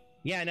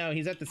 Yeah, no,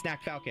 he's at the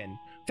Snack Falcon.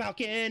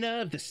 Falcon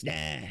of the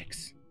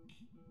Snacks!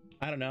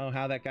 I don't know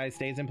how that guy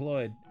stays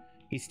employed.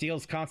 He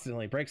steals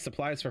constantly, breaks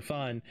supplies for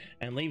fun,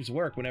 and leaves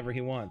work whenever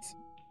he wants.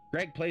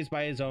 Greg plays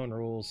by his own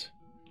rules.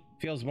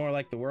 Feels more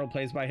like the world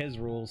plays by his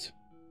rules.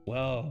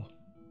 Whoa.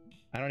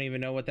 I don't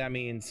even know what that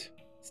means.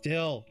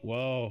 Still,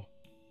 whoa.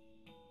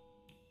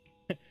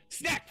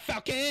 Snack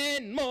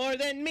Falcon, more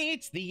than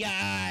meets the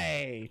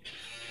eye.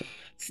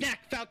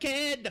 Snack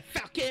Falcon, the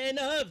Falcon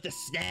of the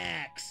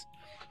Snacks.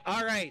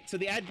 All right, so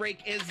the ad break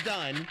is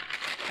done.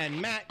 And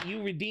Matt,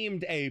 you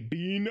redeemed a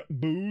Bean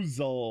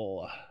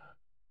Boozle.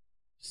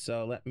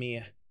 So let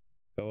me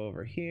go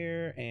over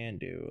here and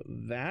do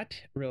that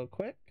real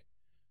quick.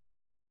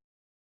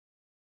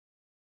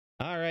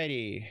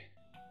 Alrighty.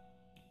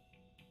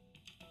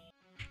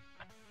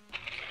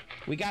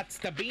 We got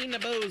the Bean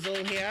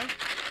Boozle here.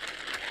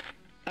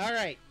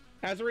 Alright,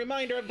 as a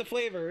reminder of the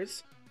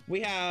flavors,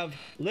 we have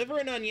liver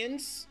and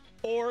onions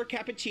or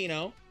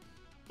cappuccino,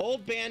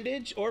 old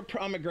bandage or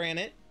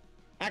pomegranate.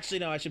 Actually,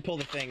 no, I should pull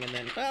the thing and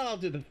then, well, I'll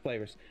do the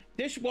flavors.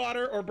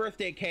 Dishwater or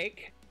birthday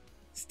cake,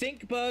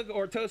 stink bug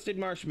or toasted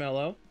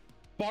marshmallow,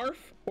 barf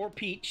or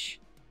peach,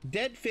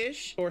 dead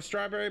fish or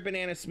strawberry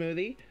banana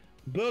smoothie,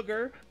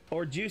 booger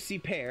or juicy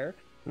pear,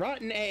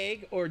 rotten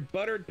egg or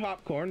buttered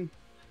popcorn,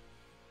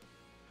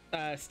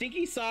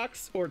 stinky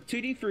socks or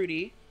tutti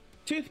frutti,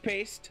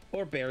 toothpaste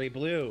or berry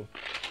blue.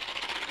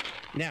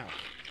 Now,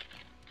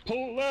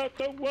 pull out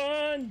the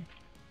one.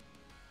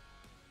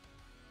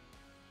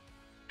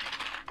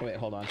 Wait,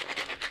 hold on.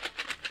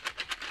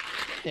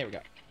 There we go.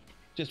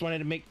 Just wanted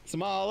to make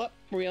some all up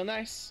real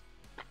nice.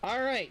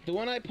 All right, the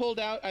one I pulled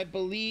out, I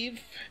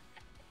believe,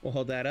 we'll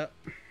hold that up.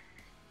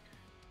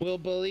 I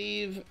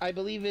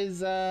believe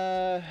is,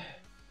 yeah,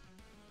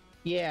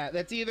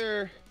 that's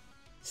either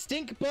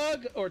stink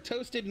bug or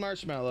toasted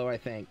marshmallow, I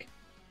think.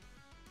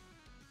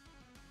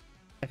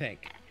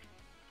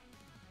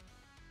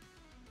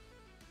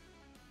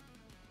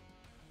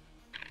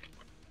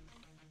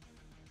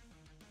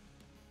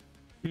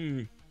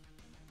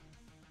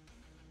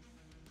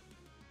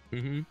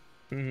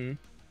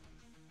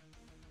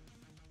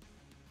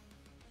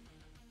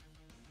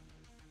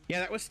 Yeah,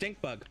 that was stink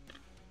bug.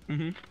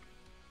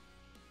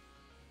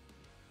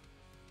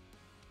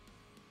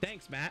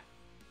 Thanks, Matt.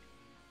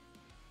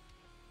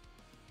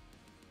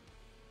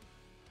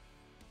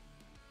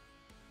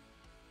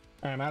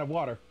 I'm out of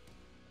water.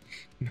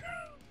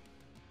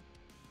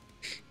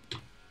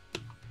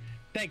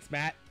 Thanks,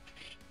 Matt.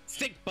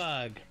 Stink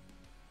bug.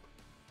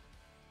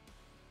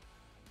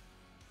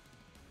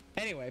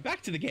 Anyway,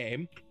 back to the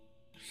game.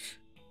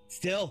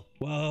 Still,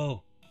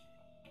 whoa.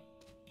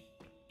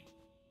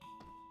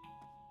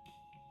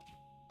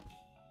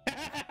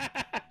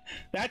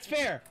 That's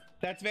fair.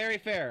 That's very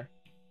fair.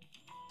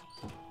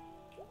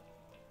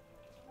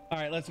 All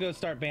right, let's go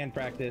start band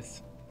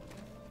practice.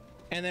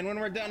 And then when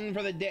we're done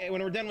for the day,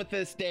 when we're done with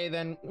this day,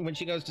 then when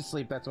she goes to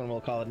sleep, that's when we'll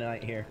call it a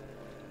night here.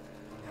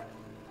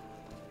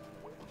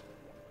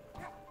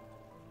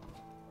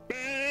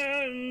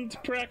 Band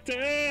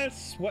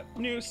practice. What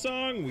new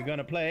song we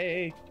gonna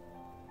play?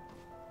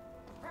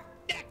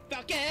 Deck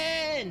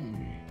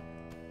fucking.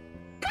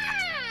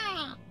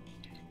 Ah!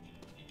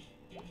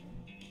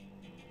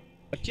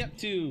 What you up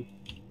to?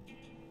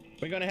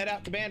 We're gonna head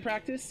out to band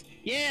practice?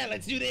 Yeah,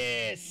 let's do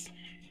this.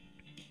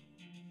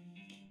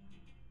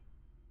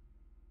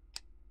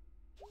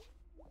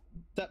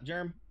 What's up,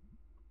 Germ?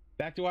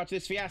 Back to watch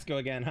this fiasco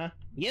again, huh?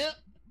 Yep.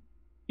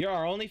 You're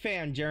our only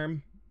fan,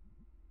 Germ.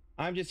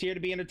 I'm just here to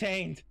be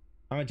entertained.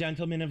 I'm a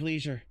gentleman of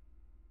leisure.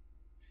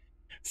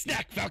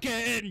 Snack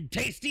Falcon!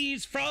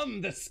 Tasties from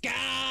the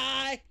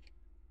sky!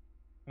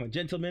 I'm a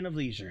gentleman of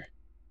leisure.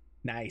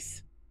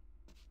 Nice.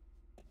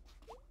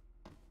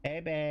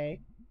 Hey, bae.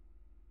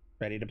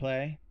 Ready to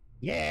play?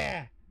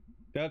 Yeah!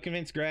 Go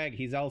convince Greg.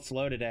 He's all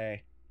slow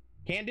today.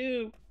 Can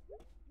do.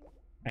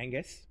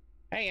 Angus.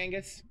 Hey,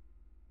 Angus.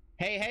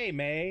 Hey,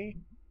 May.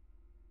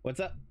 What's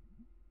up?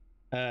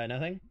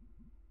 Nothing.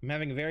 I'm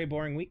having a very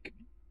boring week.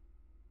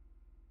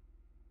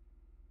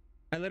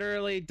 I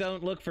literally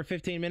don't look for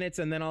 15 minutes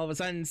and then all of a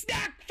sudden,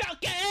 Snack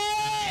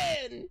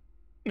Falcon!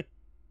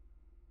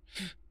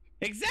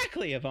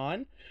 Exactly,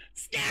 Yvonne.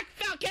 Snack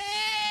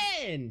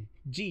Falcon!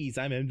 Jeez,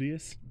 I'm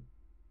envious.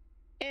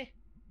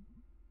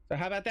 So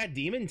how about that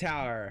demon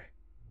tower?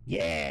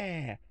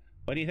 Yeah!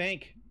 What do you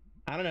think?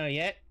 I don't know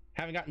yet.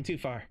 Haven't gotten too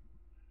far.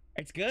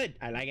 It's good.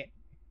 I like it.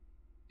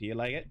 Do you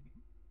like it?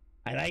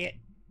 I like it.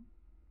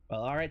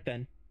 Well, alright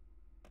then.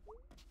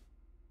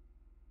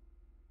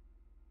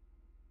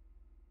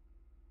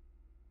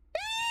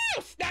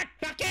 Snack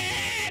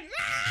Falcon!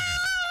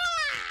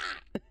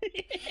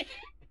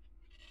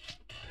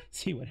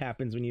 See what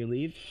happens when you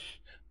leave?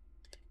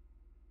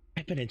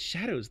 I've been in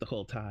shadows the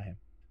whole time.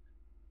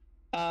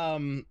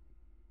 I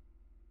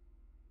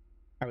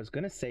was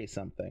gonna say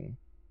something.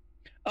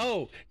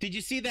 Oh, did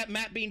you see that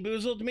Matt Bean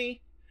boozled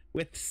me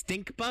with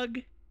stink bug?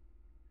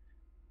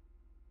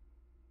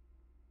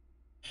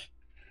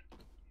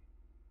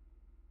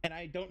 And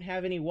I don't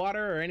have any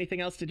water or anything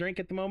else to drink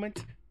at the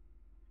moment.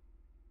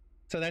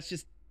 So that's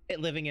just it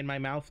living in my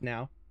mouth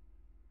now.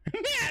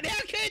 Man,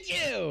 how could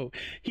you?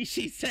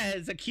 She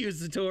says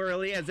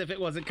accusatorily as if it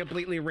wasn't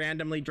completely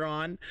randomly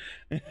drawn.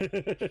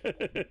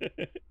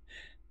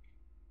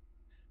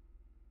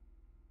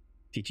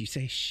 Did you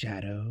say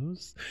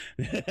shadows?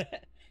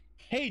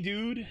 Hey,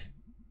 dude.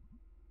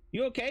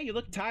 You okay? You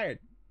look tired.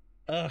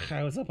 Ugh,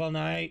 I was up all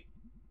night.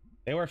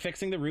 They were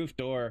fixing the roof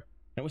door.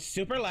 It was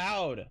super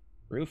loud.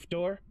 Roof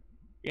door?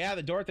 Yeah,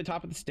 the door at the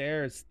top of the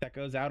stairs that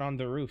goes out on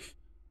the roof.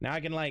 Now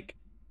I can, like,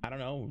 I don't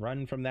know,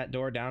 run from that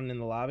door down in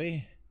the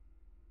lobby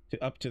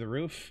to up to the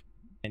roof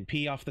and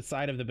pee off the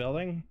side of the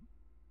building.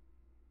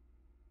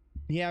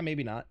 Yeah,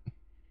 maybe not.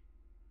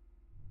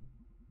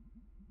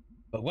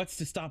 But what's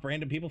to stop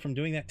random people from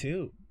doing that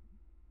too?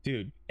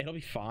 Dude, it'll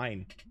be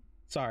fine.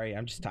 Sorry,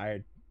 I'm just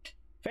tired.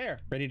 Fair.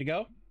 Ready to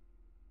go?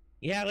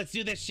 Yeah, let's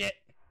do this shit.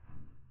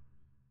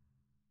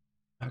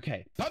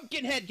 Okay.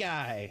 Pumpkinhead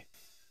guy.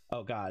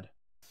 Oh, God.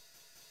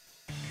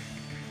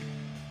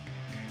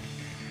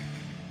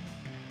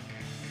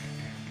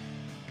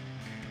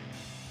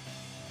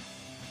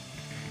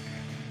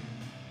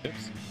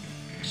 Oops.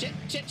 Shit.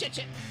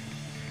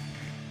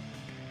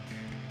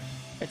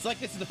 It's like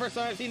this is the first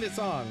time I've seen this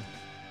song.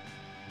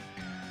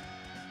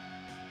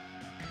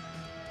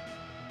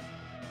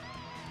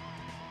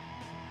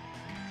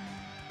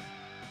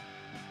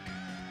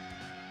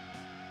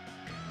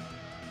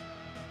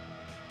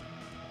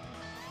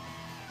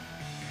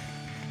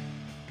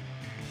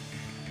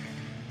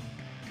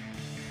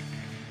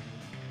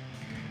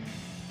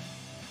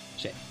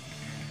 Shit.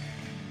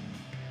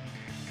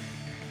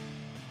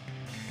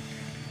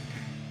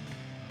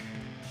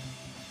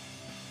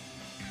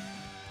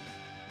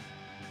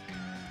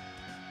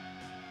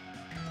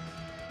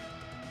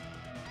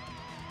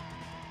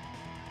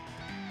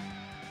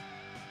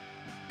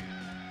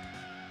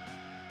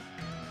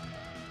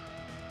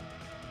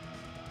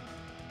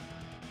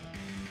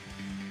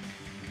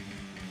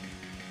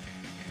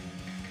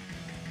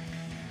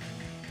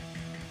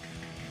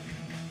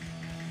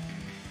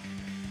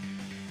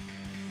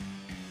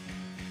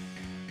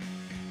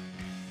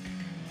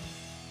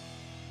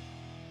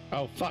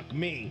 Oh, fuck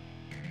me.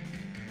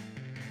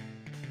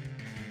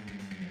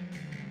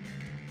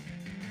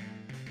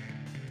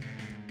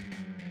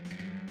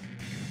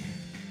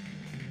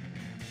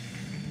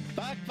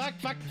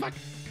 fuck.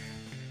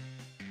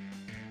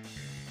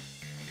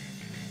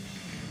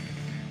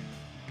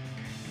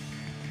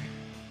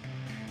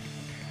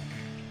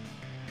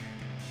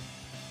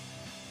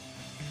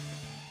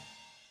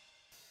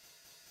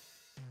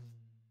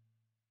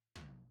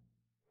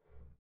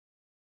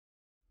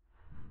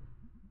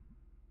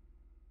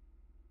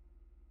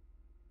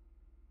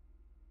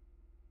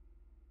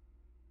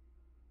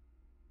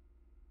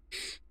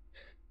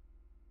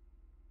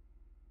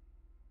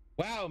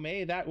 Wow,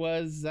 May, that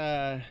was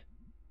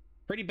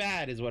pretty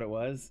bad is what it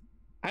was.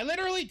 I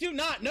literally do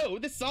not know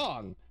this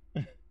song.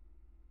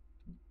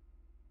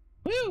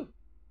 Woo!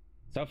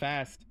 So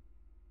fast.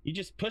 You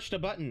just pushed a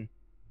button.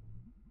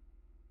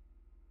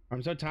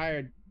 I'm so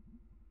tired.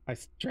 I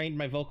strained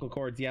my vocal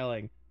cords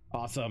yelling.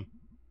 Awesome.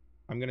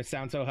 I'm gonna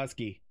sound so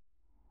husky.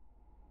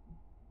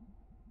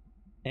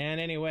 And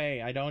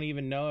anyway, I don't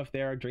even know if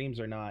there are dreams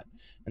or not.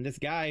 And this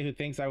guy who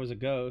thinks I was a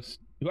ghost,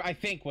 who I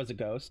think was a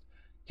ghost,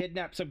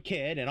 kidnapped some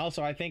kid, and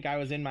also I think I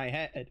was in my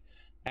head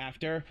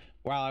after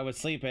while I was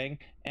sleeping.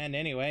 And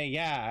anyway,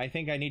 yeah, I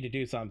think I need to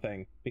do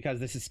something because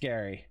this is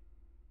scary.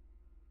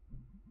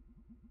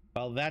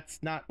 Well,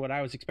 that's not what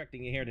I was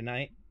expecting to hear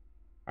tonight.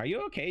 Are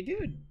you okay,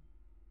 dude?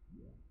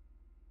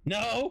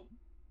 No!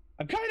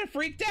 I'm kind of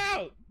freaked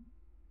out!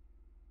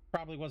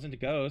 Probably wasn't a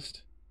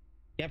ghost.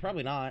 Yeah,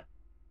 probably not.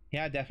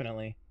 Yeah,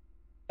 definitely.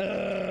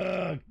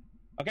 Ugh!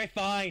 Okay,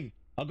 fine.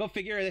 I'll go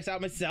figure this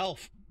out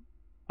myself.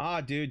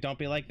 Aw, dude, don't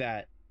be like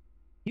that.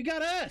 You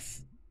got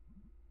us!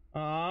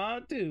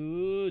 Aw,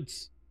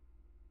 dudes.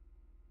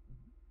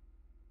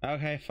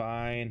 Okay,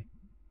 fine.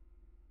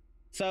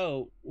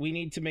 So, we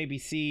need to maybe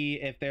see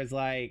if there's,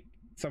 like,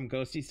 some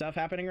ghosty stuff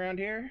happening around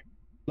here?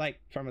 Like,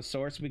 from a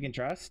source we can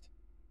trust?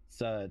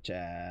 Such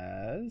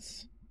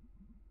as...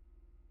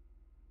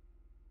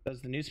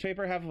 Does the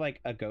newspaper have,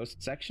 like, a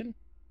ghost section?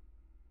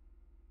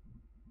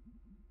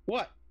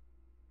 What?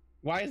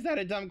 Why is that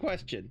a dumb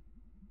question?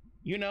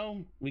 You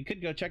know, we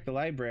could go check the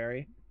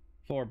library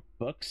for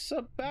books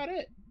about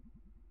it.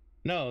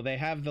 No, they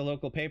have the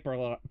local paper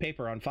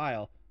on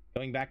file,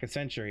 going back a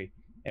century.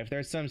 If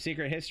there's some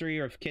secret history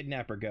of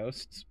kidnapper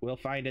ghosts, we'll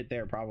find it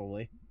there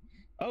probably.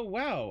 Oh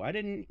wow, I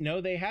didn't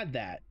know they had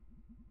that.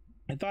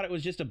 I thought it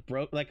was just a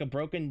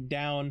broken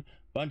down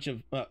bunch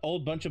of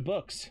old bunch of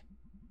books.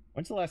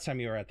 When's the last time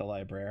you were at the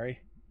library?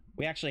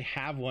 We actually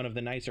have one of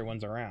the nicer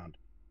ones around.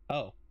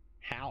 Oh,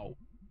 how?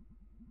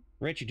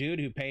 Rich dude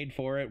who paid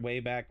for it way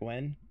back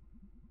when?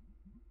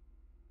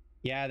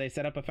 Yeah, they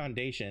set up a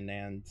foundation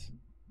and...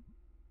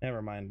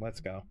 Never mind,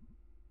 let's go.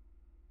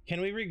 Can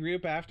we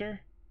regroup after?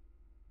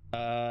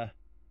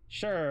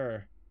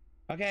 Sure.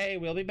 Okay,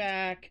 we'll be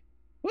back.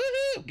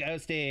 Woohoo!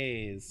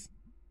 Ghosties!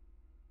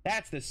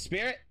 That's the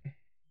spirit!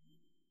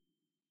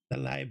 The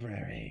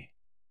library.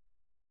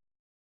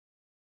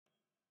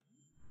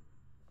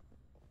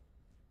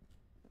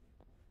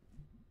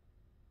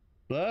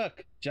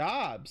 Look,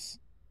 jobs.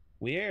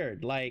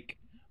 Weird. Like,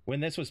 when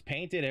this was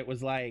painted, it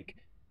was like,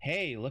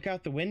 hey, look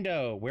out the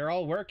window. We're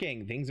all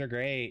working. Things are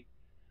great.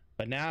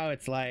 But now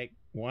it's like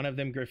one of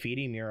them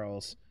graffiti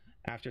murals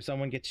after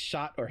someone gets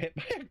shot or hit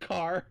by a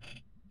car.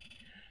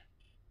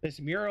 This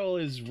mural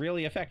is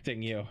really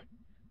affecting you.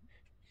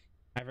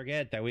 I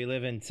forget that we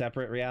live in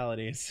separate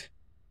realities.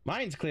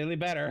 Mine's clearly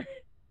better.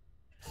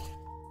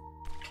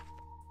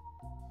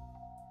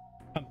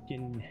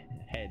 Pumpkin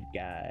head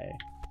guy.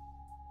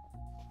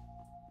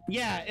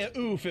 Yeah,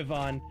 oof,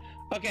 Yvonne.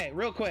 Okay,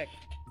 real quick.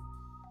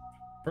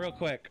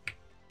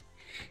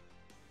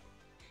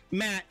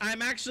 Matt,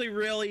 I'm actually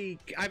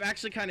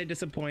kind of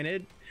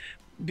disappointed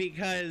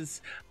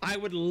because I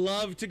would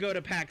love to go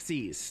to PAX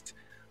East,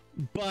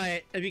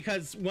 but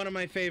because one of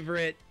my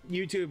favorite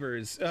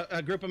YouTubers,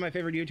 a group of my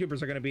favorite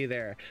YouTubers are going to be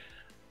there.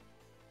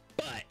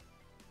 But,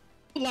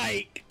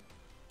 like,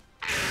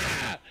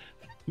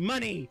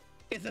 money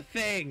is a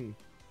thing.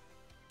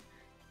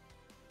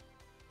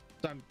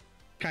 So I'm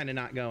kind of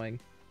not going.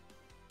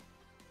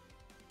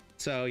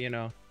 So, you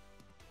know,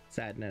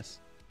 sadness.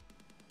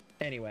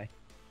 Anyway,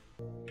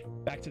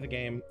 back to the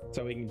game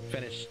so we can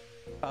finish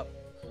up.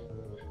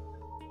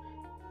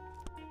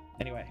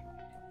 Anyway.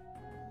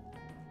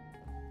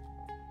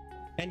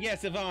 And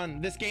yes,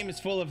 Yvonne, this game is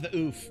full of the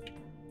oof.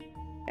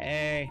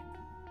 Hey.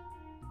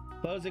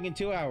 Closing in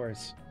 2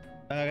 hours.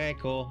 Okay,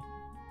 cool.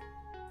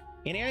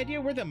 Any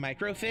idea where the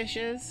microfiche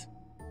is?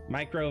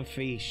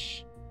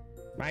 Microfiche.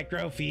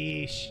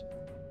 Microfiche.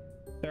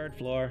 3rd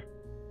floor.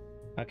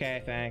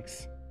 Okay,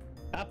 thanks.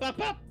 Up, up,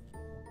 up!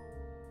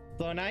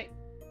 Slow night?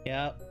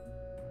 Yep.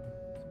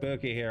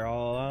 Spooky here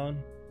all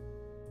alone.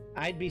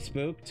 I'd be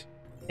spooked.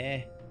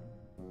 Eh.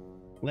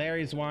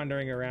 Larry's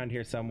wandering around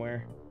here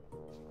somewhere.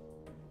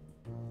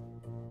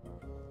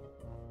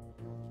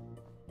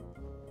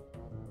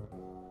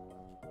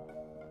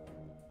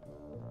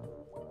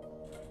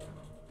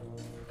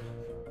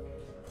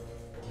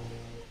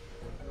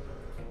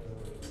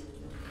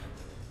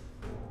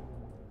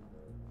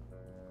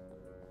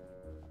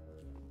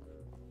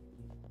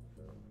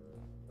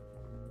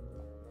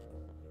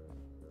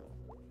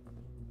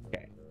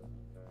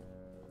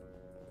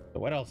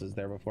 What else is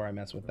there before I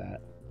mess with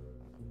that?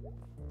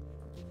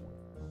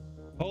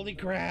 Holy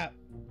crap.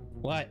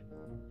 What?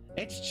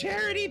 It's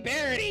Charity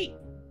Bearity!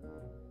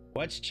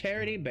 What's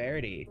Charity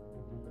Bearity?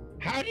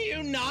 How do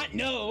you not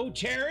know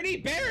Charity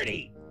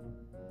Bearity?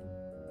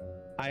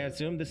 I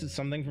assume this is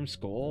something from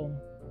school.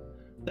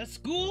 The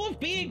school of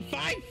being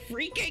 5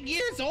 freaking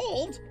years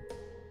old?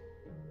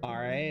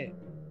 Alright.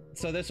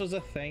 So this was a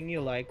thing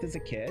you liked as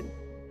a kid?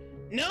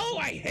 No,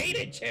 I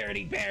hated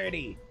Charity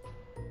Bearity!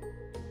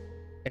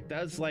 It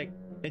does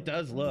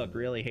look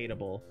really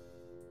hateable.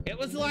 It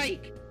was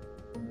like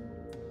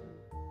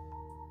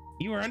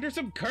you were under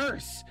some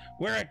curse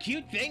where a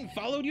cute thing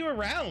followed you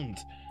around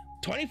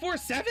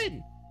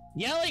 24/7,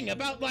 yelling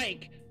about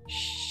like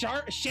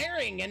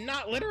sharing and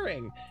not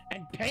littering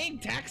and paying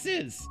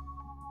taxes.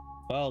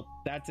 Well,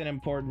 that's an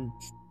important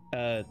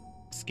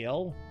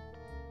skill.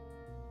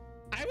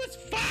 I was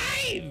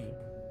 5!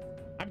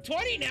 I'm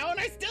 20 now and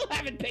I still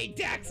haven't paid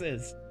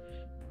taxes.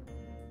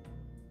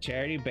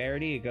 Charity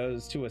Bearity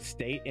goes to a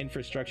state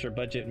infrastructure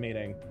budget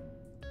meeting.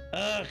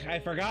 Ugh, I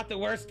forgot the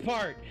worst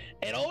part.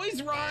 It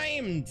always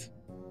rhymed.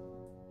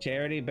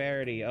 Charity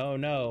Bearity. Oh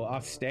no,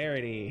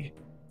 austerity.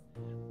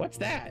 What's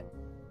that?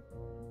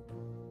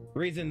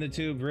 Reason the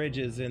 2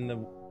 bridges in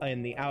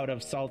the out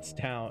of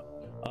Saltstown.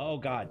 Oh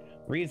god.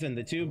 Reason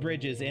the 2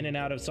 bridges in and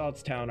out of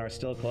Saltstown are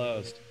still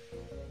closed.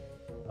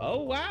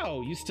 Oh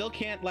wow, you still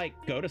can't like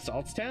go to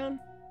Saltstown?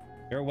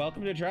 You're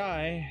welcome to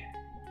try.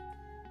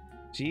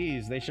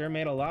 Jeez, they sure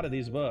made a lot of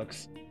these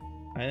books.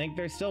 I think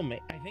they're still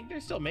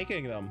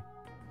making them.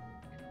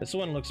 This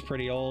one looks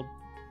pretty old.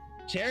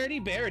 Charity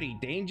Bearity,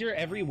 danger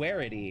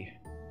everywhereity.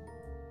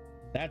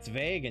 That's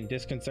vague and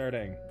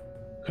disconcerting.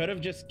 Could have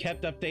just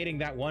kept updating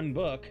that one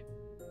book.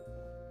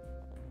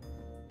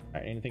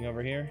 Alright, anything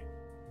over here?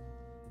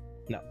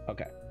 No,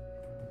 okay.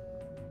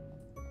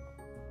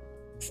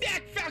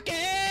 Snack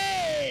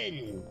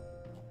fucking!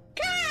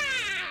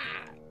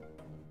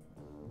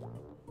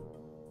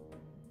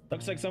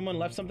 Looks like someone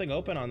left something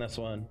open on this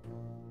one.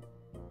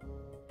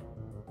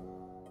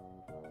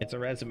 It's a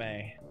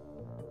resume.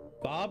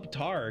 Bob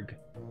Targ,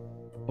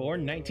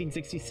 born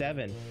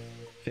 1967,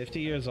 50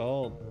 years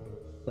old.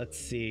 Let's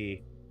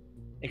see.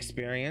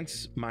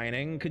 Experience,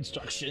 mining,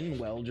 construction,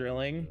 well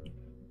drilling.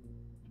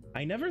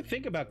 I never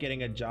think about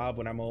getting a job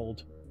when I'm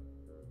old.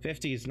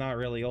 50 is not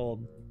really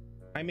old.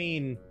 I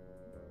mean,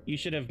 you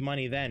should have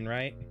money then,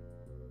 right?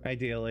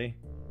 Ideally.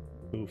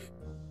 Oof.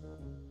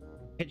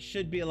 It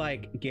should be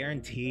like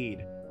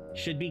guaranteed.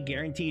 Should be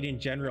guaranteed in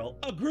general.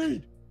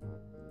 Agreed!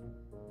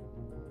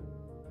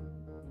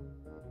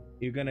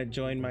 You gonna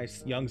join my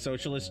Young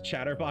Socialist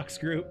Chatterbox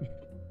group?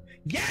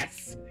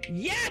 Yes!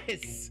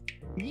 Yes!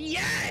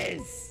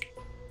 Yes!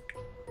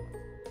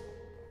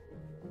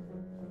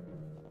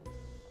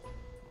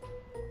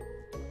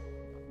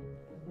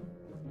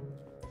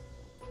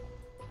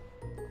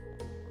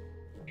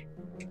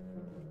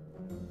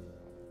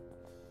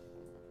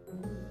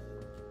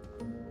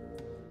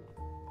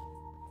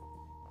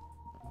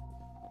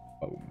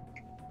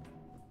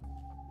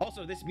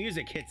 Also, this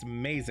music hits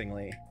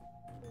amazingly.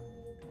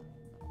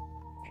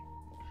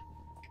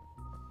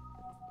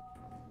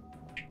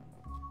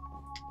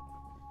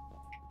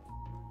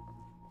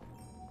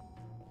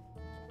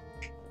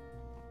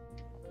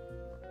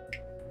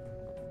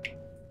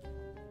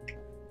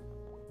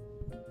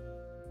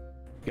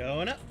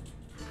 Going up.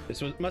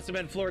 This must have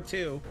been floor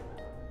 2.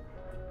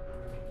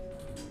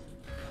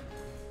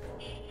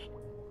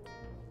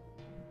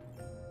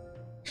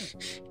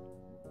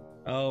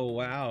 Oh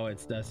wow,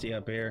 it's dusty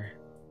up here.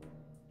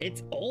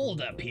 It's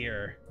old up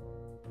here.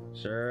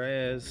 Sure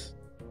is.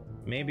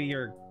 Maybe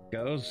your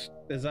ghost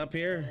is up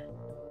here?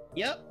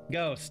 Yep,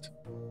 ghost.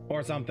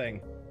 Or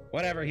something.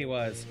 Whatever he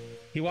was.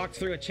 He walked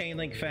through a chain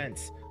link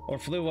fence, or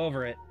flew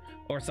over it,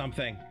 or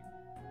something.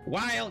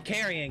 While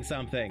carrying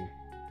something.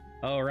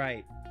 Oh,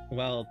 right.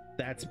 Well,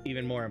 that's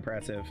even more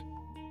impressive.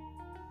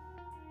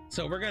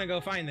 So we're gonna go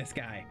find this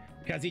guy,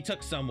 because he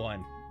took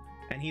someone.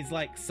 And he's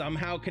like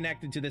somehow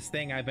connected to this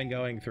thing I've been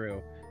going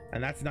through.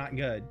 And that's not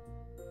good.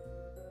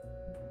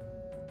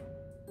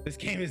 This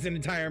game is an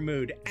entire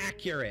mood.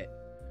 Accurate.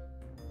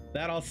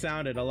 That all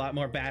sounded a lot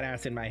more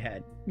badass in my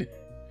head.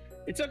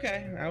 It's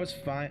okay. I was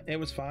fine. It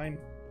was fine.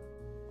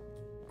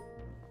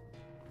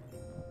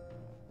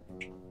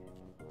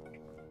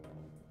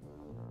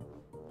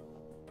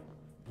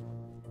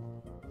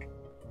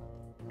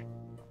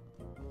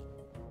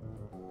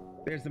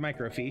 There's the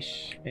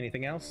microfiche.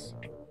 Anything else?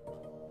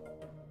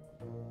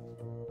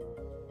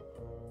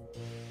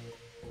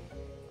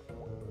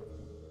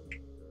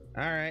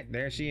 All right,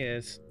 there she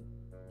is.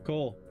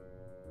 Cool.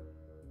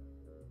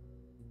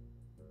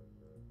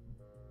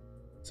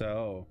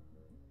 So,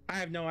 I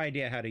have no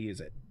idea how to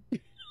use it.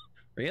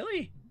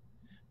 Really?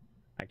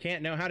 I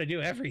can't know how to do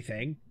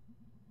everything.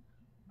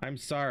 I'm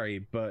sorry,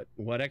 but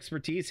what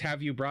expertise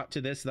have you brought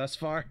to this thus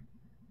far?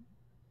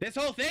 This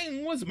whole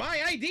thing was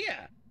my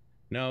idea!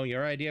 No,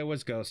 your idea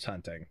was ghost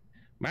hunting.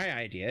 My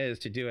idea is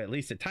to do at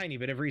least a tiny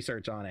bit of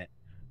research on it.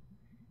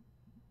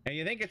 And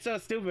you think it's so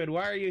stupid,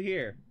 why are you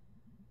here?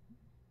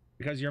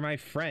 Because you're my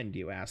friend,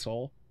 you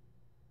asshole.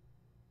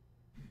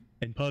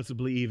 and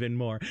possibly even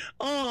more.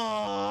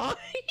 Aww!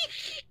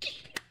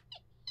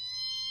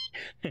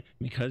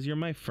 Because you're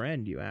my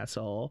friend, you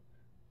asshole.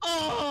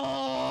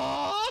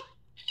 Aww!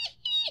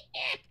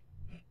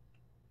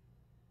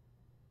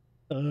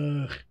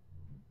 Ugh.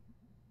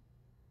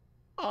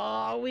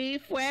 Are we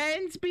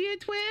friends,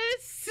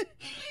 Beatrice?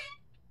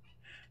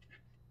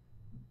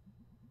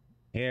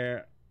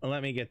 Here,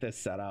 let me get this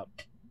set up.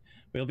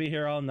 We'll be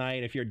here all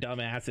night if your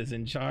dumbass is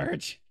in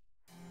charge.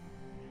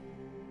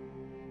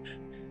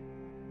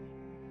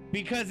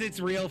 Because it's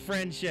real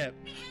friendship.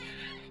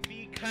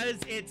 Because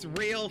it's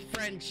real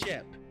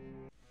friendship.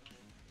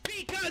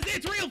 Because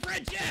it's real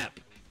friendship!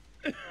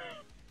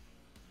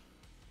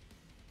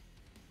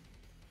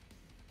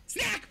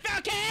 Snack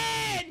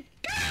Falcon!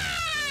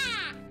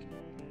 Ah!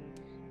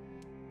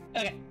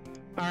 Okay.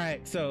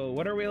 Alright, so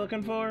what are we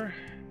looking for?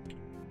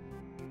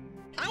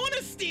 I want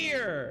to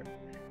steer!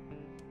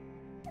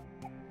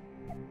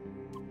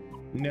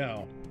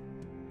 No.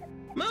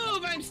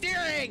 Move! I'm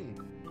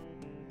steering!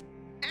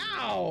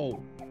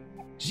 Ow!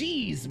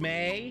 Jeez,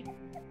 May.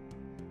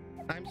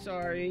 I'm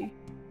sorry.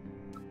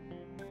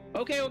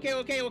 Okay. How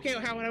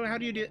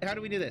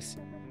do we do this?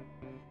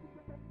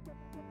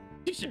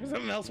 You sure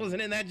something else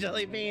wasn't in that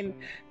jelly bean?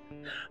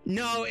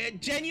 No,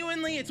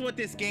 genuinely, it's what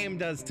this game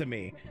does to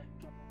me.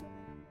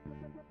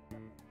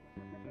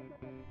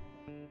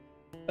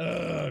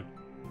 Ugh.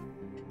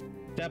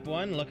 Step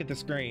 1, look at the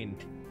screen.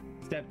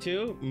 Step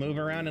 2, move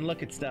around and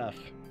look at stuff.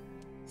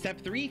 Step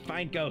 3,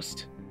 find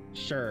ghost.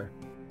 Sure.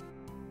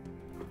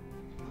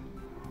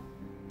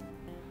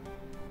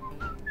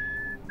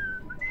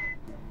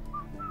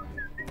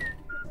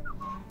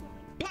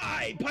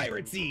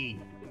 Piracy!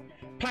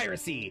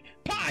 Piracy!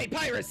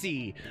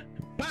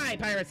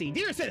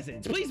 Dear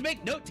citizens, please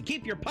make note to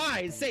keep your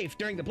pies safe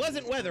during the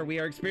pleasant weather we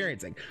are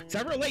experiencing.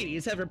 Several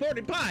ladies have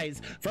reported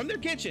pies from their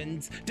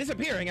kitchens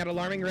disappearing at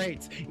alarming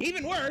rates.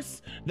 Even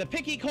worse, the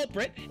picky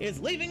culprit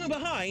is leaving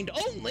behind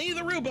only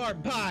the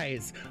rhubarb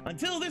pies.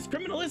 Until this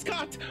criminal is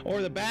caught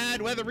or the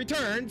bad weather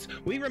returns,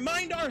 we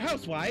remind our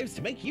housewives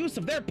to make use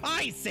of their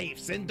pie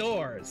safes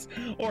indoors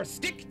or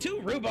stick to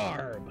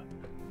rhubarb.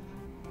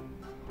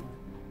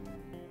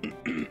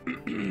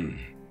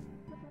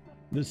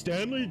 The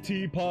Stanley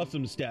T.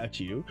 Possum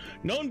statue,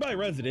 known by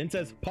residents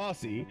as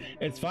Posse,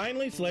 is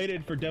finally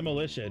slated for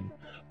demolition.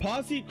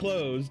 Posse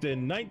closed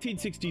in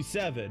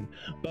 1967,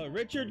 but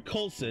Richard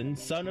Coulson,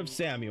 son of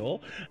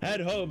Samuel,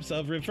 had hopes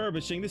of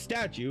refurbishing the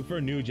statue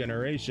for new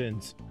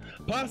generations.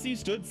 Posse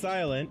stood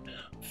silent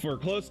for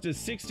close to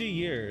 60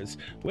 years,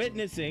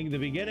 witnessing the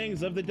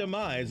beginnings of the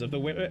demise of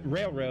the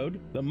railroad,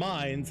 the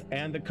mines,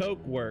 and the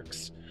coke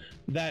works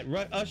that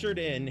ushered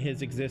in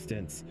his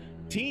existence.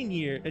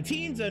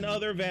 Teens and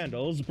other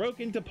vandals broke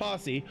into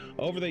Posse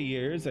over the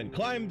years, and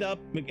climbing up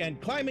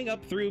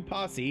through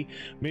Posse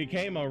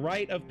became a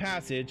rite of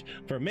passage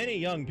for many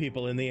young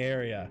people in the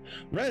area.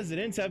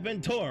 Residents have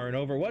been torn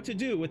over what to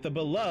do with the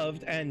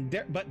beloved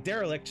but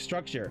derelict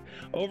structure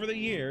over the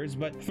years,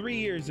 but 3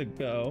 years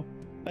ago,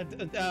 But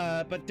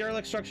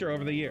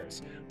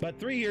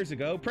 3 years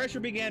ago, pressure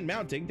began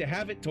mounting to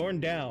have it torn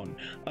down.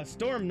 A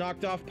storm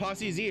knocked off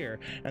Posse's ear,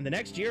 and the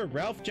next year,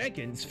 Ralph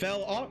Jenkins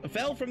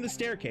fell from the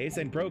staircase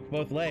and broke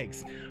both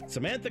legs.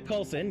 Samantha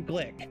Coulson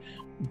Glick,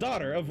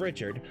 daughter of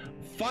Richard,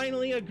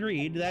 finally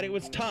agreed that it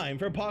was time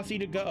for Posse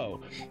to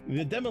go.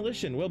 The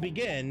demolition will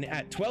begin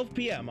at 12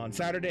 p.m. on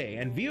Saturday,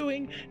 and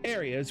viewing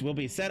areas will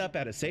be set up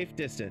at a safe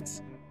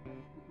distance.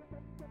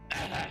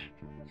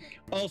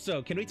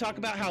 Also, can we talk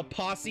about how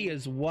Posse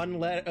is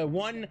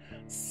one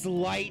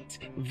slight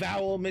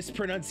vowel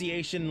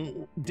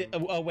mispronunciation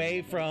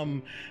away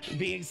from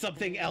being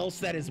something else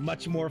that is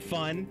much more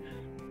fun?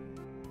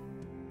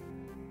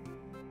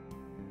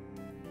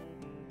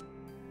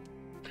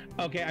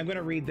 Okay, I'm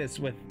gonna read this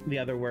with the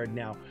other word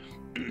now.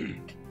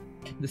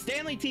 The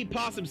Stanley T.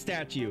 Possum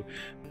statue,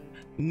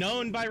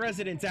 known by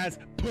residents as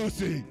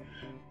Pussy,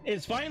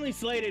 is finally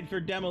slated for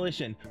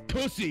demolition.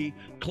 Pussy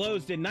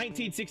closed in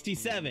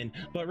 1967,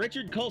 but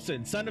Richard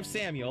Coulson, son of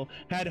Samuel,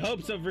 had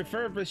hopes of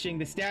refurbishing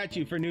the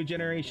statue for new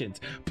generations.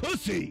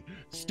 Pussy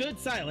stood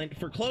silent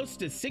for close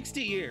to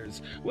 60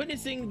 years,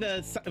 witnessing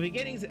the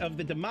beginnings of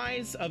the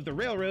demise of the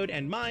railroad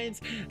and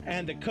mines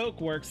and the coke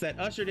works that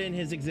ushered in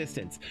his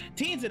existence.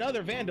 Teens and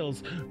other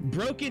vandals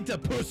broke into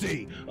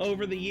Pussy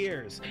over the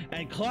years,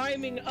 and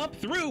climbing up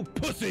through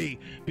Pussy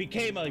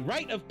became a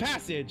rite of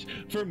passage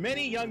for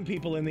many young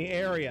people in the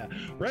area.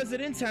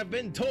 Residents have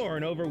been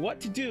torn over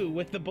what to do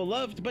with the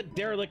beloved but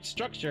derelict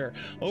structure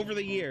over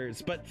the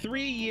years, but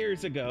 3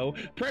 years ago,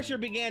 pressure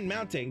began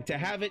mounting to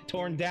have it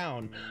torn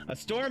down. A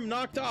storm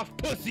knocked off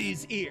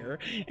Pussy's ear,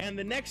 and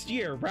the next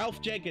year, Ralph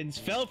Jenkins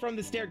fell from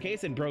the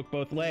staircase and broke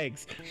both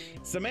legs.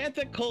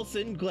 Samantha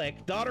Coulson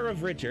Glick, daughter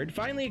of Richard,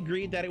 finally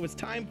agreed that it was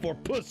time for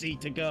Pussy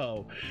to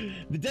go.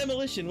 The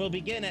demolition will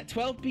begin at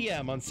 12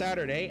 p.m. on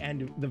Saturday,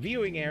 and the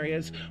viewing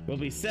areas will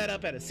be set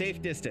up at a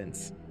safe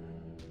distance.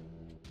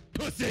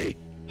 Pussy!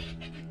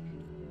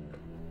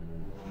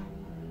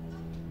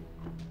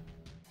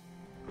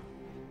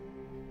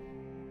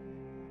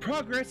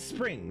 Progress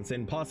Springs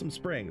in Possum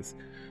Springs.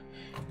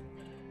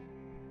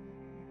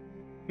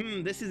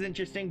 This is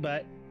interesting,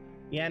 but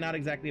yeah, not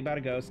exactly about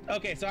a ghost.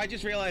 Okay, so I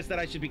just realized that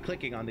I should be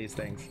clicking on these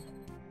things.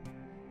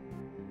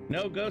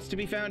 No ghost to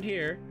be found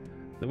here.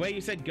 The way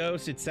you said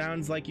ghost, it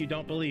sounds like you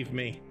don't believe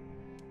me.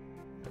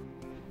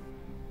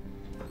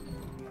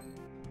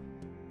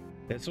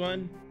 This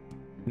one?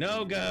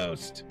 No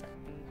ghost!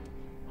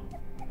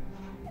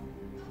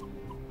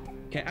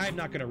 Okay, I'm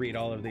not gonna read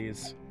all of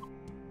these.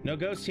 No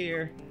ghost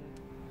here.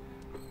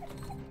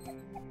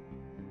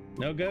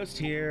 No ghost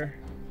here.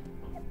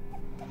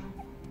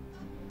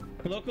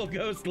 Local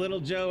ghost, Little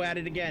Joe at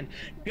it again.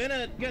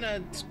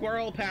 Gonna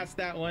squirrel past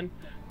that one.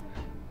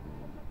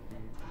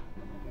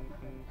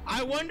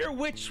 I wonder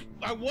which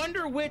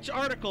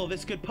article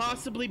this could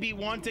possibly be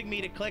wanting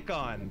me to click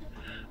on.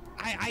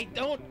 I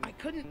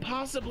couldn't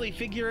possibly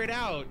figure it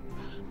out,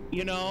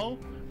 you know?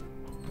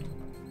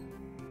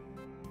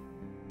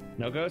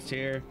 No ghost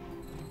here.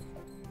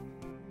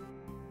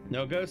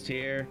 No ghost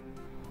here.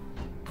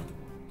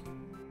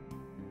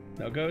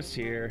 No ghost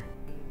here.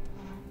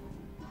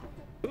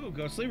 Ooh,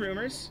 ghostly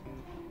rumors.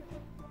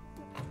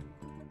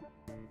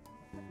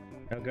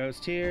 No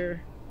ghost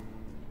here.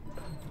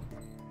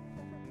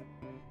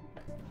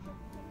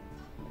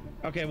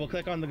 Okay, we'll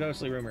click on the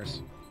ghostly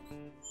rumors.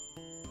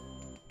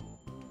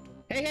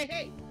 Hey, hey,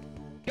 hey!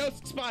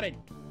 Ghost spotted!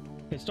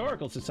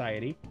 Historical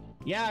Society?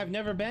 Yeah, I've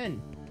never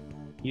been.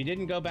 You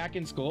didn't go back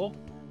in school?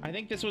 I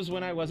think this was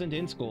when I wasn't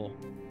in school.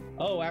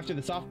 Oh, after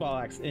the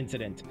softball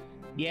incident.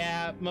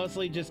 Yeah,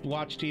 mostly just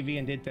watched TV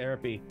and did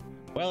therapy.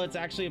 Well, it's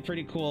actually a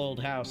pretty cool old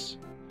house.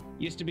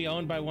 Used to be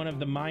owned by one of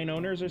the mine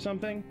owners or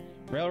something?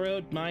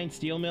 Railroad, mine,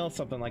 steel mill,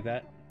 something like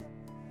that.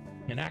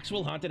 An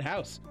actual haunted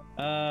house?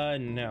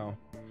 No.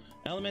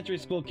 Elementary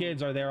school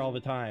kids are there all the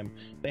time.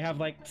 They have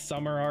like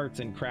summer arts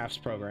and crafts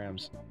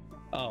programs.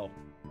 Oh,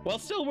 well,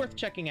 still worth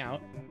checking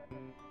out.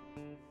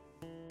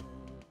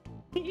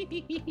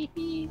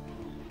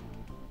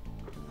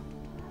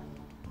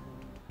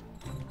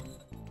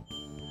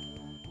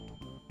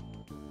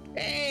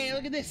 Hey,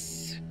 look at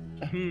this.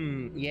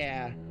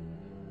 Yeah.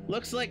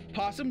 Looks like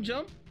Possum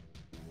Jump?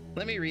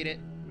 Let me read it.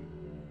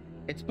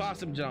 It's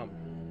Possum Jump.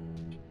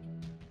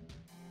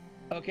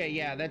 Okay,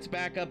 yeah, that's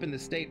back up in the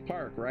state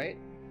park, right?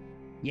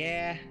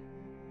 Yeah.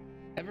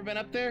 Ever been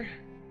up there?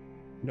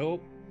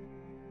 Nope.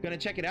 Gonna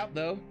check it out,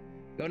 though.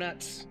 Go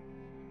nuts.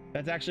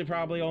 That's actually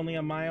probably only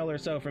a mile or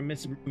so from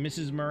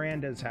Mrs.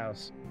 Miranda's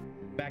house.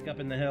 Back up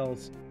in the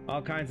hills.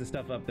 All kinds of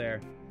stuff up there.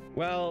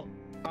 Well,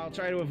 I'll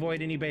try to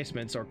avoid any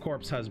basements or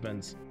corpse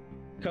husbands.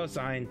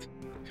 Co-signed.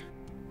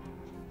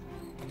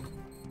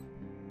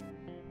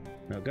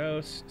 No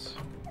ghost.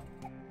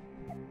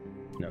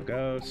 No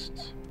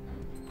ghost.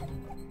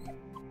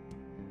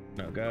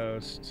 No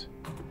ghost.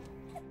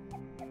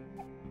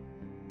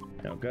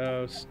 No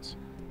ghost.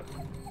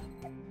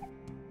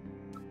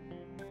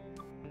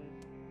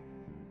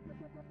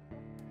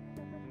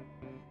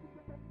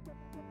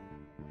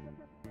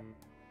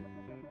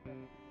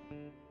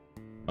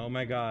 Oh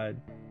my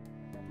god.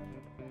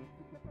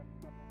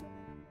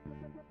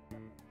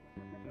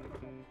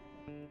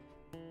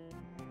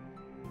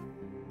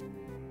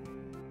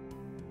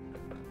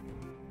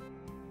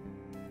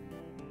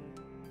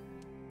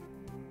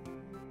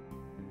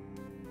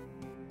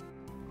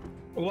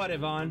 What,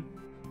 Yvonne?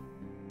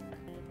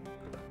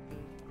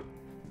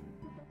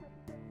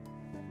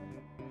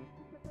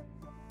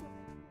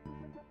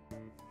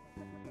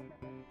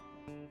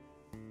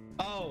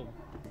 Oh.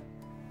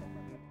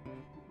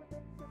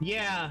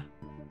 Yeah.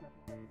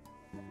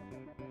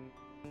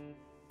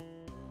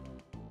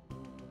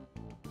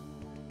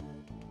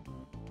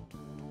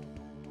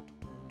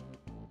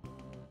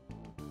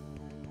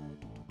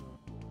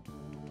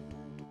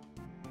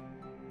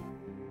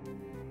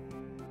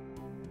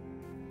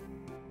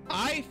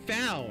 I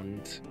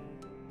found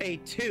a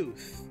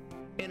tooth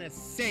in a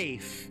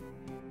safe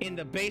in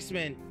the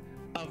basement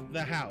of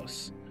the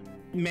house.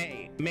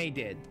 May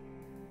did.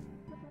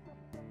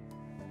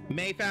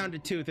 May found a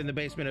tooth in the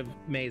basement of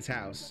May's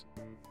house.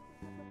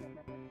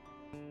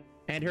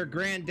 And her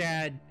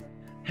granddad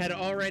had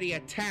already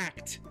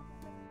attacked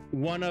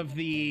one of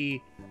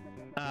the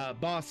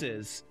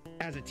bosses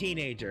as a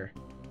teenager,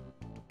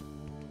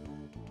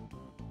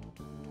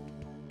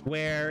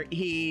 where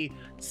he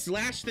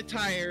slashed the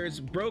tires,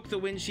 broke the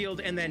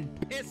windshield, and then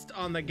pissed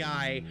on the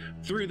guy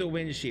through the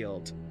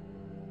windshield.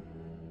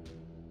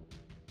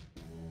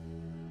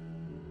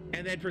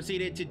 And then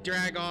proceeded to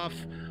drag off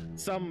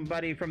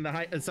somebody from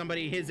the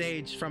somebody his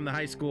age from the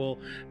high school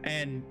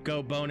and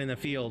go bone in the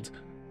field.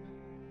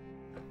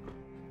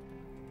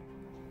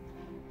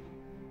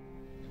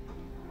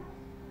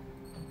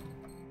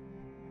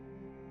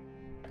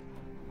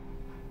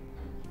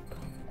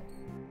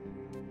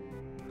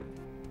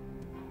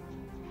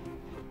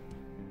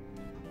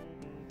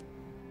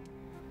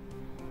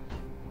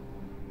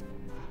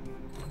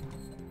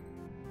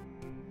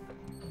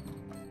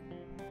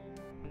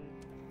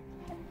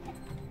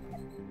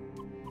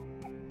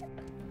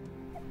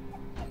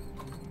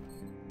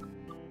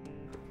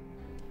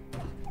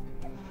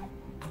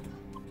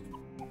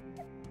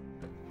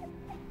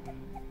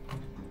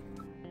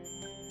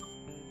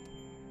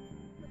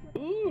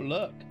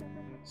 look.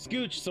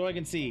 Scooch so I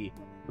can see.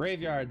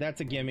 Graveyard,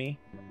 that's a gimme.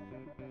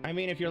 I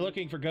mean, if you're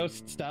looking for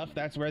ghost stuff,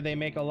 that's where they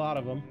make a lot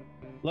of them.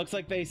 Looks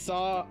like they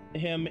saw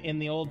him in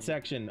the old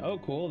section. Oh,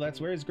 cool,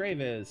 that's where his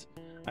grave is.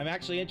 I'm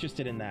actually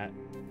interested in that.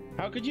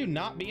 How could you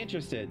not be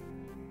interested?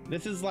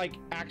 This is like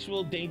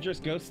actual dangerous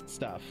ghost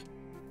stuff.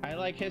 I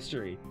like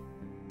history.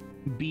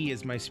 B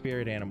is my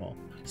spirit animal.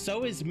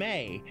 So is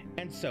May,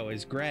 and so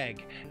is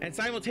Greg, and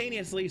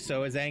simultaneously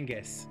so is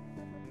Angus.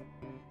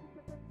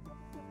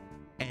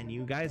 And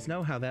you guys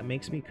know how that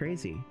makes me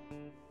crazy.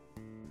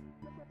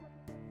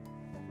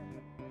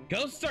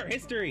 Ghosts are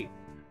history!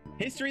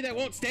 History that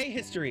won't stay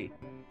history!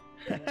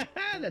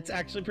 That's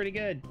actually pretty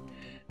good.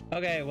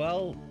 Okay,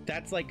 well,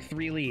 that's like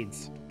 3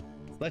 leads.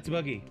 Let's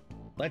boogie.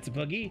 Let's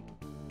boogie?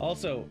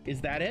 Also,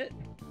 is that it?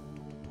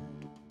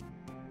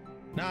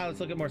 Nah, let's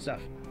look at more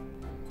stuff.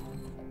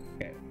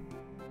 Okay.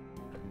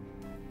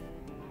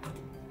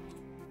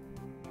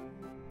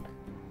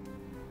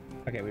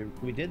 Okay,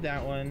 we did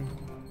that one.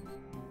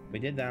 We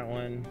did that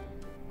one.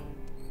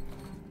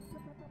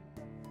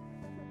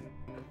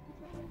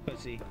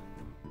 Pussy.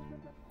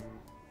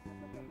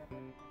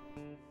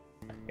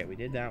 Okay, we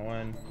did that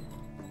one.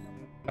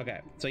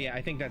 Okay, so yeah,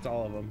 I think that's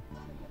all of them.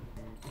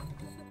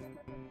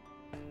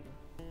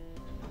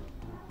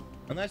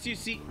 Unless you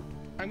see...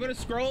 I'm gonna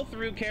scroll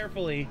through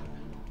carefully.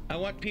 I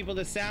want people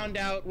to sound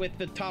out with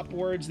the top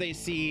words they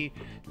see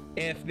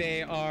if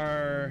they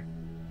are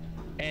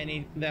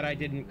any that I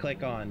didn't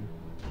click on.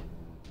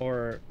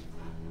 Or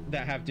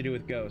that have to do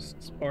with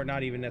ghosts. Or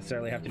not even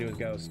necessarily have to do with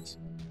ghosts.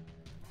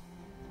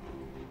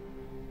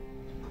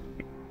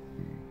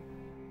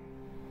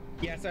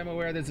 Yes, I'm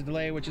aware there's a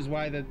delay, which is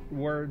why the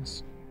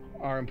words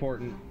are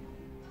important.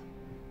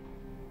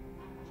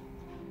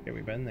 Okay,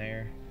 we've been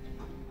there.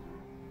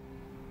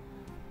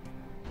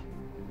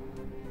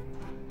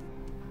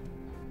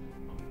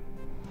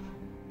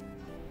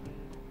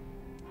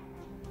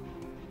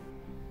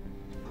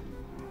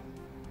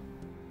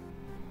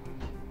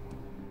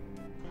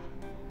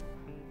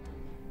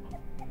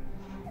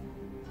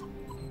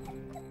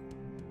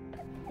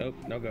 Nope,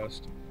 no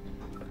ghost.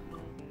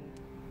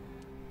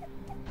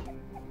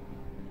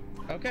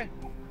 Okay.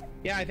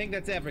 Yeah, I think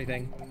that's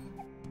everything.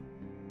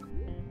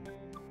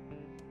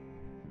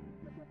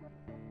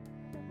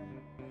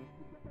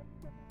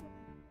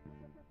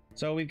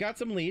 So we've got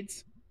some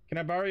leads. Can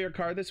I borrow your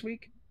car this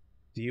week?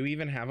 Do you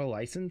even have a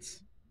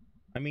license?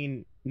 I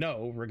mean,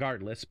 no,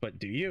 regardless, but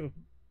do you?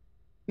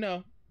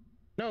 No.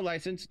 No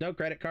license, no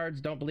credit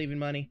cards, don't believe in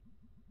money.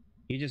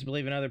 You just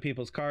believe in other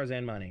people's cars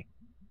and money.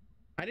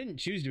 I didn't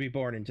choose to be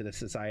born into this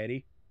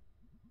society.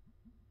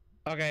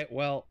 Okay,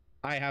 well,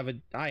 I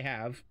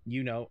have,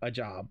 you know, a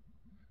job.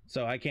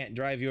 So I can't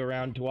drive you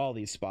around to all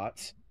these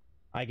spots.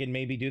 I can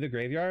maybe do the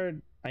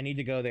graveyard. I need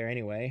to go there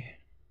anyway.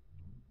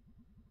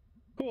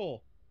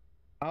 Cool.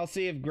 I'll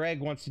see if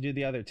Greg wants to do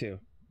the other 2.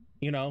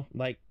 You know,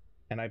 like,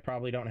 and I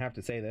probably don't have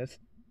to say this,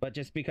 but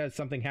just because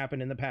something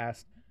happened in the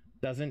past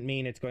doesn't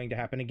mean it's going to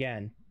happen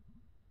again.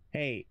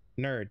 Hey,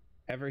 nerd,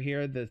 ever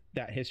hear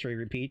that history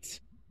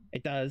repeats?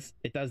 It does.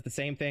 It does the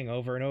same thing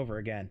over and over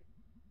again.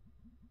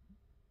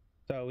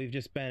 So we've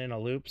just been in a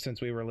loop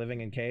since we were living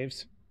in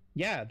caves?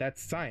 Yeah,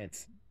 that's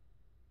science.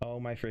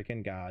 Oh my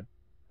freaking god.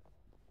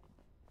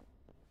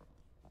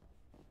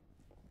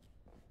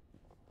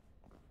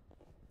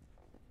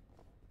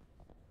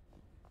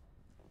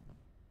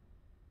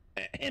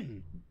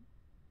 Ahem.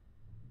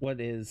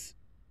 What is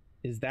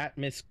that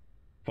Miss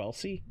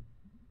Quelcy?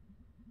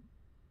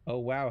 Oh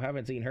wow,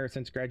 haven't seen her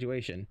since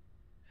graduation.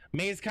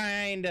 May's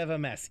kind of a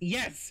mess.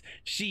 Yes,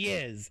 she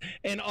is,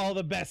 in all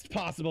the best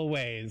possible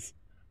ways.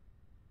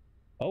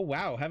 Oh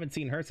wow, haven't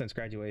seen her since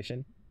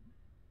graduation.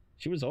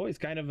 She was always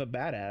kind of a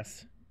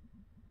badass.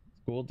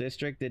 School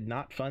district did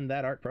not fund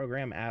that art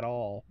program at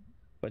all,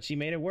 but she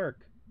made it work.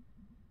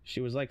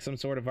 She was like some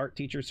sort of art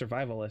teacher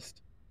survivalist.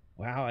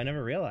 Wow, I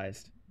never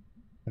realized.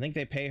 I think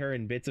they pay her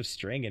in bits of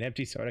string and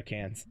empty soda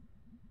cans.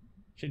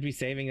 Should be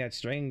saving that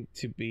string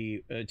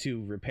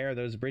to repair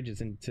those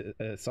bridges into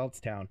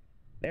Saltstown.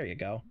 There you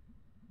go.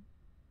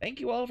 Thank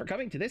you all for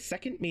coming to this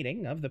second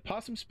meeting of the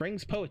Possum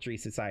Springs Poetry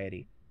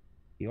Society.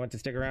 You want to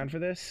stick around for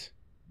this?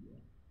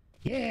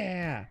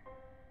 Yeah!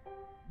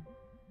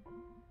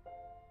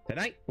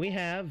 Tonight we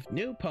have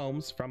new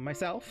poems from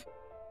myself,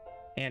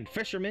 and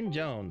Fisherman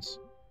Jones,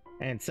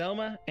 and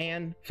Selma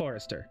Ann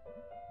Forrester.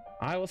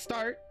 I will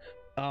start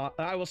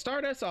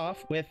us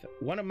off with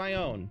one of my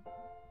own.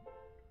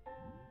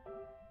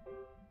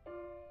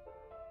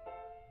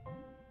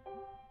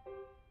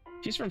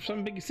 She's from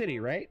some big city,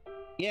 right?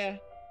 Yeah.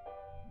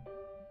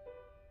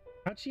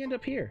 How'd she end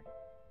up here?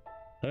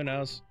 Who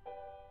knows?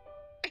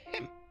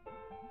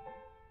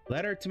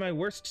 Letter to my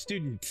worst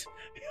student.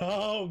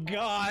 Oh,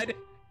 God.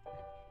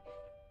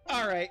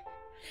 All right.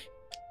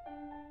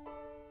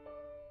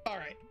 All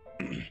right.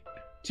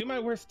 To my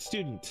worst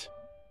student,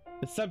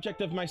 the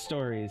subject of my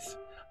stories,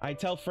 I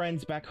tell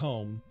friends back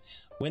home,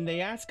 when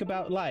they ask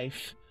about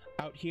life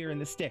out here in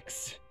the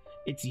sticks,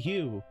 it's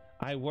you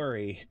I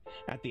worry.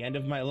 At the end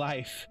of my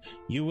life,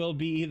 you will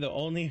be the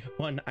only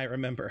one I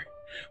remember.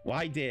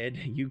 Why did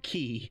you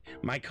key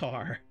my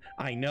car?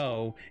 I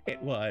know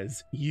it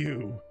was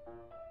you,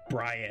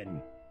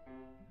 Brian.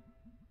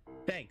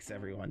 Thanks,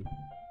 everyone.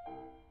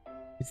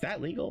 Is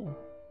that legal?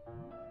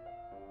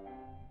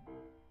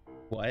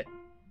 What?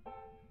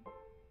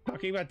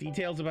 Talking about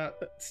details about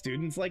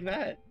students like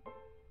that?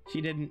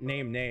 She didn't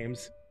name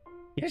names.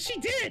 Yes, she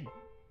did!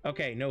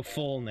 Okay, no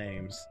full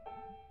names.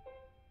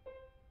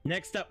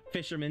 Next up,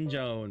 Fisherman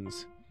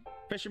Jones.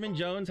 Fisherman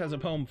Jones has a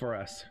poem for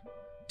us.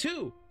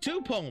 Two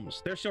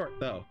poems. They're short,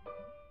 though.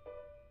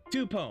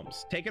 2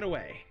 poems. Take it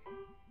away.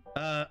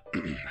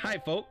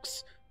 Hi,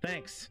 folks.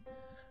 Thanks.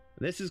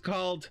 This is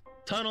called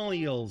Tunnel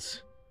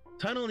Eels.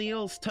 Tunnel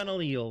eels,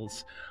 tunnel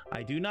eels.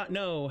 I do not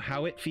know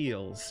how it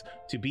feels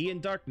to be in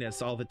darkness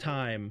all the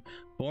time,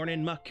 born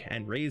in muck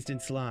and raised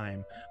in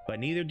slime. But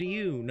neither do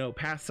you know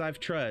paths I've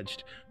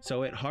trudged,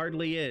 so it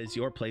hardly is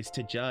your place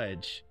to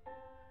judge.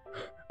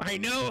 I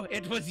know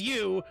it was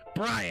you,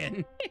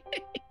 Brian.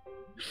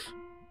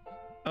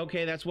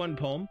 Okay, that's 1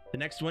 poem. The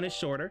next one is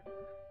shorter.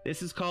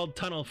 This is called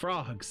Tunnel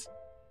Frogs.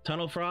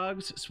 Tunnel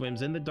Frogs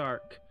swims in the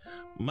dark.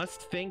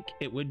 Must think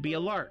it would be a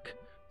lark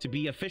to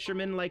be a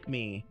fisherman like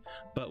me.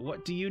 But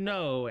what do you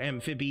know,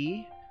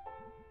 amphibie?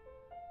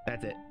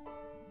 That's it.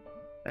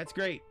 That's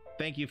great.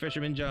 Thank you,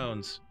 Fisherman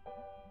Jones.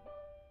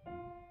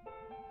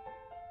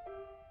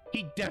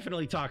 He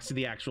definitely talks to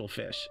the actual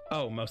fish.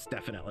 Oh, most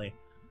definitely.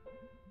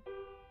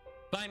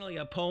 Finally,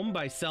 a poem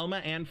by Selma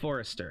Ann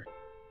Forrester.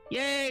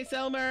 Yay,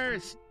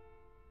 Selmers!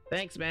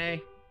 Thanks,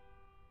 May.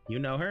 You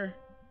know her?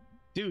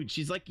 Dude,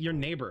 she's like your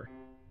neighbor.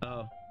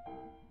 Oh.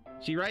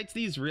 She writes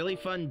these really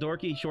fun,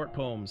 dorky short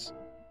poems.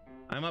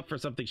 I'm up for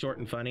something short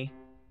and funny.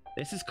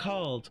 This is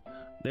called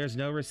There's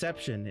No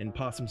Reception in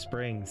Possum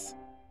Springs.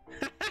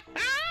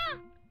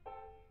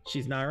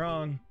 She's not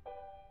wrong.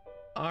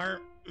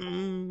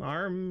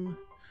 Arm.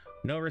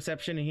 No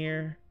reception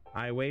here.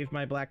 I wave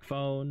my black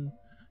phone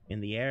in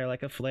the air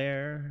like a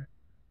flare,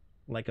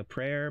 like a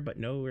prayer, but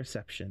no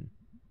reception.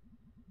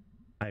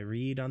 I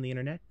read on the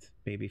internet,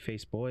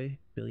 babyface boy,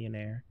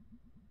 billionaire.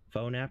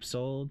 Phone app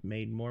sold,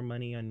 made more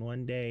money on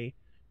one day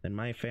than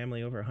my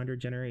family over 100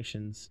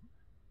 generations.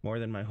 More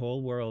than my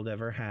whole world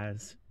ever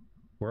has.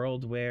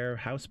 World where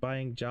house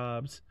buying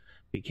jobs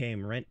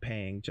became rent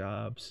paying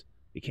jobs,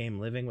 became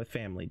living with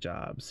family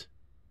jobs.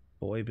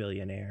 Boy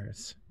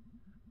billionaires.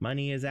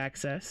 Money is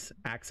access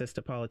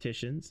to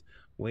politicians,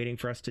 waiting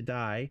for us to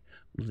die,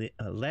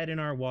 lead in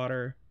our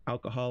water,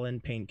 alcohol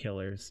and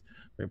painkillers.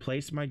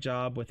 Replace my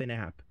job with an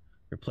app.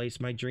 Replace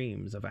my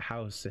dreams of a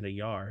house and a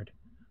yard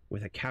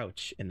with a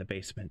couch in the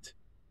basement.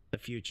 The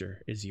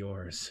future is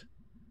yours.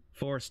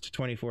 Forced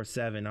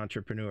 24/7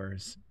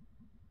 entrepreneurs.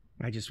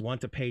 I just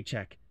want a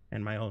paycheck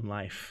and my own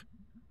life.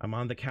 I'm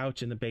on the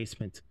couch in the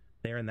basement,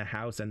 there in the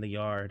house and the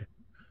yard.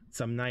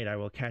 Some night I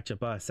will catch a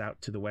bus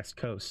out to the West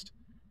Coast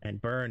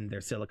and burn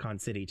their Silicon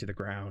City to the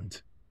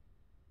ground.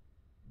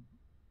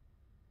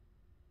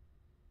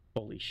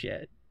 Holy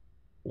shit.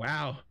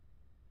 Wow.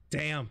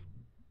 Damn.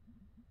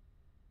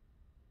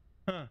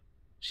 Huh.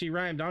 She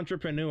rhymed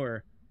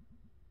entrepreneur.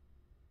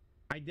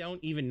 I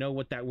don't even know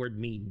what that word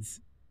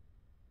means.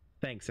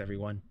 Thanks,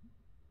 everyone.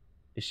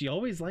 Is she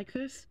always like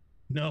this?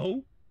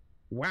 No?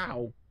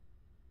 Wow.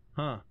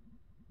 Huh.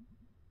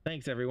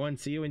 Thanks, everyone.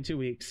 See you in 2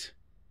 weeks.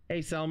 Hey,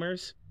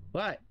 Selmers.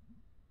 What?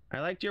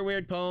 I liked your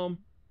weird poem.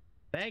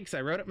 Thanks,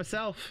 I wrote it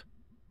myself.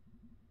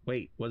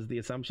 Wait, was the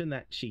assumption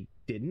that she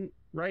didn't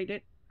write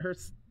it?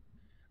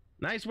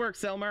 Nice work,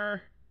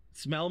 Selmer.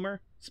 Smelmer?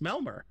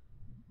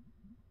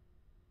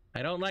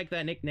 I don't like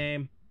that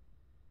nickname.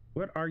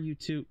 What are you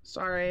two?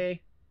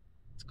 Sorry.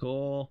 It's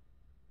cool.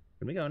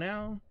 Can we go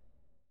now?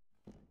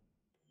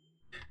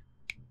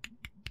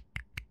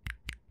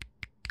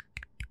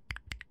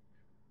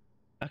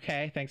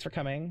 Okay, thanks for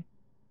coming.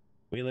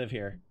 We live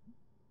here.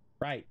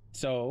 Right,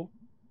 so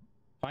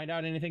find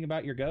out anything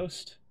about your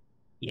ghost?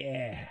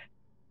 Yeah.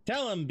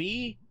 Tell him,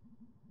 B.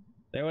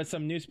 There was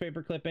some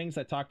newspaper clippings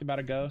that talked about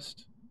a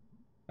ghost.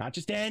 Not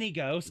just any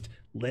ghost,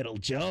 Little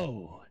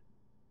Joe.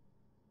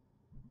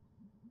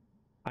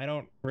 I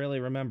don't really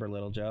remember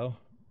Little Joe.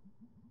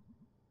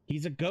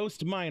 He's a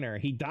ghost miner.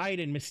 He died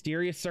in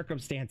mysterious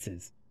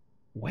circumstances.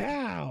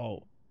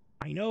 Wow.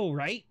 I know,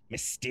 right?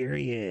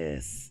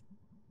 Mysterious.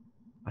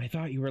 I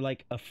thought you were,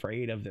 like,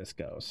 afraid of this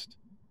ghost.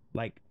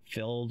 Like,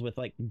 filled with,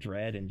 like,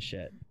 dread and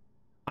shit.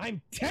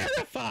 I'm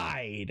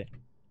terrified!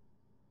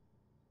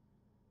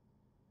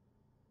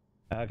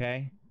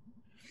 Okay.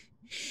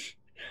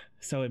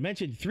 So it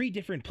mentioned 3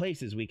 different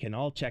places we can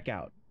all check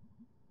out.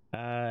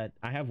 I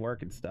have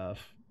work and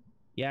stuff.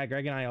 Yeah,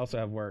 Greg and I also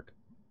have work.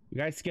 You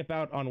guys skip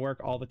out on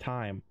work all the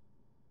time.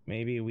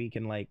 Maybe we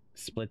can, like,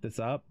 split this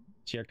up.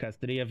 Share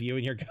custody of you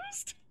and your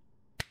ghost.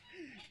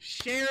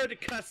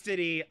 Shared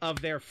custody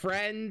of their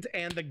friend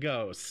and the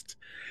ghost.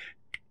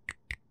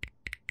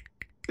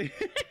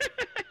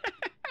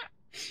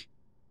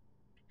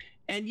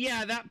 And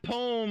yeah, that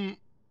poem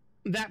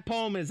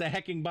is a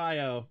hecking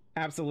bio.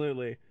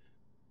 Absolutely.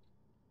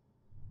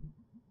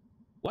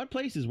 What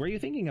places were you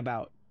thinking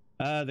about?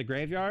 The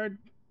graveyard?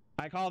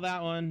 I call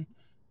that one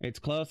It's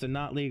close and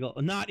not legal.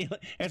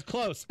 It's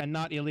close and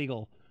not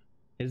illegal.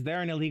 Is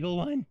there an illegal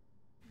one?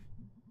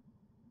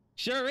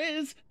 Sure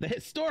is. The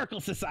Historical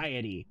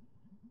Society.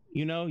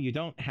 You know, you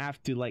don't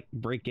have to like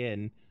break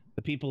in.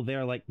 The people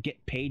there like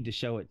get paid to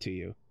show it to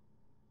you.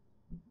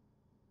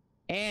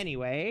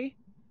 Anyway,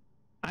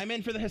 I'm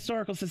in for the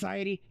Historical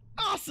Society.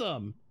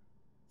 Awesome.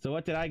 So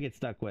what did I get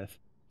stuck with?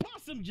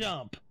 Possum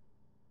Jump.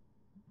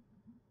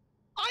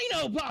 I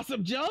know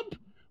Possum Jump.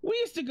 We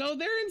used to go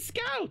there in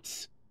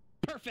Scouts.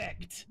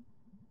 Perfect.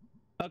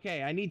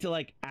 Okay, I need to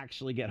like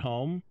actually get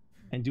home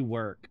and do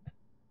work.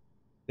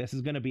 This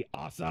is gonna be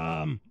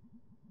awesome.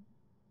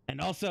 And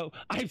also,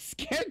 I'm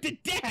scared to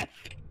death.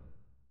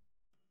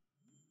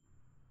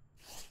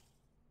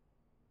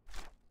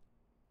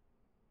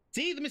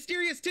 See, the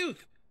mysterious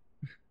tooth.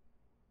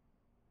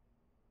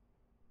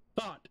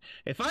 Thought,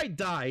 if I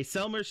die,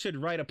 Selmer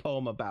should write a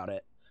poem about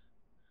it.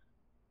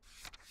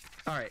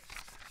 All right.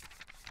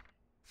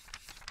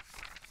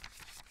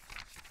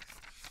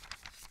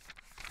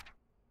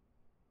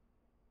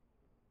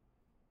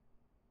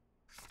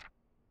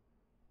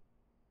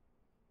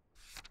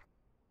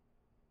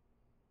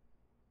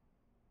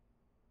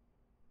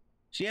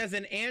 She has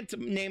an aunt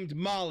named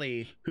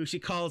Molly, who she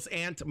calls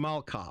Aunt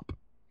Mallcop.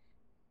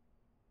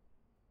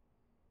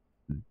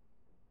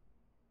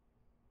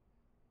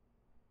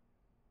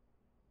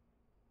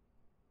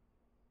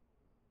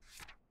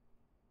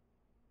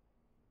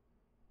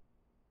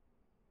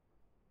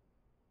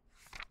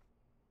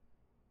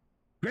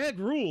 Greg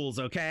rules,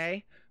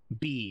 okay?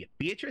 B.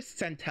 Beatrice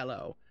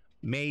Santello.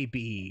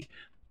 Maybe.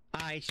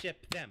 I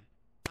ship them.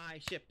 I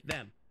ship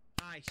them.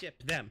 I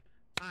ship them.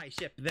 I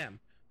ship them.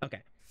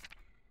 Okay.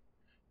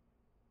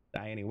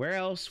 Die anywhere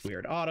else.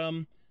 Weird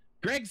Autumn.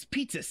 Greg's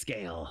Pizza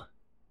Scale.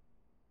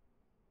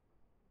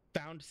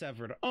 Found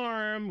severed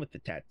arm with the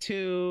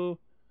tattoo.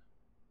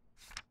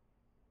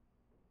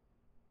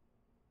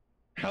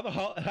 How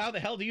the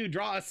hell do you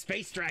draw a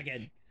space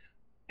dragon?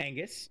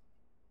 Angus.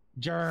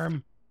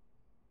 Germ.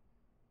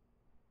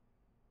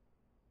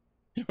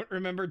 I don't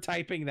remember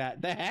typing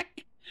that. The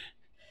heck?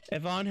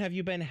 Yvonne, have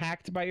you been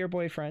hacked by your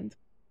boyfriend?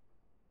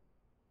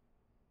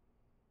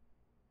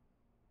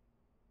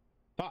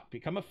 Thought,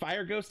 become a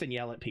fire ghost and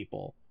yell at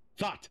people.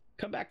 Thought,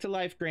 come back to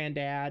life,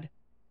 granddad.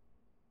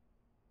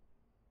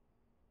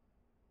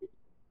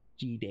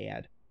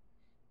 G-dad.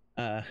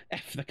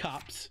 F the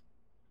cops.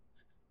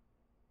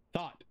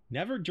 Thought,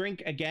 never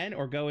drink again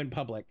or go in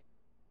public.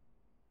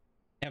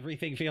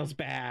 Everything feels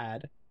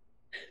bad.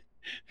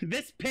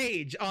 This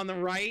page on the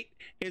right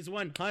is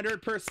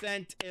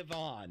 100%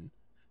 Yvonne.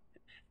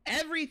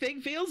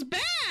 Everything feels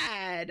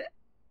bad.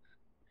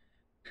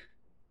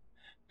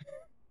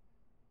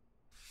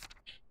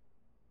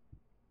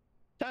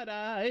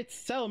 Ta-da! It's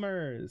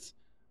Selmers,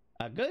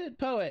 a good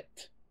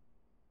poet.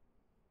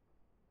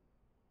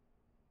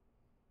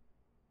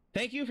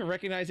 Thank you for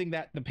recognizing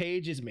that the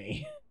page is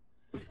me.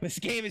 This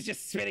game is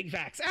just spitting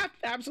facts.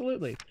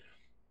 Absolutely.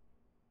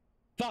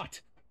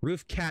 Thought,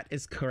 roof cat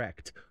is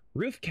correct.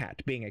 Roof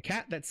cat being a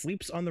cat that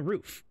sleeps on the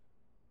roof.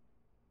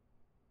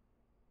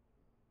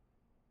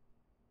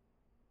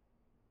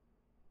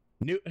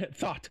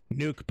 Thought,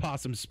 nuke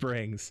Possum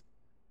Springs.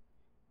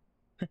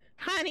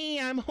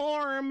 Honey, I'm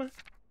Horm.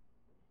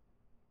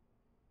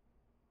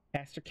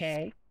 Pastor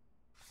K.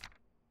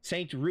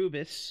 Saint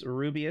Rubius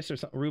or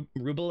something,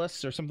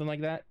 Rubilus or something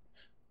like that.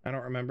 I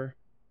don't remember.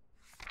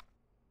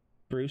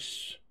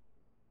 Bruce.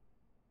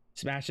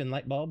 Smashing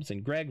light bulbs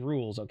and Greg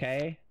rules,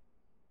 okay?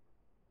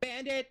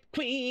 Bandit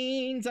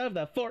queens of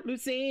the Fort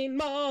Lucine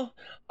Mall.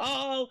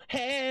 All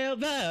hail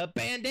the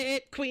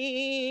bandit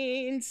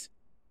queens.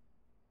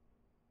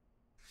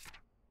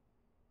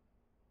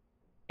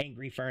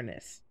 Angry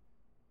Furnace.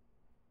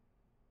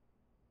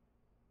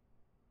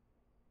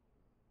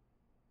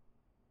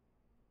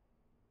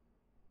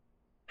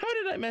 How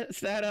did I mess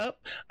that up?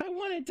 I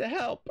wanted to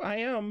help. I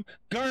am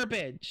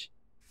garbage.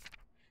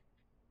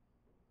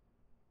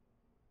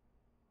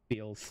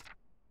 Feels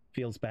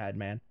bad,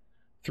 man.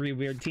 3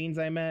 weird teens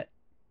I met.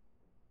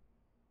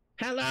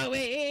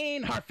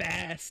 Halloween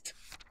Harfest.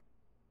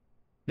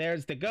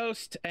 There's the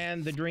ghost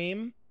and the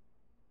dream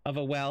of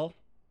a well.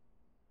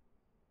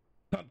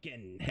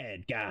 Pumpkin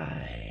head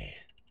guy.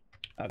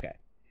 Okay.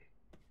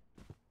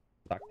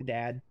 Talk to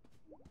dad.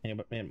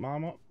 Anybody,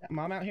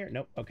 mom out here?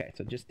 Nope. Okay,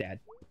 so just dad.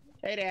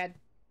 Hey, dad.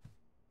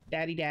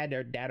 Dad,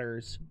 or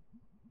dadders.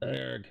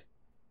 Erg.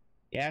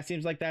 Yeah,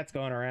 seems like that's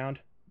going around.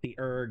 The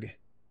erg.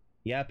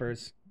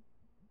 Yepers.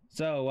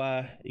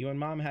 So, you and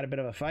mom had a bit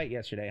of a fight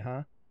yesterday,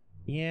 huh?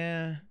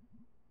 Yeah.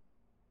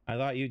 I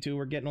thought you two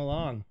were getting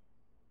along.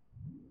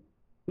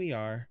 We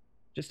are.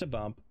 Just a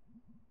bump.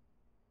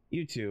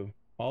 You two.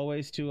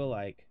 Always two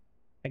alike.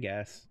 I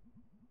guess.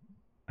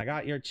 I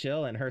got your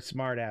chill and her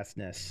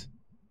smartassness.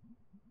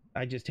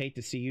 I just hate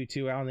to see you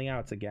two out on the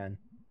outs again.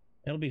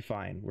 It'll be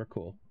fine. We're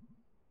cool.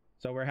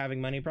 So we're having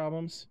money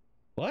problems?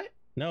 What?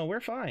 No, we're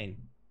fine.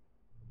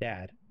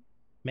 Dad.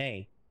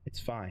 May. It's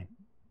fine.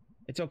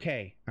 It's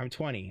okay. I'm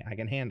 20. I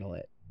can handle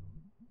it.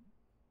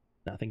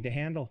 Nothing to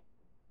handle.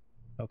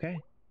 Okay.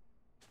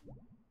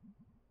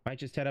 Might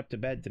just head up to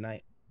bed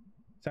tonight.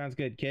 Sounds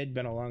good, kid.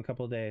 Been a long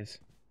couple of days.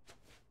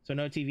 So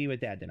no TV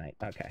with Dad tonight.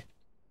 Okay.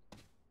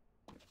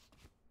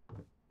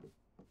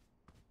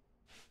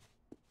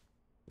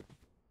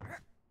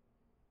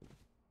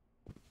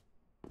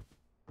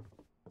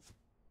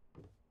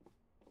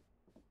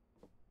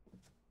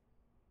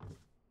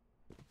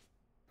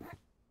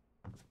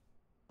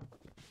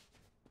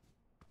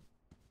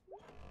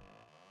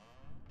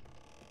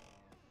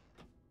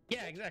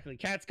 Yeah, exactly.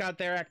 Cats got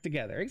their act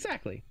together.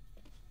 Exactly.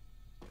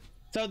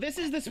 So this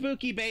is the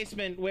spooky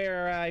basement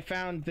where I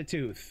found the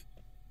tooth.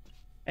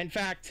 In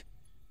fact,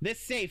 this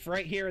safe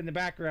right here in the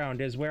background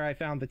is where I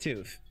found the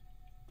tooth.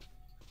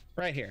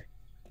 Right here.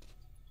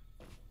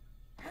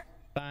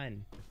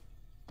 Fun.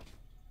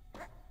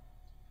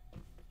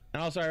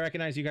 And also, I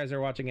recognize you guys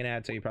are watching an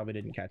ad, so you probably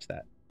didn't catch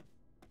that.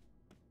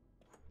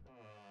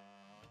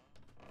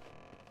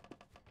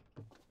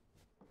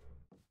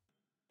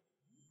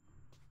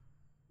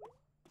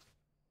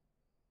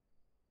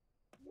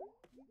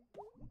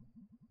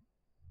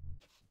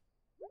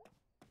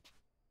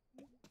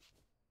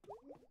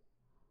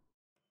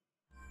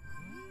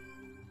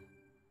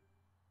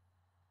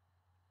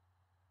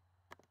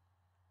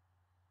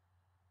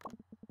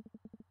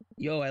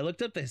 Yo, I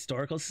looked up the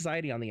Historical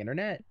Society on the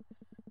internet.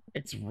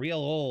 It's real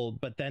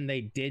old, but then they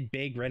did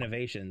big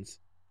renovations.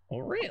 Oh,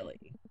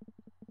 really?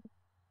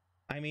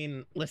 I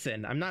mean,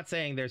 listen, I'm not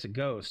saying there's a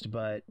ghost,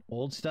 but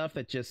old stuff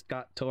that just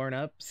got torn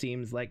up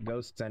seems like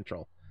Ghost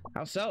Central.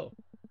 How so?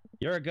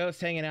 You're a ghost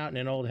hanging out in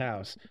an old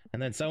house,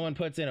 and then someone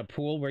puts in a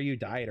pool where you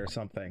died or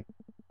something.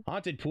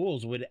 Haunted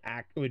pools would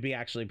be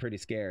actually pretty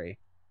scary.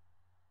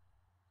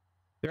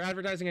 They're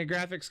advertising a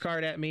graphics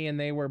card at me, and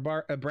they were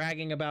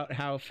bragging about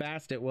how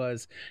fast it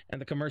was,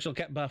 and the commercial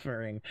kept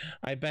buffering.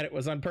 I bet it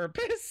was on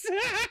purpose.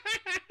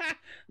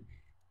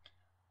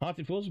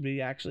 Haunted pools would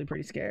be actually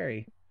pretty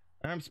scary.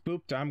 I'm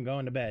spooked. I'm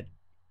going to bed.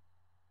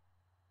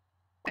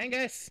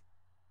 Angus!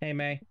 Hey,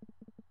 May.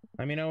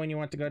 Let me know when you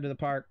want to go to the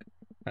park.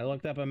 I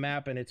looked up a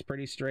map, and it's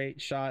pretty straight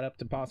shot up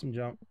to Possum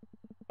Jump.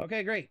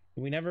 Okay, great.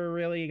 We never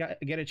really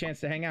get a chance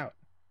to hang out.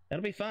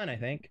 It'll be fun, I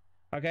think.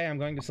 Okay, I'm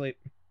going to sleep.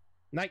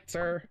 Night,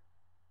 sir.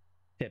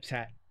 Tips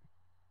hat.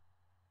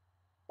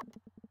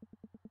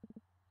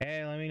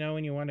 Hey, let me know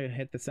when you want to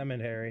hit the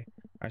cemetery.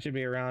 I should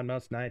be around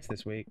most nights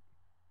this week.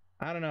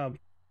 I don't know.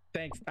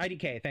 Thanks.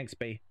 IDK, thanks,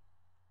 B.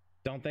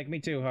 Don't think me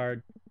too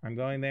hard. I'm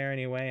going there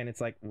anyway, and it's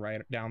like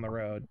right down the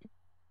road.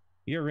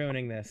 You're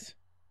ruining this.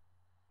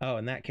 Oh,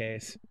 in that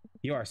case,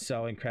 you are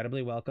so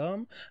incredibly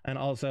welcome, and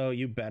also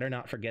you better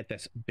not forget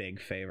this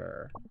big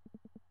favor.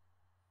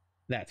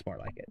 That's more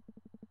like it.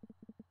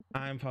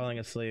 I'm falling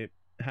asleep.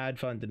 Had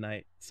fun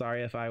tonight.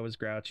 Sorry if I was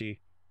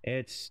grouchy.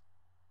 It's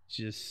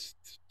just...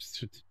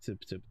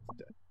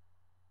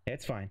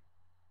 It's fine.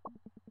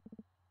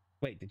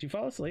 Wait, did you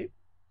fall asleep?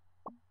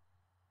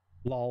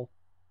 Lol.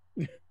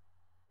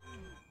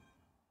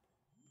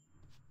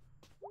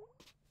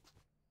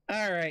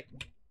 Alright.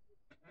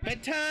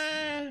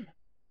 Bedtime!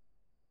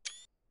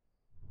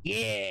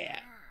 Yeah!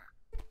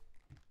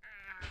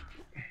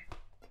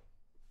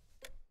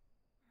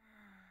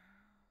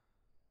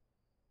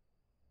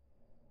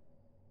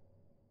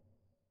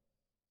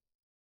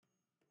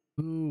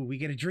 Ooh, we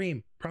get a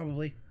dream,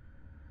 probably.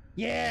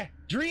 Yeah!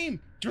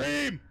 Dream!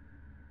 Dream!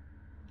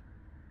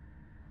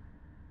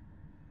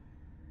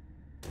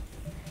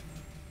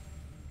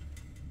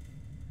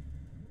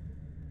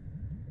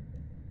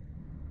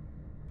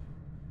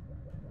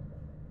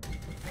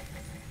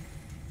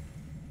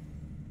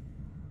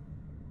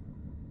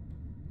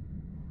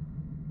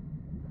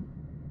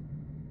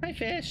 Hi,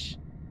 fish.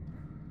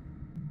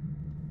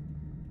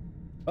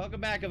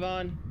 Welcome back,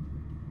 Yvonne.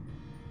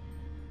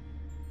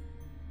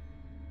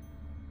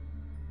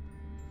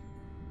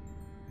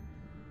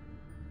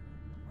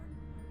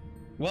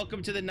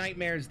 Welcome to the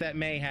nightmares that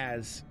May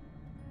has.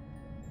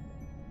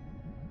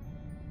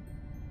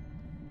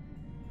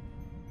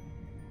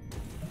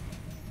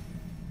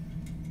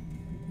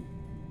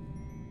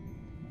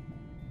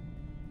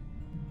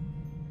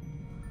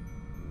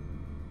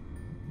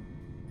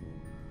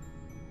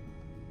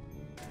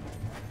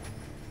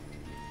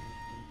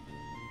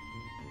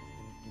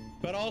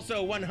 But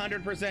also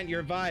 100%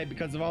 your vibe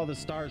because of all the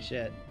star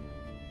shit.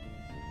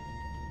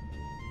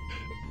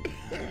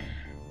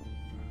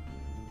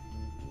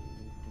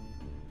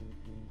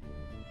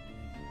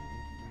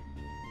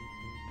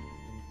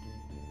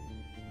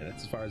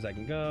 That's as far as I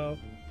can go.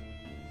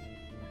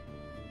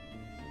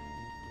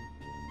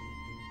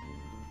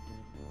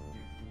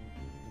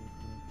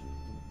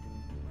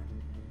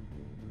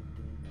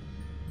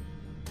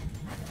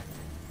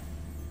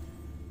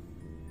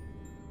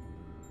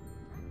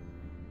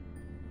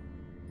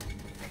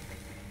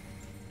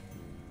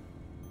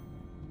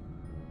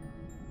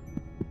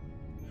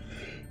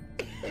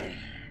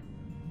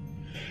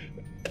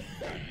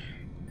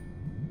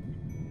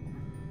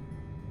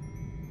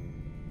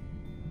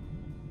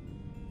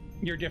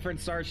 Your different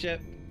starship,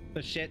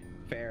 the shit,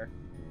 fair.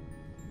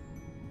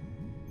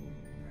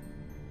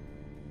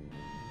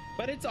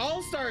 But it's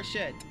all star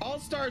shit. All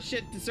star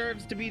shit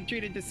deserves to be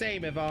treated the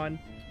same, Yvonne.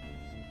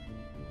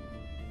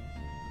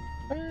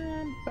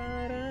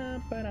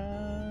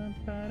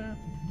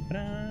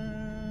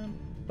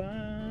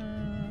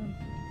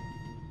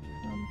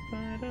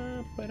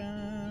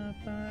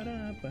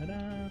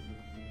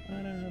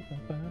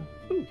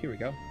 Ooh, here we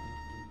go.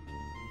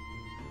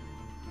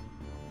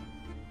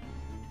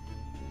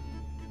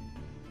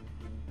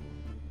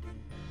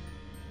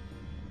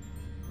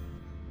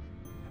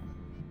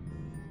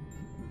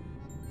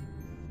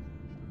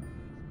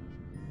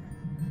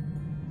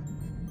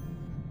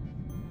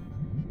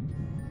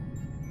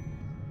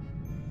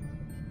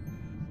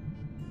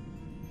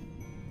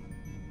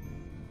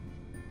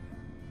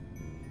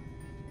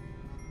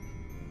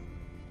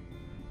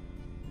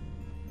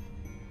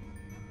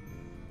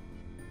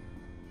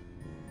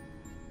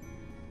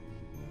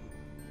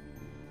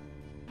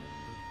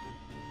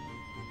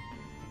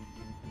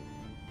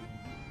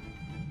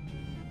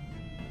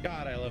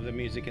 God, I love the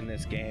music in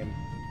this game.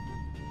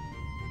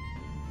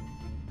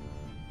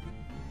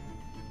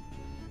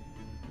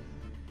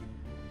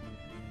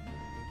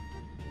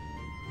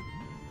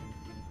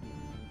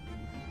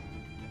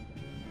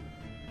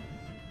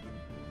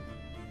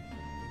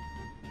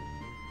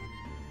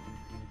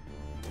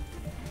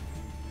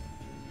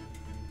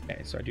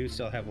 Okay, so I do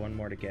still have one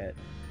more to get.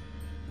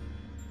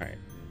 All right.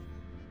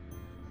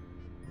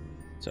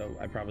 So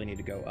I probably need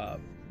to go up.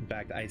 In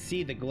fact, I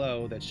see the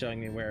glow that's showing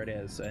me where it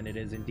is, and it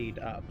is indeed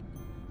up.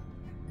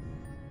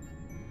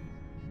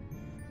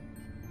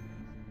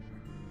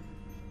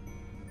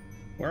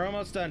 We're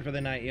almost done for the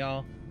night,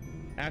 y'all.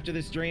 After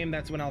this stream,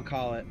 that's when I'll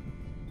call it.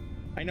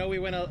 I know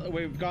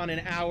we've gone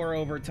an hour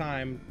over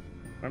time.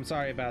 I'm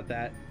sorry about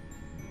that.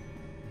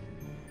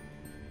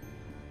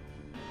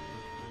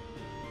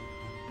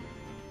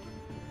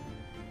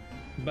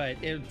 But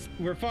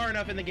we're far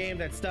enough in the game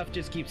that stuff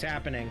just keeps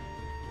happening.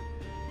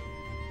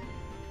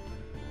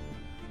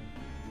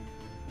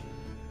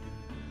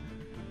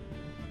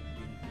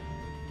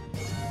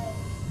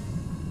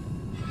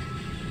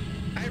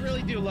 I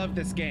really do love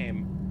this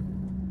game.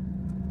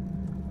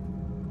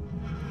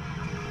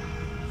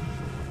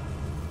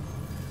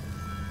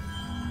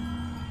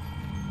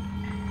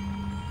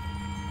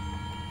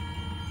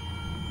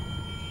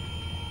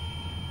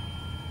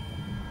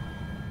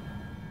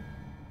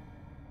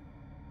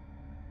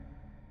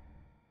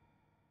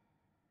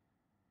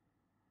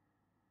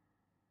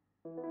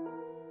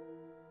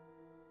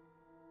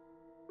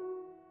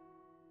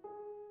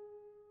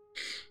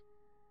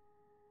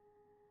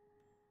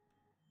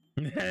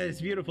 It's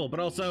beautiful, but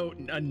also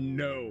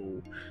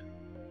no.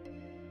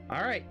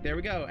 All right, there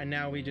we go. And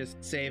now we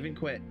just save and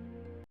quit.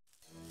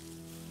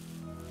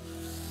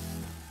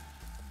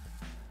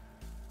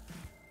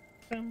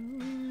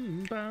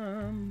 Bum,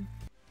 bum.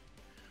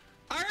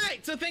 All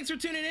right, so thanks for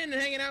tuning in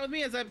and hanging out with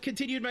me as I've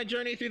continued my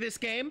journey through this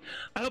game.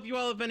 I hope you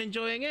all have been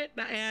enjoying it,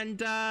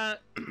 and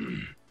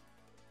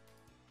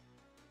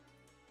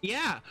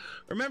yeah,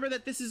 remember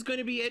that this is going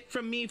to be it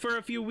from me for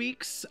a few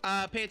weeks.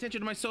 Pay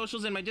attention to my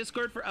socials and my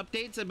Discord for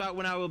updates about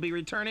when I will be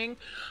returning.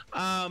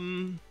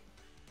 So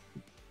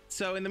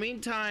in the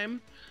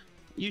meantime,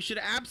 you should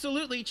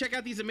absolutely check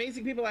out these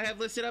amazing people I have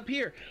listed up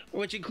here,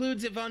 which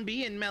includes Yvonne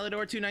B and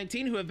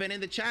Melodor219, who have been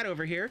in the chat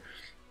over here.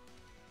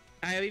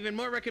 I have even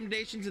more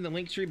recommendations in the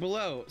link tree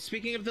below.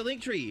 Speaking of the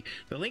link tree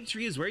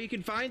is where you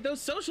can find those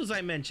socials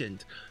I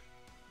mentioned,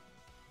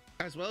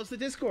 as well as the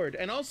Discord,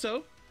 and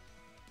also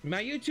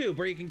my YouTube,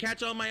 where you can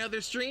catch all my other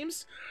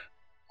streams,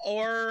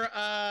 or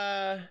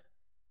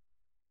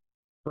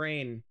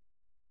Brain.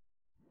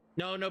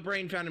 No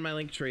Brain found in my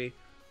link tree.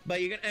 But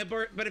you can,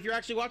 but if you're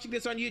actually watching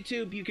this on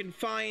YouTube, you can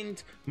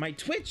find my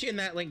Twitch in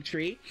that link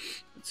tree,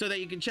 so that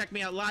you can check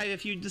me out live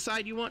if you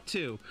decide you want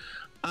to.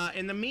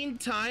 In the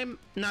meantime,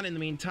 not in the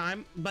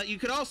meantime, but you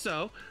could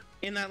also,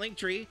 in that link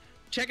tree,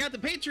 check out the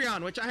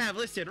Patreon, which I have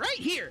listed right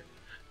here.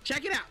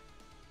 Check it out.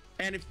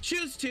 And if you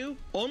choose to,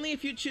 only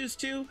if you choose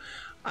to,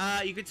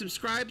 you can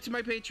subscribe to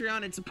my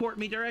Patreon and support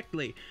me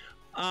directly.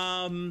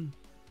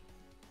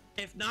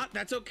 If not,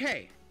 that's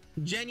okay.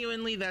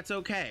 Genuinely, that's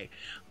okay.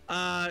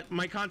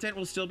 My content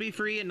will still be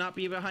free and not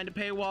be behind a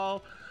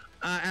paywall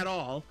at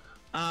all.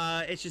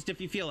 It's just if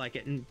you feel like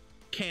it and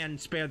can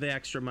spare the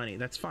extra money,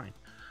 that's fine.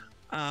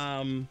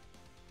 Yeah.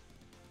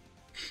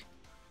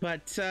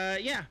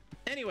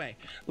 Anyway,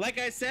 like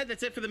I said,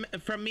 that's it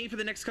from me for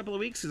the next couple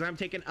of weeks, because I'm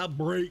taking a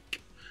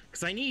break.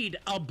 Because I need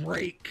a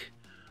break.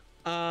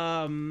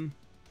 Yeah.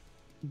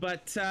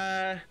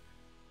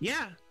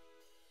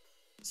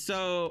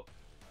 So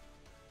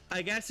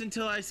I guess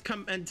until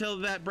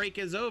that break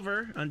is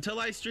over, until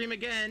I stream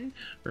again,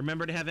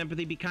 remember to have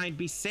empathy, be kind,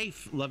 be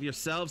safe, love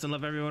yourselves, and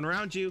love everyone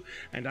around you,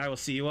 and I will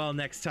see you all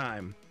next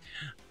time.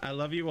 I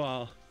love you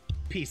all.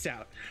 Peace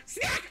out.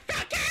 Snack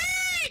fucker!